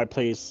find my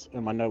place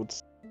in my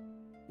notes.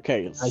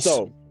 Okay, Nice.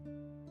 so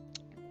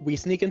we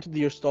sneak into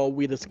the stall.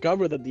 We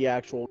discover that the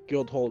actual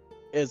guild hall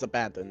is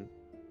abandoned,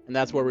 and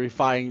that's where we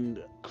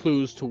find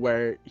clues to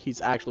where he's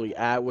actually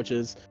at, which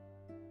is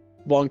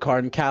Von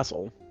Karn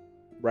Castle,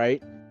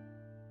 right?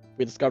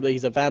 We discover that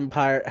he's a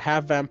vampire,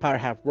 half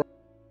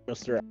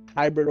Mr.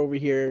 Hybrid over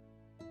here,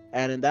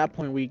 and in that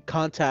point we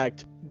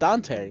contact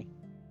Dante,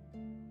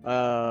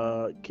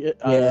 Kian's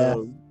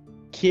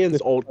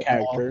This- old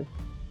character.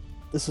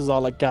 This is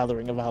our like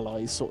gathering of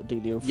allies sort of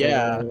dealio for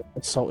Yeah.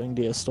 assaulting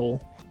Deer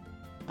Stall.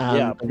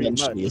 Yeah, And pretty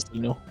eventually much.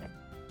 Asino.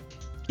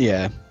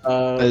 Yeah.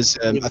 As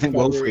We I think discover-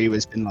 Wolfrey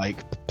has been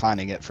like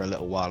planning it for a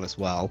little while as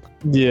well.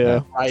 Yeah.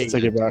 Right.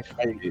 Take it back.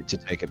 To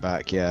take it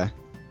back, yeah.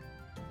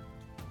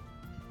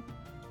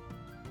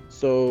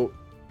 So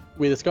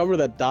we discover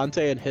that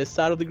Dante and his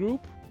side of the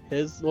group,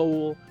 his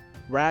little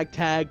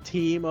ragtag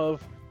team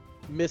of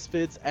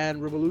misfits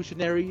and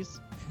revolutionaries,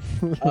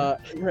 Hell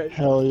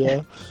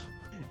yeah.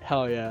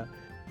 hell yeah,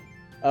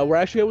 we're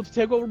actually able to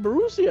take over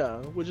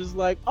Borussia, which is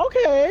like,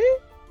 okay,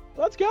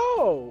 let's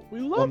go. We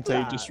love Dante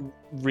that. just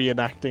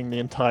reenacting the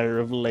entire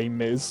of Les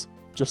Mis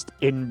just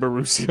in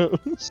Borussia.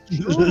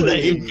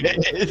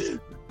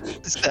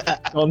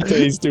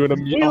 Dante's doing a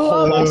We whole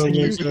love ass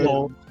execution.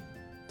 musical.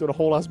 Doing a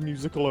whole ass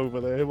musical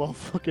over there while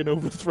fucking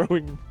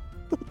overthrowing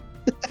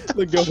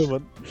the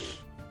government.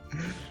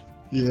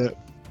 Yeah.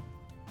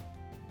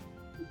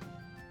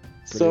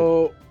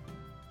 So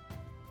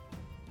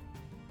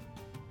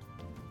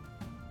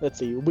let's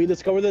see. We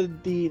discovered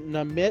that the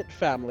Namit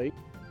family,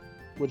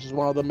 which is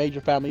one of the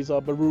major families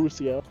of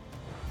Borussia,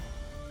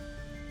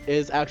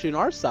 is actually on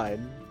our side.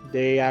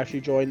 They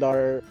actually joined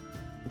our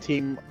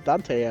team,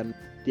 Dante and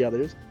the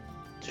others,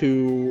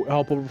 to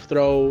help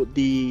overthrow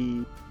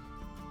the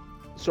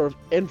sort of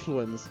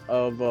influence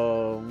of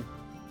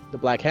the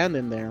Black Hand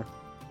in there.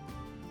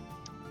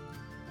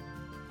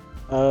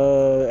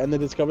 And they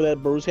discover that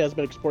Borussia has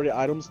been exporting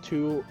items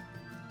to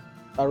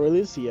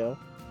Aurelicia,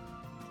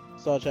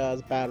 such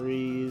as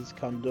batteries,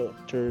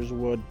 conductors,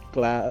 wood,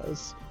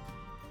 glass,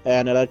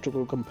 and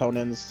electrical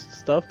components.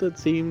 Stuff that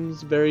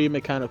seems very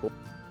mechanical.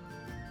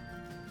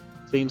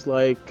 Seems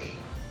like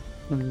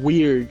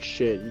weird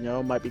shit,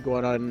 might be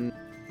going on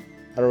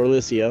at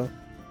Aurelicia.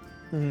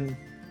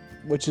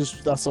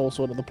 That's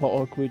also another plot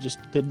hook we just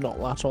did not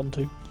latch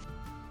onto.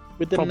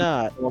 We did Probably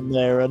not. On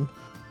there and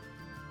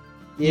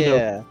you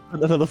Yeah.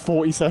 another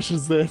 40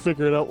 sessions there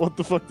figuring out what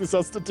the fuck this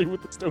has to do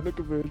with the stoner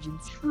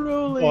conversions.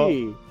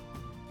 Truly.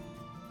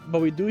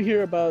 But we do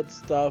hear about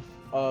stuff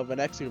of an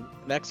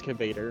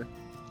excavator,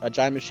 a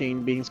giant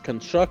machine being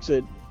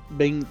constructed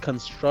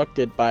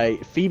by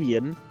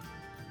Phoebian,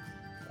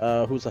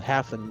 who's a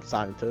halfling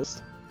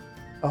scientist,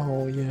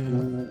 Oh yeah.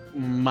 who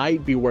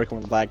might be working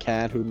with Black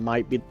Hand, who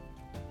might be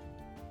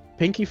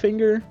Pinky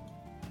Finger,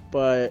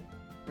 but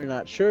we're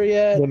not sure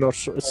yet. We're not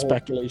sure. It's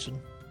speculation.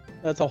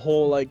 That's a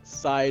whole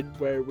side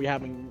where we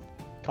haven't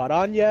caught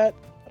on yet.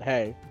 But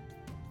hey.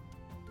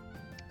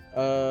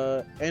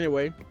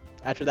 Anyway,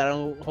 after that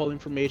whole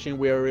information,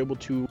 we are able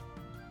to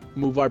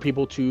move our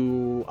people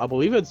to, I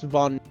believe it's the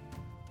Von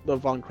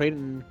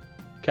Creighton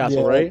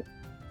Castle, Yeah. right?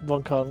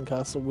 Von Carden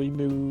Castle. We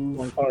move.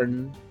 Von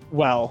Creighton.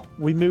 Well,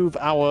 we move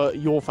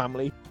your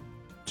family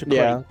to Craig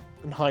Yeah.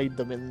 and hide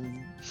them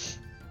in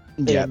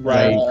Yeah,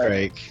 right.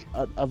 Craig.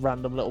 a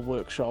random little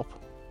workshop.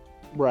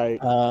 Right.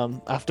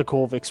 After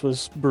Corvix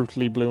was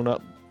brutally blown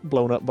up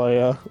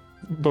by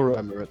Burrow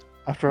Remember it.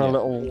 after a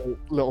Yeah.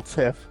 little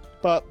tiff.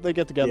 But they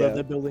get together. Yeah.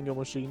 They're building your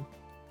machine.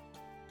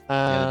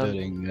 Yeah,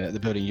 And, they're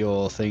building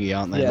your thingy,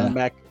 aren't they? Yeah. then?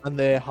 Mac. and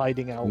they're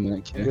hiding out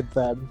Okay. with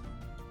them,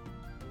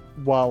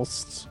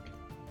 whilst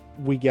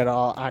we get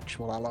our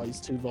actual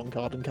allies to Von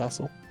Carden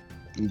Castle.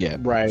 Yeah.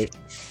 Right.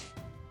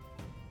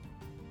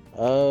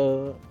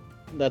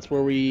 That's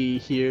where we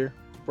hear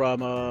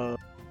from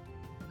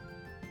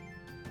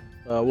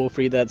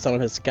Wolfrey that some of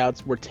his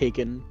scouts were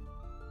taken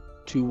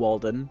to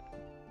Walden.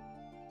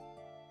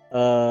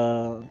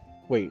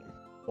 Wait,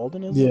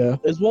 Walden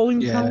is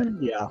Walden Yeah. town?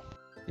 Yeah.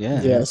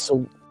 Yeah.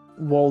 So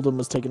Walden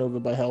was taken over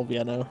by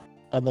Helviana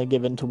and then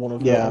given to one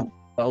of Yeah. the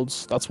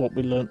clouds. That's what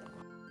we learnt.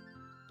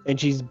 And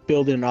she's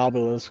building an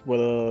obelisk with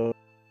a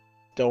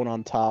stone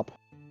on top.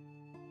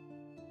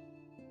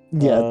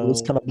 Yeah, it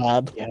was kind of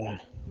bad. Yeah.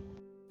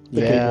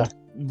 They Yeah. gave us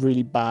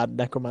really bad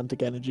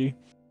necromantic energy.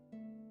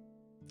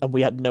 And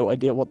we had no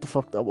idea what the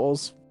fuck that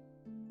was.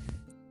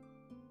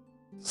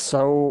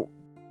 So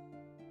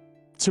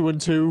 2 and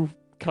 2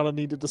 kind of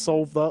needed to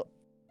solve that.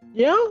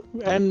 Yeah,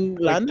 and Break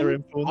their Landon.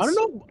 influence.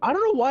 I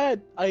don't know why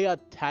I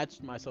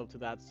attached myself to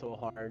that so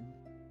hard.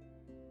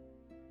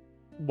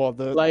 What,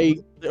 the Like,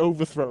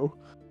 overthrow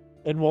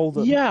in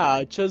Walden?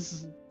 yeah,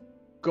 just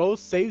go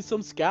save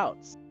some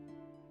scouts.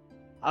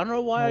 I don't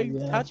know why Oh, I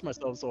yeah. attached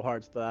myself so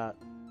hard to that.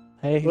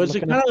 Hey, But it's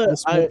looking kinda- after the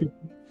small I- people.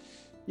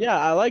 Yeah,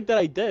 I like that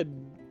I did,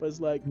 but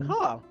it's like, Mm.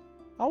 huh,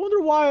 I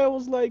wonder why I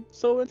was like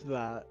so into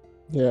that.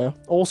 Yeah.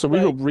 Also, we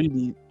were Like-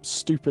 really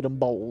stupid and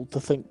bold to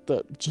think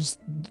that just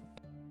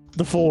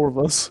the four of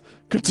us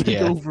could take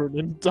Yeah. over an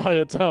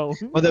entire town.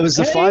 Well, there was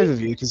the Hey! 5 of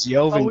you because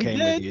Yelvin we came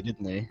did. with you,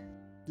 didn't he?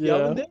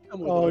 Yelvin did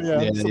come with Oh us.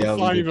 yeah. Yeah, So the Yelvin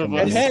 5 did of come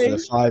us. with And us, hey, the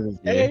 5 of you.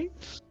 Hey,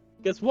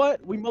 guess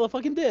what? We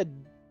motherfucking did.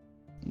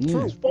 Yeah.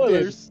 True.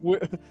 Spoilers.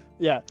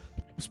 Yeah.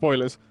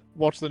 Spoilers.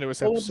 Watch the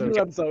newest What was the episode.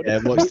 new episode? Yeah,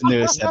 watch the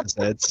newest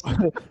episodes.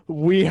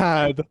 We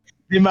had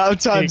The amount of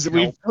times that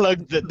Big we've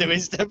plugged the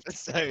newest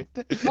episode.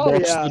 Oh,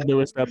 watch yeah. the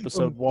newest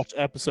episode. Watch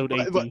episode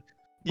 80. But- We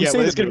yeah, say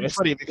well, the it's going to be newest.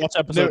 funny because Watch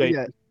episode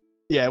 80.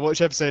 yeah,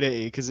 watch episode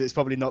 80 because it's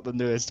probably not the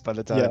newest by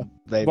the time. Yeah.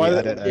 Maybe,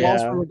 I don't know. Yeah.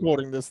 Whilst we're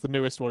recording this, the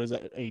newest one is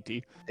at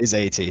 80. Is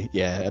 80.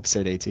 Yeah,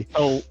 episode 80.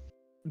 So,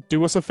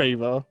 do us a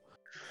favor.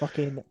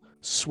 Fucking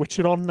switch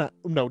it on now.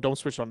 No, don't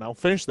switch it on now.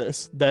 Finish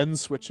this, then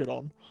switch it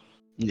on.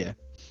 Yeah.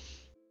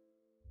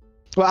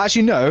 Well,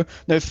 actually, no.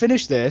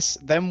 Finish this,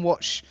 then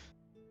watch,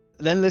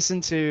 then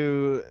listen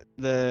to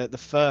the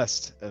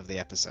first of the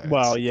episodes.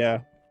 Well,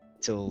 yeah.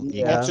 Till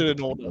Yeah. Watch it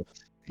in order.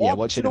 Yeah,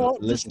 watch you it. know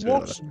what? Listen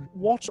Just to it.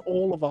 watch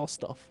all of our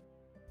stuff.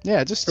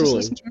 Yeah, just Truly.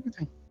 listen to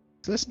everything.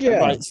 Just listen to Yeah.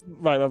 everything.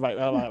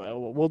 Right.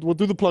 We'll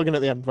do the plug-in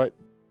at the end, right?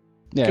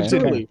 Yeah.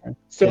 Continue. okay.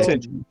 So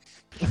Continue.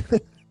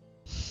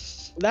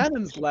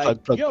 Landon's like,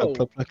 yo,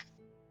 plug.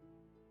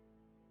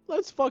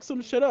 let's fuck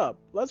some shit up.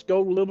 Let's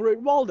go liberate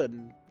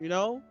Walden. You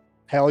know?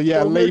 Hell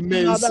yeah, Show her Les she's not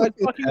Mis. that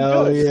fucking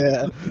Hell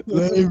good.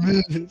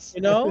 yeah.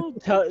 You know?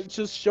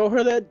 Just show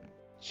her that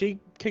she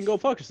can go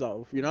fuck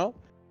herself. You know?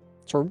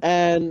 True.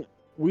 And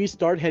we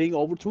start heading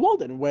over to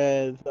Walden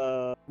with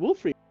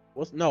Wilfried.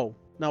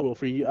 Not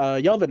Wilfried.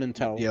 Yelvin and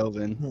Tel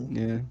Yelvin.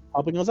 Yeah.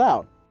 helping us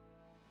out.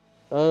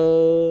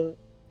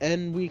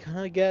 And we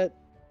kind of get.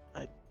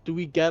 Do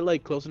we get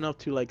like close enough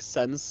to like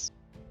sense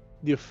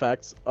the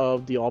effects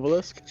of the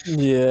obelisk?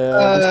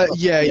 Yeah.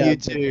 Yeah, yeah, you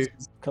do.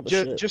 Kind of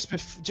shit.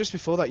 Just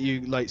before that,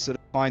 you like sort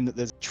of find that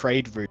there's a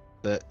trade route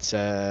that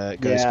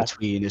goes Yeah.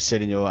 between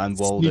Isildur and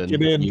Walden.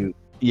 Sneaking in.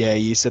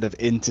 You sort of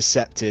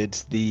intercepted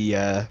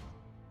the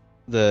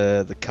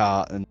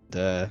cart and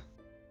the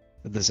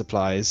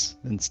supplies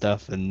and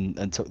stuff,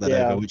 and took that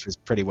Yeah. over, which was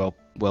pretty well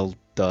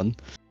done.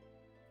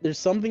 There's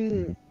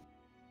something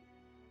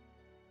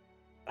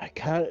I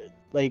can't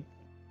like.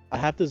 I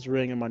have this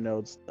ring in my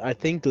notes. I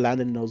think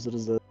Landon knows it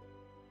is a,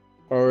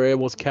 or it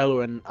was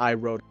Kello and I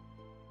wrote it.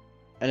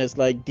 And it's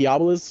like the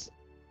obelisk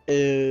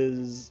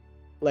is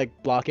like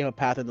blocking a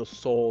path in the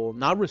soul,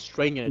 not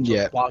restraining it, just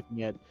Yeah.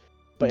 blocking it.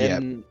 But Yeah.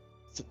 and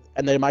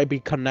they might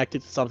be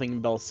connected to something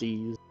Bell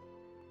sees.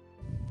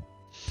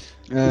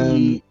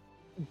 We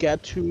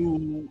get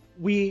to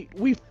we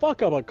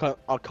fuck up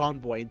a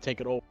convoy and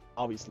take it over,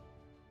 obviously.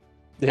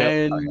 Yeah.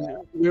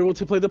 And we're able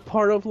to play the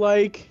part of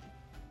like,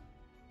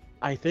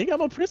 I think I'm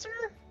a prisoner.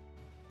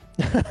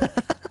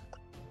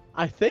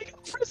 I think I'm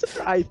a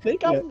prisoner. I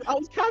think I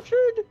was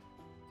captured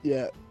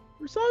Yeah.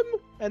 or something.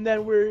 And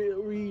then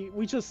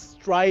we just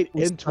stride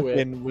into it.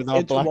 In with our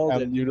into black Walden.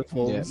 hand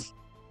uniforms.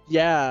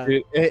 Yeah.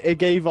 It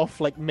gave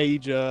off like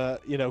major,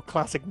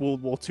 classic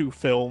World War II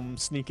film,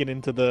 sneaking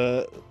into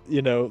the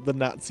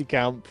Nazi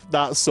camp,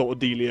 that sort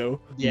of dealio.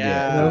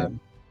 Yeah.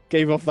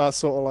 Gave off that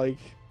sort of like,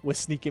 we're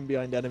sneaking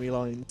behind enemy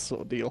lines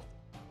sort of deal.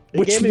 It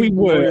Which gave me we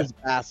were. Glorious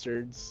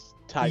Bastards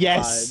type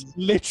Yes,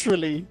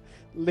 vibes.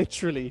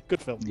 literally.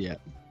 Good film. Yeah.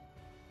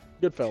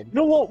 Good film. You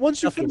know what?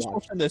 Once you Definitely finish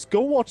watch. watching this,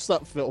 go watch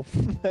that film.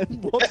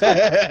 And watch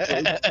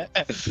that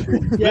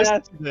Yeah.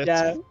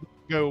 Yeah.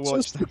 Go watch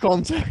just for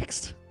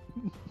context.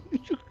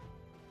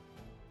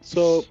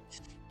 So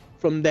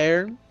from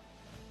there,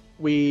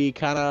 we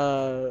kind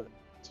of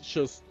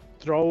just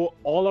throw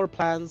all our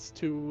plans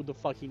to the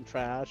fucking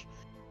trash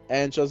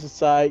and just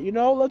decide,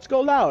 let's go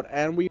loud.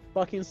 And we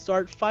fucking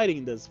start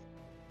fighting this.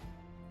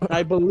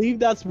 I believe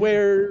that's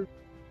where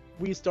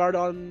we start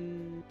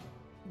on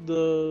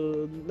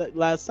the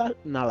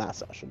not last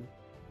session.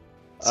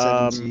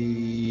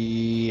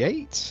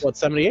 78. What,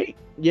 78?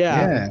 Yeah.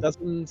 Yeah. That's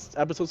in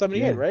episode 78,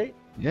 Yeah. right?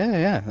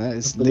 Yeah. That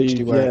is I believe,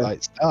 literally where it yeah.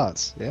 like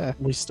starts. Yeah.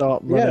 We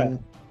start Yeah.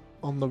 running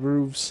on the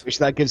roofs. Which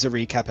that gives a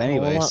recap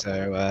anyway, that.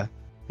 so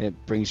it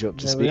brings you up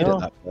to There we speed at are.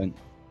 that point.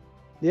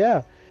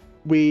 Yeah.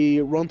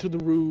 We run through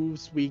the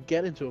roofs, we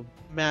get into a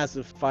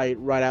massive fight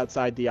right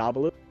outside the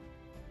obelisk.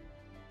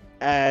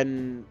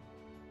 And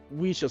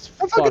we just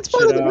Don't fucking fuck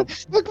spoil shit it! up.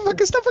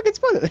 Stop fucking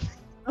spoiling it!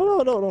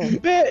 No.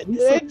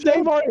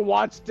 They've already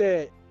watched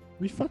it.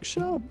 We fuck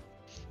shit up.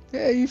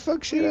 Yeah, you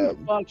fuck shit up.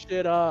 We fuck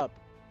shit up.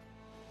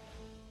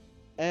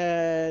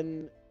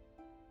 And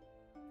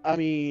I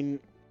mean,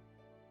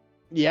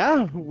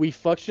 yeah, we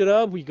fuck shit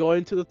up. We go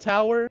into the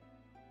tower.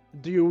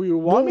 Do you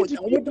want me to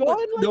keep going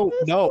like this?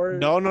 or-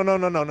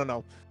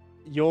 No.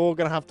 You're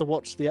gonna have to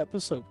watch the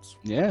episodes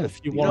Yeah. if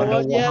you You want know to know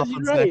what? what Yeah, happens you're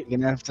next. right. You're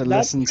gonna have to That's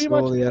listen pretty to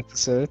all much- the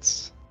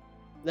episodes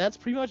That's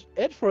pretty much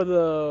it for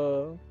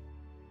the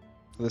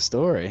for the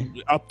story.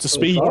 Up to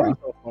speed. story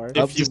so far. Up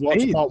If to you watch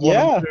speed. part 1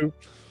 Yeah. and 2,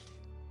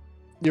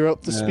 you're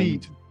up to Um,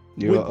 speed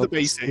You're with up the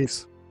to speed.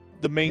 basics.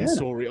 The main Yeah.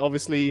 story,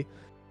 obviously.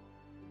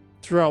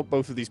 Throughout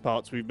both of these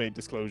parts, we've made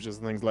disclosures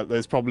and things like.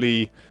 There's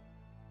probably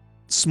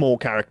small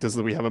characters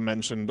that we haven't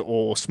mentioned,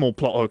 or small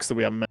plot hooks that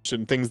we haven't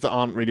mentioned, things that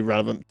aren't really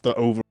relevant, the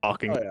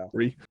overarching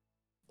story,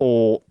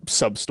 or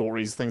sub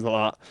stories, things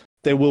like that.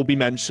 There will be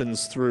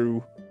mentions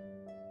through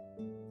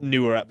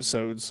newer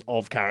episodes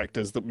of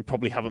characters that we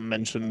probably haven't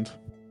mentioned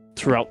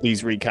throughout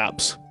these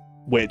recaps,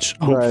 which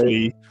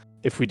hopefully,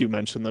 if we do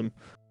mention them,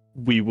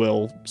 we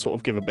will sort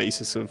of give a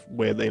basis of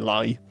where they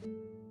lie.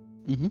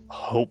 Mm-hmm.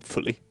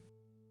 Hopefully.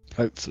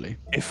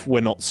 If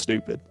we're not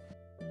stupid.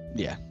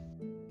 Yeah,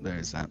 there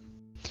is that.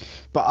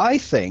 But I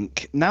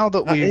think now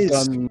that we've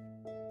done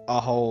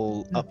our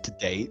whole up to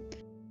date,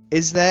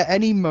 is there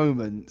any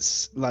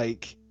moments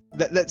like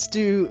let's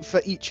do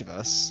for each of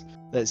us?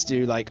 Let's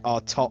do like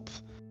our top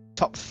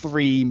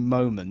 3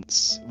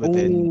 moments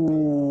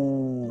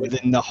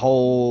within the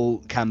whole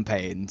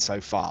campaign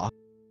so far,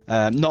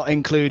 not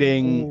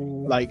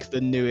including like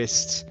the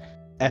newest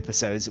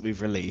episodes that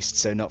we've released.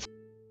 So not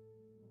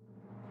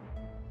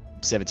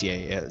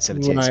 78,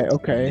 78,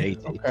 right,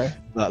 80, okay.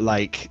 but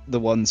like the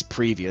ones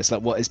previous.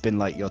 Like, what has been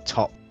like your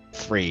top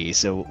 3?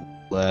 So,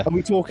 are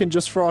we talking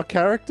just for our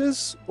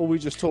characters, or are we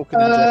just talking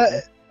in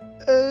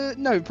general?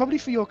 No, probably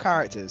for your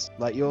characters.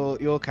 Like your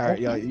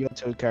character, your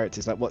 2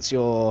 characters. Like, what's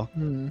your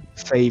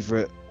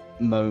favorite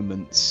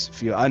moments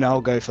for you? And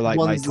I'll go for like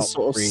ones my that top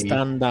sort 3. of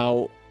stand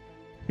out.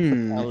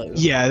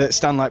 Yeah, that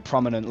stand like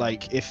prominent.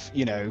 Like if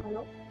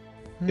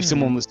if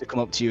someone was to come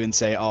up to you and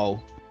say,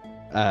 "Oh,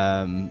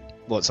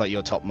 what's like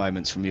your top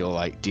moments from your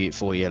like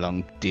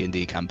 4-year-long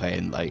D&D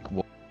campaign?" Like,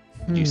 what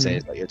would you say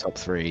is like your top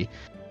 3?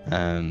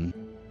 And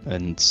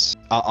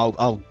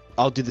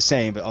I'll do the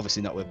same, but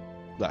obviously not with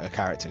like a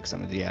character because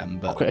I'm a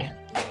DM. But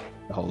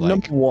the whole, like,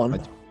 number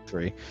 1,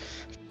 3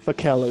 for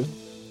Kellu.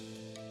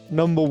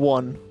 Number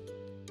 1,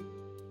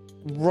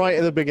 right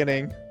at the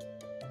beginning,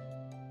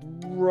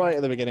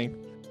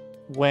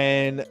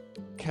 when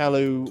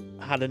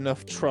Kellu had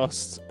enough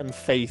trust and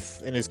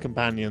faith in his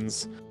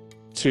companions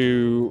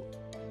to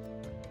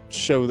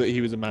show that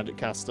he was a magic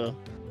caster,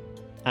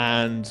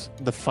 and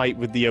the fight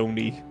with the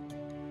Oni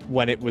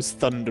when it was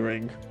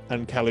thundering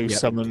and Kellu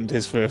summoned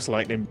his first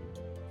lightning.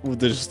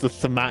 There's the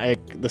thematic,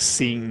 the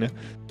scene,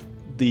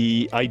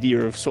 the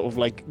idea of sort of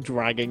like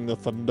dragging the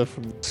thunder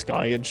from the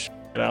sky and shit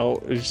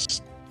out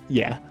is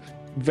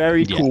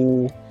very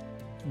cool.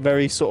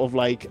 Very sort of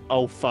like,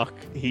 oh fuck,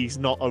 he's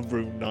not a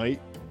rune knight.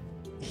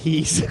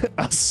 He's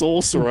a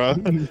sorcerer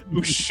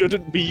who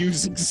shouldn't be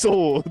using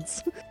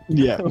swords.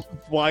 Yeah.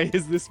 Why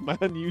is this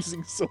man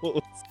using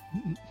swords?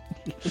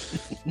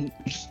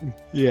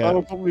 Yeah. That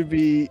would probably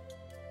be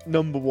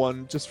number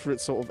 1, just for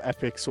its sort of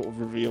epic sort of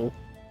reveal.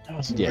 That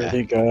was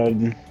really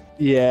good.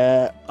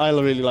 Yeah, I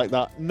really like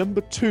that.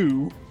 Number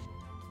 2,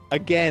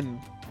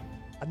 again,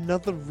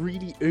 another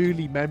really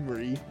early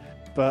memory,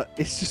 but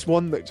it's just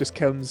one that just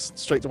comes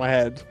straight to my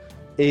head,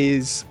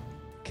 is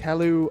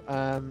Kellu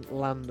and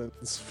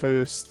Landon's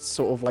first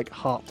sort of like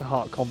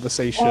heart-to-heart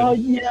conversation. Oh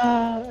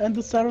yeah, and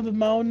the side of the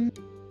mountain.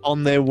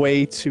 On their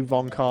way to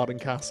Von Carden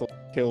Castle to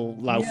kill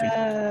Laufey.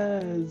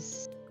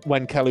 Yes.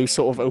 When Kellu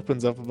sort of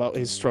opens up about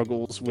his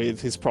struggles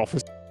with his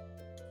prophecy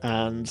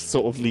and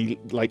sort of the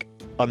like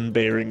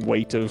unbearing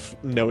weight of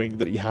knowing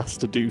that he has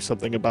to do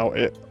something about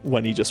it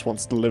when he just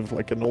wants to live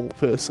like a normal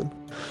person.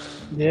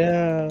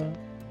 Yeah.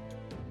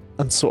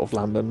 And sort of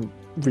Landon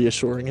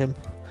reassuring him.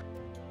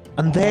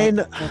 And then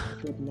that's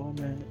a good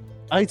moment.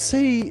 I'd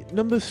say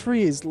number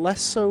 3 is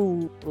less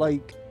so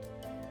like,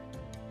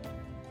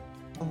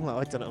 oh,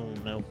 I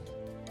don't know.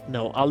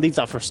 No, I'll leave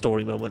that for a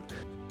story moment.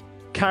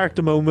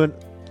 Character moment,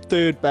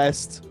 3rd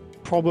best,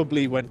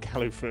 probably when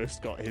Kellu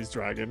first got his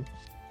dragon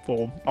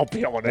form. I'll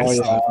be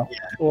honest.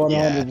 Oh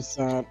yeah,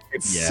 100%.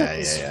 It's sick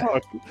as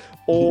fuck.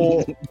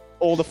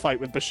 Or the fight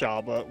with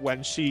Bashaba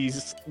when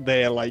she's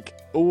there like,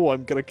 oh,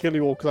 I'm gonna kill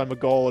you all because I'm a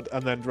god,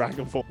 and then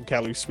Dragon Form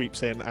Kellu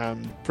sweeps in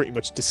and pretty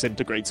much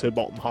disintegrates her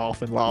bottom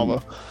half in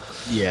lava.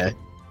 Yeah.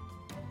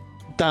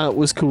 That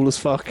was cool as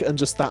fuck, and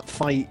just that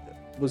fight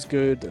was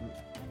good, and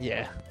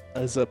yeah,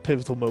 as a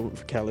pivotal moment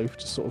for Kellu,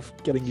 just sort of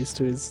getting used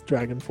to his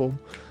dragon form.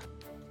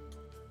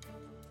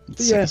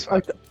 But yes,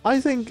 I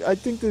think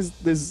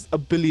there's a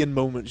billion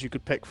moments you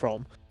could pick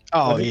from.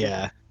 Oh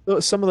yeah.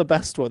 Some of the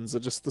best ones are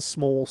just the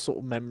small sort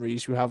of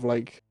memories you have,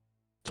 like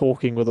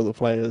talking with other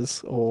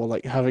players or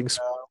like having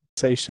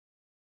conversation.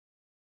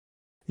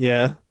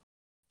 Yeah,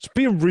 just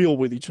being real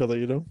with each other,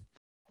 you know.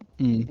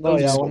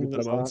 Those are some of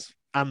the moments,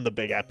 and the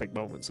big epic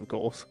moments, of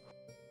course.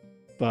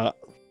 But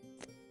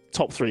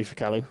top 3 for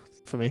Kellu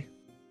for me.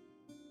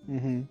 I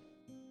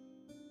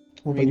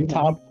mean,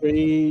 top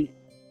 3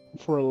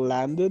 for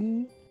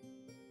Landon.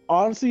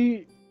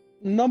 Honestly,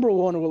 number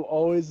 1 will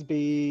always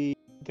be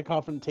the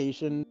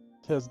confrontation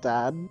to his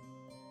dad.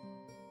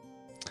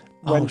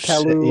 When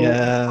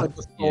Kellu put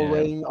the soul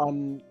ring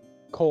on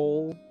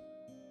Cole.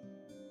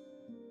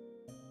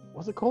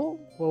 Was it Cole?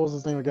 What was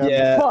his name again?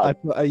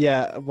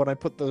 Yeah, when I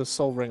put the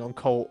soul ring on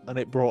Colt and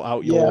it brought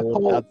out your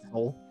dad's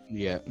soul.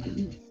 Yeah.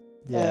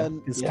 Yeah,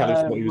 it's kind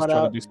of what he was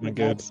trying to do something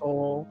good.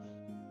 Soul.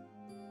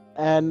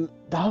 And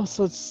that was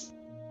such...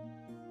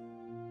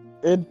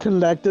 It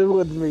connected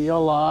with me a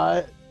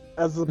lot.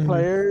 as a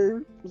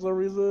player for some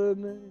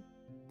reason.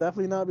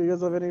 Definitely not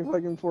because of any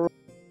fucking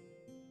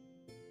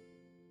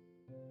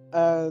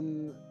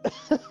and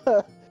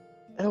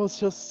it was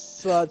just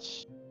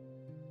such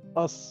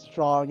a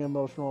strong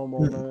emotional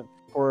moment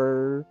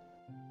for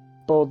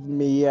both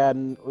me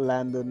and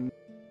Landon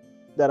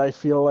that I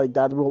feel like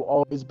that will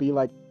always be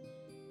like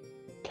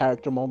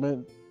character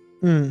moment.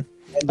 I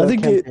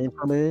think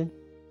for me.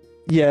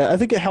 Yeah, I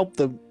think it helped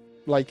them,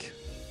 like,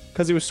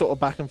 because it was sort of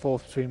back and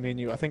forth between me and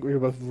you. I think we were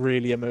both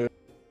really immersed.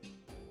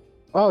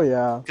 Oh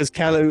yeah. Because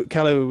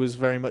Kello was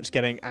very much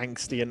getting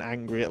angsty and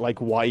angry at like,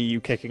 why are you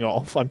kicking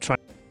off? I'm trying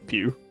to help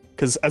you.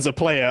 Because as a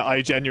player,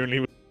 I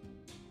genuinely,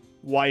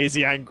 why is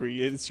he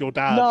angry? It's your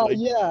dad. No, like,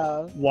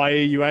 yeah. Why are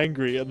you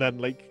angry? And then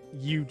like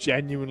you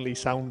genuinely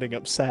sounding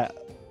upset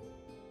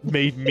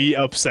made me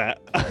upset.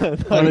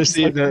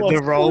 Honestly, like,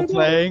 the role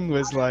playing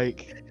was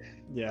like.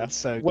 Yeah, it's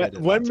so good.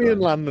 When me and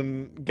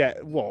Landon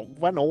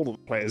when all of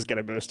the players get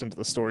immersed into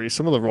the story,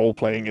 some of the role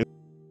playing is.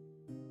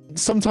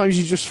 Sometimes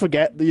you just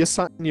forget that you're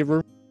sat in your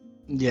room.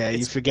 Yeah,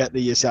 you forget that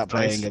you're sat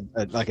playing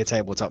like a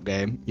tabletop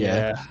game.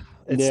 Yeah,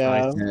 it's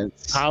nice.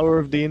 It's, Power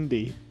of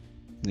D&D.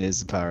 It is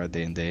the power of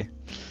D&D.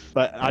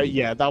 But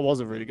that was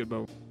a really good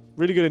moment.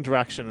 Really good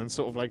interaction and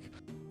sort of like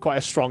quite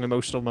a strong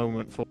emotional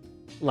moment for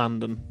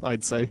Landon,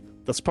 I'd say.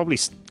 That's probably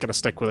gonna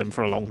stick with him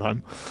for a long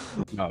time.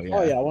 Oh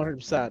yeah.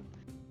 100%.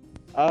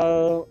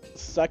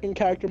 Second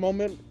character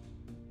moment,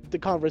 the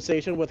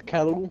conversation with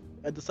Kelu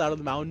at the side of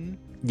the mountain.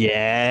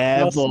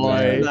 Yeah,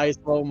 boy. Nice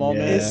little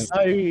moment.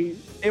 Yeah.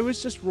 It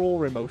was just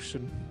raw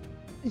emotion.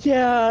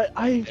 Yeah,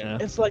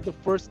 it's like the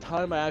first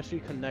time I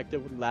actually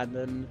connected with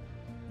Landon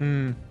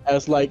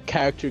as like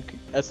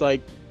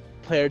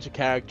player to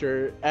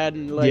character,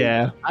 and like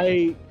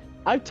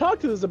I've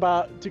talked to this to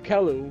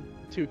Kelu,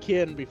 to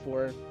Kian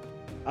before.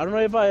 I don't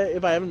know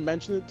if I haven't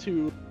mentioned it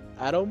to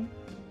Adam.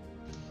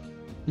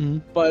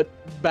 But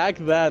back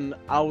then,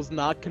 I was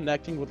not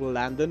connecting with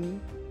Landon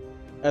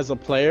as a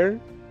player.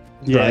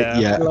 Yeah. Right,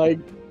 yeah. Like,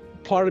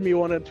 part of me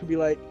wanted to be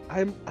like,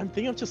 I'm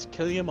thinking of just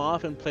killing him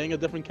off and playing a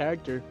different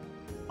character.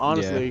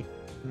 Honestly.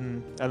 Yeah.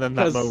 And then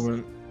that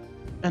moment.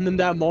 And then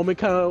that moment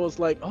kind of was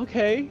like,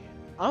 okay,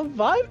 I'm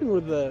vibing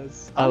with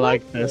this. I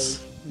like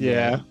this.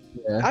 Yeah.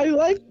 I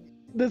like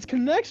this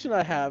connection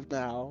I have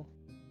now.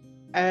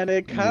 And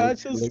it kind of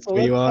just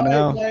where you are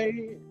now.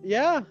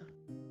 Yeah.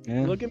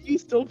 Look at me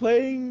still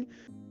playing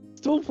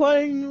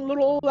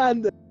little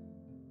Landon.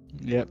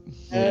 Yep.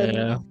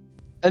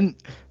 And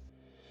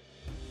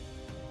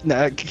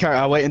no,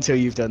 I'll wait until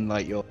you've done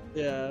like your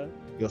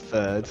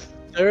third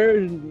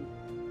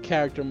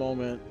character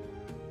moment.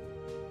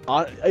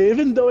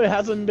 Even though it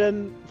hasn't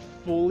been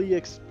fully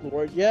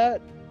explored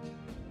yet,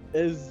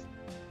 is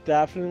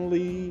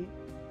definitely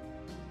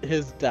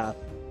his death.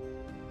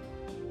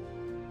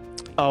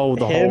 Oh,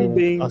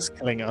 us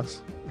killing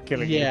us.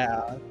 Killing you.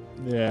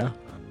 Yeah.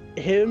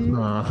 Him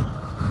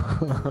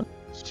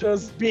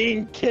just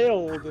being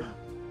killed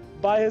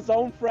by his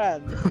own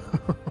friend.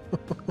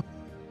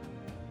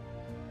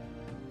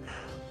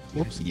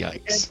 Whoops.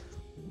 Yikes.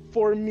 And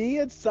for me,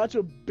 it's such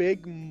a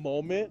big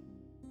moment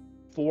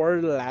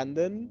for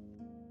Landon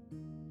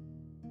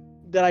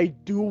that I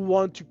do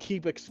want to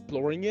keep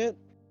exploring it.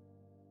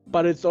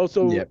 But it's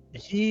also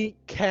he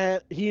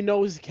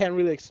knows he can't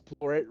really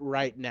explore it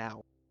right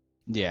now.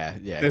 Yeah.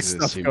 There's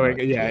stuff going.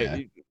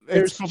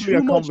 There's probably too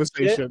a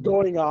conversation much shit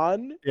going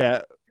on. Yeah.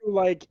 To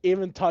like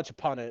even touch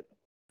upon it.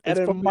 And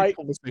it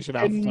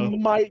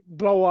might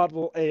blow up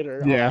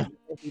later. Yeah.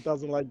 If he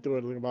doesn't like do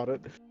anything about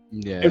it.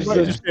 Yeah. It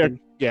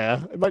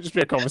might just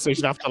be a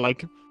conversation after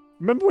like,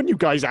 remember when you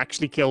guys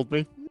actually killed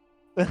me?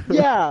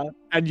 Yeah.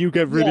 And you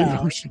get really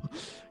emotional.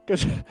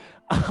 Because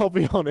I'll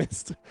be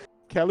honest,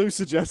 Kelu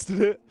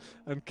suggested it,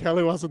 and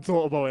Kelu hasn't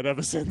thought about it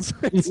ever since.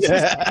 It's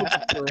just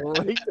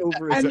right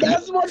over his head.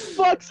 That's what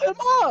fucks him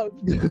up.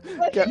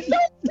 Like,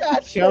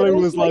 Kelu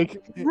was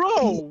like,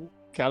 bro.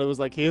 Kelu was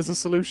like, here's a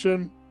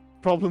solution.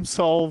 Problem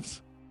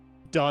solved.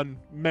 Done.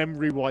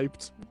 Memory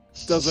wiped.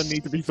 Doesn't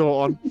need to be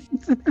thought on.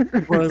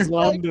 Whereas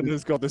Landon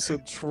has got this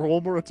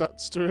trauma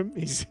attached to him.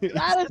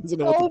 That is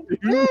so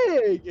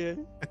big.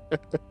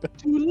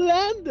 To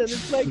Landon,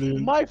 it's like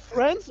my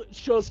friends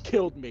just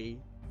killed me,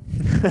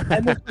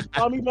 and they're just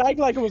coming back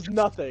like it was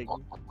nothing.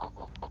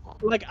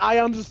 Like, I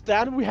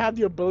understand we have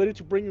the ability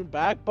to bring him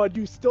back, but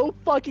you still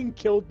fucking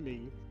killed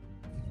me.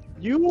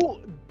 You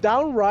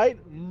downright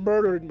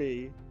murdered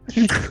me.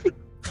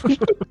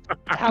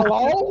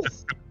 Hello?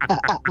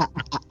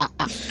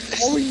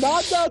 Are we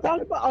not gonna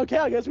talk about? Okay,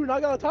 I guess we're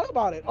not gonna talk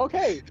about it.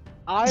 Okay,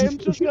 I am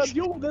just gonna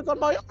deal with this on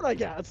my own, I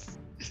guess.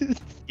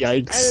 Yikes!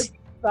 And it's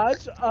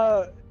such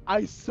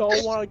I so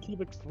want to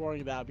keep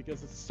exploring that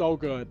because it's so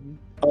good.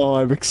 Oh,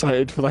 I'm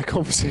excited for that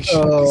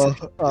conversation.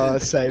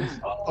 Same.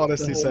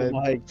 Honestly, same.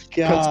 Oh my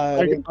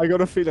god! I got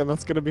a feeling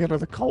that's gonna be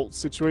another cult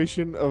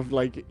situation of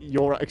like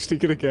you're actually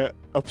gonna get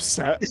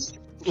upset.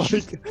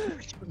 Like,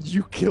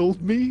 you killed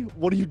me?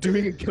 What are you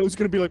doing? And Kel's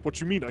gonna be like, what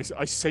you mean?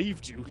 I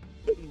saved you.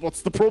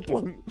 What's the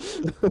problem?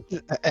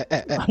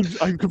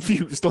 I'm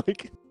confused,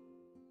 like.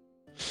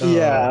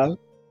 Yeah.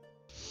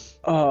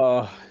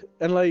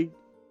 And like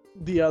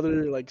the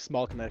other like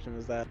small connection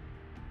is that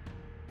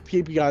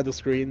peep behind the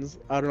screens.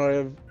 I don't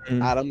know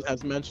if Adam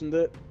has mentioned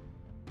it.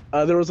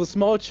 There was a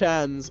small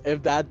chance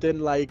if that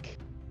didn't like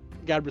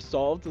get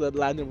resolved that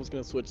Landon was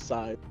gonna switch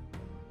sides.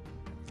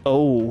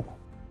 Oh.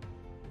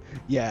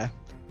 Yeah.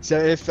 So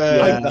if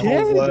Yeah. the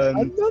whole worm,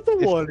 Another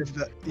one.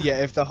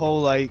 if the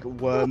whole like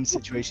worm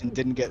situation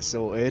didn't get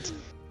sorted,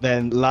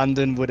 then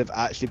Landon would have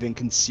actually been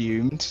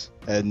consumed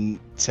and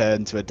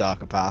turned to a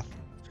darker path.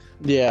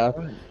 Yeah.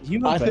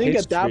 You I have a think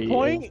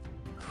history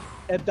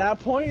at that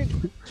point,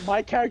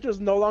 my character is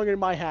no longer in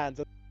my hands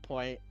at that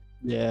point.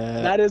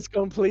 Yeah. That is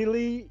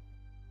completely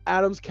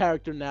Adam's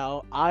character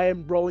now. I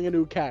am rolling a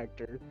new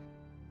character.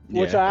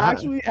 Which Yeah. I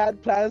actually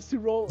had plans to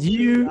roll.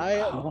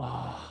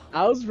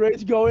 I was ready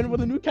to go in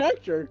with a new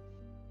character.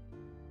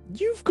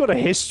 You've got a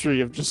history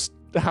of just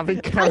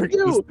having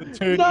characters do. that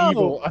turn No.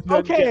 evil and then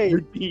Okay. get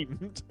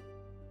redeemed.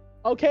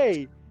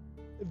 Okay.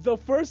 The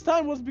first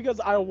time was because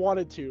I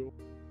wanted to.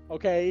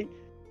 Okay?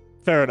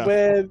 Fair enough.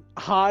 With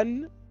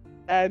Han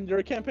and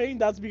your campaign,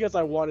 that's because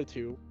I wanted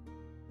to.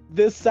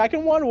 This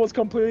second one was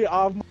completely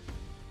off my...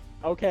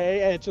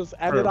 Okay, and it just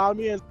ended on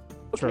me as...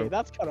 Okay, True.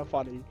 that's kind of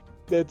funny.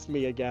 It's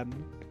me again.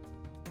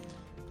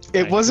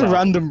 It was a Well.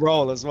 random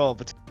roll as well,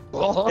 but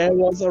It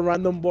was a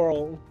random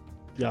roll.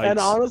 Yikes. And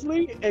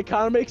honestly, it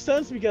kind of makes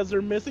sense because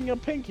they're missing a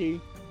pinky.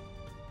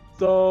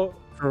 So,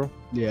 True.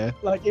 yeah.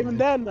 like, even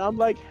then, I'm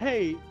like,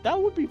 hey, that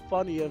would be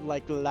funny if,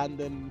 like,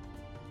 Landon,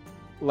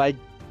 like,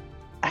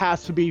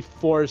 has to be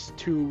forced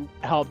to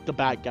help the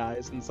bad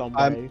guys in some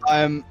way.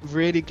 I'm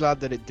really glad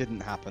that it didn't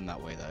happen that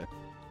way though.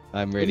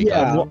 I'm really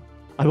Yeah. glad.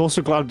 I'm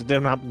also glad it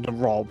didn't happen to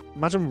Rob.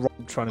 Imagine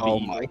Rob trying to be Oh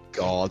evil. my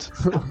god.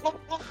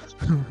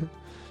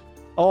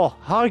 Oh,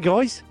 hi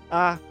guys.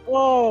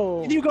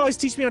 Whoa! Can you guys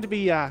teach me how to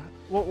be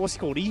what's it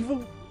called?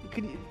 Evil?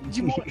 Can you,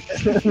 do you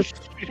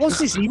what's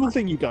this evil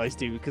thing you guys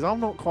do? Because I'm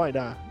not quite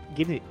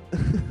getting it.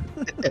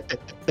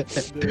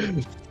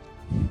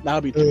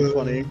 That'd be too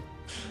funny.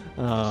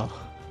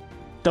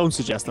 Don't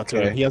suggest that to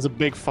him. Okay. He has a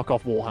big fuck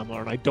off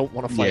Warhammer, and I don't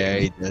want to fight Yeah,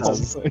 him. he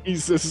does.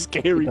 He's a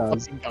scary He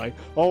does. fucking guy.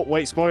 Oh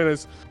wait,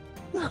 spoilers.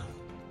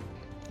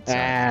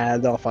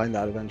 They'll find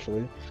out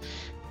eventually.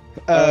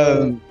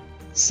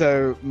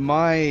 So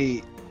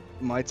my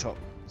top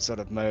sort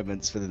of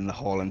moments within the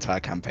whole entire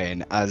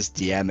campaign as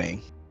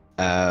DMing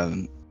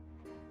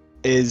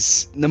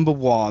is number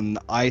one.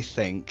 I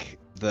think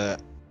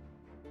that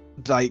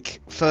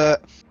like for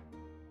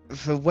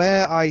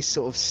where I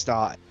sort of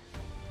started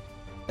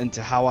and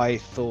to how I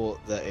thought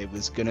that it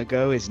was gonna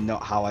go is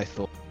not how I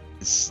thought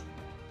it's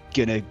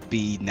gonna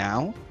be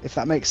now, if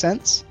that makes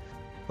sense.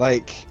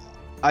 Like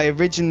I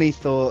originally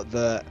thought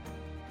that,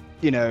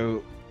 you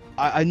know,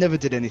 I never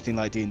did anything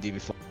like D&D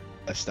before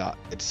I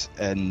started,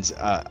 and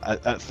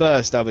at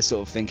first I was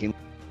sort of thinking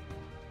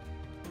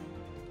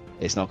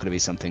it's not going to be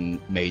something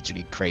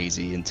majorly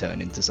crazy and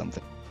turn into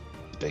something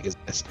as big as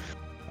this.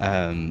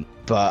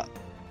 But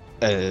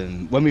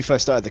when we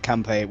first started the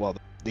campaign, well,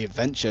 the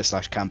adventure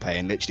 /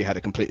 campaign literally had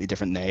a completely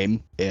different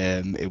name.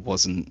 It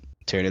wasn't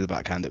Tyranny of the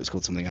Black Hand, it was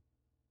called something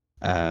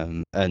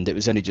else. And it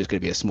was only just going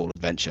to be a small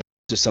adventure,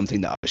 just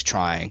something that I was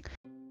trying.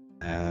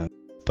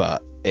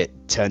 But it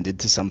turned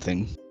into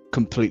something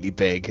completely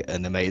big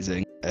and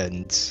amazing.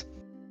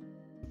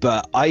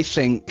 But I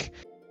think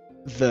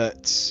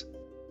that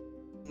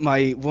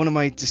one of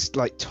my just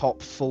like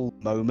top full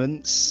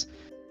moments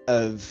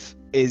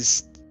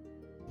is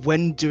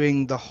when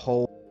doing the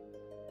whole.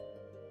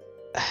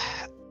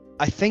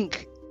 I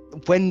think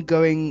when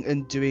going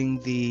and doing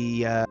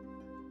the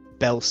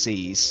Bell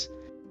Seas,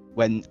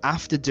 when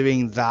after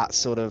doing that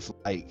sort of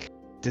like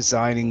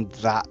designing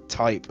that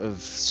type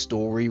of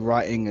story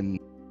writing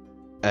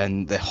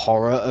and the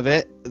horror of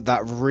it,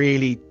 that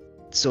really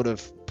sort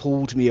of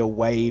pulled me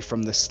away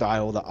from the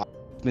style that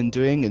I've been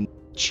doing and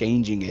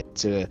changing it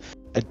to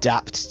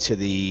adapt to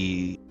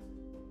the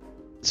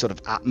sort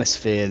of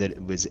atmosphere that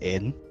it was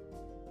in.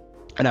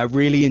 And I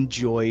really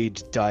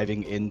enjoyed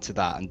diving into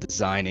that and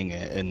designing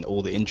it and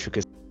all the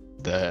intricacies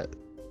that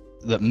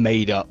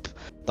made up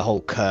the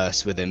whole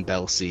curse within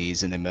Bell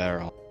Seas and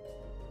Emerald.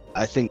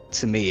 I think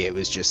to me it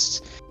was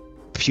just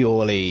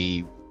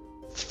purely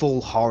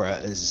full horror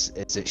as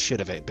it should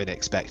have been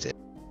expected,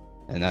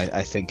 and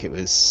I think it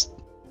was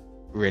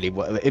really,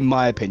 in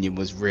my opinion,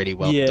 was really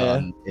well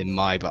done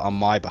on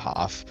my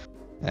behalf.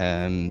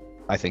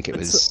 I think it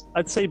was.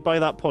 I'd say by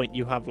that point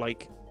you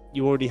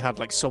already had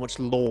like so much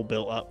lore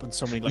built up and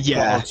so many like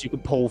plots you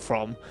could pull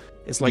from.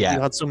 It's like you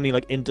had so many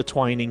like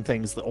intertwining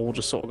things that all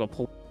just sort of got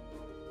pulled,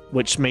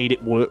 which made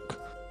it work.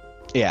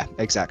 Yeah,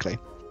 exactly.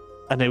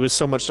 And it was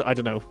so much, I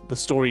don't know, the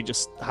story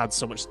just had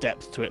so much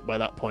depth to it by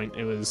that point.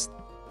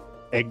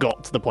 It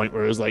got to the point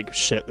where it was like,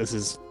 shit, this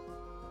is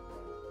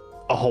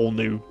a whole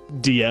new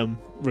DM,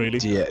 really.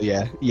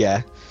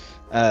 Yeah.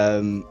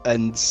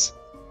 And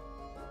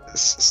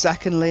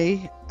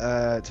secondly,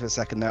 to a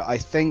second note, I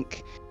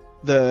think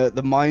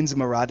the Mines of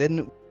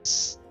Moradin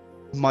was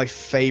my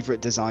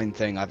favorite design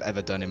thing I've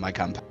ever done in my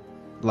campaign.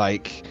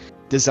 Like,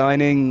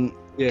 designing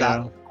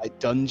that like,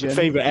 dungeon.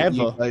 Favorite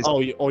ever?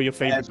 Your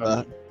favorite ever.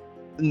 dungeon?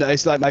 No,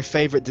 it's like my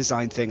favorite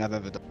design thing I've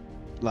ever done.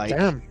 Like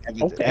Damn.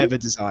 ever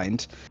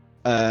designed.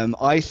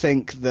 I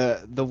think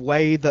the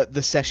way that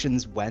the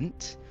sessions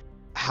went,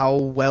 how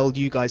well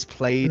you guys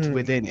played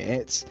within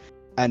it,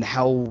 and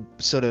how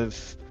sort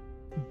of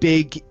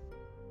big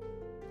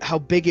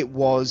it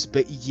was,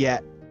 but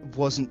yet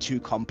wasn't too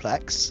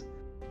complex.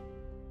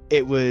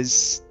 It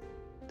was,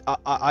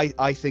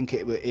 I think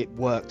it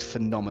worked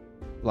phenomenal.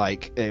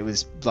 Like it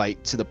was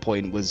like to the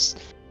point was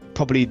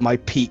probably my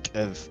peak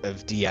of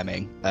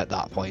DMing at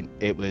that point.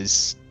 It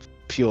was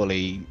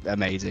purely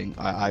amazing.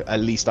 I at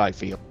least I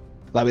feel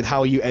like with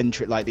how you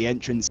enter it, like the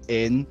entrance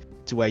in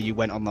to where you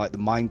went on like the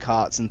mine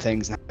carts and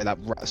things, and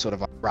that sort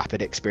of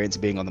rapid experience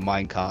of being on the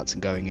mine carts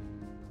and going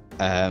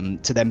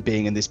to them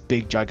being in this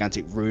big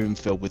gigantic room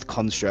filled with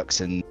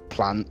constructs and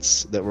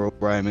plants that were all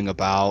roaming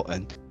about,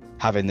 and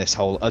having this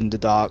whole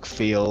Underdark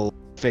feel,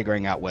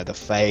 figuring out where the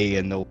Fae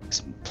and all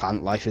this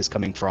plant life is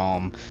coming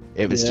from.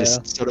 It was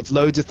just sort of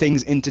loads of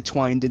things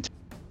intertwined into,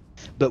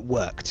 but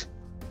worked.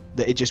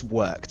 That it just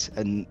worked,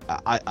 and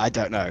I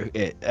don't know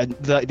it, and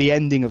the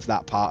ending of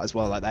that part as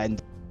well, like that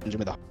end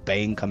with the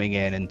Bane coming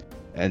in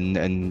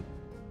and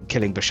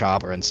killing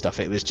Bashaba and stuff.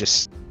 It was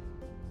just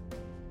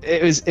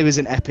it was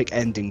an epic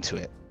ending to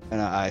it,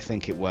 and I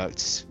think it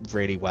worked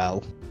really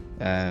well.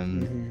 But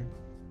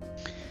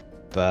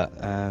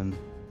and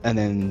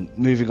then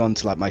moving on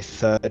to like my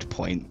third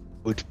point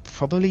would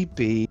probably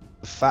be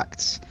the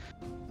fact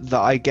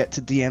that I get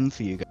to DM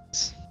for you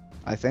guys.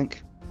 I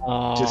think.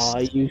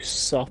 You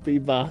soppy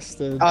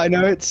bastard. I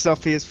know it's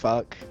soppy as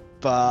fuck,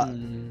 but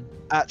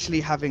actually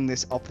having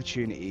this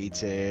opportunity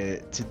to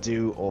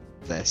do all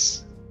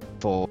this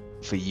for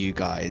you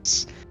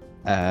guys,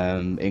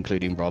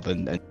 including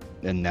Robin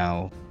and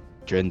now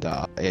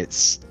Drindar,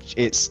 it's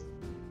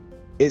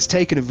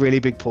taken a really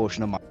big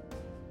portion of my,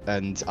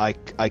 and I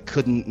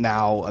couldn't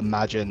now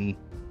imagine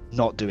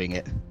not doing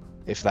it,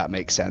 if that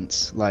makes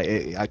sense.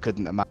 Like I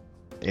couldn't imagine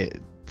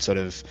it sort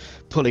of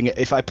pulling it.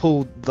 If I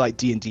pulled like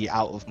D&D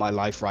out of my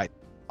life right,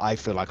 I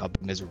feel like I'd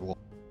be miserable.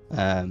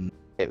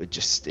 It would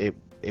just a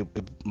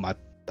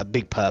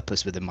big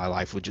purpose within my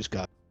life would just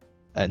go,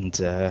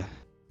 and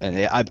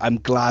I'm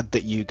glad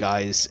that you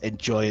guys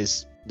enjoy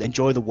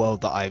the world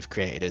that I've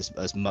created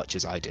as much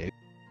as I do,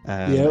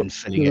 and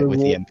filling it with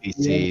the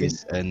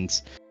NPCs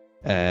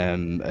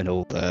and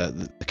all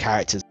the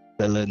characters,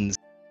 villains,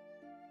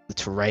 the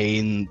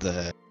terrain,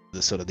 the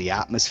sort of the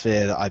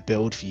atmosphere that I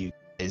build for you.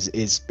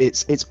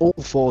 It's all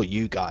for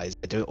you guys.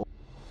 I do it all,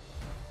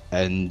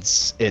 and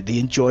the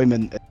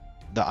enjoyment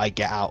that I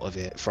get out of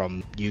it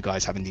from you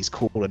guys having these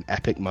cool and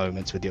epic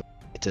moments with your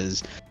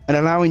characters and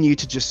allowing you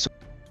to just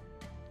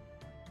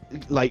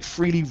like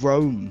freely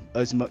roam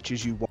as much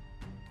as you want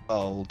in the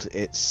world.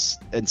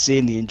 And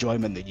seeing the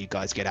enjoyment that you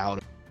guys get out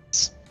of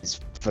it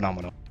is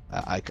phenomenal.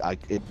 It's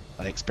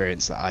an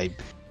experience that I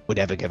would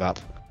ever give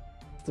up.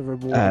 The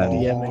reward of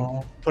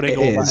DMing, putting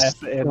all that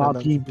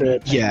effort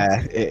in.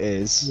 Yeah, it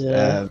is.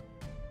 Yeah.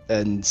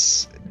 And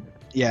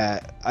yeah,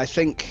 I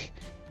think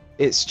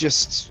it's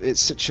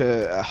such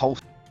a whole.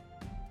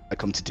 I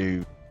come to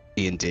do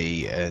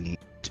D&D and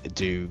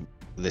do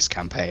this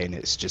campaign.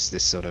 It's just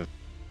this sort of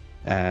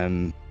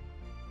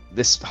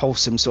this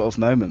wholesome sort of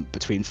moment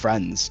between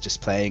friends, just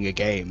playing a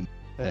game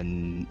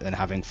and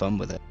having fun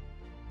with it.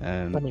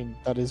 I mean,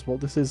 that is what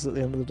this is at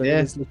the end of the day.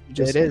 Yeah,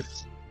 it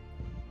is.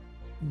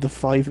 The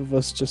five of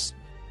us just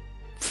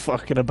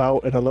fucking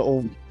about in a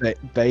little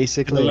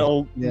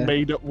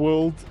made-up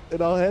world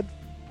in our head.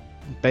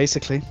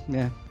 Basically,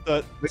 yeah.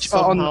 That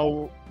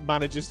somehow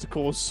manages to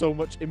cause so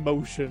much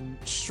emotion,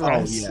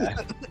 stress.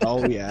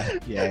 Oh yeah.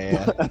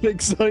 And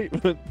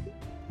excitement.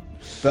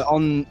 But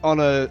on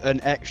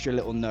an extra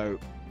little note,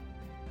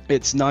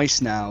 it's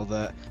nice now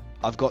that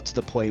I've got to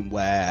the point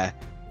where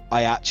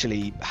I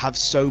actually have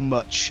so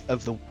much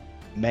of the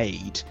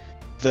made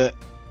that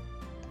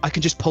I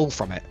can just pull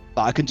from it.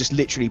 I can just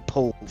literally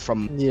pull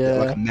from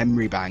like a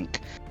memory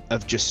bank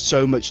of just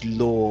so much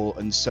lore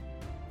and so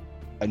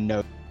I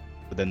know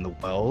within the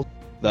world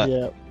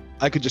that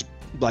I could just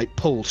like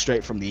pull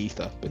straight from the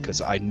ether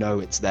because I know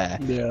it's there.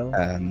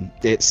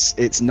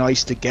 It's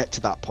nice to get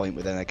to that point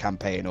within a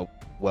campaign or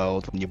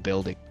world when you're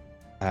building,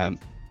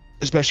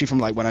 especially from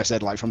like when I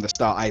said like from the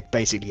start I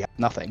basically had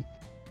nothing,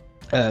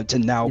 to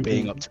now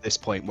being up to this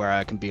point where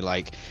I can be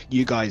like,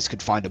 you guys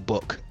could find a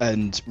book,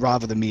 and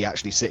rather than me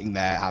actually sitting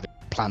there having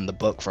planned the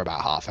book for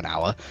about half an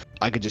hour,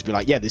 I could just be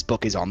like, yeah, this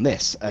book is on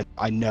this, and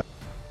I know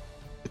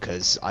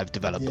because I've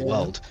developed the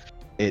world.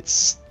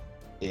 It's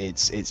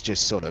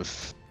just sort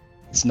of,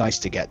 it's nice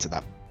to get to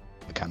that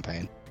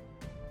campaign.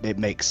 It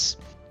makes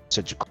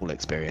such a cool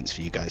experience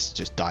for you guys to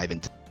just dive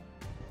into,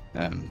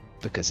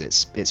 because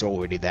it's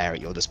already there at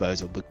your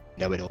disposal, but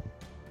you know it all.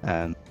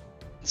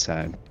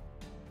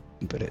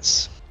 But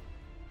it's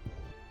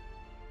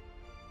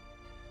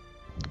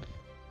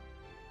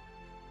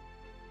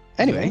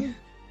anyway.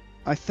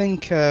 I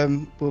think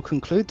we'll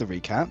conclude the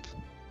recap.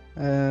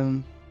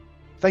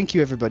 Thank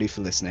you everybody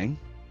for listening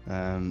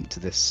to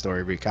this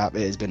story recap.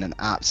 It has been an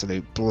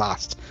absolute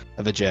blast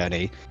of a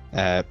journey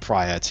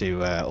prior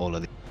to all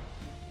of the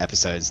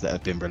episodes that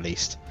have been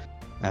released,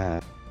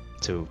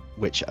 to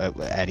which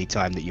any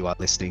time that you are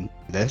listening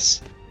to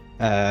this.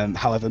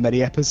 However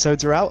many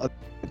episodes are out at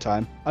the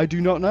time, I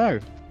do not know.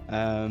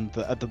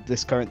 But at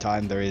this current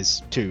time, there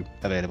is 2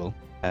 available,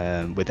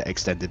 with the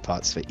extended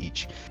parts for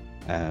each,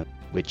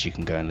 which you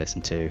can go and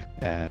listen to.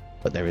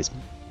 But there is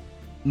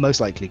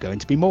most likely going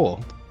to be more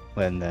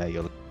when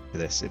you're listening to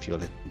this, if you're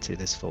listening to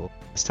this for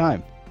this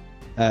time.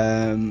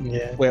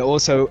 We're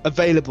also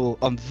available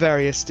on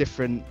various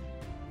different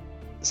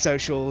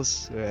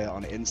socials. We're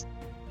on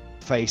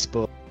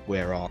Facebook.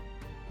 We're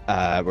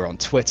on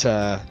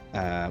Twitter.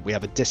 We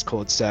have a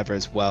Discord server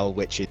as well,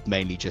 which is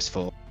mainly just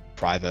for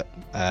private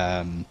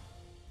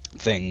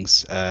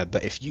things.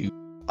 But if you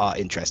are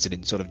interested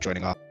in sort of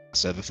joining our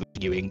server for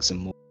viewing some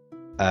more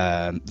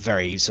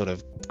very sort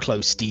of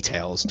close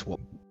details to what,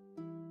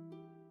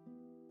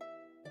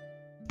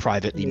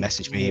 privately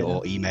message me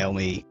or email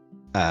me,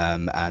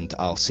 and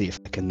I'll see if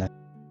I can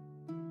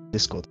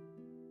Discord.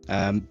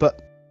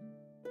 But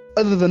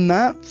other than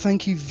that,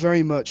 thank you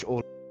very much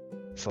all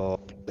for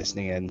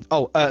listening in.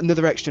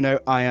 Another extra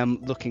note, I am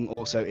looking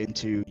also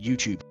into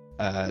YouTube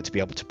to be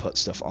able to put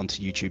stuff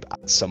onto YouTube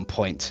at some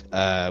point,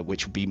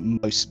 which will be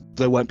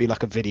there won't be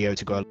like a video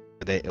to go along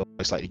with it. It'll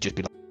most likely just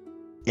be like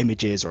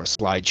images or a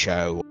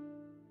slideshow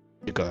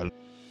to go along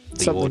with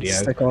the Something audio. to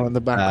stick on in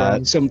the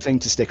background. Something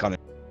to stick on it,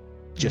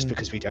 just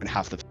because we don't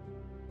have the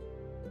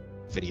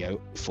video,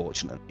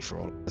 fortunately for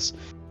all of us,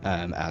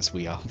 as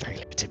we are very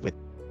limited with.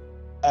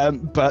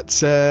 But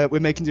we're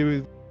making do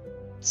with.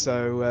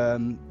 So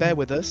bear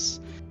with us,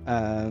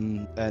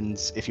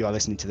 and if you are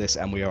listening to this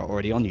and we are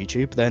already on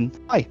YouTube, then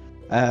hi.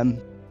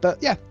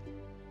 But yeah,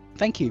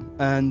 thank you,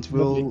 and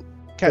we'll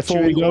catch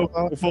Before you.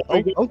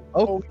 we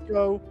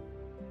go,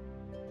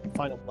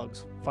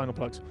 final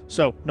plugs.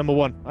 So number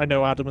 1, I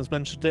know Adam has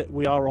mentioned it.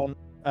 We are on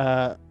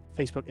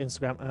Facebook,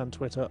 Instagram, and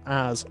Twitter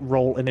as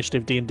Roll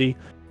Initiative D&D.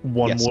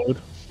 One word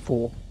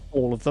for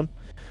all of them.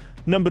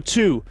 Number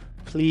 2.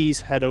 Please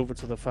head over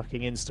to the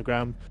fucking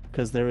Instagram,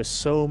 because there is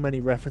so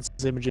many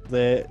references, images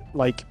there.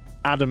 Like,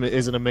 Adam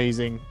is an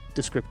amazing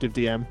descriptive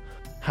DM.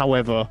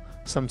 However,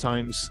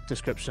 sometimes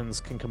descriptions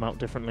can come out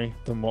differently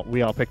than what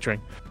we are picturing.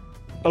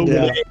 Over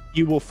there,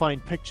 you will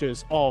find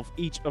pictures of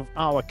each of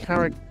our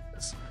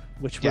characters,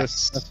 which were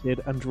selected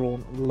and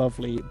drawn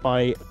lovely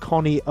by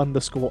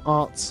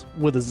Connie_arts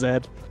with a Z.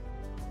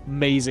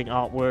 Amazing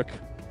artwork.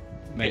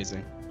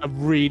 Amazing. A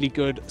really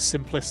good,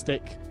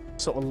 simplistic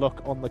sort of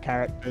look on the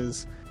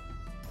characters.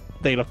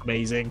 They look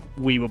amazing.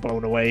 We were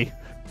blown away.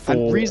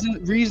 And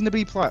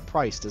reasonably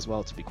priced as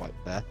well, to be quite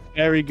fair.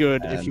 Very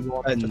good if you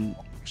want to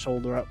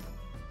shoulder up.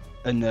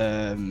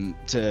 And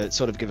to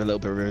sort of give a little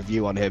bit of a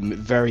review on him,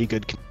 very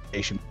good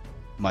communication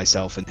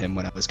myself and him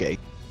when I was getting.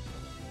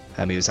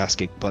 He was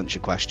asking a bunch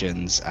of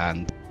questions,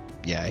 and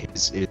yeah, he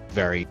was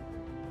very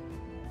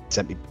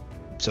sent me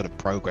sort of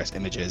progress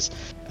images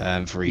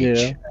for each.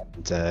 Yeah.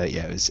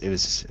 And it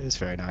was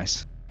very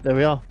nice. There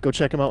we are. Go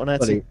check him out on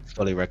Etsy.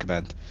 Fully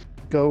recommend.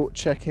 Go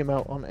check him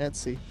out on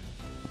Etsy.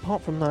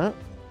 Apart from that,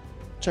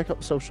 check out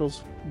the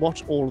socials.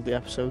 Watch all of the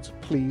episodes,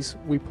 please.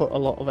 We put a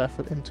lot of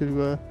effort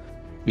into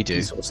we do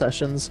these sort of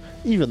sessions,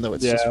 even though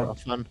it's just for our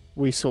fun.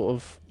 We sort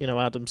of,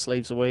 Adam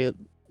slaves away at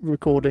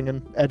recording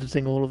and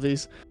editing all of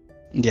these.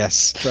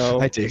 Yes, so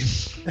I do.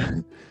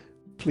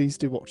 Please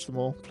do watch them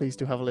all. Please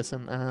do have a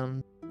listen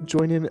and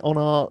join in on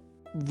our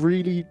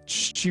really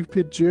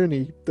stupid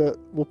journey that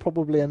will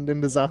probably end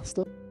in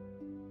disaster.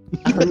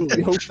 And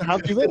we hope to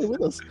have you there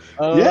with us.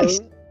 Yes,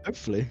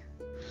 hopefully.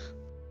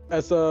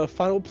 As a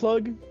final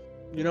plug,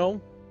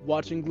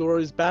 watching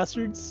Glorious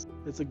Bastards.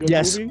 It's a good movie.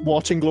 Yes,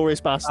 watching Glorious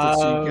Bastards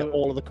so you get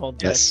all of the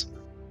context.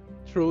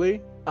 Yes.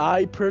 Truly.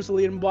 I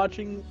personally am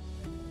watching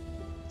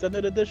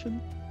Extended Edition,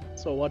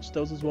 so watch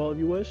those as well if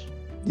you wish.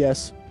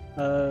 Yes.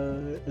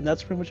 And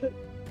that's pretty much it.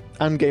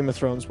 And Game of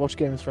Thrones. Watch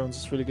Game of Thrones.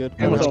 It's really good.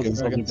 Game of Thrones is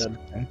very good.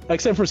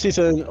 Except for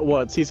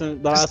the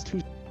last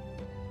 2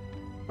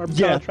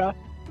 are trap.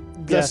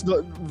 That's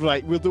not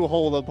right. We'll do a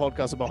whole other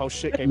podcast about how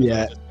shit Game of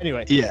Thrones is.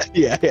 Anyway. Yeah.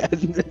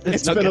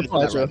 It's been a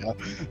pleasure.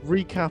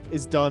 Recap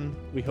is done.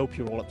 We hope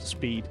you're all up to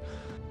speed.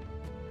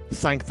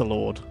 Thank the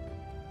Lord.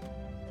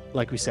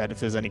 Like we said, if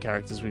there's any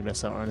characters we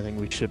miss out or anything,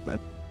 we should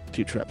mention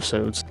future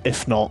episodes.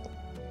 If not,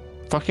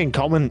 fucking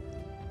comment.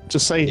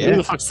 Just say, who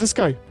the fuck's this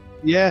guy?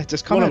 Yeah,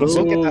 just comment. One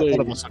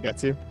of us will get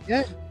to.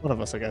 Yeah. One of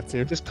us will get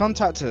to. Just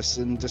contact us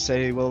and just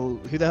say, well,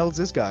 who the hell's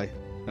this guy?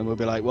 And we'll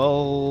be like,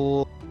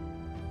 well...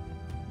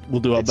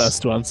 We'll do our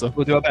best to answer.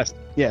 We'll do our best.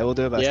 Yeah, we'll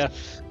do our best. Yeah.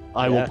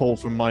 I will pull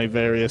from my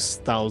various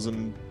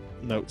 1,000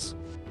 notes.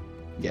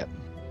 Yep.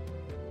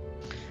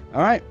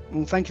 All right.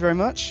 Well, thank you very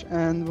much,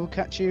 and we'll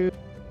catch you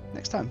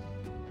next time.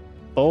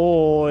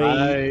 Bye.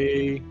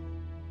 Bye.